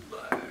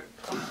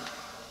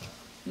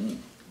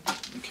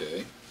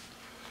 Okay.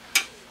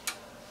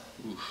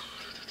 Oof.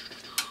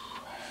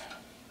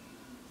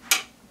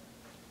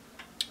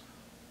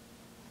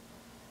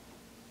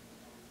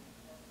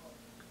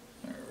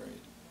 All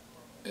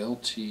right.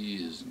 LT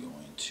is going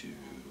to.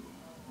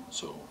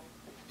 So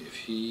if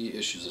he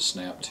issues a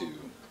snap 2,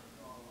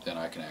 then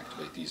I can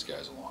activate these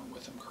guys along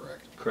with him,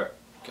 correct? Correct.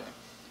 Okay.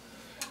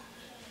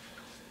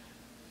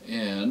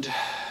 And Is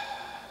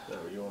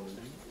that what you want to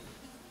do?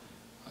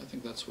 I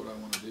think that's what I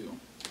want to do.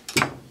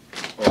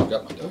 Oh, I've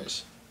got my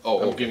dice.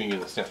 Oh, I'm okay. giving you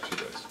the snap 2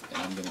 dice.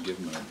 And I'm going to give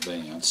him an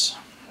advance.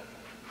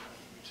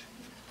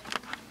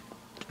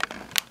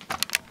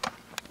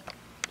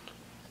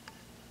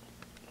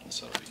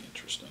 This ought to be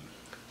interesting.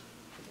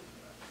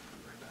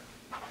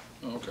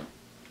 Oh, okay.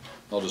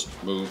 I'll just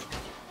move.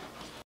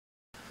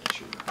 Get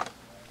your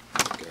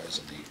guys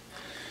in the...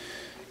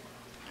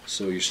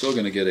 So you're still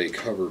going to get a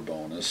cover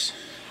bonus.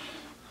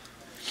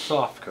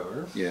 Soft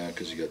cover. Yeah,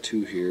 because you got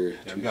 2 here,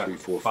 Yeah, 2, we got 3,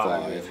 4,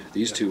 5 5. in.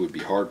 These Yeah. 2 would be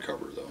hard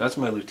cover, though. That's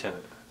my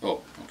lieutenant.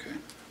 Oh, okay.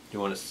 You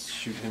want to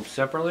shoot him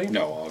separately?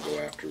 No, I'll go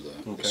after the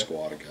Okay.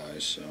 squad of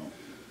guys. So,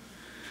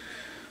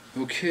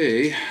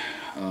 okay.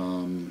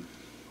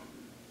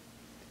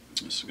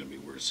 This is gonna be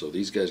weird. So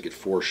these guys get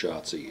 4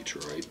 shots each,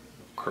 right?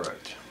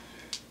 Correct.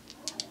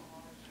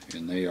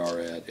 And they are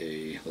at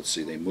a. Let's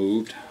see. They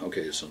moved.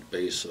 Okay, so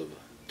base of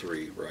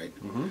 3, right?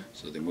 Mm-hmm.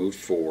 So they moved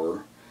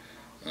 4.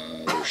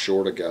 They're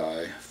short a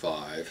guy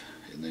 5,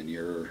 and then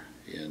you're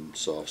in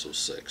soft, so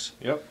 6.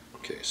 Yep.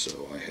 Okay,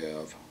 so I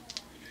have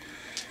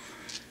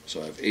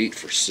 8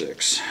 for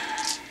 6.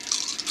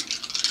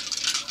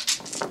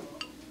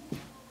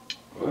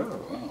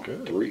 Wow,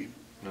 good. 3.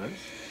 Nice.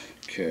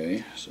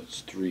 Okay, so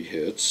it's 3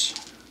 hits.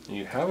 And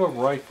you have a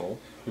rifle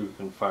who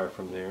can fire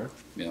from there.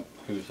 Yep.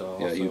 Who's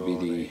also Yeah, you'd be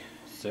the.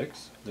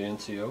 6, the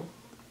NCO.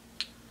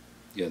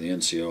 Yeah, the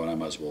NCO, and I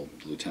might as well.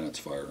 The lieutenant's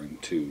firing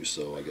too,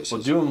 so I guess.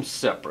 We'll do them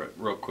separate,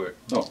 real quick.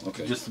 Oh,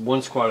 okay. Just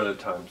one squad at a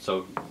time.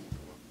 So,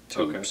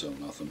 2, okay. so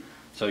nothing.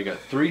 So you got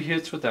 3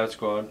 hits with that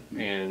squad,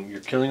 and you're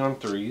killing on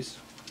 3s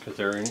because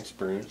they're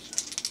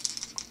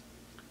inexperienced.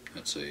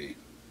 That's a.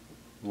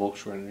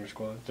 Volkswagen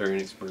squad, they're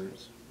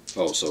inexperienced.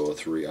 Oh, so a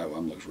 3.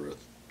 I'm looking for a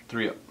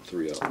 3 up.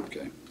 3 up.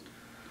 Okay.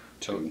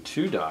 So 2.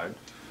 2 died.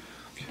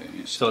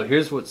 Okay. So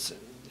here's what's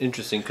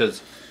interesting,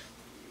 because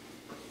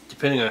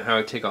depending on how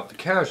I take off the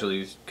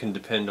casualties can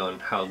depend on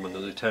when the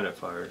lieutenant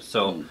fires.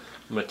 So I'm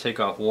going to take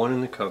off 1 in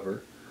the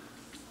cover,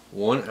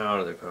 1 out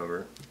of the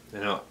cover,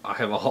 and I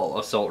have all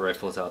assault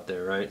rifles out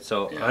there, right?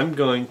 So Yeah. I'm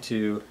going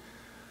to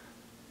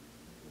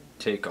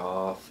take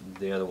off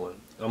the other one.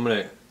 I'm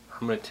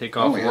gonna take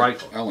off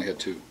rifle. I only had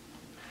 2.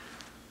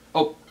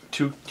 Oh,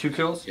 two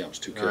kills? Yeah, it was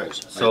 2 All right.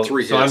 kills. I So, had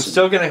 3 hits. so I'm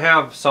still going to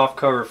have soft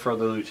cover for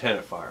the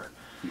lieutenant fire.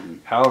 Mm-hmm.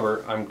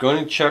 However, I'm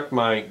going to check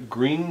my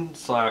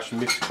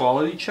green/mixed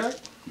quality check.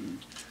 Mm-hmm.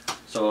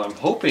 So I'm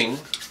hoping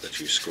that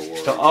you score.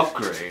 to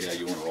upgrade. Yeah,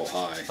 you want to roll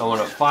high. I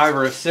want a 5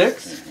 or a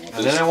 6, Yeah, and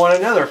this- then I want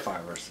another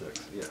 5 or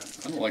 6. Yeah.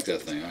 I don't like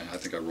that thing. I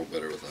think I roll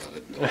better without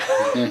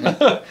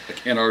it. I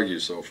can't argue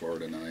so far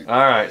tonight. All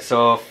right,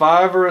 so a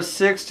 5 or a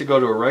 6 to go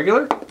to a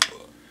regular.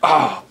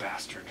 Oh,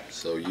 bastard!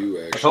 So you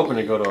actually. I was hoping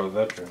to go to a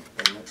veteran.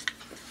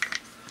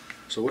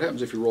 So what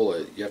happens if you roll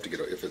a? You have to get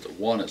a. If it's a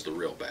 1, it's the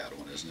real bad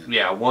one, isn't it?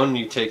 Yeah, 1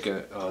 you take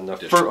on the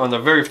Additional. on the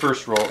very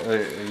first roll.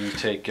 You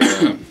take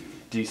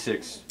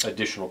D6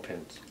 additional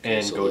pins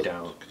and So go they'll-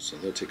 down. So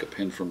they'll take a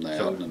pin from that.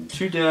 So and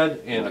 2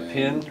 dead and a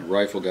pin.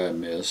 Rifle guy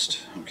missed.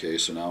 Okay,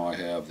 so now I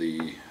have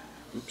the.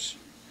 Oops.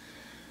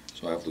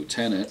 So I have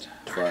lieutenant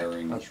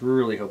firing. I was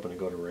really hoping to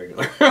go to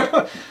regular.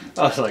 I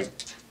was like,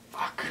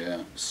 fuck.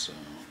 Yeah. So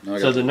now I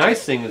So got the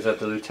nice thing is that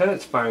the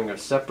lieutenant's firing a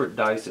separate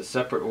dice, a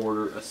separate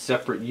order, a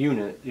separate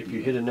unit. If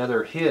you hit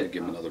another hit,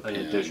 give him another an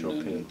pin, additional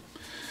and- pin.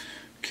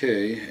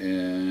 Okay,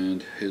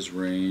 and his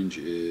range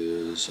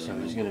is. So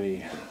he's going to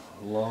be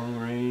long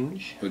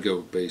range, We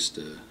go base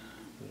to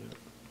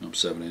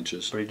 7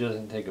 inches. but he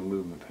doesn't take a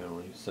movement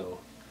penalty, so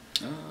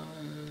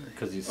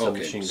because he's Okay,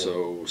 submachine gun.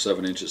 so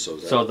 7 inches. So,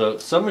 So the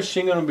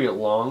submachine gun will be at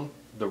long,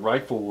 the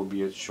rifle will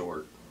be at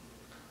short.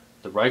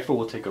 The rifle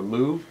will take a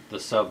move, the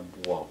sub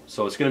won't.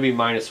 So it's going to be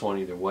 -1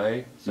 either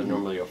way. So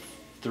normally a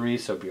 3,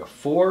 so it'll be a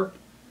 4,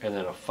 and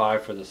then a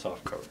 5 for the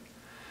soft cover.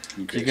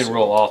 okay, You can so-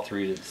 roll all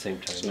 3 at the same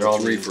time. So They're all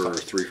 3 moving for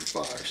fives. 3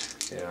 for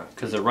 5s. Yeah,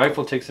 because the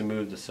rifle takes a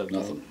move, the sub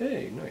Nothing. won't.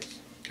 Hey, nice.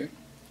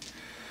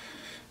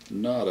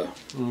 Nada.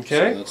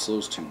 Okay. So that's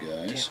those 2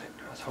 Damn guys. it,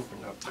 I was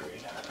hoping to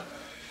upgrade.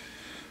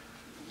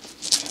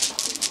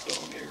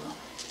 Dog hair.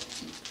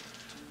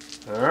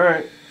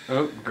 Alright.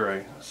 Oh,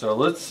 great. So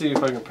let's see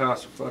if I can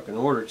pass a fucking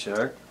order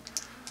check.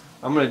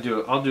 I'll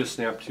do a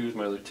snap 2 as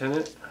my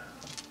lieutenant.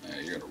 Yeah,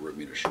 you're gonna rip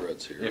me to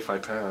shreds here. If I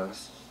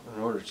pass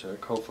an order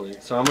check, hopefully.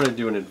 So I'm going to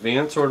do an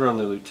advance order on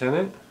the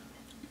lieutenant.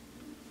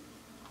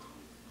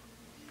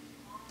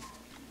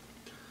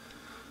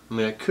 I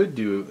mean, I could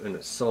do an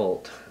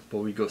assault, but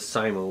we go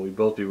Simon. We'd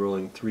both be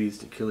rolling 3s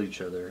to kill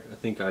each other. I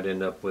think I'd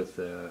end up with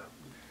a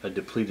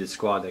depleted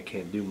squad that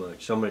can't do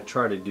much. So I'm going to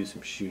try to do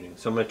some shooting.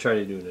 So I'm going to try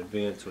to do an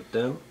advance with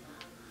them.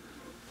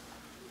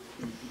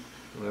 And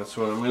that's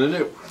what I'm going to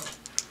do.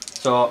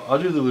 So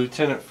I'll do the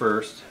lieutenant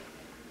first.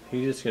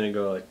 He's just going to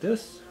go like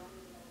this.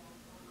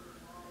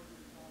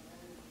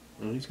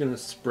 And he's going to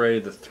spray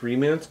the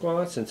 3-man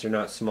squad since they're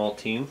not a small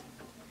team.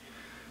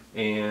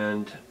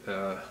 And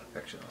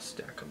actually I'll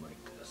stack them like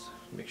this.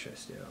 Make sure I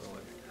stay out of the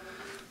way.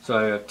 So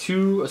I have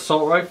 2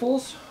 assault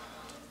rifles.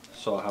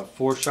 So I'll have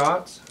 4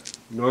 shots.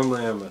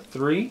 Normally I'm a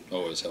 3.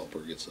 Oh, his helper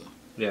gets a...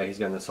 Yeah, he's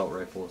got an assault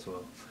rifle as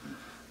well.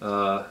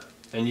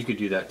 And you could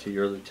do that to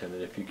your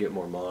lieutenant if you get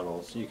more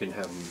models. You can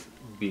have them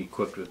be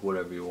equipped with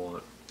whatever you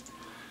want.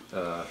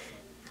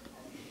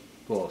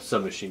 Well,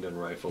 submachine gun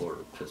rifle or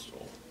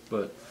pistol.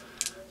 But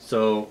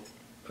so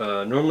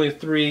normally a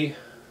 3,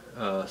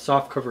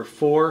 soft cover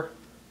 4,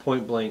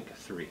 point blank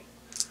 3.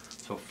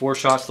 So 4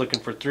 shots looking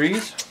for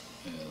 3s.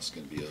 Yeah, that's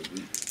gonna be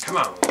ugly. Come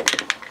on.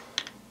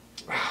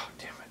 Oh,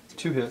 damn it.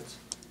 2 hits.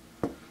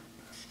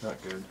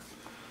 Not good.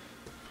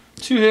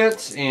 2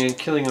 hits and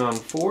killing on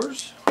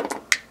 4s.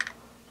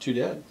 2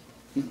 dead.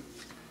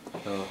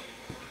 Oh.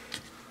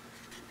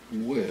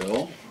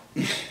 Well,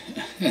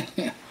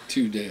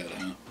 2 dead,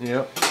 huh?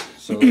 Yep.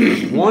 So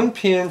 1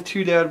 pin,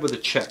 2 dead with a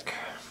check.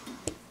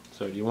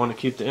 So do you want to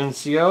keep the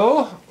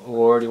NCO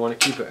or do you want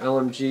to keep an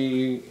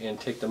LMG and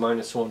take the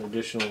 -1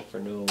 additional for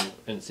no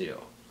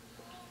NCO?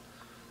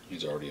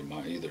 He's already in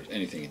either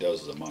anything he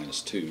does is a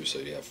 -2, so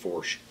you have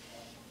 4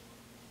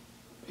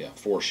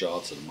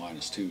 shots at a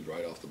 -2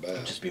 right off the bat.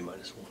 It'd just be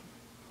 -1.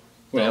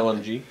 The Well,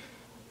 LMG.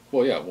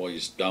 Well, yeah. Well,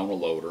 he's down a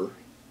loader,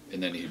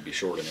 and then he'd be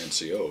short an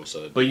NCO.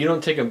 So. But you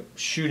don't take a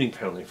shooting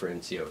penalty for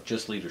NCO,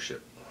 just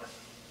leadership.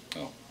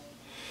 Oh.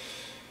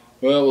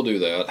 Well, we'll do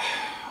that.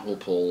 We'll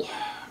pull.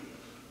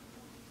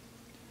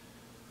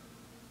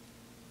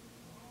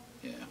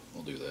 Yeah,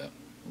 we'll do that.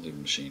 We'll leave a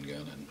machine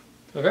gun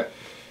in. Okay.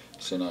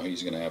 So now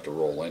he's going to have to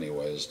roll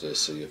anyways to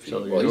see if he.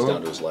 So Well, he's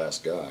down to his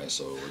last guy,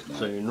 so.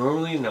 So you're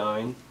normally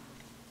 9.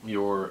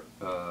 You're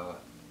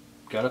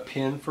got a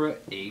pin for an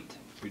 8.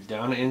 You're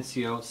down to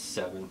NCO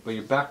 7, but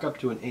you're back up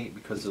to an 8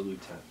 because of the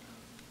lieutenant.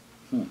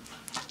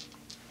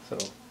 So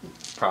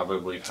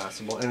probably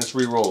passable, and it's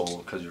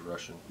re-rollable because you're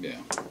Russian. Yeah.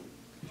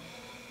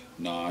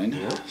 9.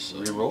 Yeah. So.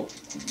 Re-roll.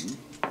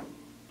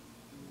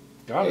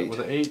 Got 8. it with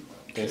an 8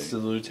 Okay. thanks to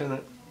the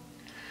lieutenant.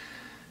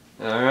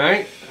 All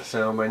right.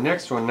 So my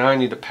next one now I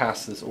need to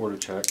pass this order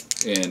check.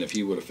 And if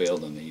he would have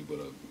failed, then he would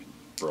have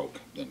broke,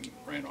 then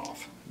ran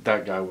off.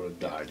 That guy would have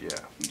died.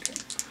 Yeah. Okay.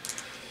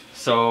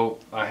 So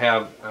I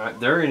have,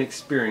 they're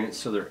inexperienced,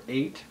 so they're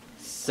 8,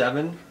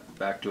 7,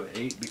 back to an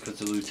 8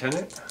 because of the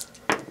lieutenant.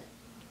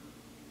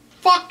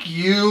 Fuck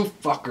you,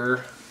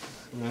 fucker.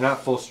 And they're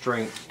not full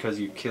strength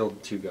because you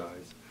killed 2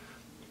 guys.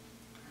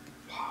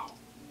 Wow.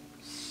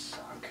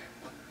 Suck.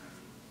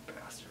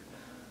 Bastard.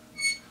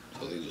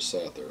 So they just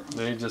sat there.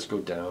 They just go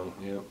down,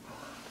 yep.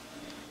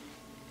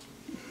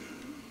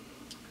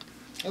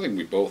 I think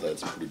we both had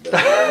some pretty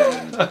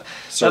bad.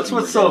 That's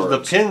what's so, the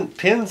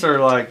pins are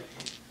like.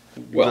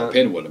 Well, a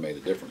pin wouldn't have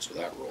made a difference with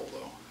that roll,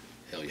 though.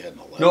 Hell, you had an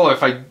 11. No, if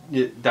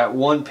that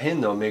 1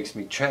 pin though makes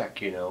me check,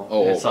 you know.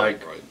 Oh, it's right,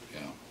 like right,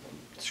 yeah.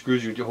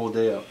 screws your whole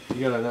day up.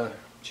 You got another.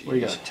 Jeez. What,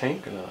 you got a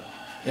tank or not?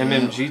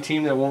 MMG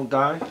team that won't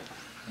die?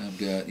 I've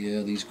got,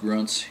 yeah, these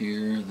grunts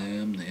here,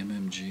 them, the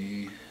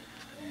MMG,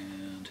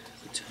 and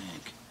the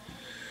tank.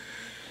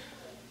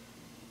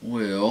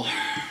 Well.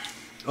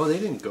 Oh, they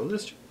didn't go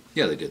this.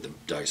 Yeah, they did the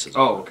dice.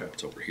 Oh, okay.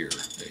 It's over here.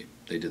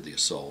 They did the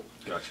assault.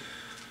 Gotcha.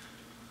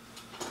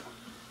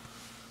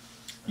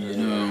 You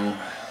know.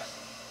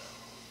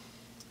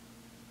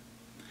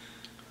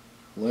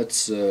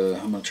 Let's,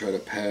 I'm going to try to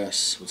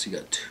pass, what's he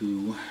got,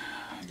 2?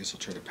 I guess I'll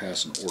try to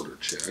pass an order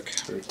check.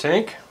 For a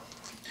tank?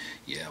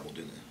 Yeah, we'll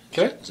do that.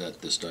 Okay. Is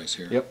that this dice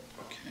here? Yep.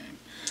 Okay.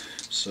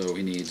 So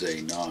he needs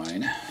a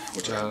 9,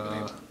 which I haven't been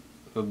able. It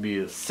would be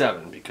a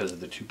 7 because of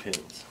the 2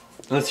 pins.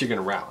 Unless you're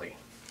going to rally.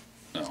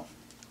 No.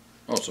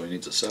 Oh, so he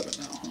needs a 7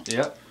 now, huh?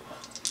 Yep.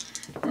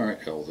 All right,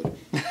 hell with it.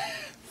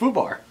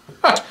 Foobar.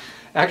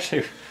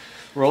 Actually,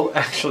 roll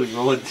a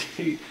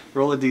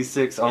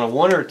d6 on a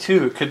 1 or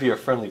 2. It could be a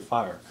friendly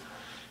fire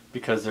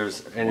because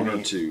there's enemy. 1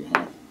 or 2,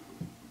 huh?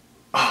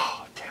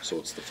 Oh, damn. So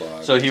it's the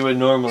 5. So he would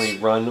normally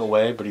run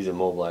away, but he's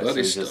immobilized. But So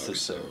he he's just stuck,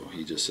 sits there. so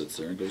he just sits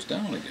there and goes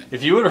down again.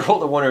 If you would have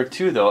rolled a 1 or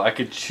 2, though, I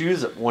could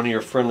choose one of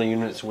your friendly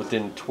units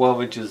within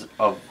 12 inches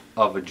of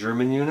a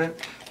German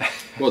unit.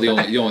 Well,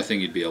 the only thing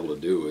you'd be able to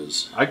do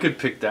is. I could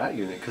pick that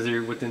unit because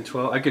they're within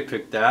 12. I could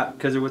pick that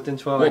because they're within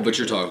 12. Well, but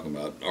you're talking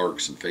about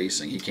arcs and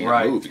facing. He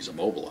can't move. He's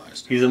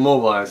immobilized. He's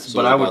immobilized, So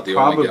but I would about the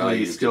only guy probably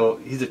you still.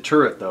 He's a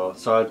turret though,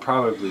 so I'd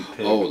probably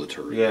pick. Oh, the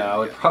turret. Yeah, I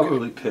would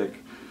probably pick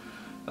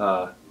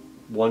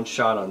 1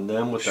 shot on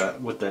them with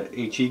the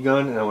HE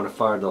gun, and I would have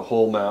fired the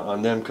whole mount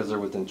on them because they're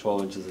within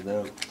 12 inches of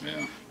them.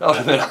 Yeah. That would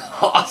have been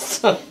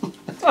awesome.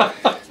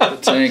 The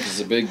tank is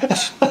a big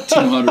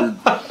 200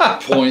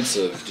 points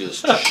of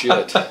just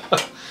shit.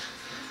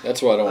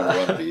 That's why I don't want to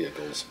run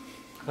vehicles.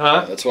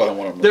 Huh? That's why I don't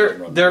want to run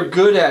They're vehicles.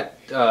 good at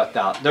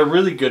they're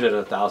really good at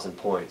 1,000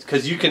 points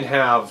because you can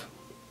have.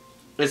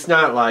 It's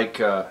not like.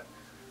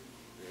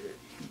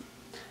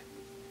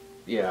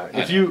 Yeah,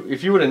 if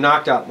you would have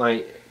knocked out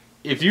my.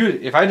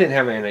 If I didn't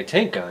have an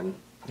anti-tank gun,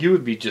 you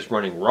would be just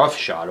running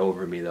roughshod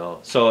over me though.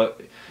 So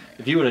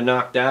if you would have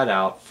knocked that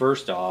out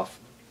first off.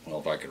 Well,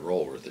 if I could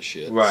roll with the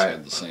shit,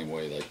 right? The same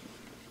way that.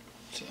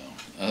 So,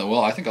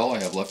 well, I think all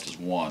I have left is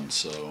 1.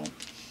 So,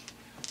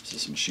 it's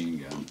this machine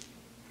gun.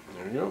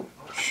 There you go.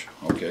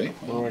 Okay.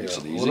 Well, makes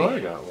it easy. What do I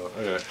got? Well,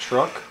 I got a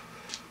truck.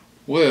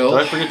 Well.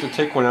 Did I forget to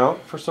take one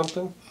out for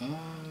something?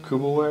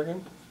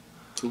 WahooWarrior?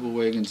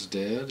 WahooWarrier's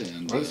dead,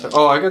 and.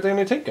 Oh, I got the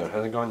anti-tank gun.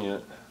 Hasn't gone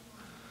yet.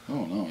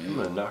 Oh, no, yeah. I'm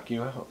going to knock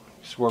you out.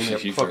 You swore me a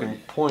fucking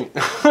point.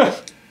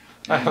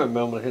 I haven't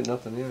been able to hit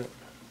nothing yet.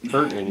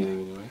 Hurt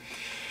anything anyway.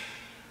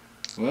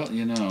 Well,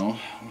 you know,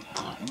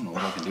 I don't know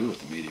what I can do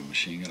with the medium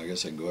machine gun. I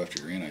guess I can go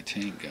after your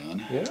anti-tank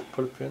gun. Yeah,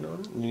 put a pin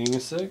on it. Needing a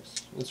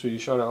 6. That's what you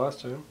shot at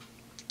last time.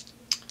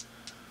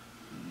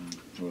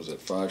 What was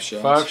that, 5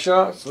 shots? 5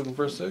 shots, looking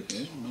for a 6.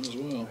 Yeah, might as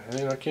well.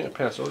 Hey, I can't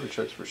pass order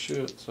checks for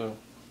shit, so. 1,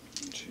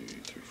 2,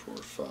 3, 4,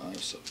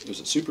 5. So, was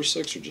it super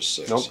 6 or just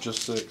 6? Nope,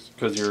 just 6.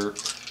 Because you're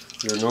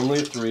normally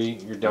a 3.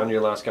 You're down to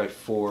your last guy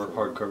 4,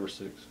 hardcover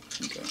 6.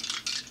 Okay.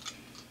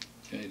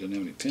 Yeah, he doesn't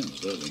have any pins,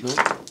 does he?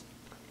 Nope.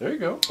 There you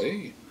go.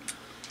 Hey.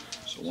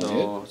 So one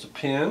hit. It's a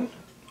pin,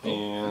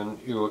 and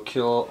you will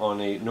kill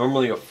on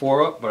normally a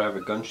 4 up, but I have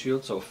a gun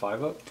shield, so a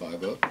 5 up.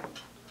 5 up.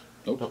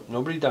 Nope.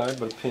 Nobody died,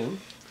 but a pin.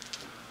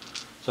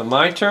 So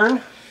my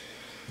turn.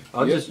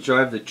 I'll just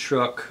drive the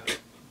truck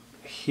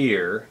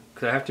here,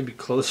 because I have to be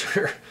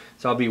closer.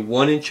 So I'll be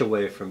 1 inch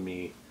away from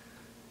me,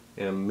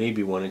 and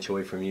maybe 1 inch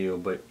away from you,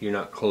 but you're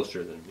not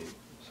closer than me.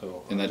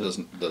 So and that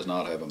does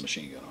not have a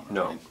machine gun on it,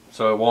 no. right?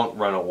 So it won't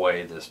run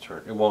away this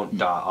turn. It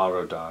won't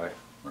auto die.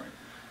 Right.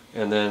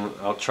 And then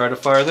I'll try to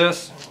fire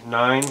this.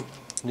 9,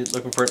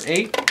 looking for an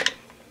 8.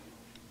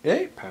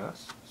 8,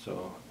 pass.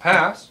 So,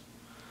 pass.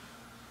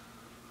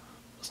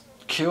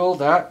 Kill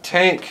that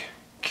tank.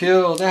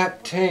 Kill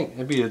that tank.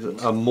 It'd be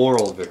a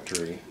moral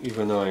victory,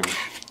 even though I'm...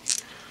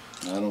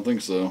 I don't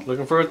think so.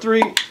 Looking for a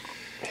 3.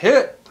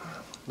 Hit.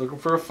 Looking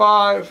for a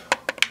 5.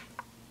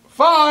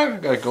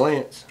 5. Got a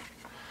glance.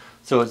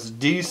 So it's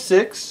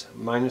D6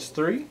 minus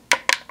 3.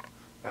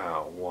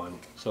 Ah, 1.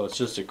 So it's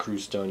just a crew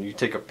stun. You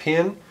take a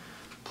pin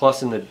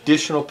plus an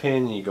additional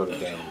pin and you go to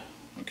down.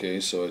 Okay,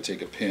 so I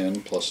take a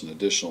pin plus an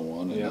additional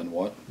one, and then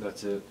what?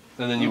 That's it.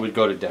 And then you would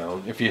go to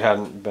down if you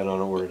hadn't been on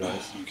a order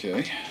dice.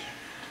 Okay.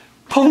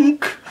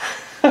 Punk!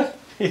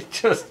 He's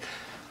just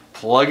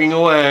plugging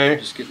away.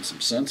 Just getting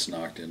some sense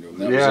knocked into him.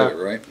 That was it,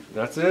 right?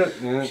 That's it.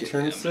 Yeah,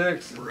 turn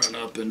 6. Run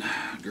up and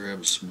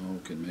grab a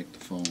smoke and make the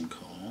phone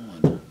call.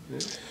 And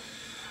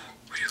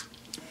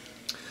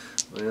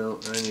Well,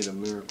 I need a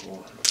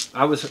miracle.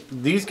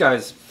 These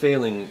guys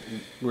failing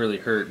really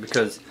hurt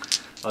because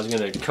I was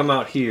going to come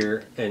out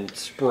here and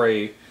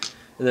spray,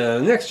 and then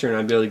on the next turn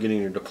I'd be able to get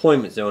in your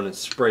deployment zone and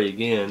spray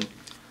again.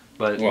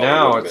 But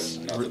now it's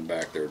nothing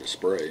back there to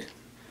spray.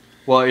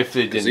 Well, if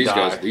they didn't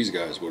die. These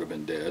guys would have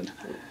been dead.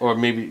 Or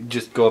maybe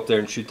just go up there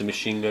and shoot the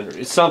machine gun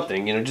or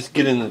something, just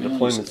get in the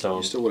deployment zone.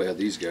 You still would have had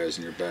these guys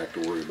in your back to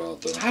worry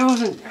about, though. I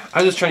was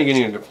just trying to get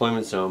in your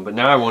deployment zone, but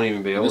now I won't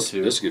even be able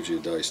to. This gives you a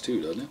dice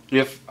too, doesn't it?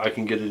 If I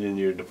can get it in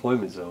your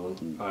deployment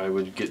zone, I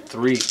would get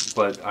 3,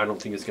 but I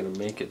don't think it's going to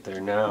make it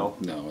there now.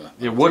 No.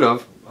 It would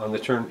have on the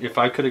turn. If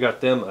I could have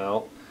got them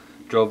out,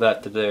 drove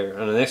that to there.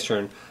 On the next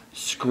turn,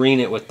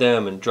 screen it with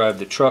them and drive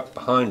the truck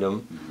behind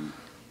them.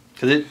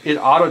 Because it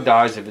auto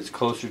dies if it's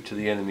closer to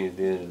the enemy at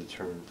the end of the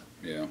turn.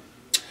 Yeah.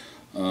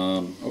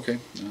 Okay.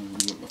 Now I'm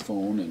with my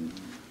phone and.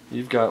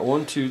 You've got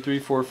 1, 2, 3,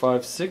 4,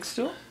 5, 6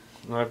 still.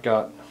 And I've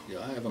got.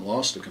 Yeah, I haven't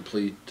lost a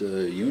complete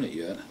unit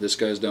yet. This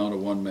guy's down to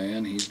 1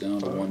 man. He's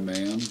down to 1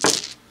 man.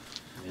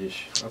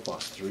 Yeesh, I've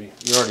lost 3.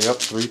 You're already up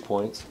 3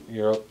 points.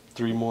 You're up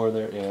 3 more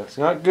there. Yeah, it's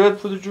not good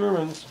for the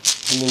Germans.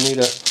 And they need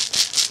a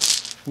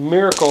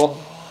miracle.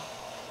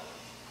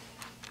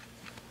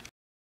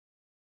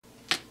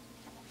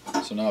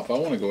 So now, if I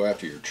want to go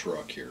after your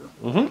truck here,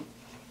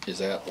 is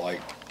that like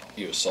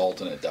you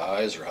assault and it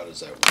dies, or how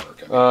does that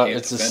work? I mean,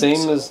 it's the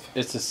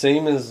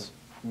same as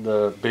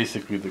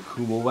basically the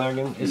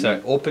WahooWarrior. It's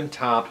that open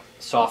top,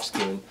 soft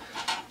skin.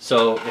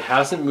 So it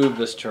hasn't moved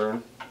this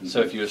turn. So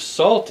if you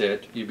assault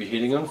it, you'd be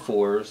hitting on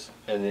 4s,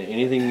 and then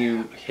anything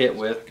you hit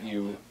with,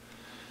 you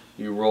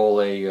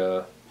roll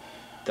a.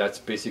 That's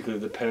basically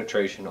the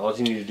penetration. All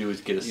you need to do is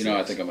get a 6.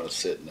 I think I'm going to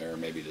sit in there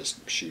and maybe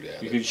just shoot at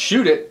it. You could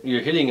shoot it.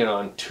 You're hitting it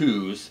on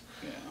 2s.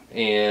 Yeah.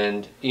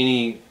 And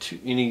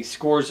any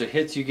scores of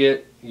hits you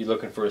get, you're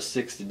looking for a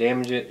 6 to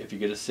damage it. If you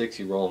get a 6,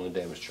 you roll on the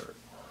damage chart.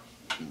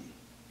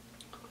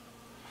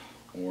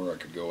 Or I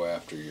could go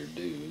after your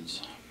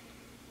dudes.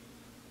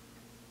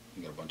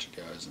 You got a bunch of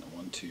guys in it.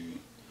 1, 2.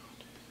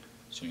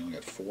 So you only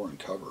got 4 in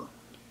cover.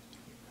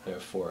 I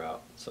have 4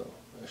 out, so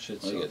I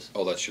should see it.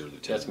 Oh, that's your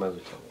lieutenant. That's my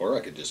lieutenant. Or I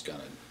could just kind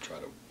of try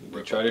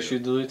to try to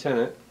shoot the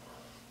lieutenant.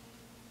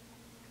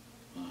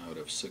 I would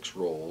have 6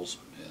 rolls,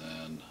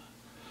 and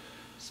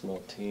small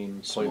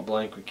team, point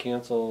blank we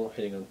cancel,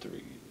 hitting on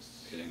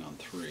 3s. Hitting on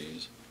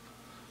 3s.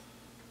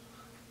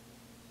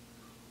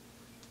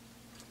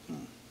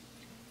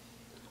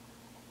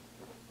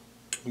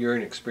 You're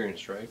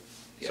inexperienced, right?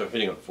 Yeah. So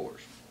hitting on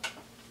 4s.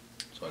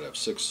 So I'd have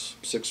 6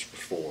 for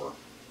 4.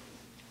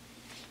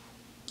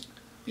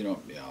 Yeah,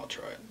 I'll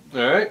try it.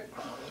 All right.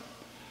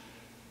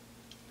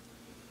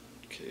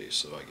 Okay,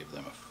 so I give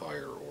them a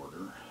fire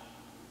order.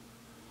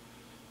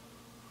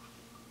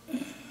 And,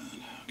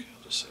 okay,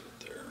 I'll just set it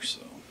there. So,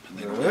 and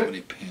they don't have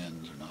any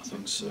pins or nothing.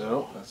 think so.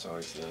 No, that's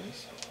always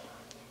nice.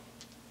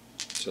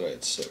 So I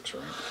had 6,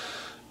 right?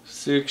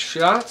 6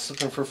 shots,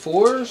 looking for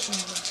 4s.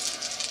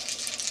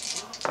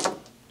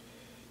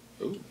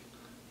 Ooh.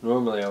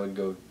 Normally I would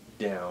go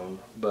down,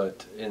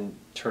 but in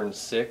turn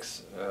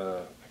 6,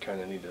 I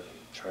kind of need to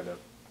try to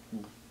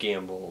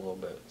gamble a little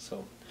bit.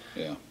 So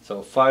Yeah.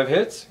 So 5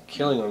 hits,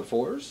 killing on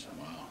 4s.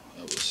 Wow,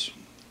 that was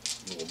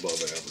a little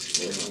above average.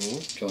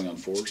 Mm-hmm. Killing on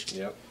 4s.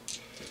 Yep.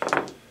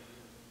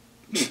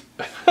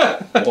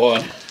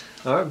 1.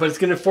 All right, but it's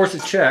going to force a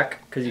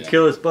check because you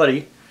kill his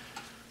buddy.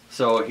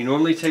 So he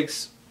normally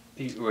takes,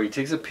 he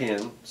takes a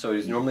pin. So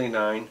he's normally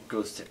 9,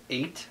 goes to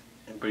 8,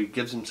 but he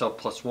gives himself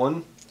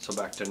 +1, so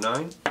back to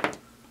 9.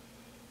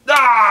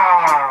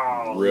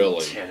 Ah! Really?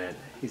 Lieutenant.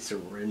 He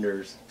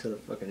surrenders to the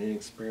fucking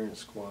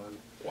inexperienced squad.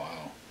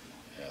 Wow.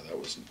 Yeah, that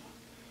wasn't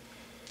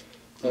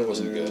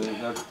good.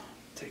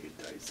 Take a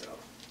dice out.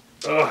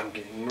 Oh, I'm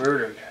getting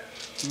murdered.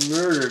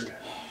 Murdered.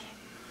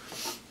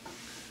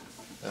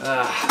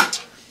 Ah.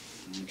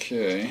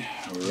 Okay,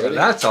 are we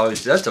Yeah, ready?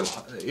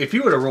 if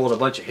you would have rolled a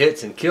bunch of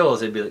hits and kills,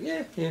 they'd be like,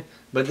 yeah.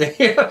 But they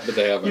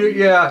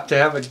haven't. to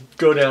have it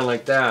go down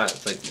like that,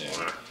 it's like,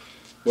 Yeah.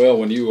 Well,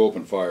 when you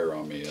open fire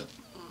on me,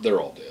 they're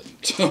all dead.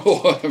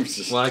 So I'm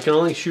just. Well, I can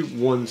only shoot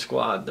 1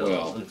 squad though,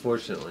 Well,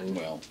 unfortunately.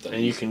 Well,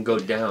 and you can go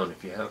down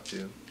if you have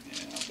to.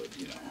 Yeah, but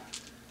you know.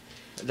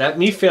 That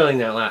me failing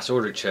that last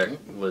order check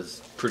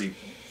was pretty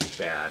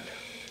bad.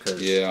 Cause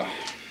Yeah.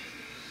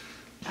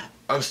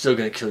 I'm still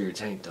gonna kill your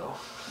tank though.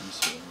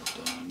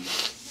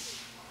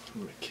 I'm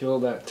gonna kill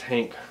that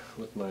tank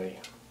with my.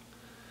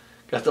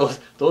 Got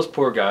those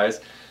poor guys.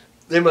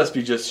 They must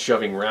be just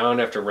shoving round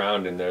after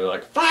round in there.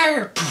 Like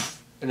fire,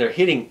 poof, and they're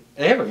hitting.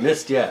 They haven't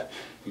missed yet.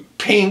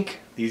 Pink.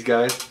 These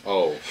guys.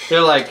 Oh.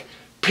 They're like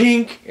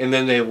pink, and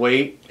then they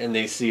wait and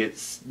they see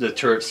the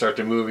turrets start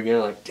to move again.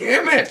 Like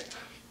damn it!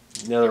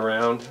 Another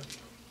round.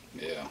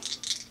 Yeah.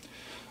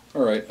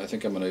 All right. I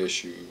think I'm going to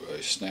issue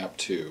a snap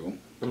 2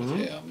 with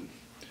him.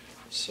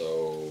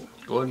 So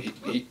go ahead.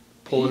 He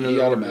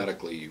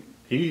automatically.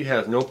 He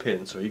has no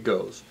pin, so he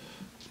goes.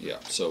 Yeah.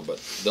 So, but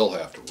they'll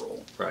have to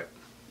roll. Right.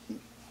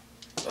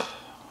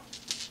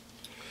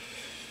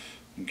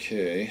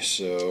 Okay.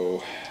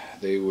 So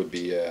they would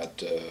be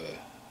at.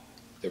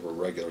 They were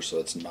regular, so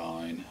that's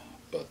 9.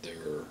 But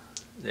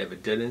they have a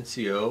dead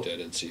NCO. Dead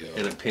NCO.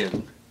 And a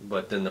pin.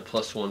 But then the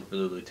 +1 for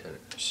the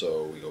lieutenant.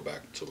 So we go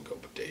back. So we go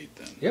up to 8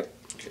 then. Yep.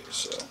 Okay.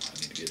 So I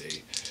need to get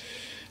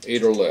a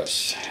 8 or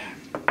less.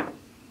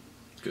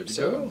 Good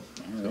to go.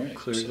 All right.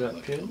 Clears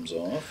that pin. Comes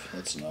off.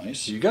 That's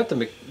nice. You got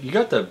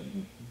the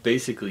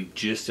basically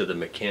gist of the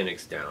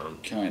mechanics down.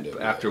 Kind of.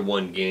 After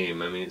one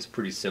game, I mean it's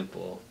pretty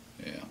simple.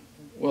 Yeah.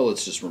 Well,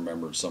 it's just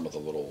remembered some of the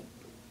little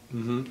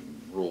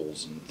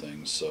rules and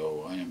things.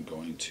 So I am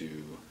going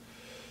to.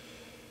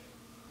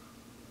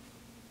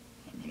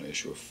 I'm going to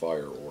issue a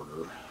fire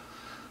order.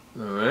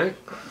 All right.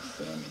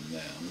 Them and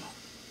them.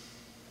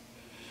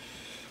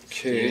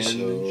 Okay,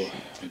 so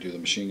I do the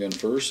machine gun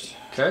first.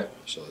 Okay.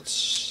 So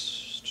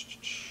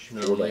it's 4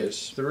 Normally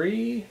dice.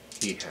 3.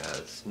 He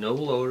has no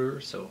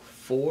loader, so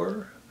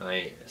 4.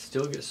 I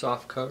still get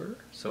soft cover,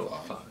 so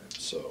 5.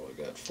 So I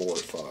got 4 or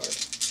 5.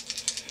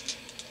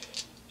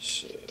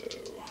 So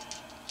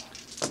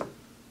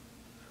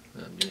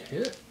I'm gonna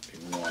hit.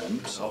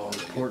 1. All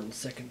important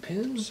second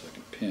pin.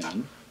 Second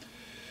pin.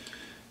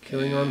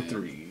 Killing on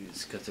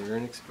 3s because they're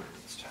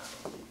inexperienced.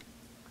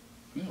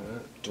 Yeah.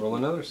 Roll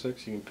another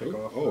 6. You can pick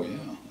off. Oh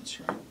yeah, that's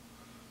right.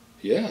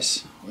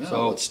 Yes. Well,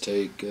 So, let's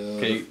take.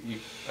 Okay, you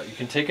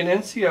can take an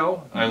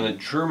NCO. I'm a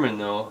German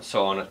though,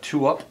 so on a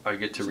 2-up, I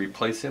get to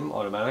replace him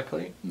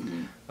automatically.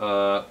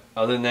 Other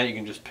than that, you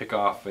can just pick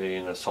off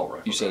an assault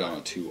rifle. You said on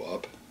a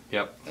 2-up.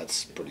 Yep.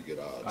 That's pretty good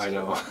odds. I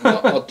know.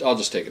 I'll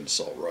just take an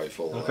assault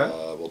rifle. Okay.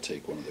 We'll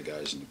take one of the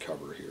guys in the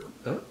cover here.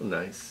 Oh,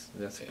 nice.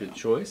 That's a good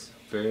choice.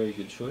 Very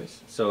good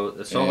choice. So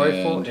assault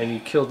rifle, and you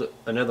killed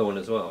another one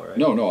as well, right?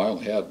 No, I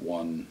only had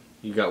one.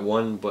 You got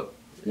one, but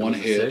one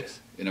hit, 6?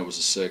 and it was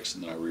a 6,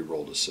 and then I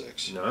re-rolled a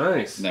 6.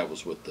 Nice. And that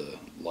was with the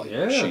light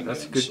yeah, machine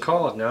that's gun, a good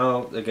call.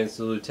 Now against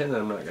the lieutenant,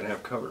 I'm not going to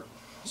have cover.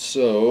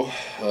 So,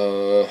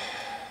 I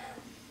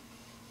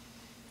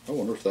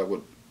wonder if that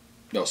would.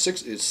 No,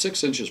 it's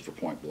 6 inches for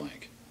point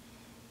blank,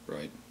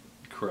 right?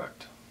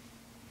 Correct.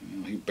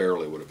 He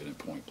barely would have been at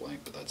point blank,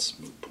 but that's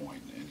moot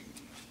point, and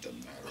it doesn't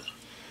matter.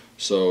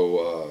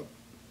 So,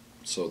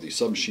 so the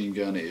submachine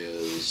gun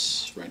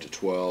is range of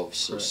 12,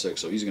 so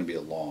 6. So he's going to be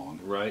a long.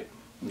 Right.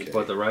 Okay.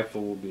 But the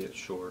rifle will be at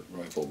short.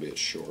 Rifle will be at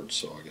short,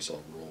 so I guess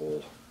I'll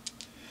roll.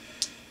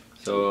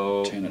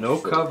 So 10 and no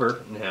 4.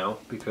 cover now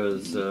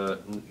because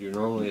you're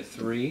normally a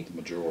 3. The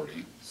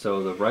majority.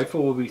 So the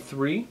rifle will be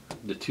 3.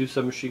 The 2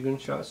 submachine gun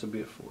shots will be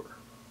at 4.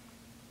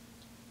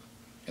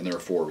 And there are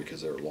 4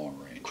 because they're long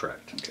range.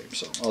 Correct. Okay,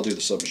 so I'll do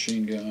the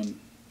submachine gun.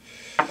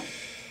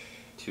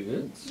 2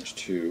 hits. There's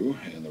 2,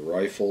 and the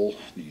rifle.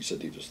 You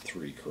said he was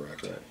 3,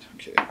 correct? Correct.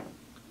 Okay.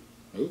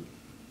 Ooh.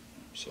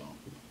 So.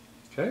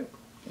 Okay.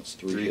 That's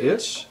 3 3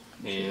 hits.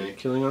 And Okay.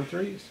 killing on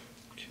 3s.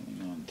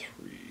 Killing on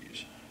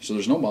 3s. So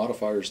there's no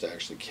modifiers to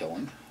actually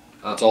killing.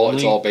 It's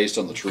all based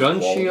on the troop gun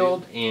quality.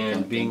 shield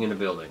and being in a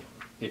building.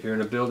 If you're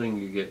in a building,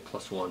 you get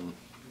 +1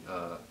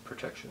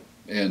 protection.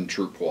 And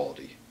troop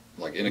quality.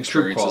 Like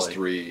inexperience is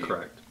 3.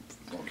 Correct.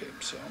 Okay,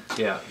 so.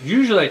 Yeah,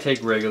 usually I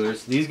take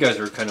regulars. These guys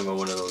are kind of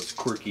one of those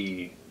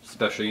quirky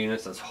special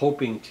units that's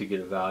hoping to get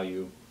a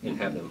value and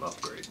have them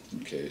upgrade.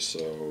 Okay,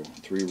 so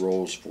 3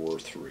 rolls for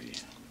 3.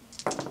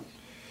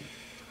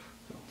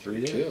 3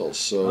 there. Kills.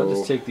 So I'll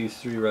just take these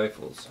 3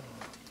 rifles.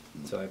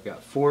 So I've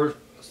got 4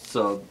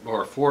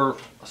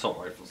 assault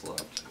rifles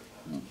left.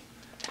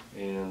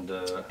 And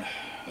I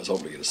was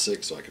hoping to get a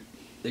 6 so I could.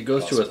 it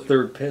goes to a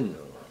 3rd pin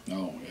though.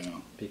 Oh yeah.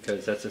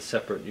 Because that's a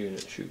separate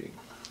unit shooting.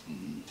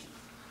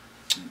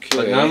 Okay.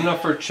 But not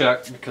enough for a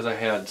check because I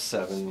had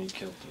 7. You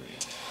killed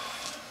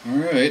 3. All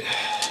right.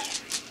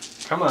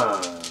 Come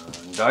on,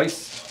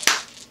 dice.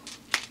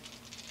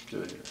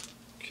 Do it here.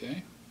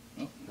 Okay.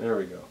 Oh. There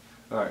we go.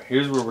 All right,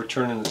 here's where we're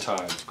turning the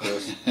tides,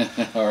 Chris.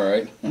 All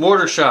right.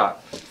 Mortar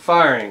shot,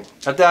 firing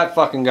at that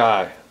fucking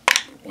guy.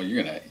 Well,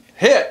 you're gonna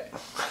Hit.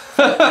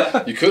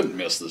 You couldn't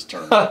miss this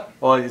turn.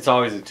 Well, it's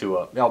always a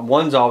 2-up. Yeah,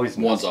 one's always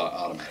missed. One's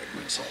automatic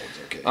missiles.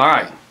 Okay. All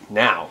right.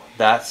 Now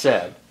that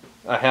said,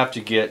 I have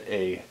to get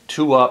a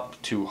 2-up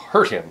to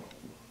hurt him.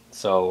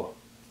 So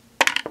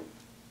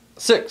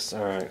 6.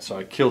 All right. So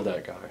I killed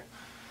that guy.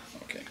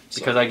 Okay.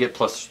 Because I get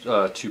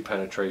 +2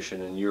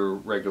 penetration, and you're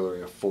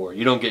regularly a 4.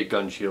 You don't get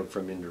gun shield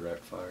from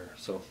indirect fire.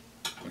 So.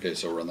 Okay,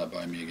 so run that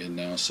by me again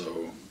now.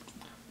 So.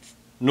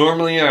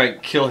 Normally I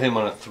kill him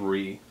on a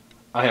 3.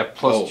 I have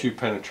 +2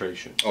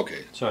 penetration.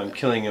 Okay. So I'm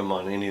killing him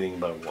on anything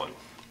but a 1.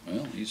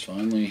 Well, he's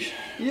finally.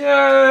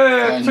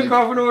 Yay! I took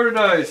off an order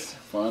dice.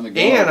 Finally.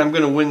 And I'm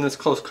going to win this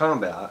close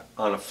combat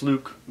on a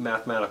fluke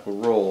mathematical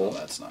roll. Well,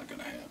 that's not going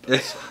to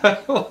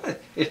happen.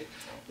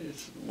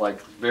 It's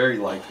like very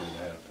likely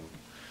to happen.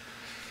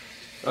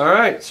 All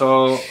right,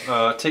 so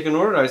take an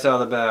order dice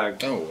out of the bag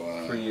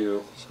for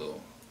you. So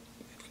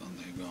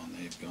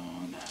they've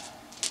gone.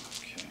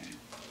 Okay.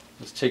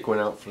 Let's take one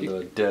out for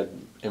the dead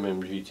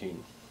MMG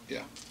team.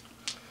 Yeah.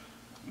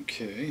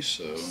 Okay,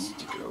 so.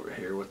 Stick it over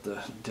here with the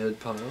dead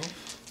pile.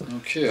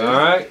 Okay. All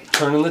right,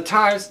 turning the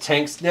tides.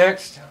 Tank's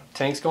next.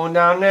 Tank's going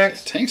down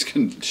next. Tanks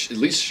can at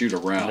least shoot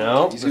around.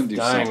 No, he's it's gonna do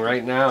dying something.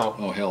 right now.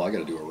 Oh hell, I got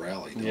to do a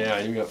rally. Yeah,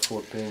 you got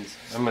 4 pins.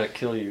 I'm gonna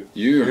kill you.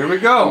 Here we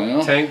go.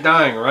 Well. Tank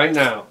dying right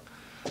now.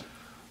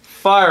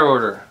 Fire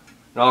order.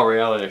 In all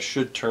reality, I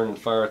should turn and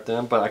fire at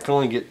them, but I can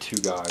only get 2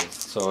 guys,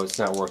 so it's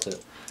not worth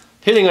it.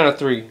 Hitting on a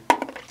 3.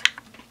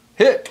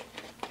 Hit.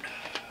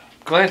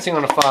 Glancing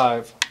on a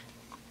 5.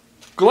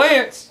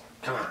 Glance.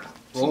 Come on.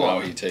 So now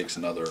he takes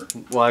another.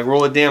 Well, I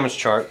roll a damage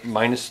chart,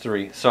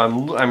 -3. So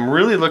I'm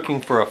really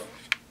looking for a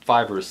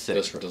 5 or a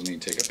 6. Doesn't he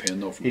take a pin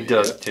though from He me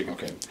does yet? take a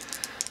pin.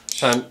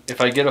 So if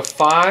I get a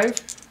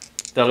 5,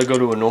 that'll go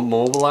to a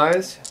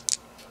mobilize.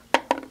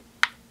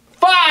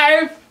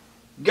 5!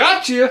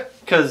 Gotcha!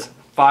 Because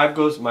 5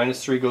 goes,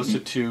 -3 goes to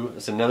 2.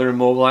 It's another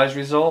immobilized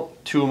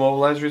result. 2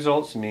 immobilized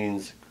results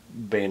means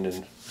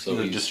abandoned. So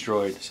they're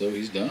destroyed. So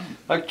he's done.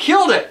 I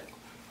killed it!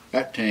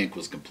 That tank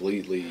was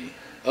completely,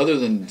 other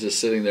than just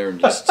sitting there and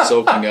just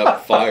soaking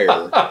up fire.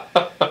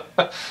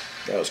 That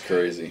was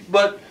crazy.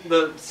 But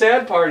the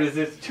sad part is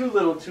it's too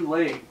little too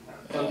late,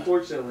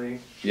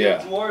 unfortunately. Yeah.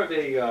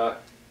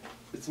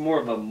 It's more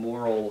of a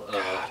moral...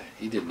 God,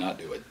 he did not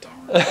do a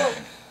darn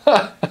thing.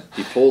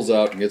 He pulls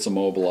out and gets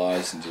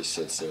immobilized and just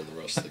sits there the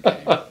rest of the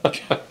game.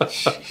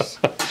 Jeez.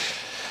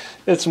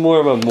 It's more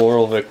of a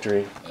moral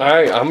victory. All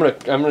right, I'm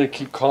gonna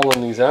keep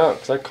calling these out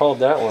because I called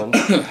that one.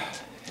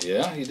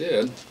 Yeah, he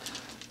did.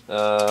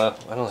 I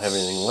don't have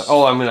anything left.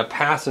 Oh, I'm gonna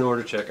pass an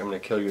order check. I'm gonna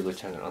kill your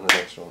lieutenant on the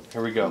next one.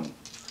 Here we go.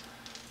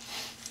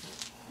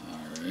 All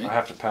right. I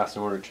have to pass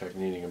an order check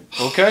needing him.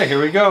 Okay,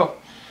 here we go.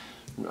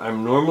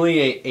 I'm normally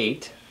a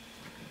 8.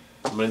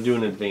 I'm gonna do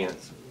an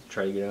advance.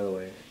 Try to get out of the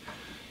way.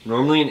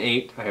 Normally an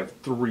 8. I have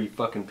 3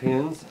 fucking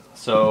pins.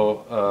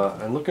 So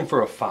I'm looking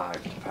for a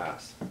 5 to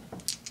pass.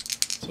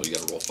 So you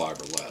got to roll 5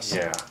 or less.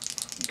 Yeah,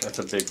 that's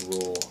a big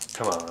roll.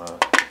 Come on.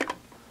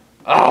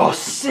 Oh,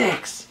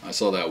 6! I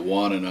saw that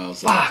 1 and I was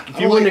Fuck, like, if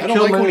you wouldn't have I don't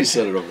killed like my when he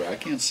said it over there. I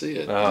can't see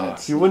it.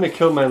 If you wouldn't have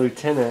killed my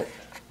lieutenant,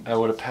 I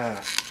would have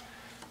passed.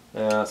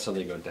 So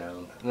they go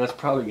down. And that's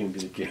probably going to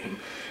be the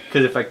game.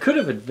 Because if I could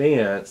have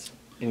advanced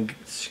and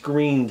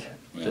screened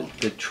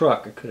the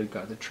truck, I could have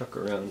got the truck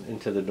around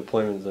into the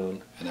deployment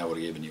zone. And that would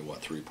have given you,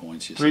 what, 3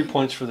 points? You 3 said?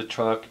 points for the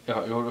truck. It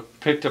would have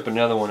picked up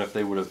another one if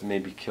they would have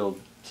maybe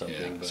killed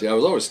something. Yeah. But See, I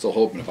was always still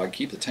hoping if I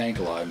keep the tank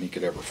alive and he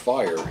could ever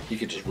fire, he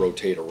could just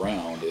rotate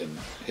around and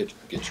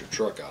get your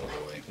truck out of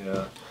the way.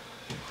 yeah.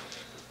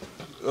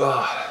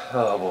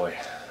 Oh boy.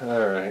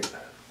 All right.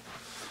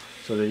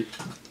 So they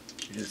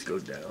just go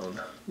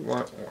down.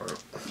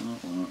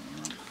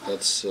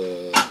 That's,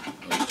 you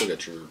still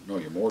got your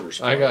mortars.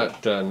 I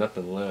got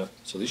nothing left.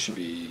 So these should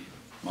be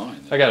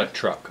mine. I got a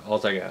truck. All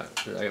I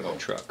got. I have a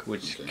truck,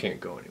 which okay. can't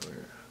go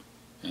anywhere.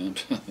 And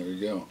there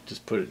you go.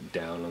 Just put it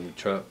down on the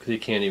truck because he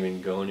can't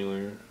even go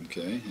anywhere.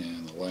 Okay,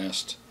 and the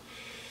last.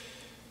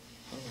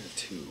 How do I have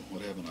 2?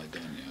 What haven't I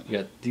done yet? You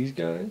got these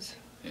guys.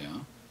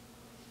 Yeah.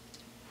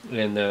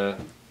 And No,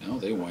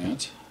 they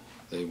went.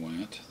 They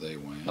went.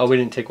 oh, we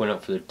didn't take one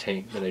out for the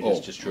tank that I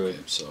just destroyed.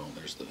 Okay, so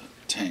there's the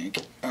tank.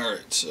 All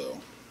right,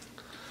 so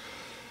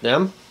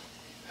Them?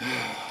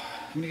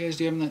 how many guys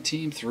do you have in that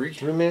team? 3?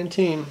 3-man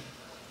team.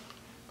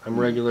 I'm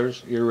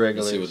regulars. You're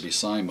regulars. It would be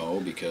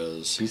Simo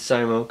because. Be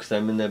Simo because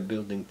I'm in that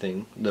building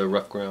thing, the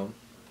rough ground.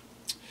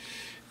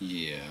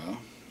 Yeah.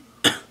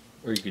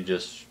 Or you could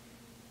just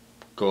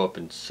go up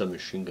and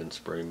submachine gun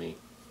spray me.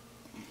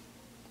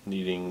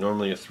 Needing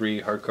normally a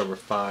 3, hardcover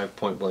 5,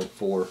 point blank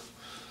 4.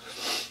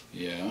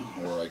 Yeah,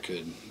 or I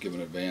could give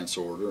an advance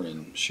order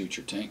and shoot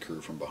your tank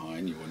crew from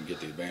behind. You wouldn't get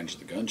the advantage of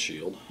the gun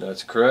shield.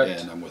 That's correct.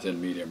 And I'm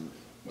within medium,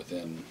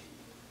 within.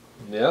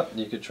 Yep,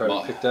 you could try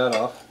to pick that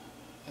off.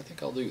 I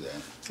think I'll do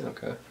that.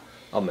 Okay.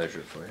 I'll measure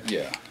it for you.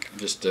 Yeah,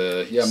 just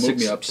yeah, move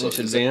me up. So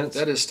advance.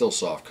 That is still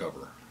soft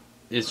cover.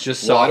 It's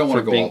just well, soft. I don't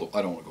want to being... go.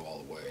 I don't want to go all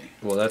the way.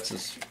 Well, that's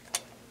just.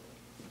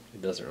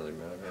 It doesn't really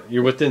matter.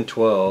 You're within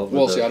 12.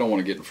 Well, see, I don't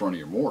want to get in front of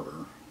your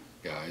mortar,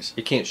 guys.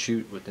 You can't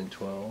shoot within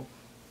 12.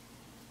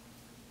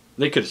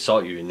 They could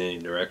assault you in any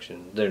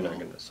direction. They're not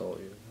going to assault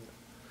you.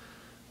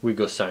 We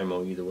go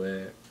Simo either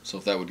way. So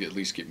if that would at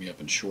least get me up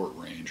in short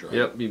range, right?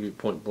 Yep, you'd be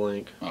point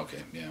blank.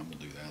 Okay, yeah, we'll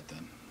do that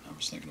then. I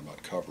was thinking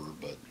about cover,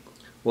 but.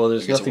 Well,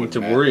 there's nothing to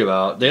worry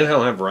about. They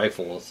don't have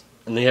rifles,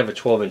 and they have a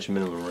 12-inch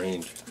minimum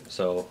range,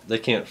 so they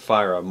can't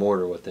fire a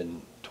mortar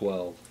within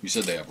 12. You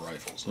said they have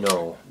rifles. Okay.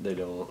 No, they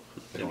don't.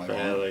 They don't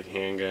have like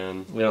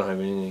handgun. We don't have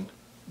anything.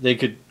 They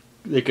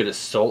could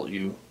assault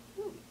you,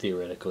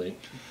 theoretically,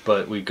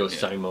 but we go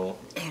Simo.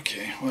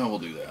 Okay, well, we'll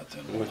do that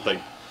then. With like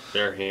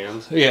bare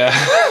hands. Yeah.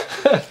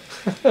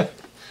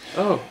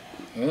 Oh.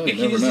 Well, he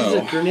you never uses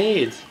know.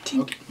 grenades.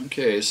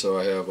 Okay, so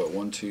I have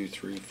 1, 2,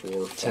 3,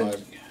 4,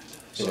 5.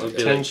 So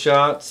 10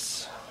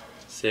 shots.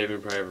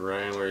 Saving Private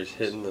Ryan, where he's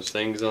hitting the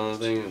things on the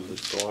thing and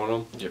just throwing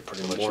them. Yeah,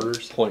 pretty much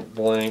mortars. Point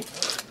blank.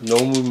 No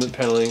movement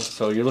penalty.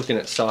 So you're looking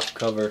at soft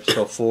cover.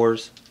 So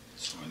 4s.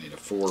 So I need a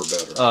 4 or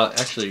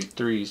better. Actually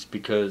 3s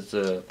because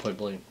point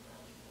blank.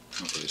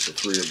 Okay, so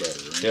 3 or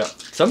better. Right? Yeah.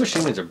 Some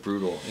machine guns are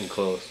brutal in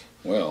close.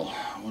 Well,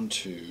 1,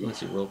 2.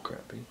 Unless you roll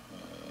crappy.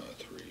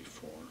 3,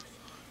 4, 5.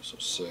 So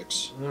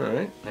 6. All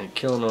right. And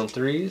killing on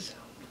 3s.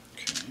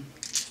 Okay.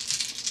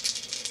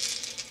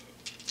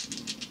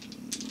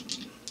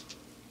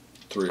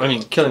 3. I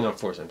mean, killing on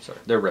 4s. I'm sorry.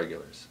 They're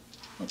regulars.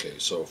 Okay,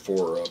 so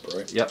 4 up,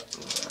 right? Yep.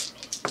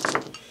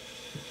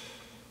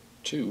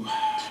 2.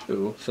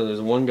 2. So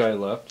there's 1 guy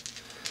left.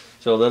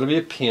 So that'll be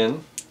a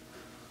pin.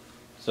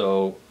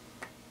 So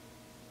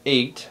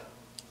 8.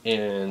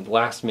 And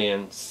last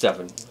man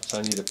 7. So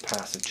I need to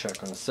pass a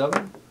check on a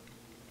 7.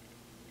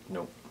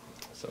 Nope.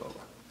 So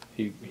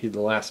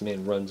the last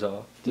man runs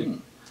off.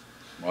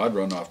 Well, I'd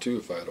run off too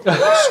if I had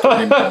a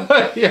screaming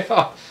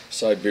Yeah.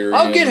 Siberian.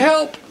 I'll get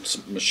help.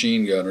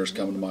 Machine gunners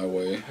coming my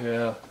way.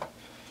 Yeah.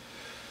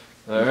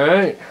 All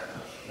right.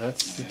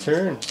 That's the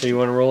turn. So you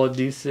want to roll a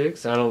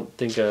d6? I don't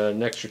think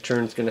an extra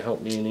turn is going to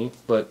help me any,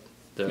 but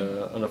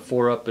on a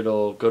 4 up,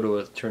 it'll go to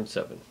a turn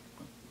 7.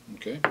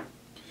 Okay.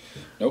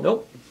 Nope.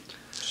 Nope.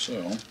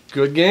 So.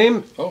 Good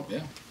game. Oh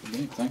yeah.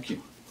 Okay, thank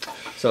you.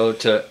 So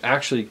to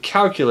actually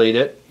calculate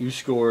it, you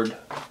scored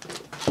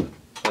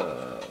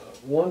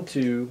 1,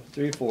 2,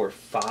 3, 4,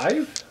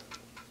 5,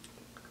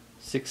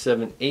 6,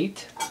 7,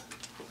 8.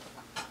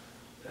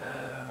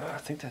 I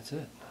think that's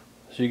it.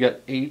 So you got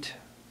 8.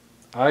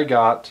 I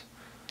got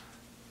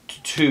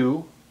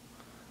 2,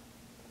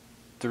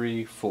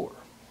 3, 4.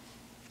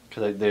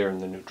 Because they're in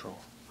the neutral.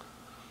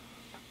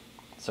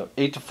 So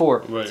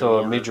 8-4. Wait, so a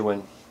order. major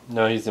win.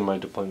 No, he's in my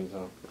deployment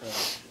zone.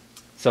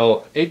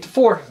 So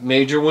 8-4.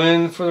 Major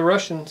win for the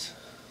Russians.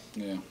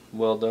 Yeah.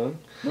 Well done.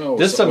 No,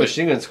 This so,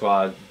 submachine gun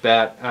squad,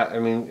 I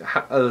mean,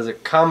 it was a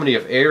comedy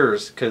of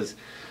errors because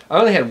I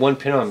only had 1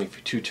 pin on me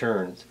for 2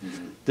 turns.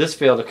 This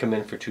failed to come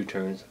in for 2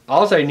 turns.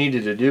 All I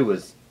needed to do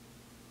was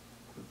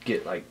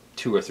get like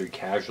 2 or 3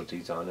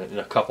 casualties on it and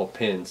a couple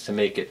pins to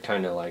make it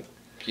kind of like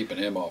keeping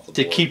him off the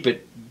to board. keep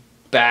it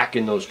back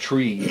in those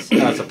trees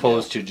as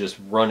opposed to just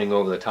running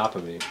over the top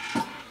of me.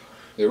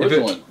 The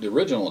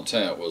original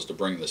intent was to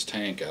bring this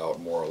tank out,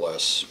 more or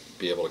less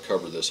be able to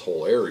cover this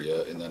whole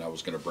area, and then I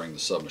was going to bring the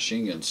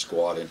submachine gun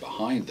squad in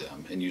behind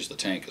them and use the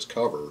tank as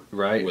cover.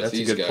 Right, with that's a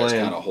these good guys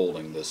plan. kind of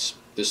holding this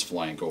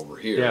flank over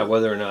here. Yeah,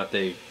 whether or not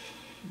they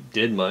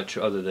did much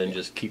other than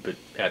just keep it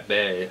at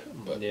bay.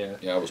 But yeah,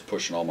 I was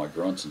pushing all my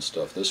grunts and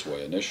stuff this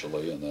way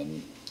initially, and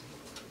then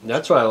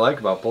that's what I like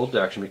about bolt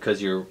action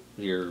because your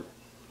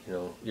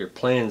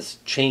plans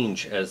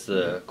change as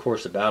the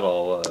course of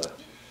battle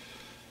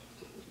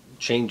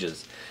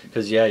changes.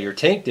 Because your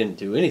tank didn't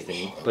do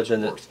anything, but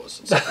then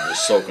worthless. It's like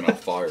just soaking up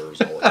fire is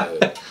all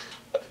it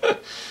did.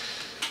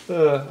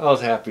 I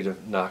was happy to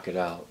knock it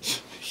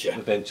out. Yeah.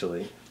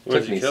 Eventually.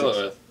 What did you kill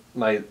it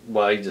with?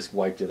 I just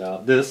wiped it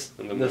out. This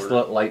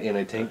light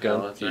anti-tank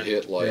gun. He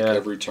hit like Yeah.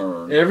 every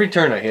turn. Every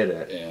turn I hit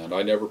it. And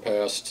I never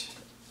passed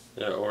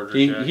Yeah, order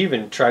He check.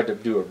 even tried to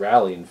do a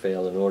rally and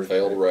failed in order.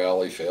 Failed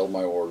rally, failed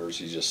my orders.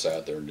 He just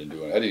sat there and didn't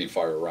do it. I didn't even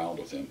fire a round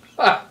with him.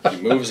 He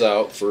moves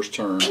out first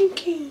turn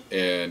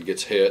and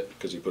gets hit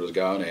because he put his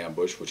guy in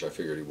ambush, which I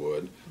figured he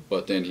would.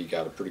 But then he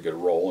got a pretty good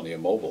roll and he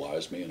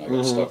immobilized me, and I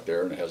got stuck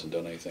there, and it hasn't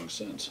done anything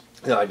since.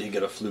 No, I did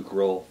get a fluke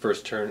roll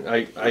first turn.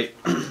 I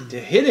to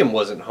hit him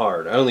wasn't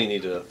hard. I only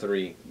needed a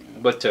 3,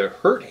 but to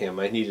hurt him,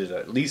 I needed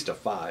at least a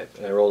 5,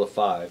 and I rolled a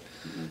 5,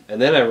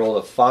 and then I rolled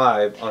a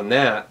 5 on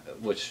that,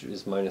 which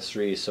is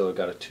 -3, so it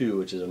got a 2,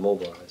 which is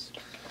immobilized.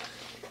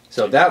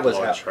 So that was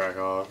how. Track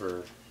off,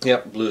 or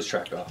Yep, blew his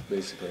track off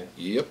basically.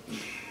 Yep.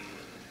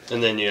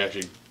 and then you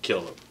actually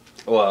killed him.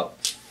 Well,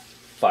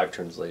 5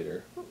 turns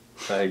later,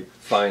 I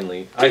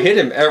hit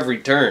him every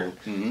turn,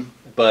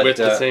 but With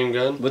the same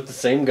gun. with the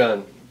same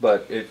gun.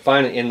 But it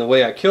finally, and the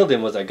way I killed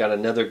him was I got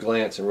another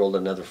glance and rolled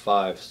another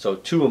 5. So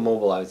 2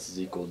 immobilized is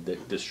equal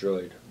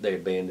destroyed. They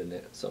abandoned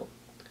it. So,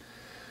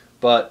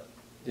 but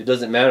it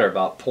doesn't matter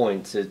about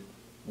points. It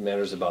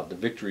matters about the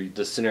victory,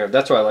 the scenario.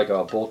 That's what I like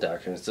about bolt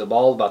action. It's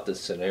all about the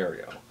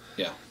scenario.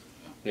 Yeah.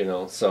 You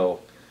know, so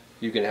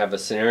you can have a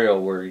scenario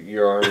where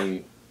your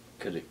army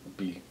could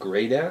be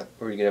great at,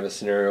 or you can have a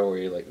scenario where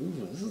you're like,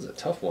 ooh, this is a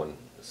tough one.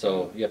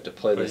 So you have to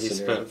play But this he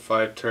scenario. spent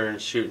 5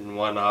 turns shooting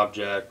one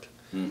object.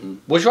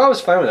 Which I was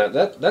fine with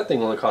that. That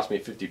thing only cost me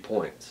 50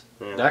 points.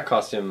 Yeah. That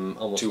cost him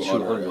almost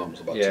 200.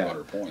 Almost about Yeah.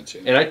 200 points.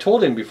 Yeah. And I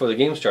told him before the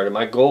game started,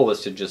 my goal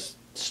was to just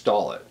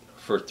stall it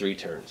for 3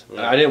 turns.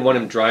 Yeah. I didn't want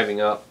him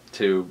driving up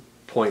to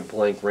point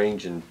blank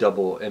range and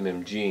double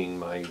MMGing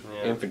my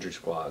infantry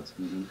squads.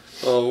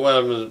 Well,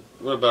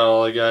 what about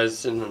all the guys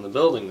sitting in the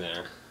building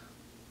there?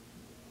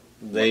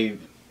 They,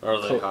 Or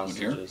are they Here?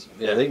 hostages?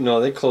 yeah,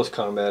 they close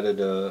combated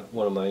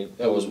one of my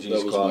That was LMG my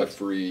squads.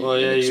 free Well,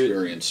 yeah,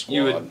 inexperienced squad.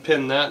 You would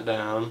pin that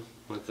down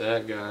with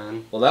that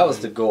gun. Well, that was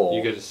the goal.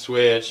 You could have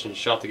switched and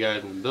shot the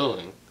guys in the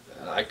building.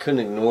 I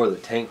couldn't ignore the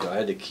tank though. I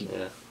had to keep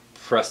Yeah.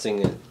 pressing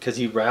it because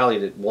he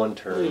rallied at one Well,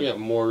 turn. you got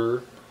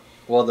mortar.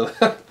 Well,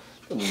 the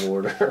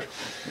mortar.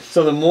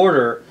 So the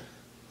mortar.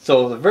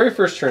 So the very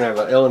first turn, I have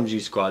an LMG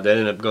squad that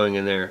ended up going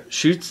in there,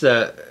 shoots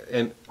the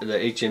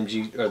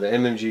HMG or the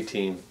MMG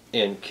team,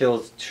 and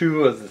kills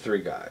 2 of the 3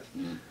 guys.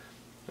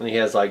 And he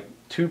has like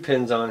 2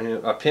 pins on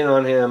him, a pin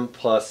on him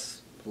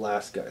plus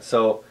last guy.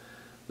 So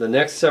the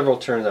next several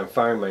turns, I'm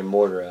firing my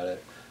mortar at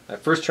it. At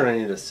first turn, I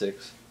need a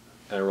 6,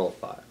 and I roll a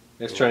 5.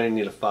 Next turn, I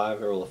need a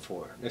 5, I roll a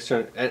 4. Next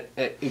turn, at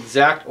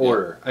exact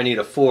order, I need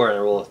a 4, and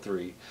I roll a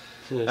 3.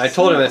 I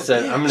told him, I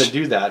said, I'm going to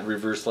do that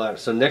reverse ladder.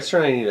 So next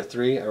turn I need a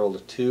 3, I rolled a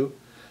 2.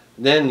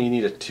 Then you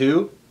need a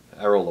 2,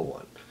 I rolled a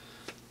 1.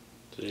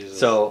 Jesus.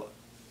 So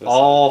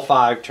all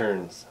 5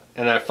 turns.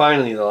 And I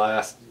finally, the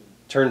last,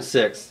 turn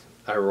 6,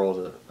 I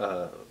rolled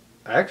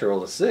I actually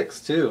rolled a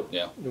 6 too.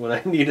 Yeah. When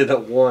I needed a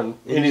 1.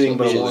 Anything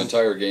but a So the 1.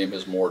 entire game,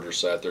 his mortar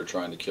sat there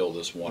trying to kill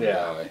this one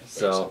guy,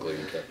 so basically,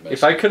 and kept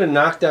if I missing. could have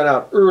knocked that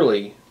out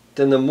early,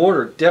 then the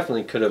mortar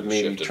definitely could have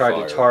maybe Shifted tried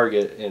fire. to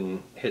target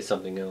and hit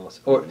something else.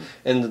 Or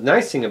and the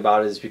nice thing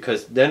about it is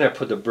because then I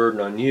put the burden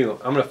on you.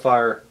 I'm going to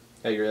fire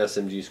at your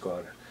SMG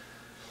squad.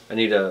 I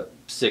need a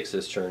 6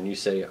 this turn. You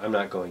say I'm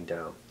not going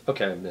down.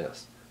 Okay, I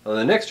missed. On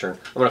the next turn,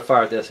 I'm going to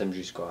fire at the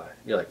SMG squad.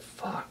 You're like,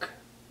 fuck.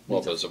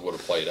 Well, as it would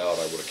have played out,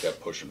 I would have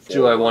kept pushing forward.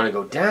 Do I want to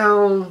go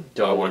down?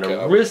 Do I want to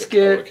risk I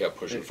would have it? kept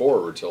pushing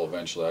forward until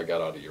eventually I got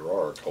out of your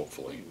arc,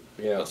 hopefully.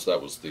 Yeah. That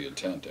was the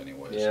intent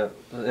anyways. Yeah.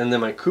 And then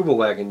my Kuba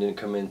wagon didn't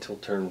come in until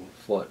turn,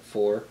 what,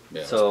 4?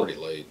 Yeah, so, it was pretty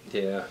late.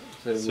 Yeah.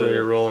 So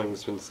your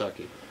rolling's been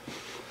sucky.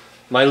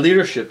 My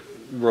leadership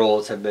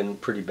roles have been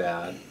pretty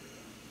bad.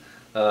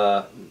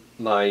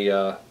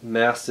 My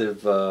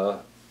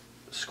massive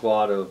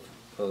squad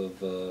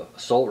of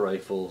assault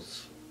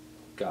rifles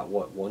got,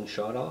 what, 1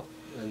 shot off?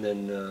 And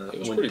then It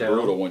was went pretty down.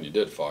 brutal when you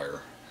did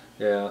fire.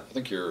 Yeah. I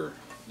think your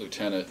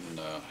lieutenant and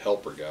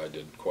helper guy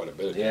did quite a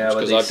bit of damage. Yeah, but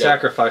 'cause they I've got-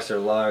 sacrificed their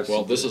lives.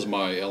 Well, this is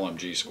my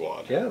LMG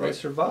squad. Yeah, they right?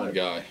 survived. One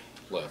guy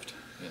left.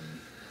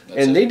 And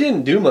And it. they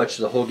didn't do much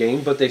the whole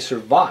game, but they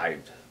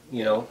survived.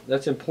 You know,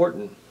 that's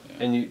important.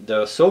 Yeah. And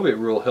the Soviet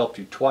rule helped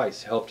you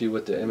twice. It helped you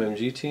with the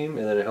MMG team,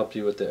 and then it helped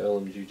you with the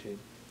LMG team.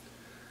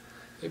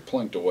 They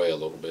plinked away a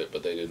little bit,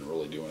 but they didn't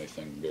really do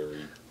anything very...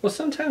 Well,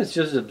 sometimes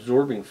just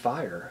absorbing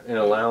fire and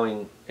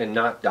allowing and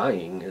not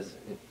dying is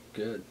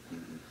good.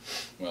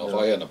 Well, if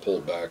I hadn't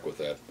pulled back with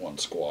that one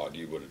squad,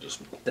 you would have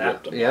just ripped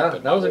That them yeah, up.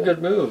 And that was a the good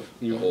whole- move.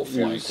 You, whole you flank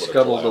would have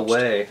scuttled collapsed.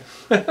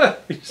 away.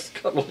 You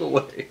scuttled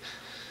away.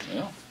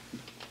 Yeah.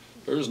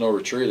 There is no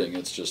retreating.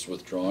 It's just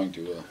withdrawing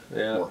to a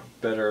Yeah, more...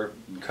 better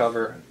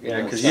cover. Yeah,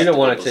 more because you don't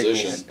want to take tactical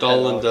me. position.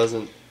 Stalin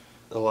doesn't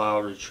allow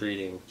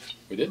retreating.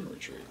 We didn't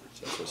retreat.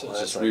 It's just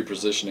that's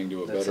repositioning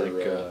to a That's better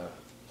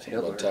like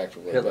Hitler.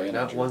 tactical Hitler, advantage.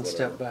 not or one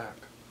step whatever. back.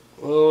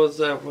 What was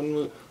that one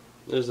movie?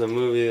 There's a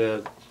movie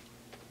that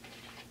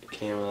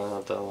came out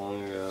not that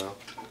long ago.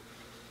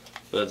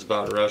 But it's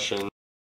about Russian